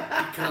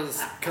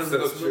 because of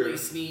this Willie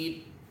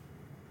Snead,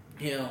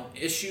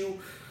 issue.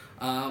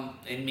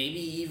 And maybe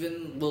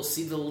even we'll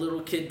see the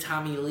little kid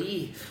Tommy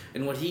Lee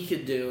and what he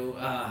could do.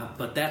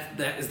 But that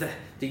did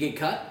he get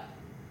cut?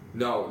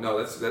 No,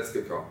 that's a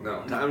good call.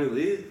 No, Tommy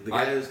Lee, the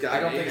guy who's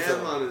got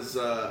so. on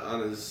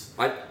his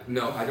I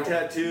don't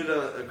tattooed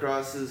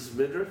across his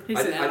midriff. I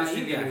just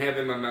didn't even have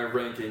him on my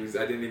rankings.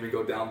 I didn't even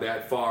go down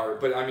that far.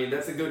 But I mean,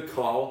 that's a good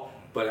call.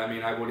 But I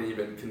mean, I wouldn't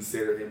even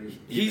consider him.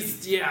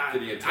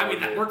 Getting a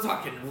target. We're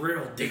talking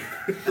real deep.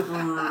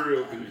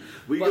 Real deep.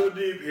 We go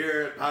deep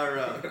here at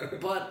Pyro.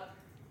 But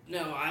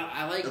no,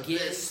 I like Ginn.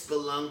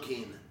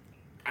 Spelunking.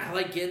 I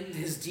like Ginn,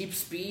 his deep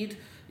speed.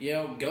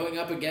 Going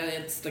up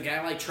against a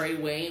guy like Trey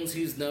Waynes,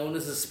 who's known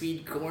as a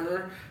speed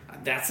corner,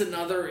 that's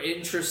another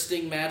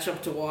interesting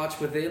matchup to watch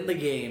within the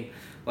game.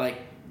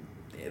 Like,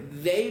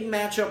 they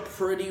match up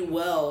pretty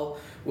well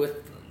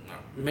with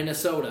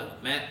Minnesota.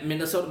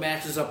 Minnesota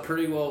matches up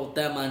pretty well with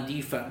them on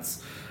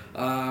defense.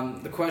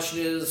 The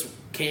question is,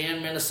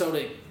 can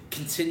Minnesota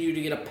continue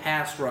to get a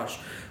pass rush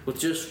with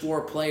just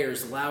 4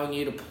 players, allowing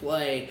you to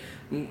play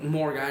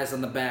more guys on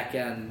the back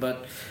end?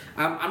 But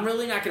I'm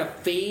really not going to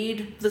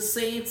fade the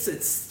Saints.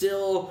 It's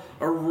still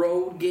a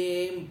road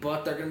game,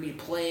 but they're going to be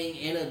playing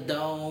in a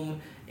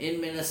dome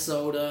in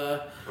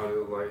Minnesota.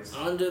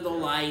 Under the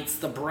lights,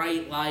 the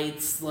bright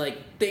lights.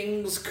 Like,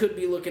 things could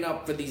be looking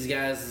up for these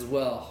guys as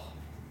well.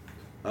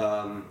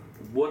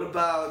 What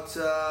about,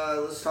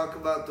 let's talk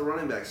about the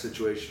running back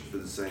situation for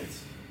the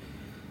Saints.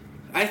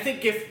 I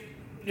think if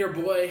your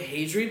boy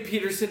Adrian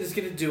Peterson is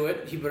going to do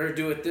it, he better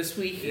do it this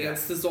week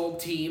against this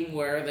old team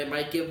where they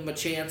might give him a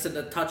chance at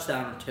a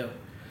touchdown or 2.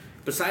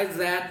 Besides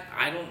that,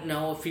 I don't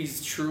know if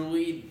he's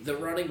truly the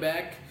running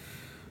back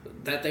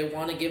that they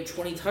want to give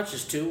 20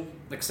 touches to,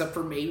 except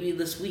for maybe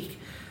this week.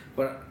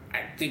 But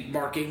I think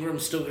Mark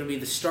Ingram's still going to be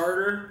the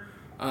starter.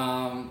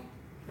 And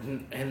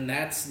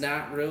that's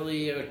not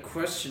really a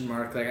question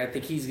mark. Like, I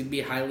think he's going to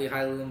be highly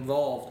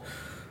involved.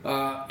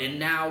 And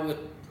now with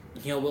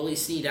Willie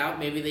Snead out,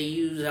 maybe they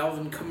use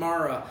Alvin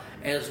Kamara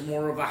as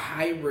more of a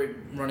hybrid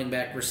running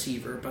back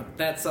receiver. But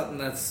that's something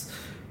that's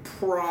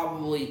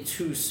probably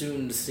too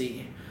soon to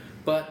see.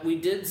 But we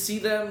did see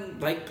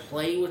them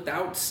play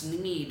without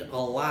Snead a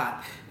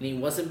lot, and he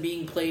wasn't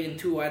being played in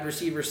 2 wide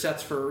receiver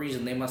sets for a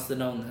reason. They must have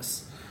known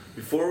this.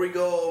 Before we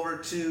go over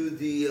to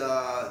the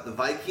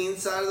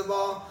Vikings side of the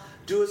ball,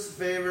 do us a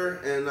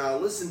favor and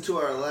listen to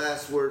our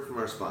last word from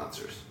our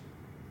sponsors.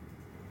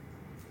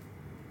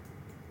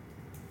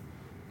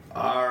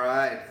 All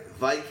right,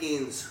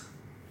 Vikings.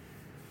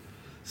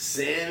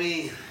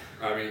 Sammy.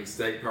 I mean,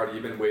 Stagg Party,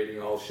 you've been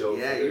waiting all show.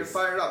 Yeah, you're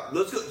fired up.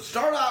 Let's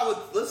start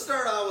out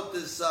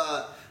with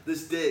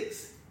this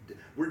digs.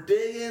 We're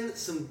digging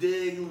some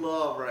dig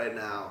love right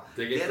now.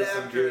 Get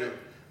after it.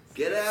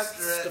 Get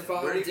after it.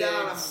 Where do you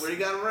got him? Where do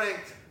you got him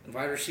ranked?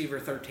 Wide receiver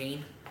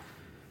 13.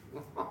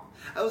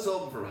 I was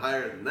hoping for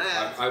higher than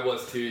that. I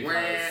was too. You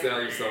kind of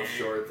sell yourself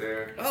short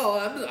there. Oh,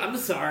 I'm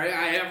sorry.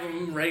 I have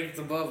him ranked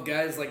above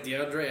guys like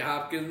DeAndre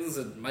Hopkins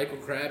and Michael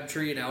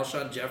Crabtree and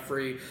Alshon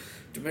Jeffrey,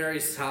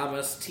 Demaryius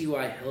Thomas,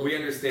 T.Y. Hill. We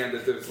understand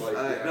that there's no,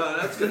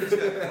 that's good. That's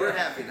good. We're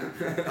happy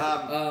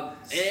now.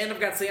 And I've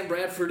got Sam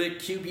Bradford at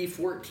QB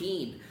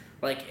 14.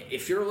 Like,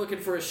 if you're looking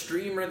for a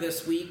streamer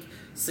this week,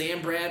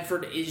 Sam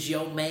Bradford is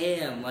your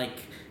man. Like,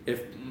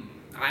 if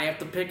I have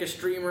to pick a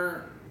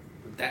streamer,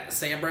 that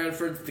Sam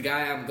Bradford's the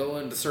guy I'm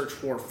going to search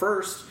for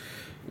first.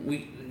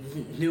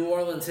 New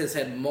Orleans has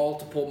had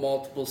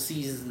multiple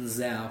seasons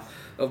now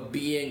of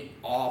being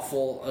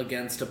awful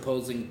against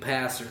opposing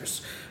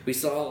passers. We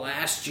saw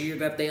last year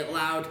that they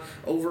allowed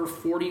over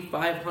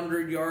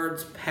 4,500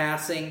 yards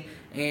passing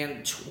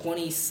and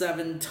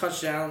 27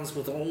 touchdowns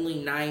with only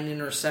 9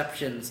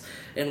 interceptions,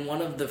 and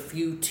one of the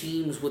few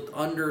teams with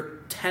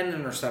under 10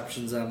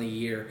 interceptions on the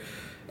year.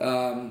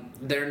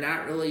 They're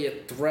not really a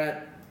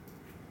threat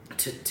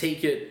to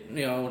take it,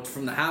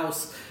 from the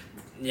house.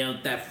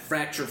 That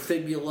fractured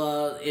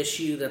fibula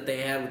issue that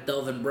they had with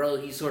Delvin Breaux,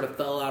 he sort of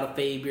fell out of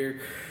favor.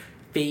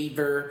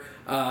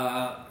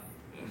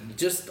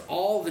 Just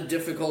all the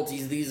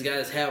difficulties these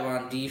guys have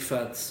on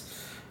defense,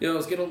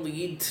 is going to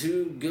lead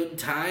to good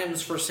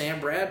times for Sam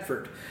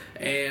Bradford.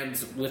 And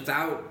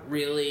without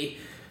really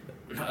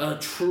a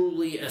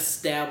truly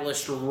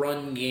established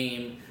run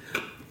game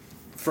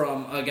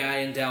from a guy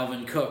in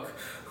Dalvin Cook,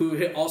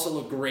 who also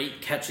looked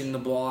great catching the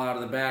ball out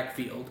of the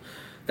backfield,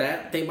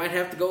 that they might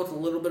have to go with a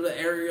little bit of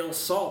aerial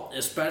assault,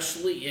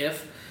 especially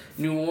if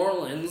New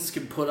Orleans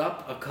can put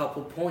up a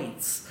couple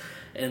points.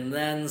 And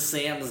then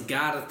Sam's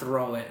got to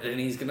throw it, and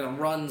he's going to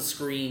run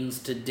screens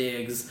to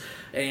Diggs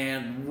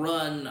and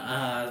run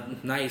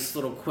nice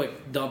little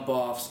quick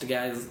dump-offs to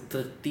guys,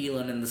 to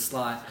Thielen in the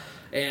slot.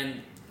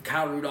 And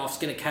Kyle Rudolph's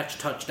going to catch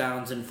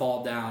touchdowns and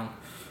fall down.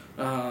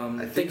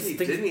 I think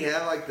didn't he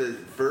have like the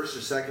first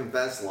or second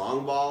best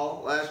long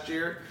ball last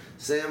year,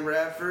 Sam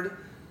Bradford?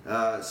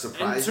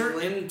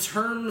 Surprisingly. In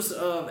terms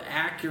of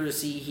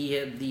accuracy, he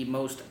had the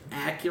most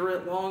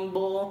accurate long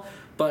ball,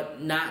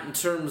 but not in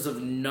terms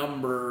of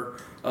number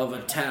of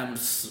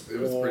attempts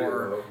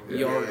or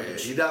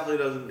yardage. He definitely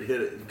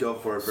doesn't go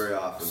for it very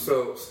often.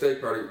 So,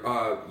 Steak Party,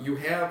 you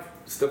have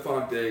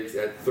Stephon Diggs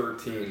at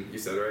 13, you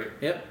said, right?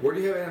 Yep. Where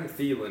do you have Adam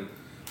Thielen?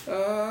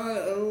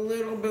 A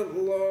little bit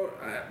low,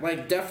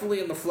 definitely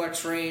in the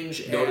flex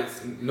range.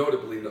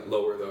 Notably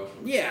lower, though.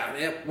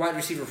 Yeah, wide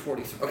receiver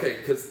 43. Okay,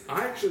 because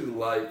I actually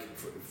like,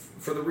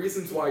 for the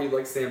reasons why you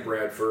like Sam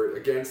Bradford,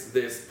 against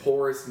this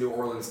porous New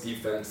Orleans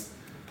defense,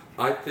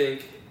 I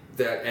think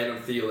that Adam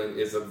Thielen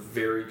is a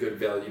very good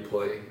value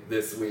play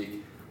this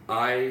week.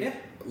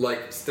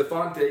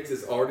 Stephon Diggs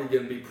is already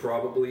going to be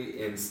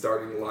probably in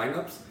starting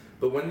lineups.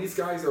 But when these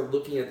guys are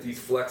looking at these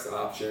flex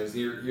options,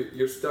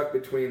 you're stuck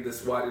between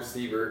this wide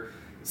receiver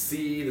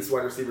C, this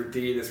wide receiver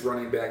D, this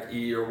running back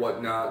E, or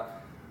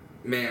whatnot.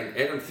 Man,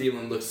 Adam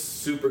Thielen looks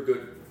super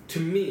good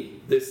to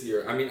me this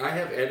year. I mean, I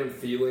have Adam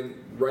Thielen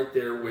right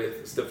there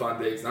with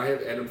Stephon Diggs, and I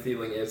have Adam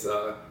Thielen as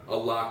a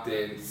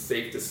locked-in,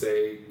 safe to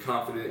say,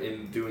 confident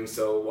in doing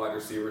so, wide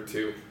receiver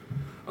 2.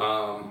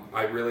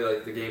 I really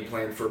like the game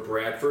plan for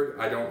Bradford.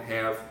 I don't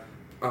have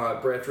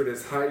Bradford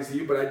as high as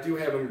you, but I do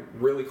have him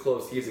really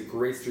close. He's a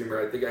great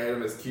streamer. I think I had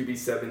him as QB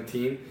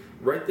 17,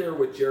 right there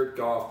with Jared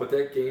Goff. But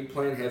that game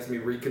plan has me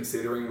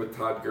reconsidering with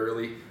Todd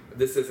Gurley.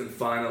 This isn't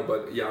final,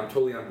 but yeah, I'm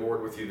totally on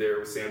board with you there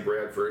with Sam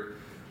Bradford.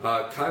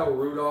 Kyle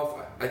Rudolph,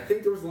 I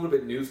think there was a little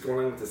bit of news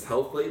going on with his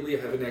health lately.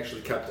 I haven't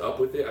actually kept up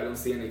with it. I don't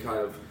see any kind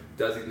of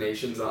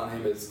designations on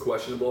him as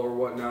questionable or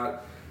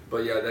whatnot.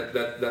 But yeah,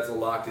 that's a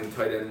locked-in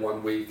tight end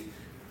 1 week.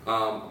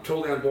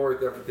 Totally on board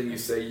with everything you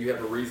say. You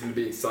have a reason to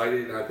be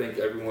excited, and I think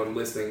everyone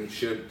listening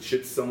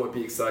should somewhat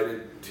be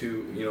excited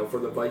to for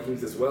the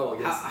Vikings as well.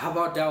 How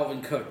about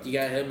Dalvin Cook? You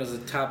got him as a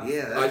top.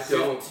 Yeah,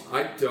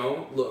 I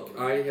don't. Look,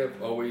 I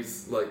have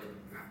always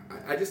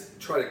I just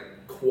try to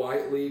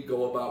quietly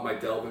go about my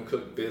Dalvin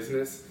Cook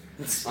business.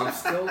 I'm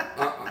still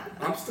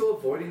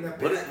avoiding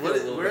that.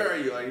 Where are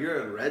you? Are you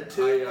in red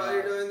too while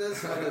you're doing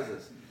this? What is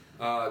this?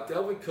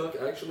 Dalvin Cook,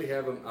 I actually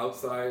have him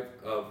outside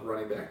of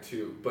running back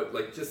 2, but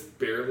just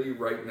barely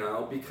right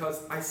now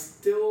because I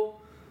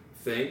still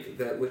think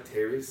that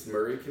Latavius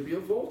Murray can be a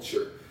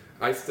vulture.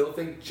 I still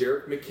think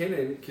Jerick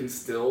McKinnon can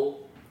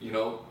still,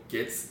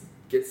 get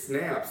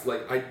snaps.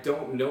 I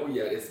don't know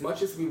yet. As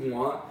much as we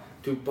want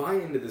to buy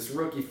into this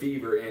rookie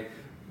fever and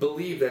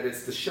believe that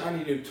it's the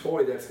shiny new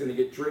toy that's going to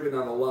get driven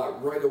on the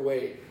lot right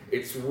away,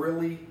 it's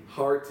really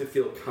hard to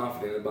feel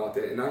confident about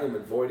that. And I am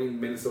avoiding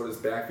Minnesota's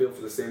backfield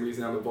for the same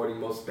reason I'm avoiding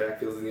most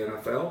backfields in the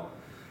NFL.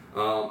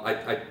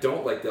 I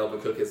don't like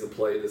Dalvin Cook as a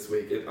play this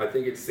week. I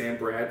think it's Sam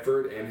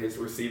Bradford and his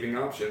receiving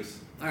options.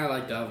 I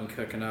like Dalvin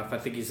Cook enough. I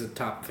think he's a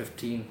top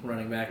 15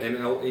 running back. And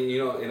and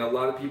a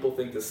lot of people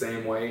think the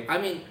same way. I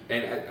mean,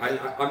 and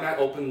I'm not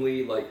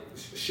openly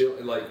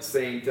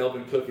saying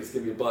Dalvin Cook is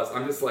going to be a bust.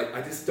 I'm just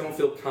I just don't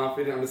feel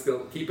confident. I'm just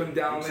going to keep him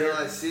down until there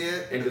I see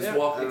it and just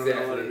walk I don't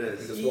know what it is.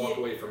 And just walk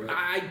away from it.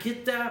 I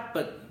get that,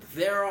 but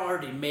they're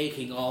already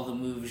making all the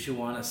moves you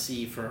want to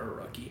see for a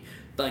rookie.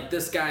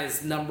 This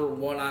guy's number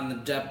 1 on the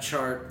depth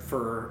chart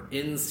for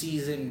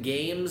in-season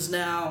games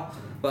now.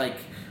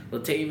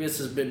 Latavius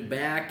has been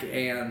back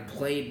and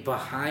played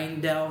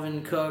behind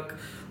Dalvin Cook.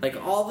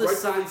 All the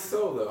signs,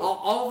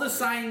 all the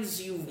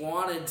signs you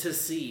wanted to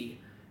see,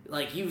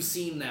 you've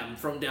seen them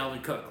from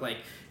Dalvin Cook.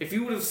 If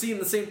you would have seen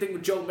the same thing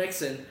with Joe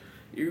Mixon,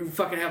 you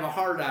fucking have a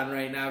hard on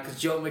right now because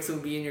Joe Mixon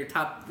would be in your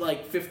top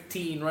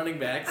 15 running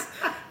backs.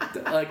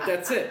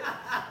 That's it.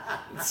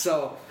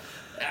 So.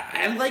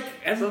 I like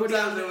everybody.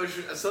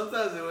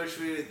 Sometimes I wish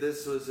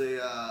this was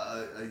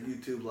a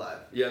YouTube live.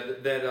 Yeah,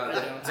 that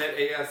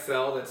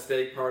ASL, that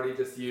Stagg party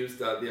just used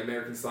the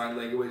American Sign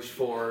Language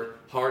for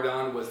hard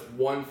on was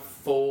one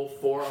full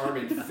forearm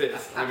and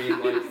fist. I mean,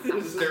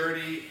 like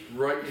sturdy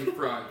right in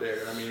front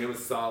there. I mean, it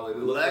was solid.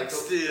 It looked like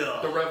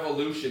the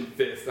Revolution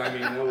fist. I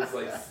mean, it was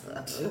like.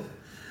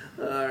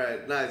 All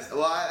right, nice.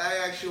 Well,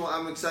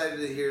 I'm excited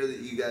to hear that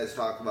you guys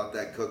talk about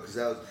that cook because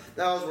that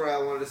was where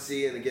I wanted to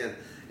see. And again,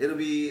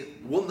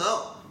 we'll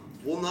know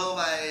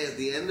by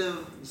the end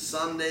of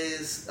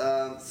Sunday's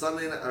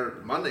Sunday night,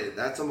 or Monday.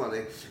 That's a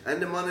Monday.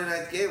 End of Monday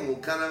night game. We'll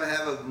kind of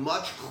have a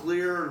much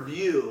clearer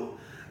view,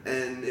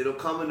 and it'll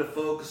come into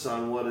focus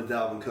on what a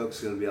Dalvin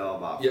Cook's going to be all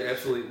about. Yeah,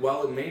 absolutely.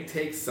 While it may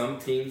take some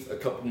teams a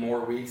couple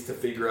more weeks to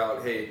figure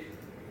out, hey,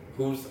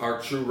 who's our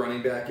true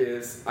running back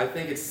is, I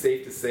think it's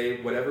safe to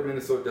say whatever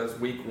Minnesota does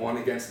week 1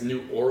 against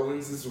New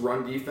Orleans'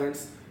 run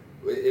defense,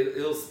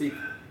 it'll speak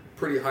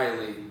pretty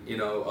highly,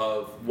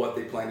 of what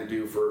they plan to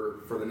do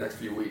for the next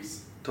few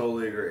weeks.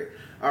 Totally agree.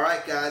 All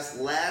right, guys,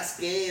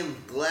 last game,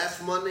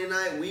 last Monday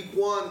night, week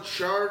 1,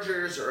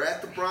 Chargers are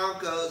at the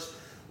Broncos.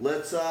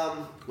 Let's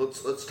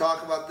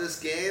talk about this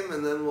game,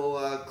 and then we'll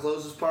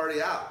close this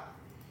party out.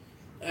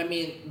 I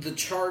mean, the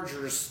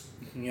Chargers,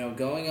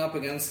 going up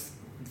against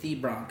the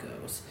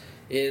Broncos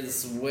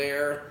is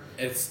where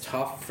it's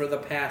tough for the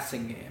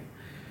passing game.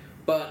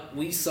 But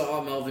we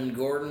saw Melvin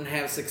Gordon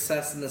have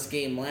success in this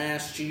game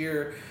last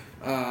year.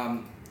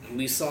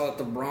 We saw that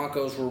the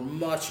Broncos were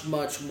much,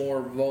 much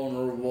more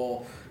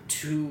vulnerable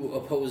to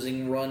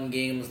opposing run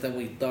games than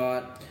we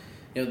thought.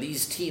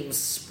 These teams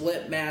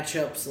split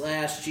matchups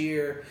last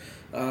year,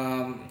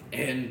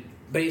 and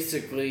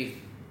basically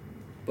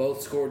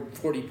both scored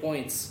 40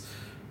 points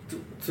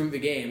through the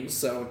game.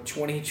 So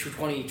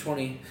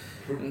 20-20.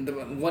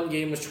 One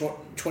game was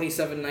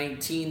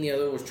 27-19, the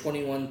other was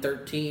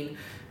 21-13.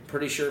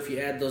 Pretty sure if you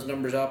add those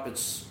numbers up,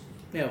 it's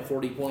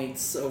 40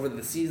 points over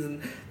the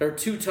season. There are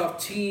two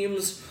tough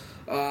teams.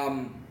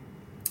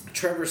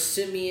 Trevor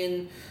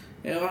Siemian,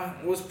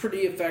 was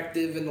pretty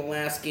effective in the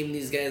last game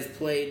these guys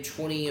played.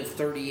 20 of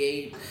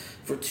 38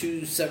 for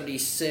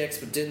 276,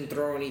 but didn't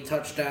throw any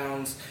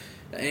touchdowns.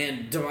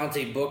 And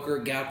Devontae Booker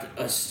got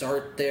a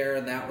start there,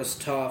 and that was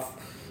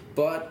tough.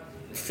 But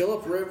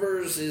Phillip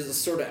Rivers is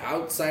sort of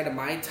outside of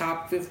my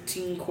top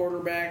 15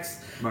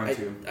 quarterbacks. Mine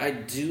too. I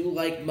do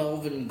like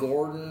Melvin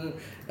Gordon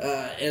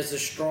as a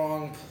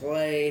strong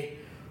play.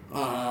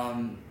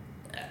 And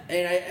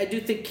I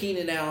do think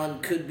Keenan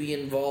Allen could be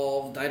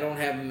involved. I don't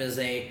have him as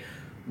a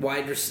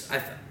wide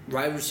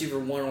receiver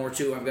 1 or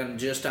 2. I've got him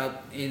just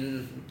out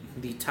in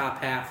the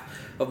top half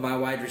of my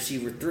wide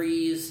receiver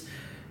 3s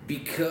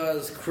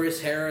because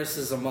Chris Harris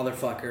is a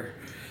motherfucker.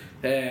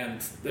 And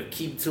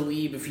Aqib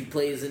Talib, if he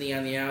plays any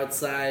on the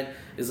outside,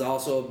 is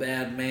also a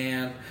bad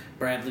man.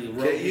 Bradley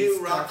Roby's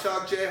Rock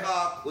Chalk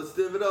Jayhawk. Let's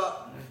div it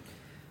up.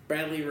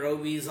 Bradley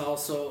Roby's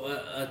also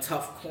a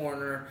tough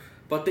corner.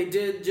 But they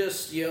did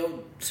just,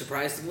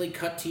 surprisingly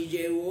cut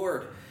TJ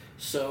Ward.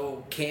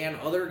 So can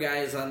other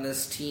guys on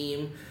this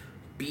team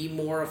be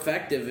more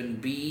effective and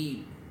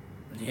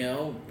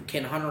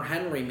can Hunter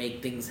Henry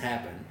make things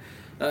happen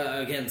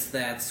against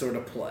that sort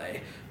of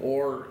play?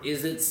 Or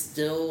is it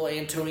still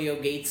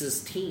Antonio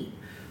Gates' team?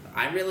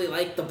 I really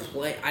like the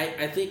play.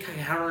 I think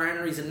Hunter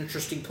Henry's an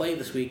interesting play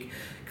this week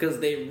because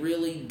they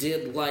really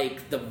did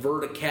like the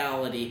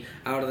verticality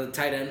out of the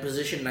tight end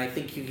position, and I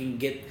think you can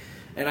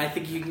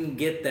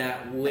get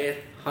that with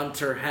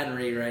Hunter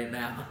Henry right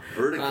now.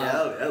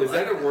 Verticality. Is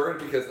that a word?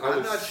 Because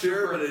I'm not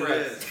sure, but it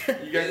is.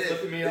 You guys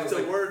look at me. It's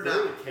a word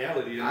now.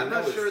 Verticality. I'm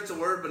not sure it's a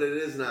word, but it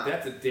is now.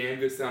 That's a damn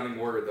good sounding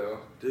word, though.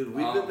 Dude,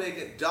 we've been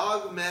making.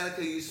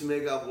 Dogmatica used to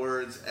make up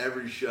words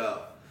every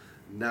show.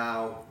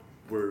 Now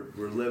we're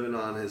living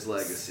on his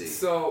legacy.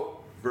 So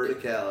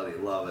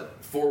verticality, love it.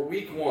 For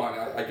week 1,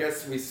 I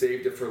guess we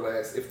saved it for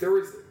last. If there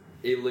was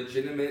a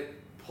legitimate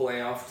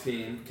playoff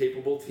team,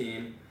 capable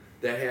team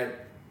that had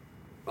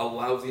a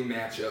lousy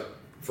matchup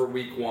for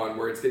week 1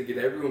 where it's going to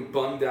get everyone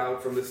bummed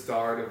out from the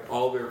start of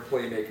all their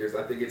playmakers,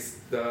 I think it's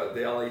the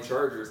LA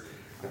Chargers.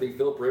 I think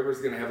Phillip Rivers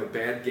is going to have a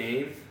bad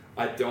game.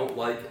 I don't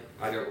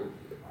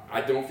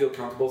feel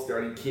comfortable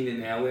starting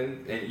Keenan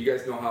Allen, and you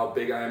guys know how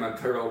big I am on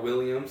Tyrell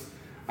Williams.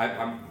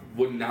 I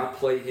would not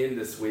play him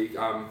this week.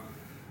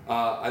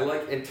 I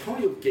like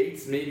Antonio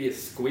Gates maybe a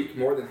squeak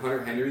more than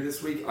Hunter Henry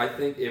this week. I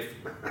think if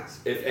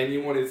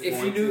anyone is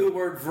if you knew the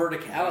word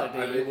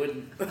verticality, you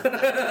wouldn't.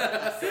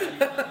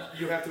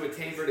 You have to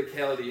attain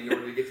verticality in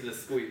order to get to the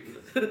squeak.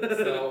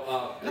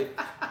 So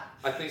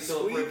I think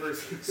Phillip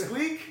Rivers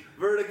squeak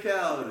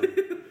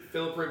verticality.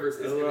 Phillip Rivers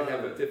is going to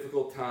have a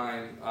difficult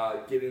time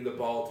getting the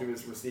ball to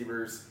his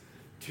receivers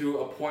to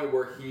a point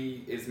where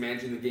he is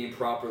managing the game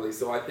properly.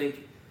 So I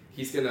think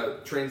he's going to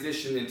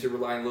transition into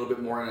relying a little bit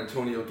more on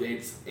Antonio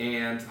Gates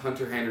and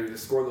Hunter Henry to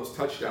score those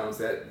touchdowns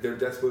that they're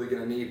desperately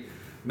going to need.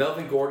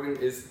 Melvin Gordon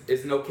is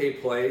an okay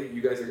play.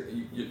 You guys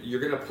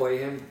you're going to play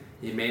him.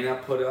 He may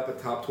not put up a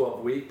top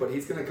 12 week, but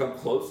he's going to come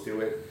close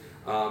to it.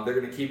 They're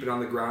going to keep it on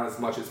the ground as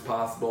much as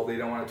possible. They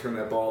don't want to turn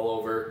that ball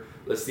over.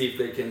 Let's see if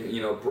they can,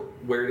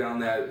 wear down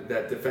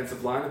that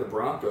defensive line of the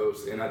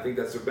Broncos. And I think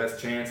that's their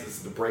best chance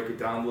is to break it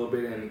down a little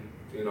bit and,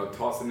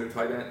 toss to their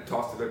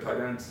tight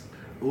ends.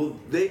 Well,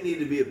 they need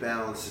to be a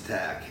balanced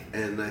attack,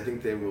 and I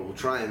think they will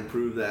try and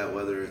prove that,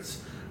 whether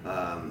it's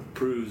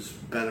proves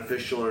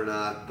beneficial or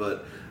not.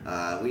 But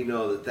we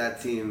know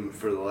that team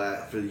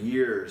for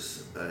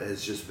years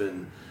has just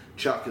been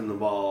chucking the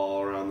ball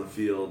all around the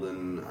field,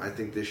 and I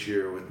think this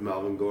year with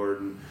Melvin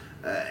Gordon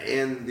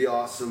and the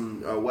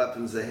awesome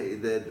weapons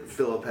that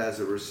Phillip has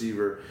at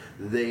receiver,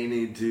 they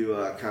need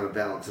to kind of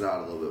balance it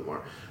out a little bit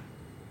more.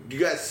 You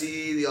guys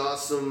see the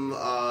awesome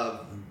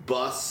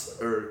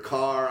bus or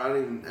car?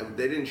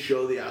 They didn't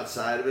show the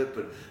outside of it,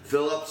 but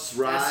Phillip's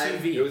ride.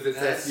 SUV. It was an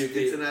SUV.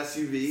 It's an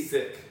SUV.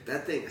 Sick.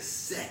 That thing is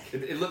sick.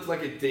 It looked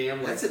like a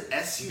damn. That's an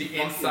SUV.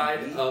 The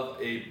inside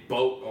of a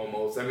boat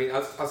almost. I mean, I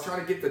was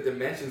trying to get the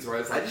dimensions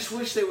right. I just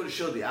wish they would have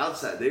showed the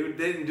outside. They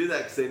didn't do that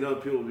because they know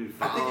people would be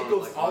I following. think it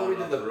goes all the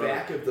way to the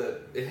back of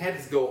the. It had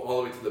to go all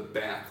the way to the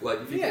back.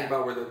 Like if you think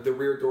about where the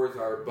rear doors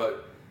are,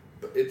 but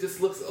it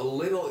just looks a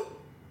little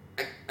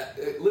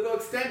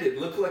extended. It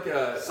looked like an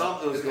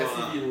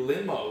SUV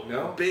limo.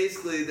 No.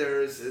 Basically,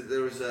 there was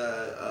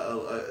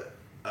a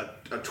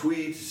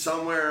tweet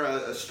somewhere,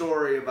 a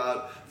story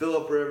about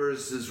Phillip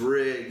Rivers'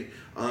 rig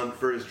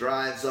for his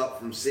drives up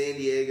from San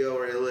Diego,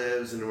 where he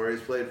lives and where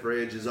he's played for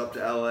ages, up to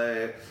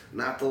LA.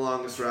 Not the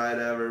longest ride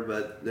ever,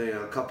 but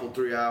a couple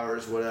 3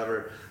 hours,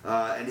 whatever.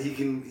 And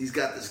he's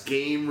got this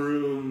game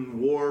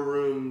room, war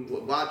room,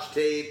 watch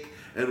tape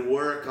and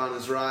work on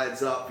his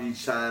rides up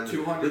each time.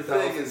 $200,000. The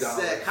thing is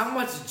sick. How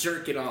much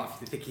jerking off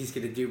do you think he's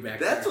going to do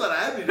back That's there? what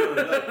I'd be doing.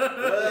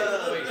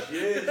 Oh,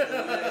 shit.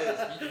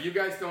 You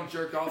guys don't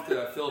jerk off to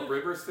that Phillip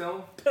Rivers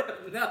film?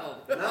 No.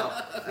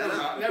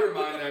 Never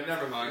mind. I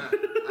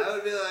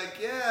would be like,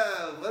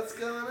 yeah, what's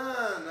going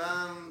on?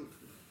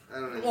 I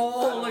don't know.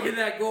 Oh, look at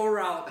that go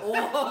route. Oh,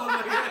 look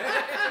at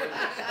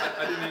that.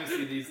 I didn't even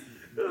see these.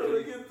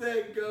 Look at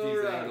that go These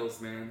route.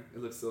 angles, man.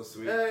 It looks so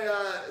sweet. Hey,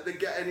 the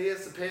guy, and he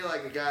has to pay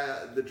like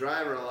the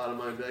driver a lot of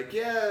money. Be like,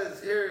 yeah,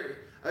 here,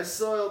 I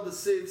soiled the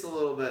seats a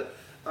little bit.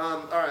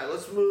 All right,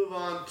 let's move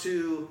on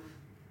to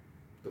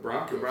The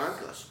Broncos. the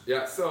Broncos.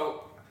 Yeah.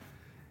 So,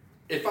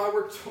 if I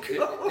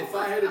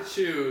had to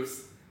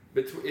choose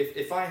between,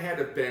 if I had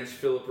to bench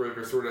Phillip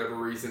Rivers for whatever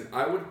reason,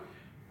 I would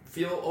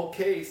feel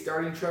okay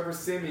starting Trevor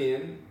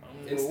Siemian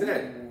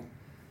instead.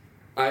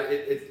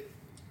 I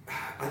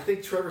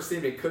think Trevor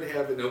Siemian could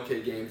have an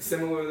okay game,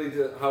 similarly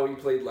to how he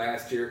played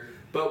last year,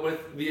 but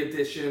with the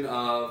addition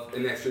of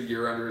an extra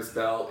year under his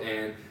belt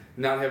and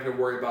not having to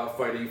worry about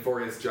fighting for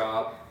his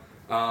job.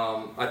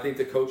 I think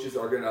the coaches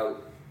are going to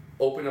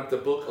open up the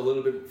book a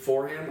little bit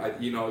for him.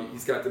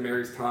 He's got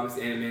Demaryius Thomas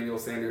and Emmanuel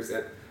Sanders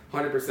at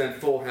 100%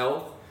 full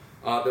health.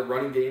 The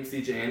running game,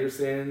 C.J.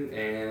 Anderson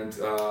and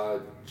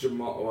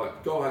Jamal.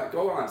 What? Go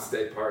on,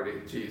 Stagg Party.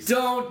 Jeez.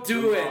 Don't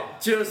do it.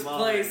 Just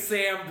play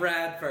Sam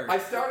Bradford. I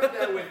started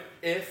that with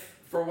if,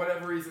 for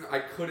whatever reason, I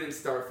couldn't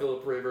start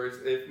Phillip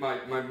Rivers. If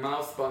my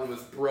mouse button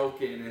was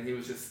broken and he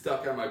was just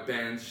stuck on my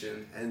bench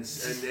and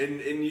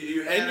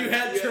you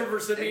had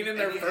Trevor Siemian in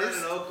there and first.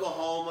 You had an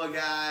Oklahoma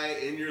guy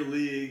in your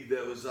league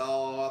that was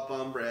all up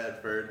on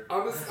Bradford.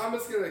 I'm just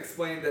going to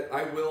explain that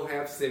I will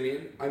have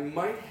Siemian. I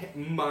might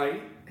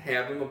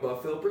have him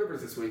above Phillip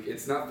Rivers this week.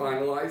 It's not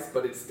finalized,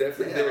 but it's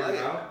definitely there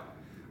now.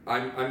 I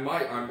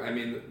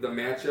mean, the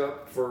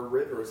matchup for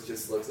Rivers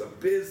just looks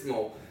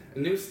abysmal. A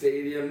new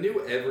stadium,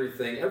 new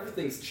everything.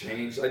 Everything's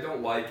changed. I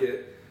don't like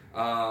it.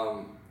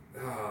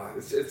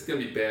 It's going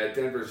to be bad.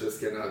 Denver's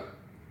just going to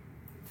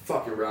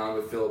fuck around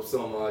with Phillip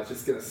so much.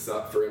 It's going to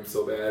suck for him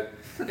so bad.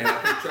 And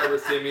I think Trevor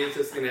Siemian's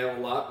just going to have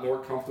a lot more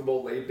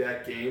comfortable,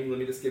 laid-back game. Let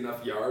me just get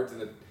enough yards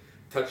and a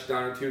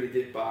touchdown or two to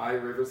get by.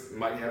 Rivers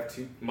might have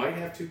two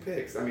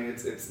picks. I mean,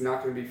 it's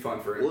not going to be fun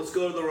for him. Let's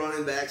go to the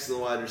running backs and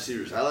the wide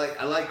receivers. I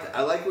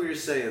like what you're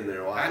saying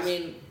there, Wise. I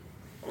mean,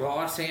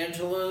 Los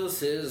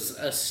Angeles is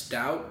a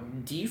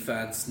stout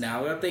defense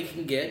now that they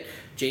can get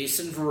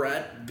Jason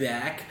Verrett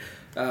back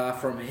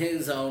from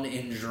his own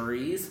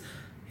injuries.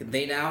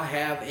 They now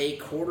have a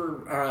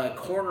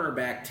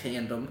cornerback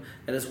tandem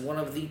that is one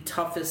of the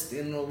toughest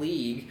in the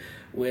league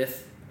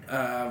with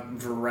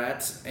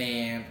Verrett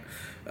and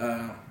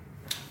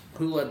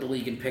who led the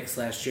league in picks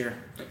last year?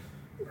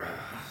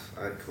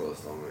 I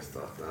closed all my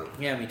stuff down.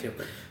 Yeah, me too.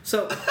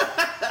 So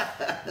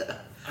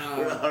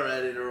we're all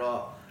ready to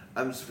roll.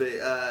 So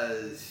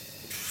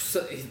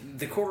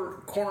the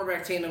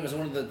cornerback tandem is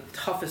one of the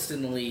toughest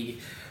in the league.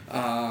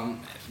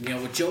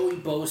 With Joey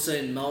Bosa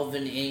and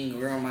Melvin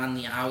Ingram on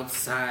the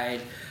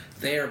outside,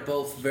 they are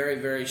both very,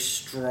 very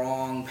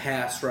strong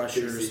pass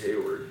rushers.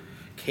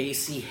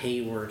 Casey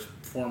Hayward,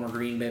 former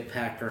Green Bay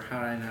Packer.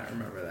 How did I not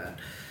remember that?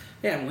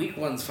 Yeah, and week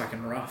one's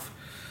fucking rough.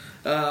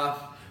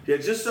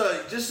 Just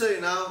so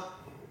you know,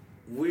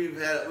 we've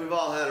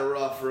all had a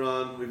rough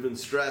run. We've been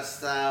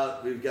stressed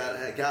out. We've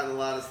gotten a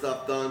lot of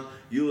stuff done.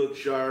 You look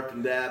sharp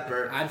and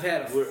dapper. I've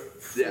had a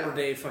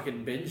 4-day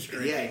fucking binge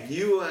drinking. Yeah,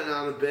 you went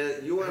on a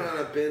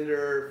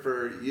bender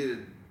for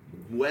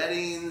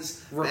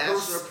weddings,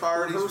 bachelor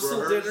parties,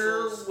 rehearsal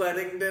rehearsals. dinner,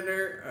 wedding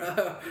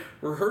dinner,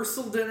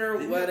 rehearsal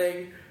dinner,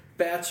 wedding,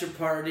 bachelor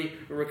party,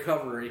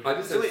 recovery. I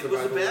just So had wait, was the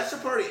survival- bachelor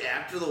party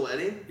after the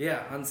wedding?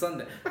 Yeah, on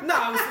Sunday.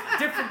 No, it was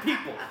different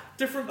people.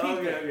 Different people.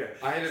 Okay.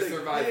 I had to It's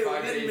survive hey, 5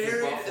 we're getting days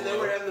in married, and then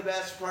we're Buffalo. having the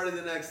bachelor party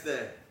the next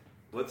day.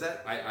 What's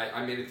that?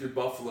 I made it through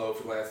Buffalo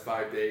for the last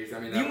 5 days. I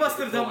mean, You must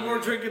have done more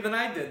drinking than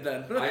I did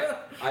then.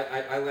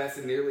 I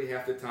lasted nearly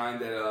half the time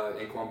that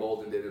Anquan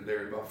Bolden did it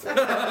there in Buffalo.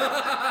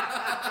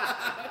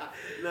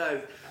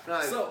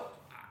 Nice. So,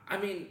 I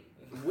mean,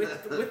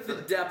 with the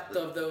depth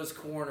of those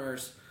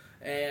corners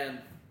and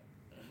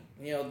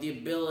the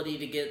ability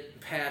to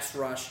get pass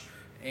rush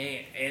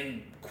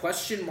and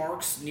question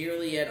marks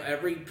nearly at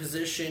every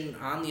position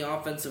on the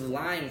offensive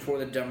line for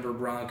the Denver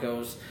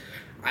Broncos,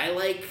 I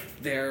like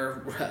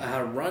their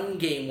run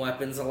game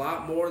weapons a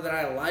lot more than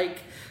I like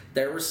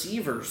their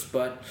receivers.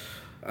 But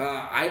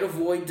I'd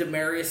avoid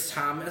Demaryius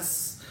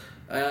Thomas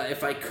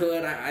if I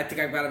could. I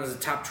think I've got him as a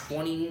top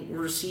 20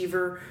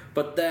 receiver.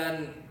 But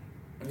then,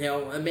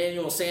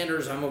 Emmanuel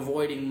Sanders, I'm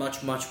avoiding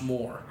much, much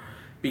more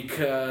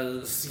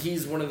because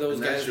he's one of those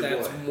And that's guys your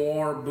that's boy.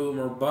 more boom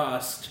or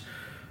bust.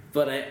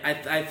 But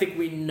I think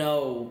we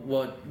know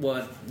what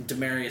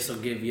Demaryius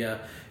will give you.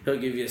 He'll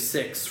give you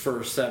 6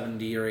 for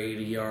 70 or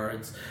 80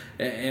 yards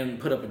and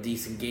put up a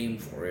decent game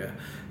for you.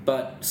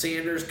 But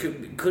Sanders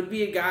could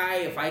be a guy,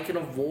 if I can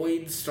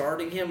avoid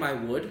starting him, I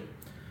would.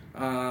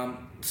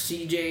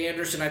 C.J.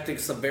 Anderson, I think,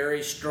 is a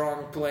very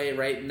strong play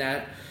right in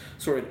that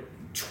sort of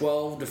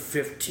 12 to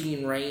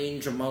 15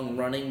 range among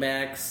running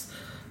backs.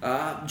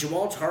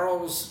 Jamal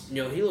Charles,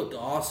 he looked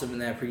awesome in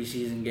that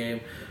preseason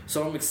game.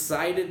 So I'm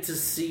excited to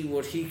see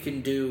what he can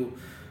do.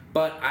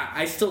 But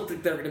I still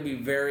think they're going to be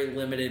very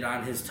limited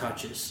on his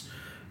touches.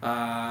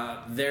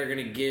 They're going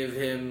to give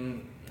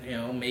him,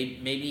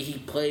 maybe he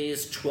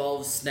plays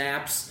 12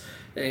 snaps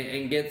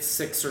and gets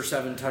 6 or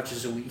 7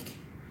 touches a week.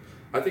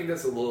 I think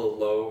that's a little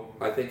low.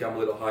 I think I'm a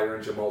little higher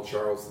in Jamal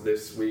Charles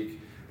this week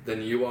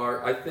than you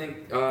are. I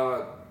think,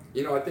 I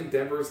think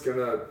Denver's going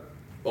to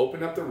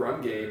open up the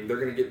run game. They're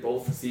going to get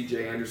both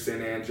C.J.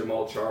 Anderson and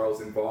Jamal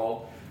Charles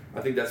involved.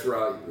 I think that's where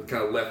I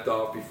kind of left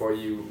off before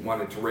you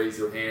wanted to raise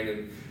your hand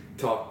and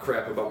talk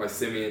crap about my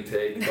Simeon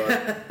take,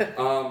 but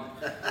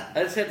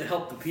I just had to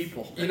help the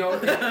people.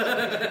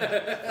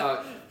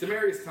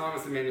 Demaryius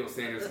Thomas and Emmanuel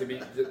Sanders they're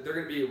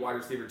going to be wide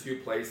receiver 2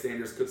 play.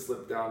 Sanders could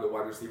slip down to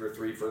wide receiver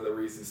 3 for the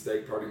reasons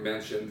Stagg already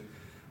mentioned.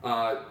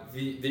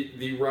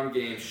 The run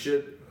game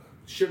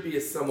should be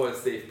a somewhat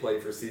safe play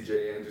for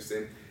C.J.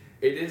 Anderson.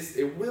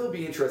 It will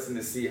be interesting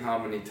to see how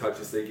many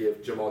touches they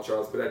give Jamal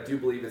Charles, but I do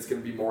believe it's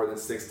going to be more than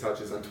 6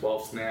 touches on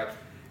 12 snaps.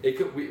 We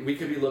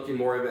could be looking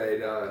more of a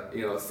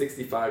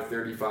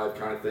 65-35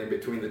 kind of thing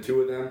between the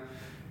two of them,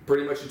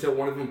 pretty much until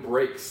one of them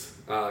breaks.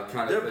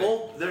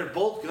 They're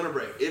both gonna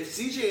break. If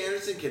C.J.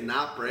 Anderson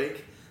cannot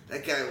break,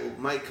 that guy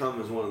might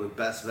come as one of the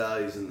best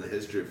values in the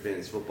history of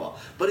fantasy football.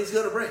 But he's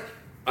gonna break.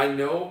 I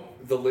know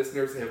the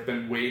listeners have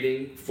been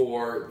waiting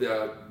for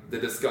the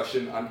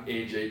discussion on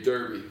AJ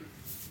Derby.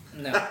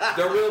 No.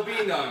 There will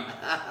be none.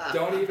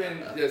 Don't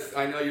even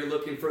I know you're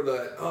looking for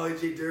the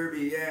AJ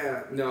Derby.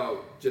 Yeah.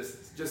 No.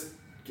 Just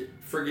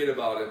forget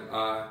about him.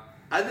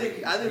 I think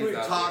he's we've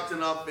out talked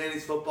enough fantasy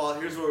football.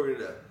 Here's what we're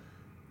gonna do.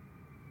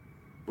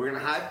 We're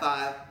gonna high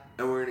five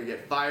and we're gonna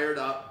get fired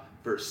up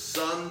for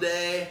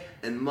Sunday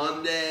and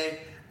Monday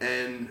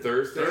and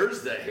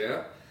Thursday.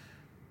 Yeah.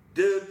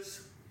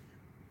 Dudes,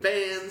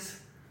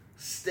 fans,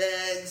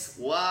 Stags,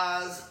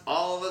 Waz,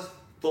 all of us,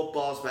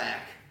 football's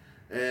back.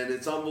 And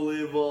it's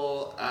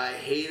unbelievable. I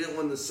hate it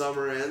when the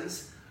summer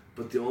ends,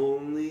 but the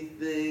only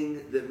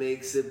thing that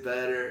makes it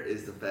better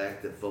is the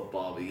fact that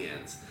football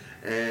begins.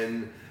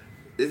 And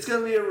it's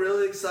going to be a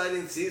really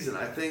exciting season.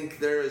 I think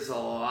there is a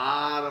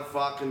lot of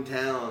fucking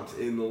talent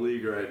in the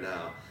league right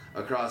now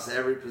across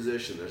every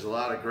position. There's a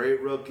lot of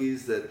great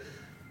rookies that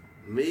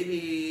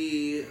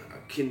maybe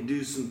can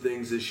do some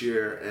things this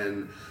year.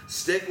 And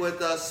stick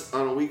with us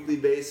on a weekly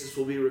basis.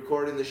 We'll be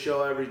recording the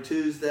show every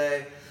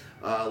Tuesday.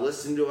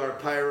 Listen to our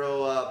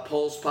Pyro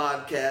Pulse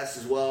podcast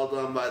as well,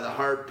 done by The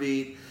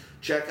Heartbeat.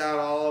 Check out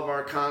all of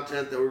our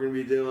content that we're going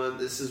to be doing.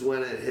 This is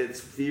when it hits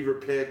fever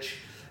pitch.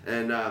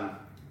 And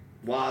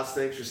Waz,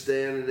 thanks for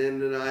staying in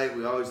tonight.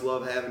 We always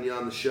love having you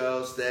on the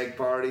show. Stag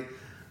Party,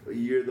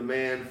 you're the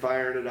man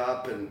firing it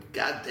up. And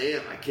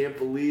goddamn, I can't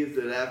believe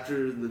that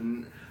after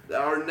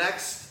our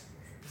next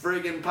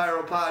friggin'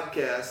 Pyro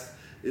podcast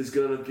is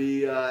going to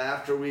be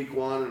after week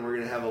 1, and we're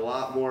going to have a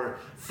lot more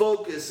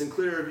focus and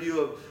clearer view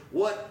of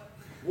what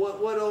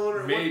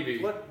owner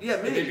Maybe.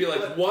 maybe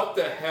like what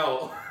the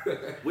hell.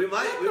 we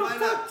might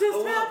not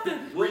just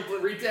happened?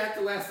 Redact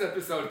the last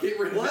episode. Get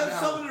rid of We'll it have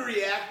now. something to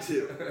react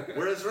to.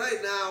 Whereas right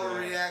now we're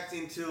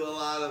reacting to a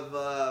lot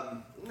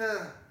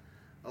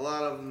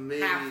of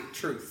maybe Half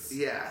truths.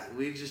 Yeah,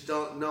 we just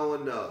don't. No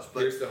one knows.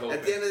 But Here's the whole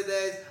at the thing. end of the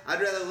day, I'd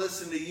rather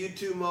listen to you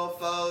two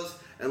mofos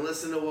and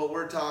listen to what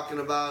we're talking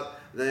about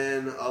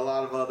than a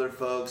lot of other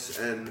folks.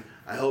 And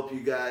I hope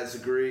you guys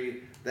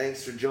agree.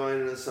 Thanks for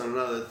joining us on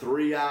another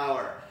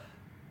 3-hour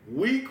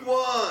Week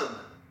 1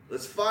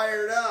 Let's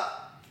fire it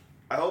up.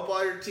 I hope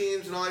all your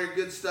teams and all your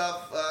good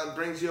stuff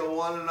brings you a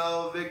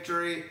 1-0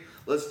 victory.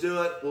 Let's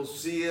do it. We'll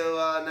see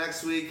you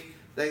next week.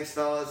 Thanks,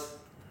 fellas.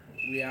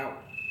 We out.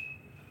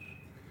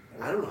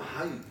 I don't know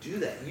how you do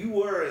that. You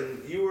were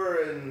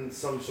in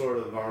some sort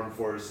of armed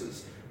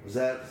forces. Was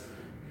that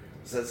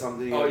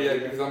something?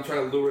 Because I'm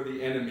trying to lure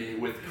the enemy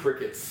with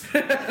crickets.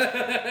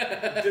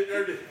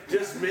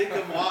 Just make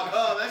them walk.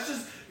 Oh, that's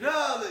just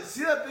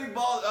see that big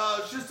ball? Oh,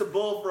 it's just a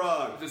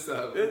bullfrog. That's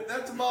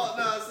a ball.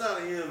 No, it's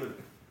not a human.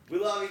 We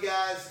love you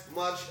guys.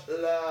 Much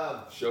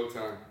love.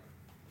 Showtime.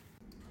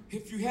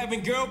 If you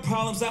having girl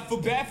problems, I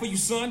feel bad for you,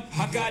 son.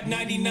 I got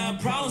 99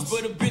 problems,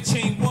 but a bitch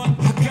ain't one.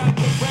 I got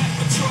the rap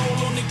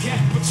patrol on the Gap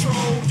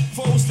patrol.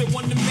 Foes that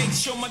want to make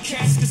sure my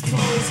casket's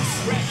closed.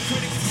 Rap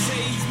critics that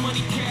say he's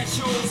money cash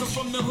holes. I'm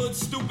from the hood,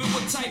 stupid.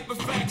 What type of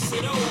facts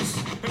are those?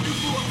 If you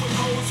grew up with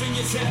hoes in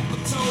your zap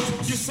of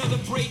toes, you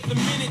celebrate the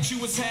minute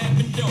you was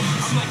having dope.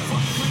 I'm like,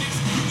 fuck critics,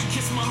 you can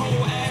kiss my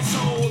whole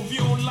asshole. If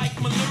you don't like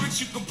my lyrics,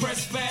 you can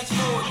press fast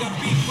forward. Got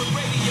beef with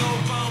radio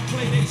if I don't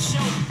play they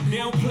show. They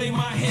don't play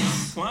my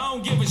hits. Well, I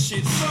don't give a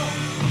shit. So,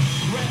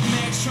 rap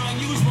mags try and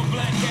use my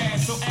black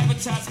ass so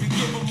advertisers can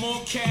give them more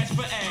cash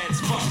for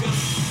ads. Fuckers,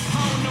 I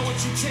don't know what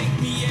you take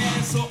me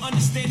as or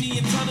understand the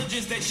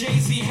intelligence that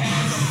Jay-Z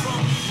has. I'm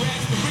from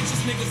rags, the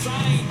richest niggas, I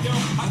ain't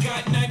dumb. I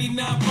got 99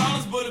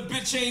 problems, but a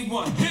bitch ain't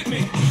one. Hit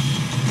me.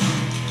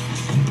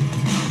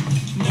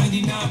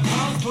 99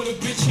 problems, but a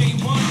bitch ain't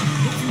one.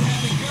 If you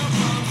having girl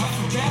problems, I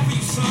feel bad for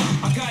you, son.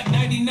 I got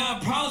 99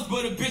 problems,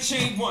 but a bitch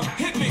ain't one.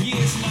 Hit me. Yeah,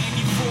 it's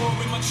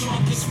 94, and my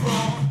trunk is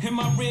raw. And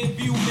my rear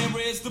view mirror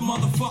is the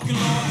motherfucking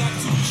law. Got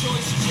two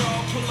choices,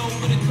 y'all. Pull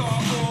over the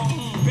car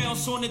or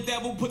bounce on the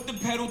devil, put the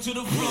pedal to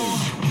the floor.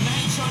 And I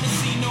ain't trying to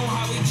see no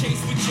highway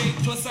chase with Jake.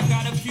 Plus, I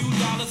got a few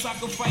dollars, I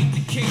can fight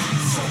the case.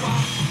 So I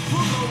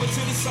pull over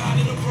to the side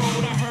of the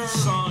road. I heard,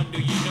 son,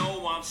 do you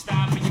know I'm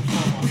stopping you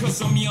for?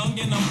 Cause I'm young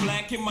and I'm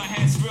black and my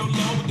hat's real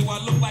low. Do I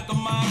look like a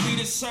mind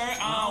reader, sir?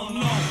 I don't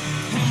know.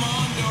 Am I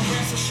under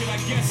arrest or should I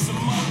guess I'm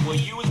up? Well,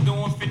 you was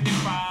doing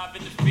 55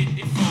 in the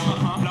 54.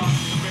 Lost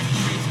the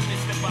registration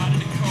and step out of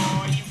the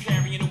car. You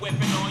carrying a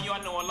weapon on you,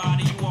 I know a lot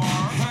of you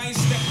are. I ain't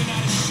stepping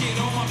out of shit,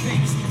 all my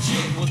papers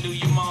legit. Well, do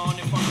you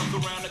mind if I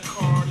look around the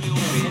car a little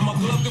bit? My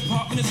glove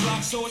compartment is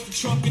locked, so it's the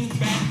trunk in the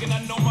back. And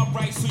I know my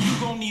rights, so you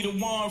gon' need a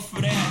warrant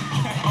for that.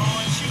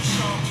 Aren't you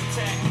sharp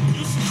attack?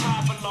 You some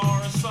type of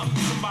law or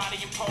something, somebody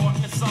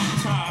important or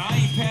something.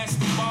 I ain't passed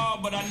the bar,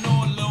 but I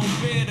know a little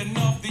bit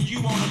enough that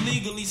you wanna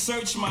legally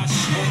search my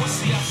shit. Well, we'll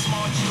see how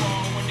smart you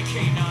are when the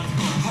K9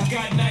 comes. I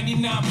got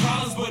 99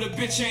 problems, but a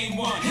bitch ain't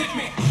one. Hit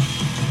me.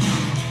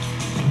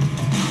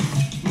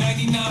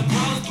 99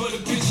 problems, but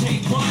a bitch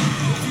ain't one.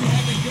 If you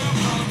having girl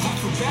problems, I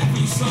feel bad for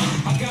you, son.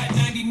 I got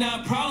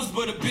 99 problems,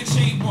 but a bitch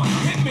ain't one.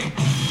 Hit me.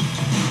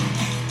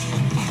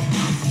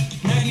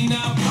 99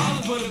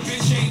 problems, but a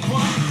bitch ain't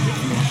one. If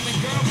you having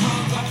girl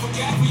problems, I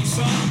forgot for you,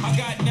 son. I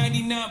got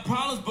 99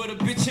 problems, but a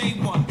bitch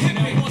ain't one. Hit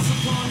me. Once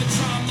upon a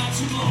time, not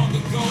too long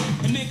ago,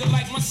 a nigga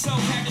like myself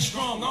had a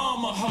strong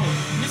arm, a hoe.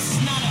 This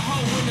is not a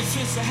hoe in the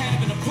sense of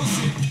having a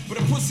pussy, but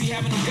a pussy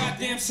having no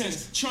goddamn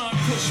sense. Try and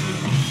push me.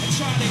 I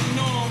try to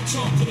ignore him,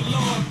 talk to the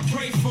Lord,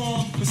 pray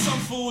for him, but some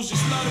fools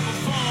just love to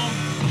perform.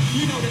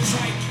 You know the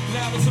type,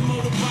 loud as a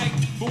motorbike,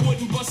 but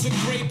wouldn't bust a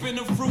grape in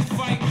a fruit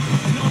fight.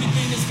 And the only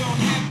thing that's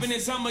gonna happen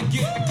is I'ma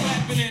get the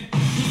clapping in.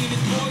 He and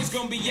his boys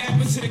gonna be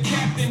yapping to the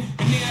captain,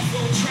 and then I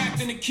go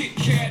trapped in the Kit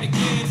Kat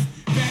again.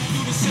 Back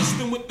through the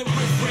system with the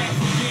riff-raff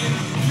again.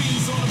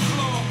 Beans on the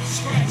floor,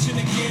 scratching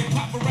again.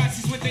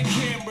 Paparazzis with their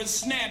cameras,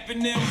 snapping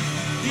them.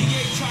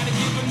 DA try to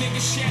give a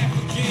nigga shaft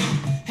again.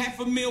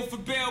 $500,000 for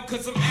bail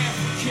cause I'm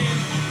African.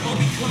 Or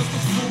because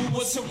the fool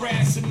was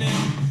harassing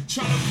them.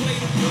 Trying to play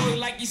the boy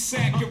like he's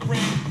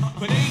saccharine.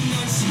 But ain't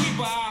none sweet,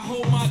 but I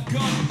hold my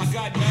gun. I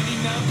got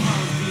 99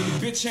 pounds, and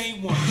the bitch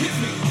ain't one. Hit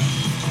me.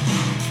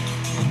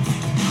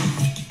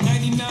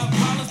 99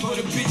 problems, but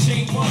a bitch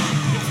ain't one.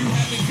 If you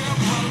having girl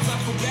problems, I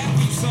feel bad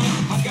for you, son.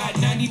 I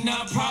got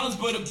 99 problems,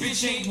 but a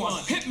bitch ain't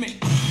one. Hit me.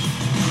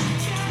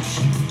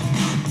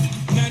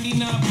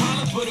 99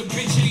 problems, but a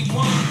bitch ain't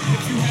one.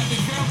 If you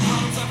having girl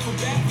problems, I feel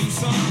bad for you,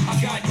 son. I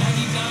got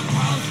 99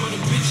 problems, but a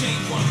bitch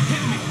ain't one.